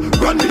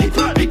 Run with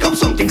it. Pick up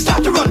something,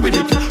 start to run with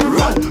it.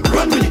 Run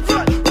with it.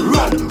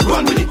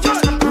 Run with it.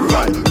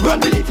 Run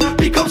with it.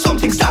 Pick up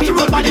something, start to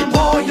run with it.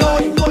 Boy,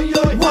 yo, boy,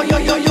 yo, boy, yo,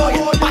 yo,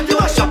 yo. Party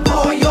mash up,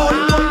 boy, yo,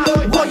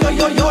 boy, yo,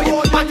 yo,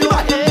 yo. Party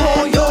mash up,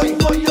 boy, yo,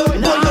 boy, yo,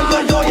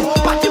 yo, yo.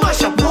 Party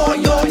mash up, boy,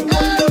 yo,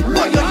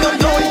 boy, yo, yo,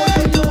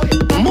 yo.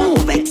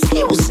 Move,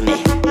 excuse me.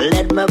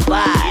 Let me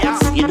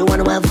pass. You don't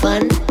want to have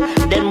fun?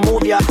 Then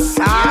move your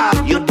ass.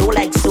 You do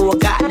like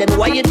soca. Then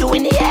what you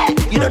doing here?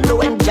 You don't know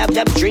when jab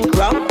drink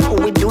rum.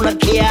 We do not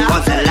care.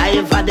 Cause the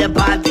life at the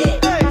party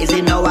is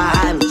in our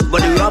hands.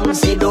 But the rum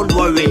say don't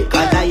worry,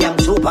 cause I am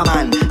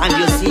Superman. And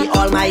you see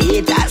all my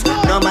haters.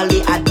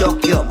 Normally I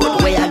duck you,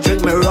 but when I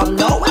drink my rum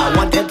now, I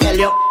want to tell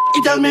you.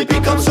 He tell me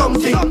pick up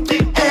something.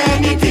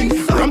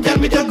 Anything. Rum tell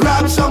me to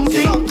grab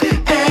something.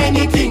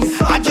 Anything.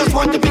 I just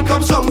want to pick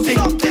up something.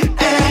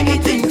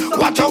 Anything.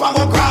 Watch how I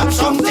go grab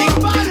something.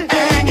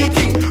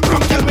 Anything.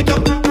 Rum tell me to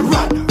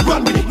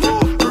run with it.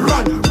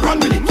 Run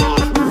with it.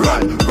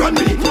 Run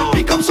with it.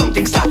 Pick up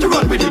something, start to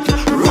run with it.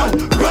 Run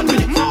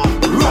with it.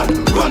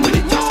 Run with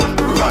it.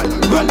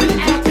 Run with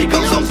it. Pick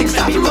up something,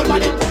 start to run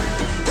with it.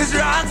 It's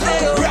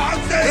Roxdale,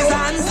 it's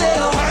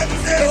Hansdale,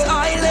 it's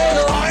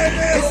Oileo,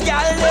 it's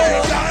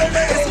Galdeo,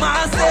 it's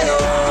Marcelo.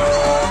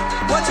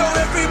 Watch out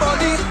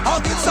everybody,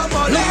 I'll get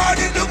somebody. Lord,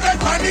 it look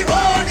like money, oh.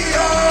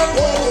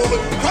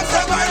 What's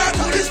the matter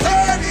to the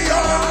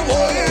stadium,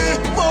 oh.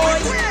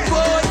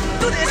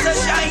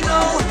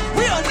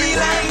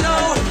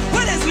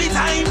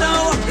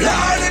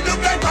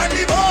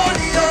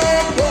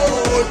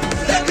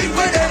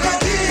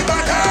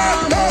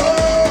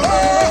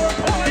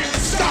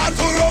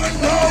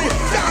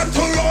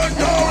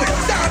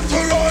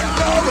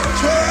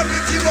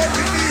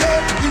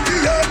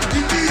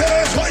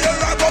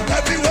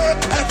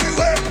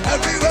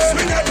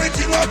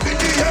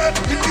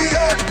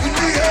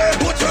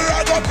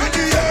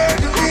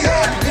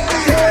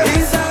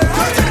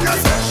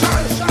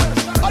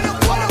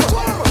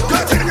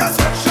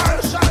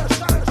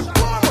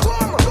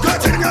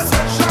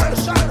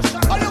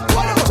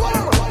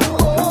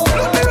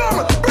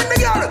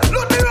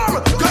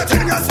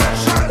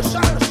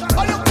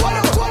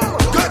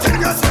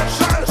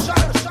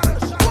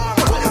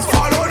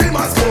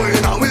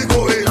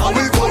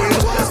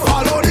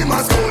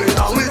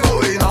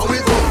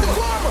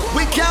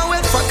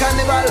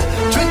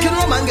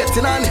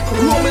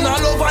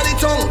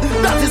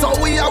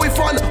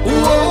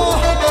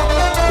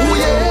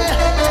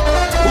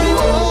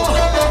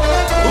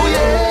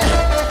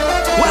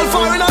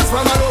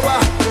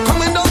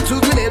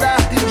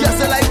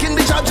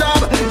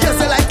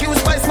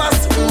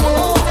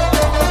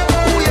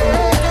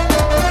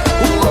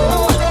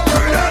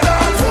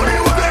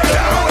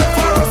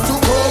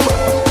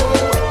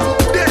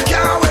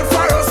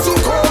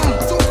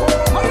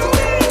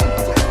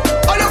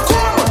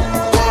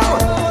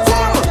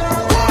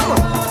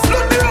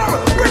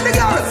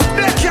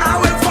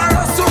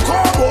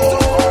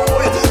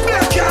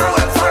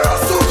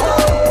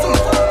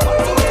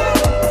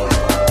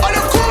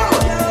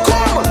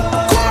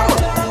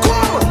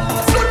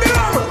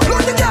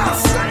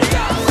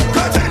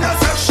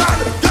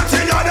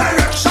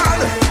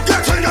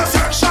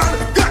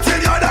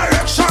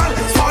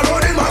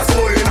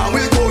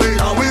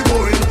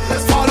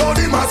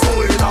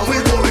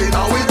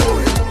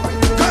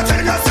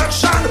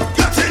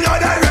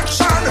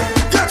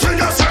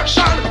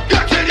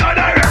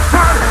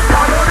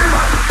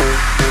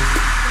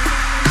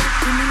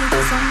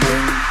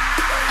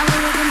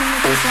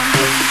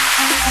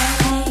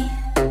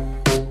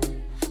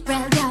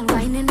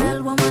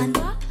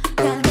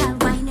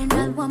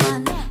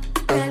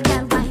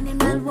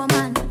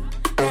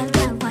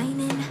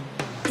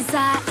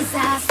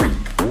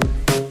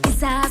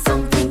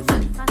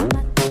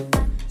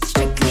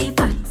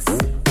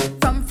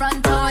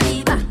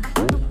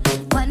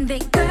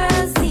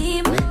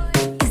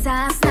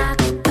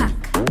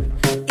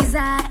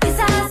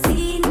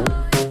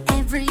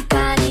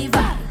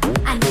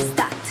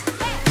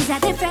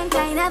 different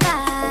kind of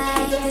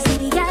vibe. You see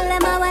the girl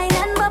them a wine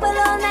and bubble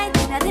all night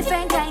in a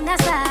different kind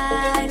of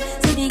style.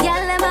 See the girl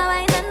them a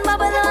wine and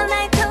bubble all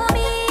night to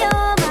me,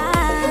 oh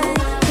my.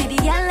 See the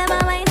girl them a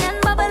wine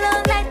and bubble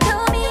all night to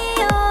me,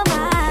 oh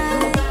my.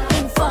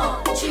 In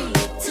 4, 3,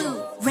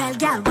 2. Real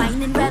girl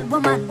whining, real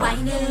woman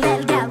whining.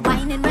 Real girl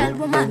whining, real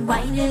woman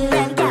whining.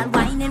 Real girl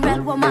whining,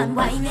 real woman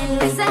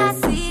whining. Is that a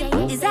scene?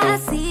 Is that a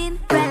scene?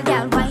 Real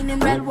girl whining,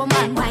 real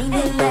woman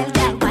whining. Real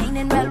girl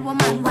whining, real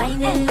woman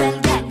whining.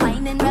 Real girl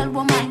whining, real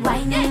woman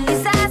whining.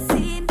 Is that a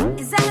scene?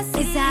 Is that a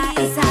scene? Is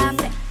that a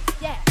flick?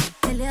 Yeah.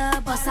 Tell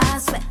your boss I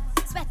sweat.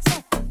 Sweat,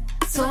 sweat.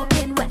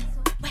 Soaking wet.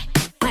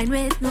 Wine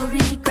with no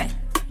regret.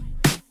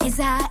 Is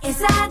a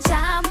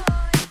jam?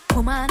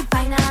 Woman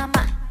find a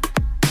man.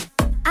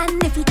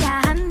 And if he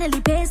can't handle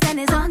the pace, then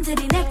it's on to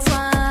the next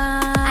one.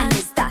 And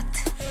it's that.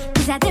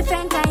 It's a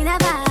different kind of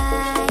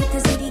vibe. To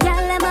see the girl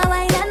them a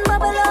wine and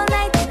bubble all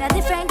night in a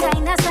different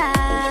kind of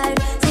style.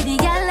 See the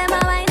girl them a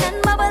wine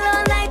and bubble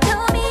all night to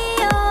me,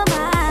 oh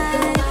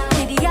my.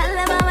 See the girl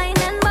them a wine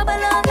and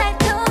bubble all night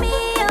to me,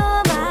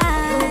 oh my.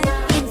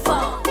 In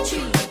 4,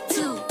 3,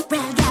 2.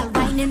 Real girl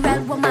whining,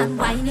 real woman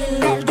whining.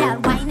 Real girl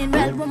whining,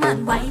 real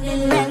woman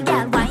whining. Real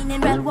girl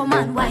whining, real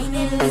woman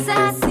whining. Is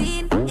that a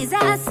scene? Is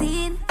that a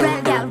scene?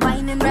 Real girl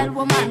whining, real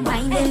woman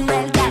whining.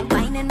 Real girl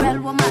whining, real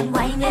woman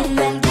whining.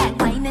 Real girl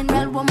whining,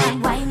 real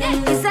woman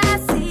whining. Is that a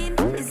scene?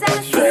 Is that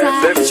a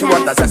scene? She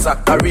want a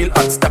zessa, a real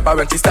hot stepper.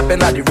 When she step in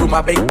the room,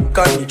 a big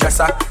conny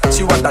dresser.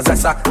 She want a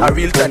zessa, a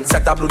real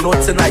trendsetter. Blue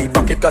notes in her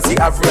pocket cause he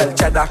have real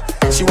cheddar.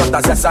 She want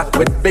a zessa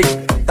with big,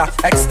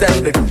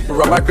 extended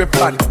rubber grip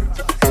band.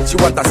 She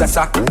want a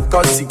zessa,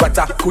 cause she got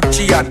a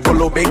Gucci and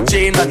polo big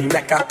chain on the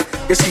neck.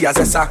 Yeah, she a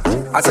zessa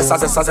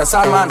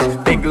man.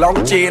 Big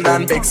long chain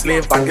and big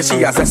slave back. Yeah,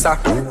 she a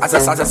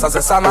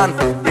zessa man.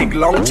 Big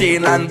long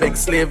chain and big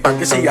slave back.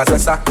 Yeah, she a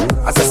zessa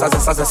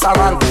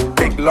man.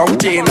 Big long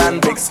chain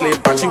and big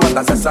slave back. She want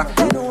a zessa.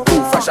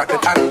 Too fresh I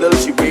could handle.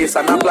 She waist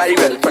and apply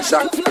well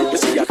pressure. Yeah,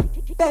 she a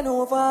bend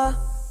over,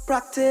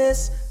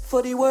 practice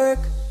for the work,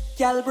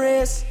 gal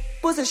brace.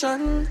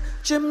 Position,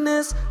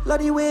 gymnast,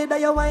 love the way that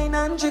you whine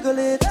and jiggle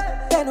it.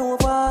 Bend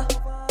over,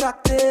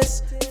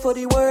 practice for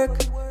the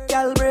work,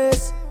 gal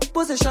brace.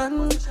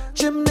 Position,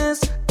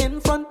 gymnast, in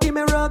front the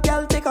mirror,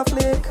 gal take a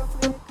flick.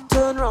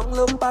 Turn round,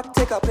 look back,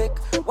 take a pic.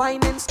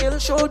 Whining skill,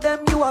 show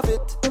them you have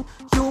it.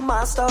 You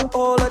master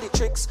all of the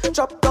tricks.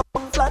 Drop down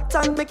flat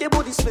and make your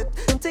body split.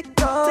 Tick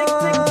tock, tick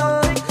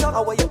tock, tick tock.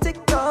 How are you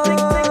tick tock, tick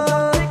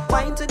tock?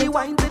 Wine to the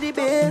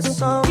bass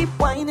song. Keep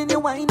whining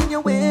your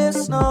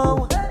waist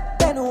now.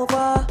 Bend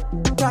over,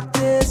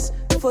 practice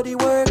for the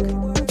work,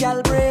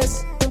 gal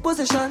brace.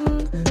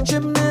 Position,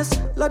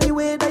 gymnast, love the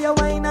way that you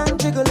whine and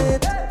jiggle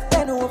it.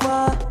 Bend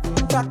over,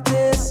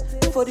 practice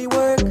for the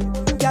work,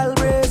 gal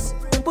brace.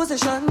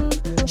 Position,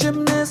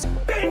 gymnast.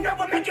 Bend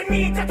over, making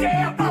me to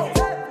tear out.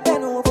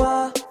 Bend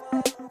over,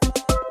 in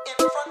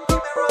front the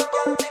mirror,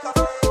 gal take a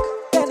flick.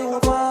 Bend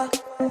over,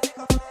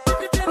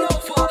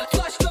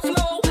 touch the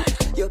flow.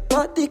 Your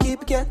body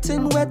keep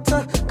getting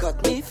wetter,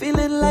 got me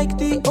feeling like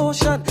the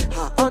ocean.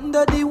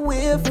 Under the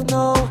wave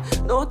now,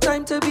 no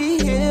time to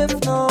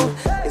behave now.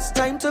 It's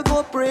time to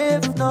go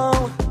brave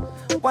now.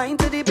 Wine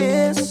to the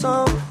bass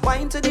song,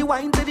 wine to the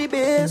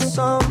bass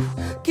song.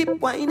 Keep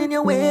whining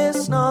your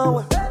waist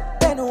now.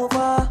 Bend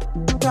over,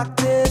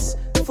 practice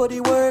for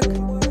the work,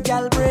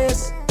 gal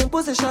brace.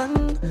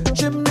 Position,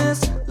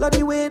 gymnast, love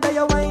the way that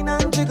you whine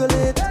and jiggle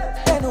it.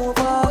 Bend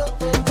over,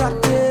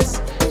 practice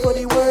for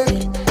the work,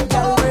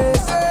 gal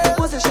brace.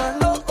 Position,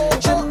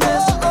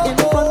 gymnast, in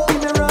front the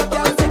mirror,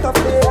 gal take a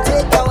flip.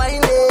 Take a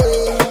wine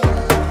day,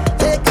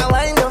 take a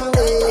wine on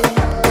day.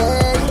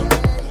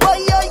 Oh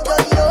yo yo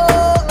yo,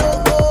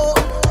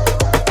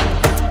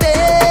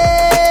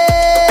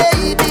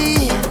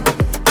 baby,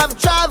 I've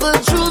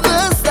traveled through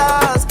the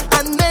stars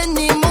and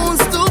many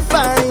moons to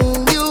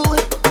find you,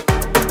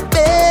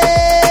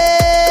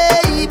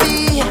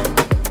 baby.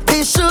 The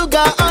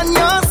sugar on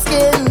your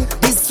skin,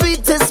 the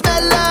sweetest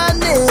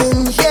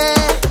melanin,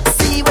 yeah.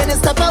 See when you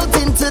step out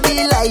into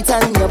the light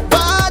and your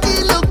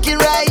body looking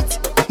right.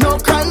 No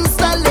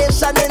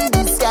constellation in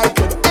the sky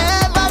could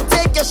ever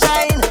take your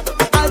shine.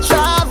 I'll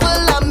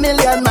travel a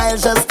million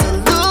miles just to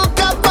look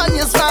up on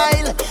your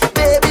smile.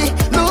 Baby,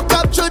 look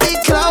up to the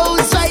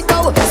clouds right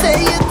now. Say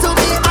it to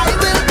me, I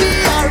will be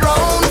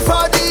around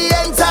for the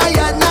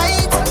entire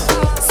night.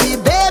 See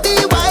baby,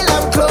 while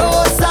I'm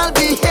close, I'll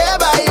be here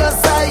by your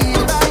side.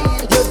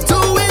 You're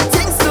doing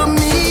things to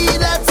me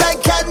that I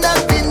cannot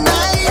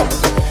deny.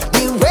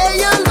 The way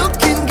you're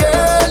looking,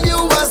 girl, you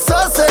are so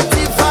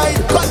certified.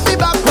 Cut me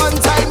back one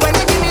time when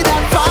you give me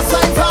that fast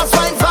wine, fast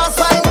wine, fast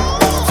wine.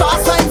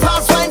 Fast wine,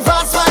 fast wine,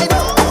 fast wine.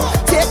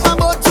 Take my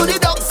boat to the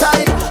dock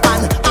side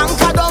and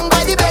anchor down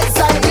by the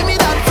bedside. Give me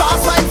that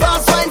fast wine,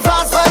 fast wine,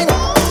 fast wine.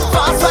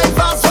 Fast wine,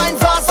 fast wine,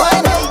 fast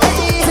wine.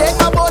 Take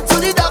my boat to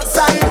the dock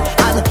side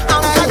and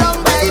anchor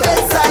down by the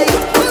bedside.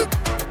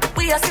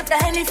 We are sip the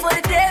Henny for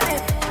the day,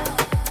 baby.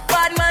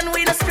 Bad man,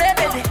 we no stray,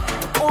 baby.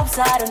 Oops,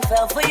 I done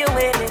fell for your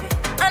way, baby.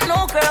 I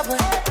know, girl,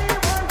 but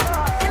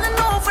and I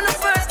know from the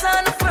first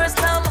time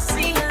I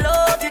see you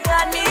love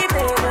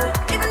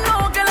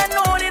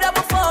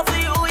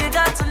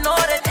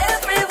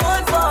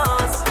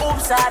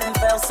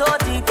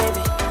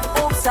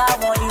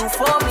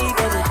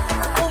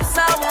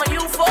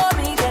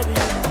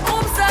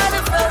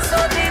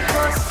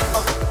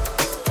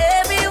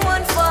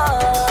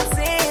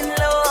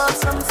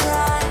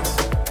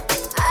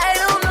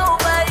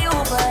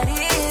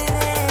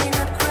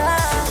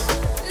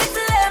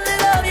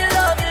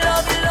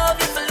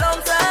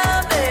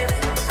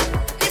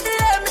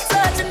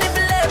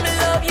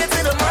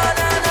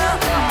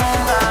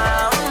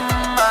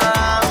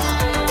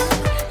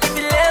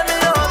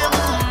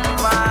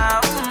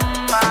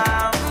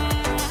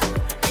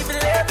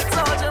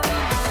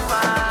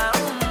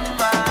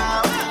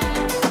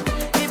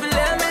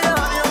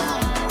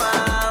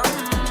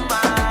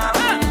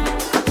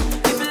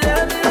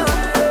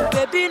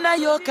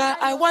local,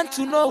 I want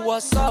to know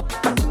what's up.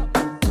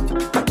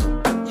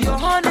 Your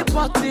honey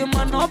pot,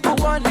 my number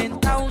one in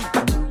town.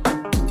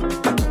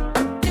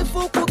 If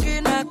you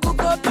cooking, I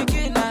cook up,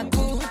 begin, I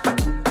cook.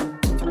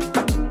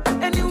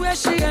 Anywhere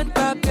she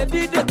enter,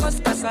 baby, they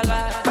cause casala.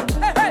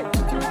 Hey, hey.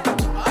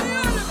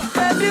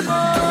 Baby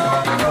boy.